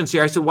elections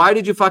here. I said, why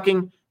did you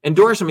fucking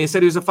endorse him? He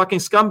said he was a fucking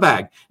scumbag.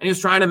 And he was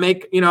trying to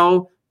make,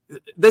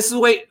 this is the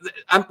way,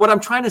 what I'm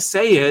trying to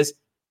say is,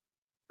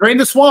 drain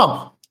the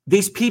swamp.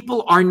 These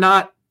people are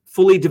not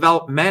fully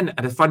developed men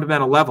at a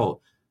fundamental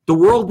level. The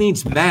world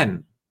needs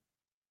men.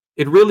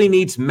 It really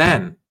needs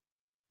men,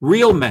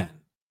 real men.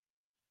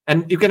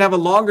 And you can have a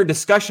longer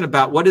discussion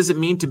about what does it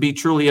mean to be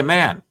truly a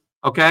man,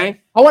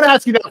 okay? I want to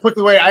ask you that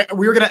quickly.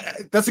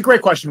 That's a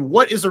great question.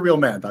 What is a real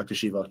man, Dr.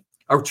 Shiva?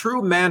 A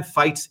true man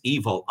fights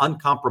evil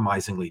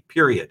uncompromisingly,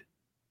 period.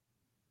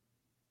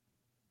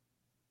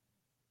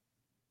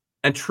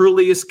 And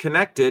truly is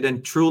connected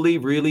and truly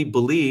really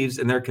believes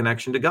in their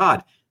connection to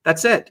God.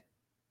 That's it.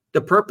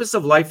 The purpose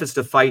of life is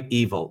to fight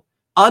evil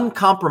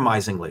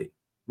uncompromisingly,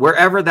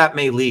 wherever that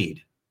may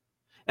lead.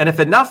 And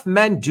if enough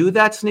men do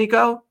that,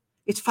 Sneako,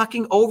 it's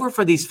fucking over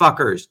for these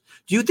fuckers.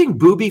 Do you think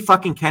Booby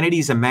fucking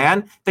Kennedy's a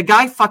man? The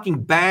guy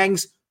fucking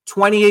bangs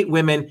 28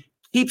 women,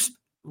 keeps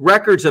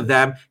records of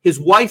them. His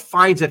wife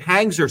finds it,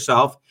 hangs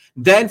herself,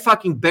 then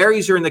fucking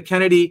buries her in the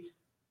Kennedy,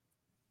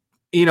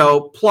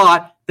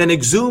 plot, then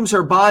exhumes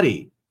her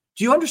body.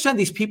 Do you understand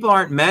these people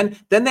aren't men?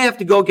 Then they have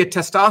to go get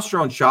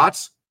testosterone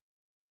shots.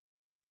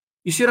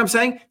 You see what I'm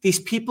saying? These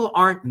people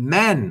aren't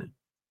men.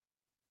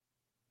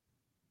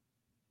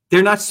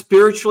 They're not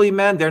spiritually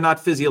men. They're not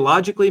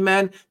physiologically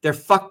men. They're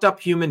fucked up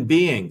human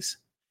beings.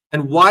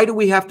 And why do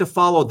we have to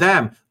follow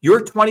them?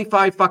 You're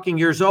 25 fucking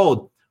years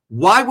old.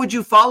 Why would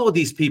you follow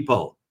these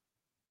people?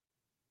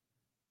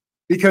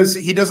 Because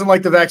he doesn't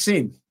like the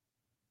vaccine.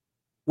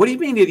 What do you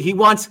mean? He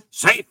wants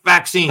safe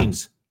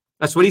vaccines.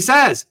 That's what he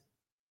says.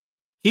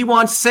 He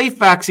wants safe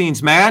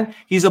vaccines, man.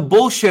 He's a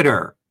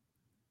bullshitter.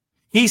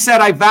 He said,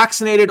 I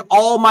vaccinated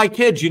all my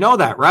kids. You know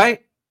that,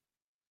 right?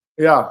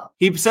 Yeah.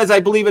 He says, I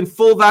believe in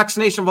full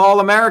vaccination of all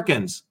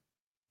Americans.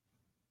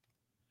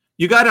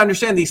 You got to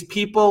understand, these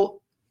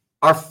people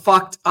are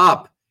fucked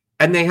up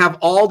and they have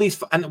all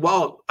these,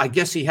 I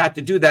guess he had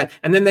to do that.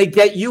 And then they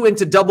get you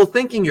into double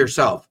thinking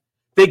yourself.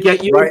 They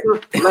get you. Right.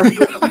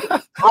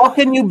 How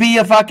can you be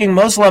a fucking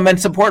Muslim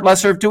and support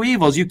lesser of two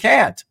evils? You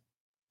can't.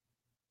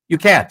 You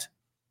can't.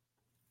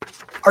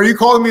 Are you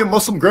calling me a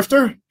Muslim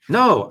grifter?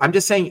 No, I'm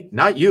just saying,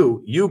 not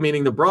you,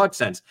 meaning the broad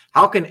sense.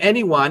 How can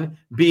anyone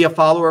be a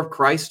follower of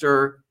Christ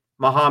or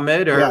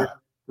Muhammad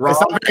or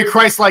It's not very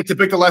Christ-like to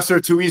pick the lesser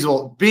of two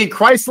evils. Being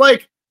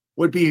Christ-like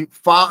would be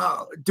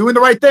doing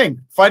the right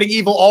thing, fighting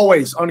evil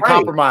always,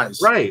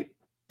 uncompromised. Right.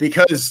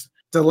 Because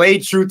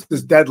delayed truth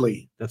is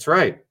deadly. That's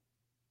right.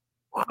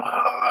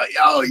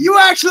 Yo, you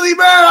actually,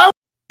 man,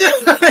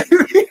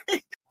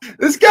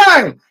 this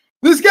guy,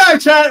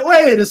 Chad,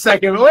 wait a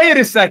second.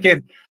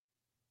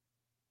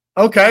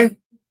 Okay.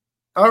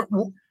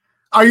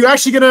 Are you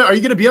actually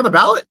gonna be on the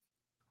ballot?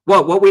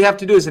 Well, what we have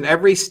to do is in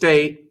every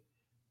state,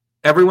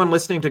 everyone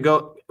listening to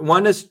go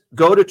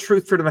to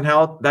Truth, Freedom, and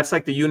Health. That's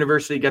like the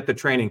university, get the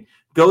training.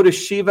 Go to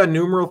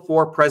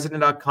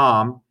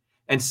Shiva4president.com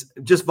and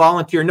just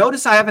volunteer.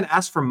 Notice I haven't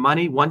asked for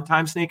money one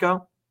time,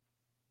 Sneako.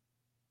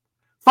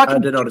 I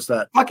did notice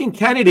that. Fucking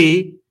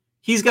Kennedy,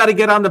 he's got to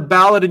get on the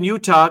ballot in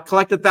Utah,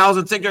 collect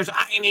 1,000 signatures.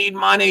 I need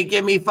money.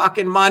 Give me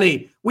fucking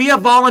money. We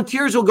have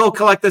volunteers who'll go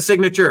collect the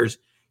signatures.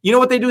 You know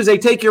what they do is they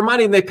take your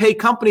money and they pay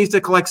companies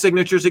to collect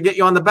signatures to get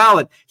you on the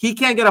ballot. He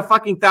can't get a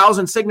fucking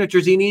 1,000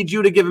 signatures. He needs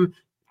you to give him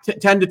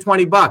 10 to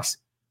 20 bucks.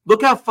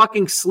 Look how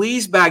fucking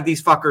sleazebag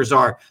these fuckers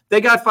are. They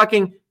got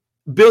fucking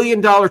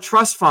billion-dollar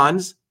trust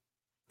funds.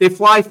 They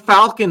fly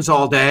Falcons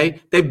all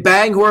day. They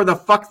bang whoever the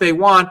fuck they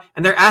want,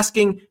 and they're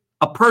asking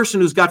a person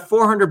who's got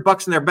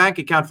 $400 in their bank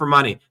account for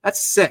money. That's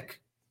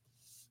sick.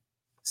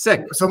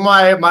 Sick. So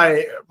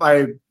my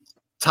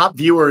top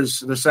viewers,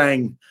 they're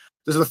saying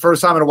this is the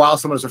first time in a while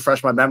someone has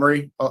refreshed my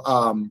memory,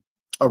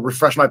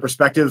 refresh my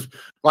perspective.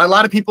 Well, a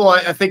lot of people,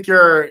 I think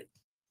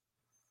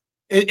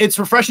it's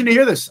refreshing to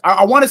hear this.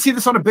 I want to see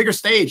this on a bigger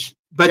stage,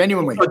 but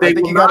genuinely. I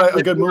think you got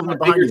a good movement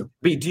behind you.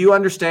 But do you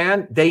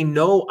understand? They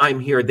know I'm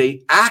here.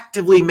 They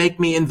actively make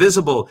me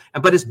invisible,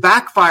 but it's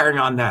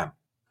backfiring on them.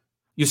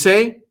 You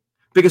see?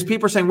 Because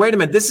people are saying, wait a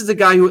minute, this is the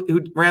guy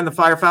who ran the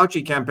Fire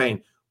Fauci campaign.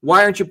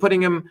 Why aren't you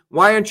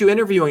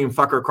interviewing him,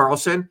 fucker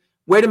Carlson?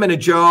 Wait a minute,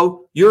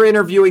 Joe, you're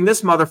interviewing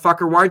this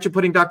motherfucker. Why aren't you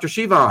putting Dr.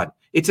 Shiva on?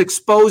 It's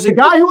exposing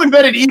the guy who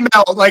invented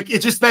email. Like,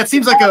 that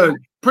seems like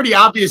pretty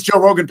obvious Joe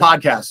Rogan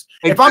podcast.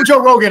 If I'm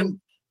Joe Rogan,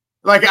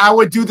 like I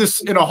would do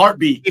this in a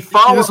heartbeat.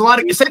 There's a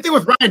lot of same thing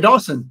with Ryan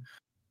Dawson.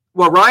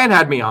 Well, Ryan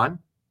had me on.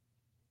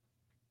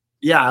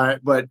 Yeah,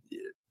 but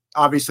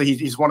obviously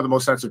he's one of the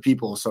most sensitive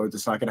people, so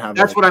it's not going to have.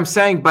 That's what I'm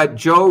saying. But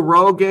Joe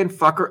Rogan,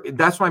 fucker.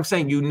 That's what I'm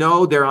saying. You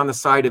know they're on the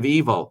side of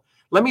evil.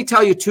 Let me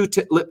tell you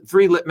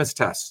three litmus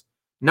tests.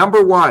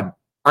 Number one,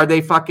 are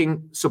they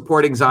fucking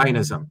supporting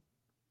Zionism?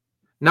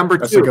 Number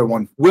That's two, a good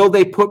one. Will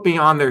they put me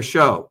on their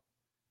show?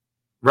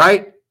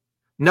 Right?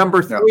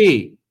 Number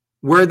three,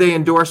 were they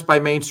endorsed by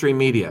mainstream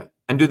media?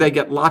 And do they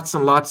get lots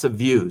and lots of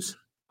views?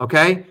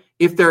 Okay?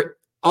 If they're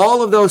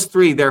all of those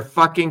three, they're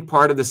fucking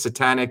part of the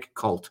satanic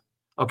cult.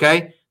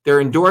 Okay?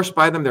 They're endorsed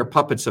by them. They're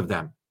puppets of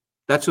them.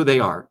 That's who they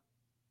are.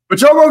 But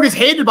Joe Rogan's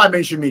hated by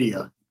mainstream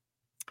media.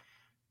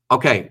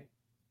 Okay.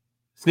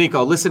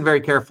 Sneako, listen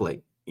very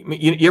carefully.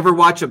 You ever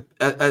watch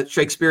a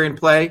Shakespearean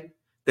play?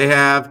 They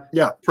have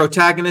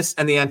protagonist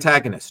and the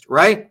antagonist,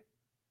 right?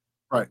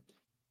 Right.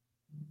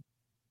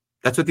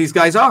 That's what these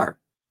guys are.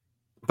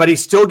 But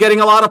he's still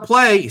getting a lot of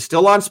play. He's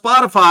still on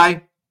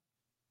Spotify.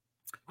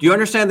 Do you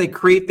understand? They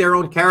create their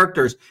own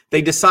characters.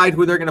 They decide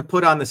who they're going to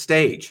put on the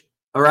stage.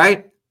 All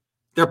right?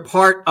 They're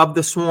part of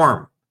the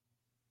swarm.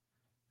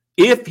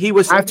 If he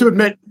was, I have to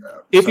admit,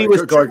 if he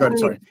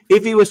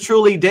was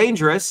truly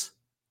dangerous,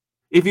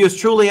 if he was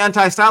truly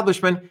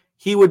anti-establishment,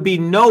 he would be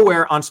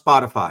nowhere on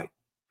Spotify.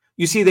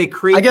 You see, they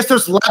create. I guess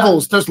there's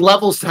levels. There's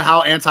levels to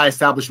how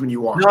anti-establishment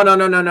you are. No.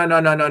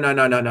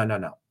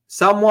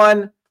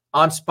 Someone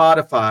on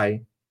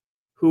Spotify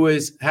who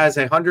has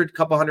a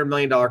couple $100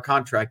 million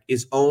contract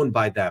is owned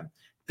by them.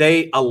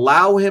 They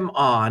allow him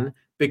on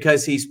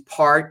because he's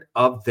part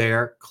of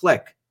their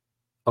clique.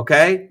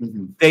 Okay?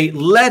 Mm-hmm. They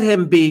let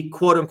him be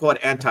quote unquote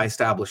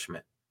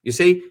anti-establishment. You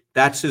see,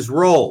 that's his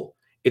role.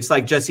 It's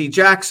like Jesse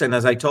Jackson,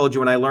 as I told you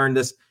when I learned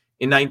this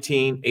in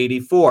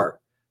 1984.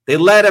 They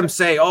let him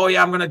say, oh,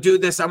 yeah, I'm going to do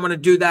this. I'm going to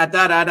do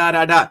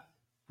that,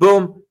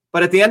 Boom.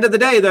 But at the end of the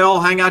day, they all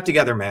hang out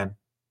together, man.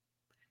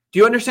 Do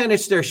you understand?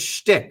 It's their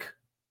shtick.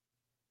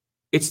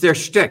 It's their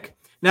shtick.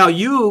 Now,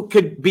 you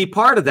could be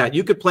part of that.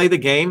 You could play the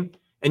game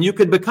and you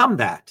could become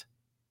that.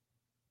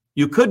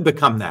 You could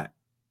become that.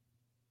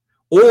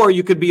 Or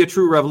you could be a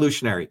true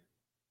revolutionary.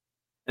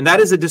 And that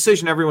is a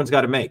decision everyone's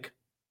got to make.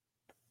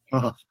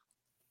 Uh-huh.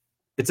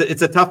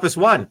 It's a toughest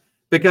one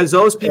because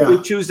those people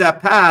who choose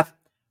that path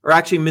are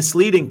actually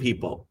misleading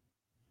people.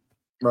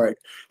 Right.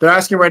 They're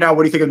asking right now,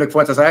 what do you think of Nick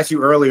Fuentes? I asked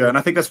you earlier, and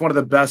I think that's one of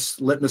the best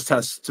litmus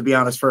tests, to be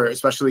honest, for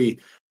especially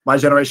my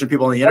generation of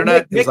people on the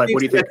internet. Nick what do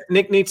you think?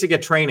 Nick needs to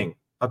get training.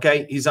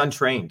 Okay. He's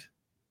untrained.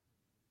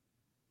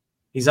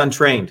 You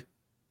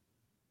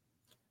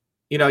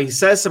know, he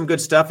says some good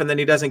stuff and then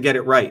he doesn't get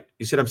it right.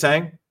 You see what I'm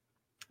saying?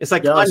 It's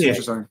like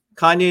Kanye.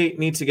 Kanye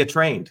needs to get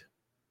trained.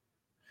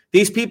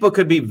 These people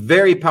could be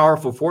very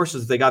powerful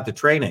forces if they got the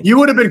training. You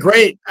would have been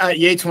great at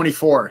Ye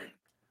 24.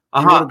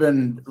 You would have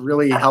been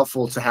really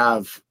helpful to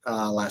have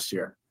last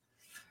year.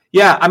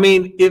 Yeah, I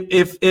mean,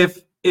 if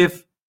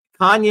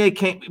Kanye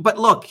came, but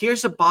look,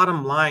 here's the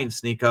bottom line,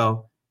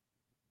 Sneako.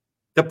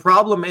 The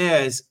problem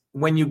is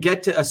when you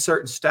get to a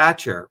certain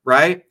stature,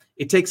 right?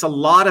 It takes a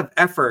lot of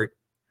effort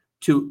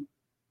to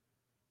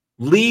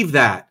leave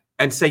that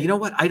and say, you know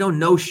what? I don't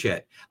know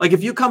shit. Like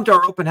if you come to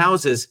our open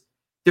houses,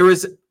 there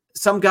was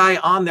some guy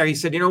on there. He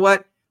said, you know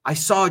what? I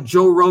saw a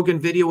Joe Rogan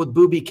video with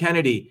Booby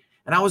Kennedy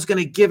and I was going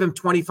to give him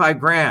 25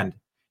 grand.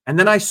 And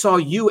then I saw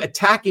you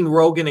attacking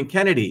Rogan and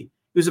Kennedy.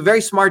 He was a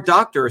very smart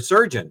doctor, a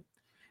surgeon.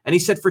 And he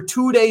said, for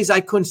 2 days,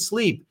 I couldn't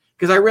sleep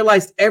because I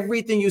realized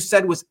everything you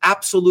said was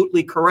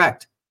absolutely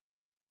correct.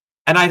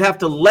 And I'd have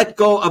to let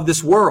go of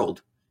this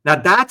world. Now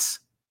that's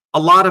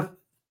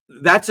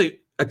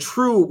a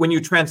true when you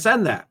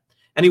transcend that.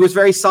 And he was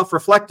very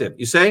self-reflective,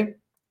 you say?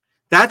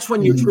 That's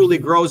when you truly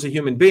grow as a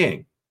human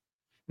being.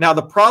 Now,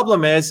 the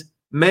problem is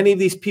many of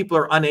these people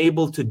are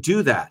unable to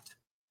do that.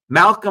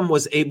 Malcolm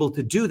was able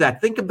to do that.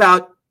 Think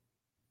about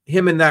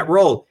him in that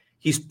role.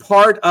 He's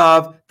part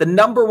of the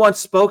 #1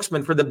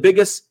 spokesman for the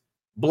biggest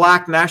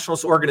Black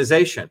nationalist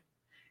organization.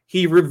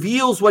 He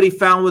reveals what he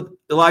found with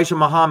Elijah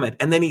Muhammad,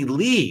 and then he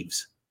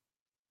leaves.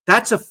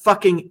 That's a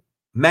fucking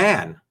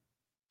man.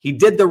 He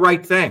did the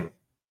right thing.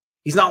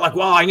 He's not like,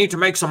 well, I need to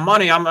make some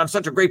money. I'm in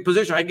such a great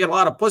position. I get a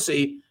lot of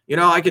pussy. You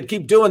know, I could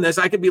keep doing this.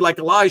 I could be like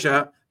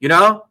Elijah, you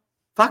know?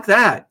 Fuck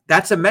that.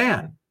 That's a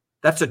man.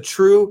 That's a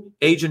true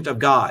agent of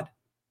God.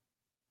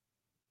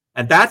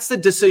 And that's the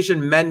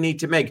decision men need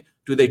to make.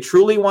 Do they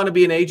truly want to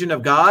be an agent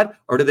of God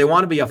or do they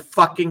want to be a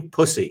fucking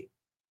pussy?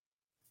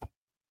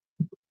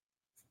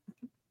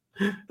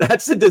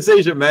 That's the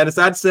decision, man. It's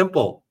that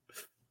simple.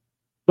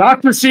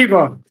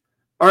 Dr.SHIVA.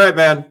 All right,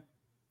 man.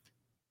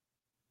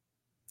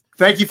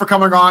 Thank you for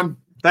coming on.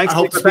 Thanks. I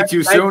hope to speak to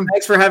you soon.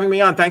 Thanks for having me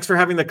on. Thanks for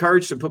having the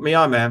courage to put me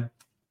on, man.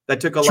 That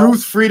took a lot.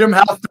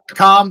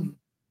 Truthfreedomhealth.com.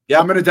 Yeah,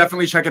 I'm going to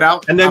definitely check it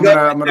out. And then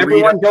I'm going to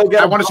read it.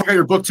 I want to check out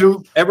your book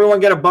too. Everyone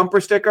get a bumper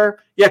sticker.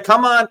 Yeah,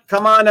 come on.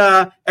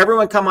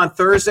 Everyone come on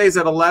Thursdays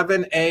at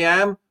 11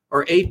 a.m.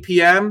 or 8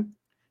 p.m.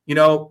 You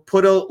know,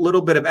 put a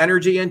little bit of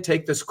energy in,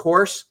 take this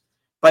course.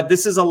 but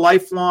this is a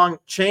lifelong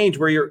change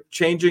where you're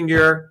changing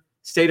your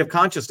state of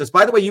consciousness.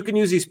 By the way, you can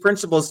use these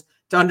principles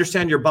to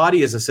understand your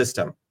body as a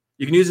system.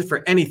 You can use it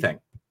for anything.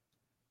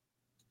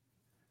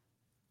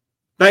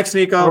 Thanks,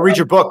 Sneako. I'll read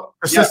your book,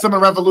 The System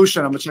of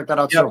Revolution. I'm gonna check that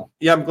out too.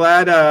 Yeah, I'm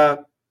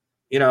glad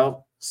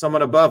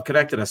someone above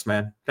connected us,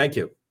 man. Thank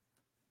you.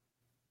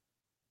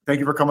 Thank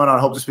you for coming on. I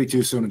hope to speak to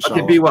you soon, inshallah.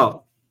 Okay, be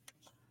well.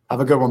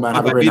 Have a good one, man.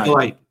 Have a great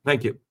night.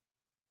 Thank you.